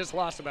Birchfield, they just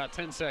lost about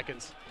 10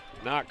 seconds.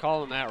 Not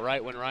calling that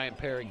right when Ryan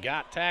Perry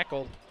got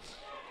tackled.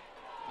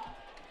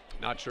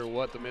 Not sure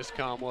what the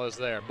miscomm was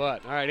there.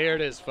 But, all right, here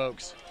it is,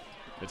 folks.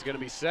 It's going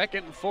to be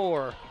 2nd and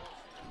 4.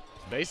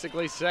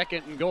 Basically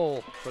 2nd and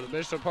goal for the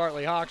Bishop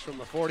Hartley Hawks from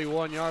the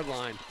 41-yard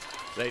line.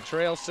 They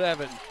trail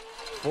 7.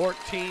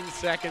 14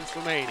 seconds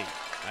remaining.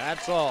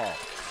 That's all.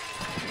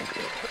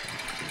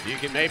 You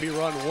can maybe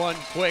run one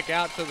quick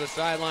out to the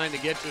sideline to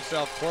get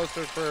yourself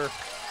closer for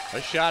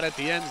a shot at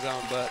the end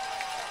zone, but.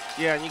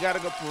 Yeah, and you got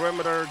to go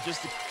perimeter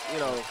just to,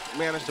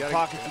 manage the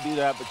pocket to do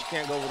that, but you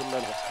can't go over the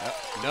middle. Yep.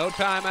 No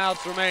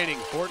timeouts remaining,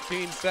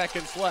 14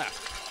 seconds left.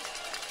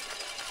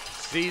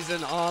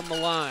 Season on the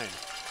line.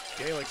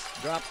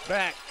 Galick drops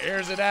back,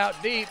 airs it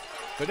out deep.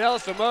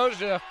 Fidelis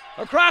Emoja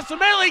across the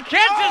middle, he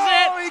catches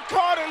it! He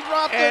caught and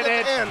dropped it at the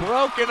end. And it's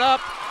broken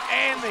up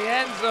and the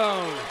end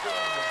zone.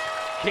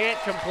 Can't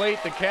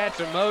complete the catch.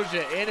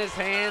 Emoja in his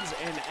hands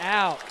and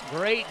out.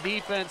 Great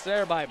defense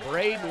there by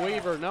Braden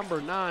Weaver,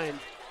 number 9.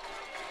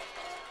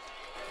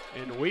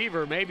 And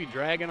Weaver maybe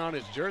dragging on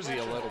his jersey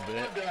a little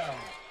bit.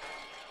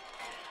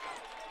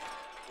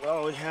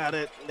 Well, he had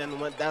it, then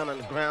went down on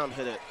the ground,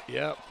 hit it.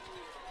 Yep.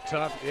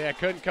 Tough. Yeah,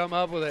 couldn't come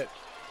up with it.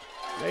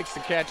 Makes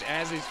the catch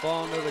as he's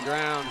falling to the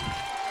ground.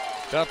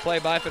 Tough play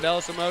by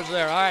Fidelis Emoja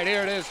there. All right,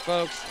 here it is,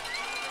 folks.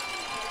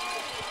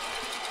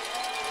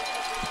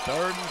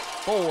 3rd and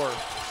 4.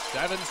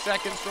 7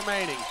 seconds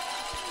remaining.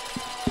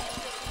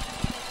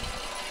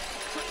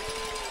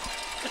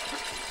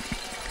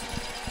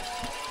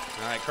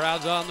 All right,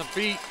 crowd's on the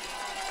feet.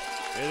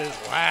 It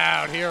is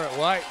loud here at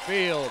White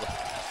Field.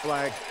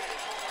 Flag.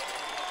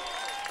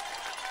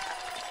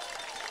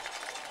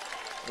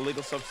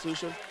 Illegal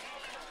substitution?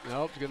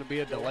 Nope, it's going to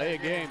be a delay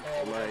of game.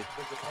 Delay.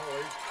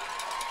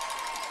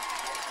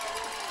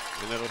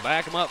 And it'll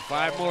back him up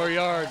 5 more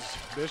yards.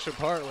 Bishop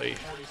Hartley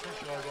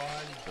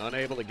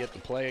unable to get the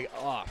play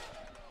off.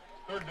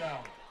 3rd down.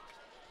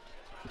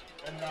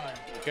 And 9.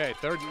 Okay,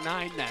 3rd and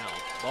 9 now.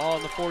 Ball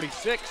on the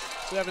 46,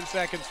 7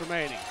 seconds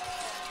remaining.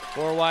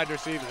 4 wide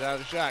receivers out of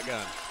the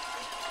shotgun.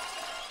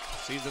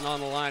 Season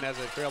on the line as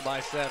they trail by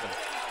 7.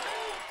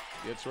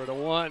 Gets rid of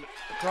 1.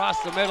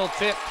 Across the middle,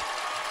 tip.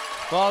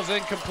 Ball's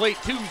incomplete,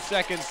 2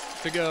 seconds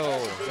to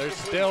go. There's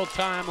still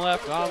time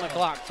left on the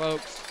clock,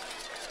 folks.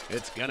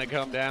 It's gonna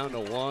come down to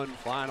one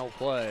final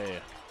play.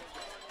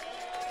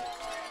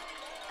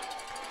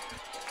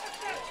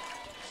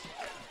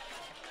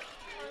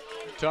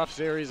 tough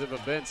series of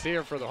events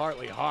here for the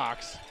Hartley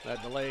Hawks.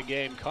 That delay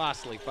game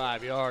costly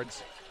 5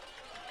 yards.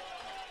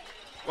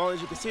 Well,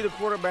 as you can see, the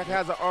quarterback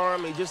has an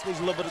arm. He just needs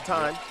a little bit of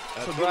time.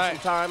 That's so give right.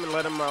 him some time and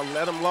let him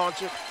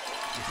launch it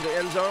into the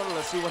end zone, and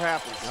let's see what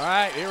happens. All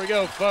right, here we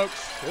go,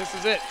 folks. This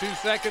is it. 2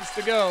 seconds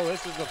to go.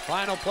 This is the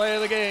final play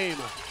of the game.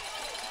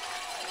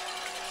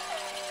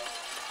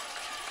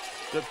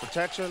 Good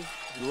protection.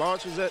 He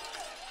launches it.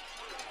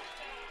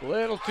 A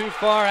little too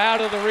far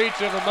out of the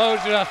reach of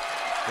Umoja,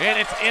 and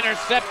it's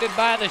intercepted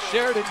by the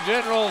Sheridan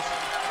Generals.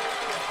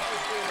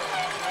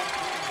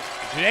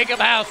 Jacob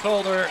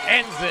Householder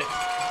ends it.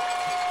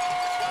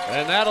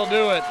 And that'll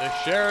do it. The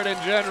Sheridan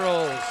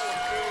Generals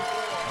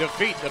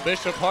defeat the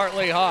Bishop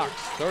Hartley Hawks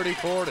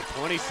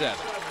 34-27.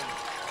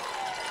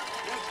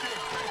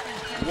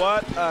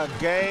 What a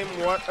game,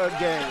 what a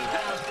game.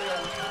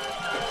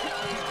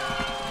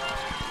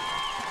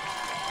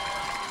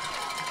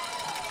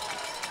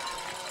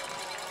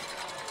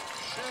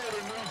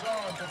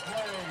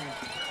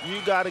 You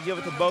got to give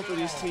it to both of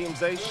these teams.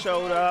 They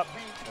showed up,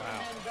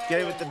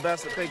 gave it the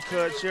best that they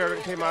could.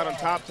 Sheridan came out on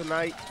top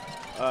tonight.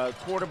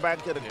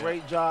 Quarterback did a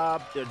great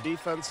job. Their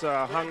defense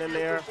hung in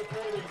there.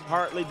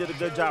 Hartley did a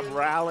good job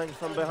rallying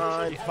from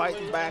behind,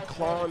 fighting back,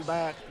 clawing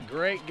back.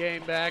 Great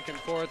game back and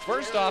forth.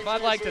 First off,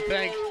 I'd like to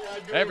thank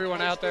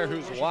everyone out there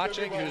who's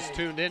watching, who's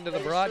tuned into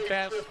the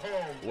broadcast.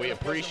 We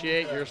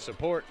appreciate your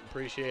support.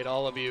 Appreciate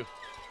all of you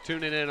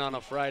tuning in on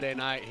a Friday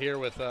night here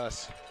with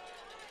us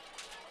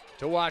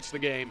to watch the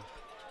game.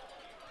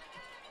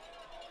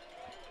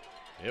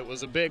 It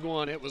was a big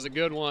one. It was a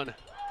good one.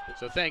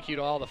 So thank you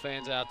to all the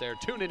fans out there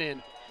tuning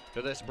in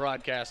to this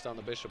broadcast on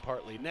the Bishop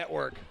Hartley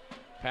Network,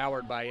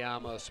 powered by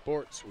Yamo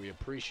Sports. We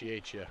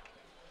appreciate you.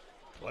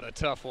 What a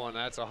tough one.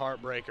 That's a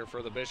heartbreaker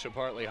for the Bishop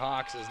Hartley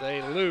Hawks as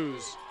they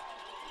lose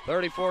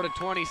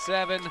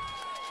 34-27.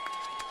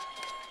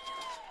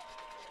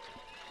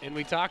 And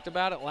we talked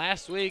about it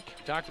last week,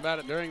 talked about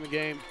it during the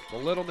game. The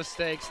little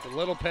mistakes, the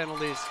little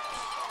penalties,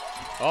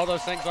 all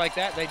those things like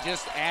that, they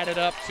just added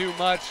up too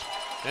much,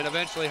 and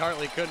eventually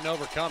Hartley couldn't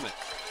overcome it.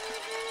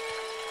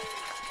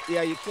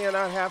 Yeah, you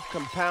cannot have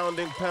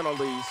compounding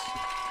penalties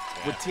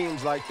with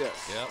teams like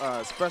this,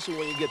 especially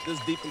when you get this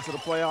deep into the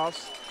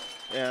playoffs.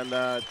 And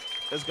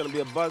there's going to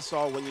be a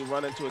buzzsaw when you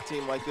run into a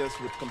team like this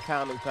with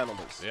compounding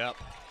penalties. Yep.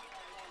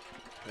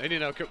 And,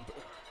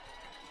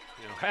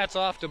 hats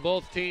off to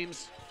both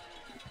teams.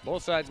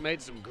 Both sides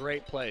made some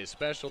great plays.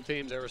 Special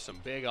teams, there were some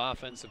big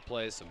offensive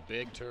plays, some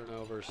big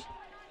turnovers.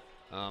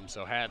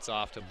 So hats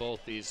off to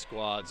both these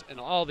squads and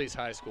all these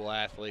high school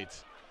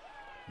athletes.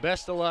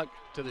 Best of luck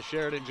to the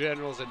Sheridan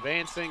Generals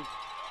advancing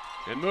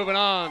and moving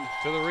on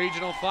to the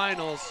regional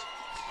finals.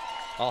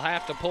 I'll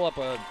have to pull up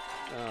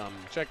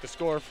check the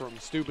score from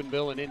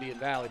Steubenville and Indian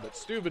Valley, but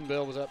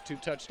Steubenville was up 2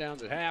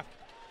 touchdowns at half,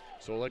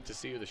 so we'll look to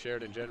see who the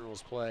Sheridan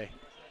Generals play.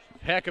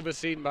 Heck of a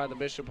season by the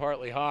Bishop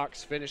Hartley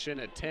Hawks, finishing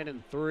at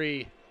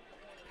 10-3,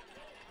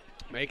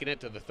 making it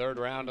to the 3rd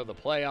round of the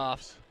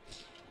playoffs.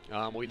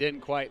 We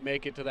didn't quite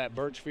make it to that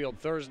Birchfield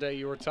Thursday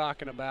you were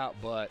talking about,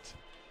 but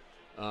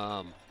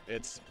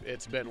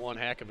it's been one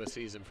heck of a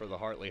season for the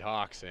Hartley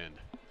Hawks, and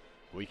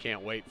we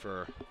can't wait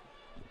to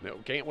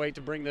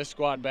bring this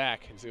squad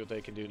back and see what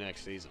they can do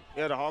next season.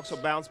 Yeah, the Hawks will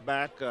bounce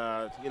back.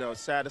 It's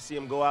sad to see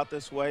them go out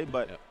this way,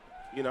 but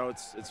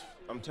it's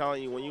I'm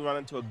telling you, when you run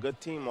into a good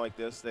team like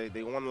this,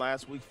 they won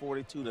last week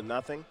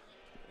 42-0,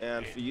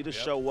 and for you to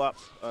show up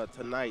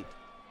tonight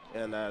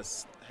and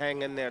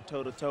hang in there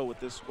toe-to-toe with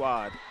this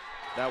squad,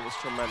 that was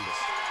tremendous.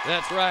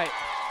 That's right.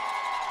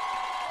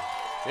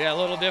 Yeah, a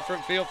little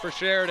different feel for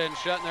Sheridan,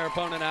 shutting their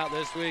opponent out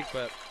this week,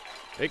 but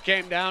it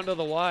came down to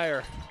the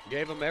wire.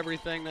 Gave them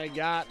everything they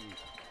got and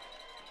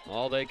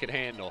all they could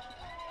handle.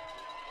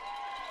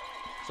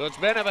 So it's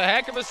been a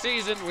heck of a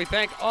season. We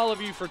thank all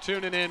of you for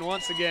tuning in.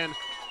 Once again,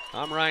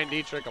 I'm Ryan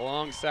Dietrich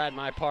alongside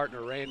my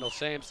partner, Randall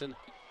Sampson,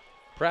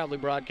 proudly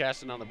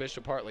broadcasting on the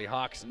Bishop Hartley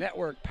Hawks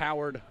Network,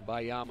 powered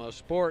by Yamo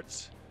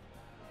Sports.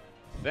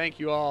 Thank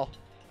you all.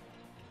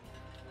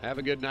 Have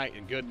a good night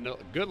and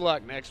good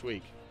luck next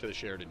week to the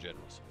Sheridan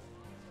Generals.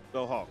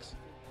 Go Hawks.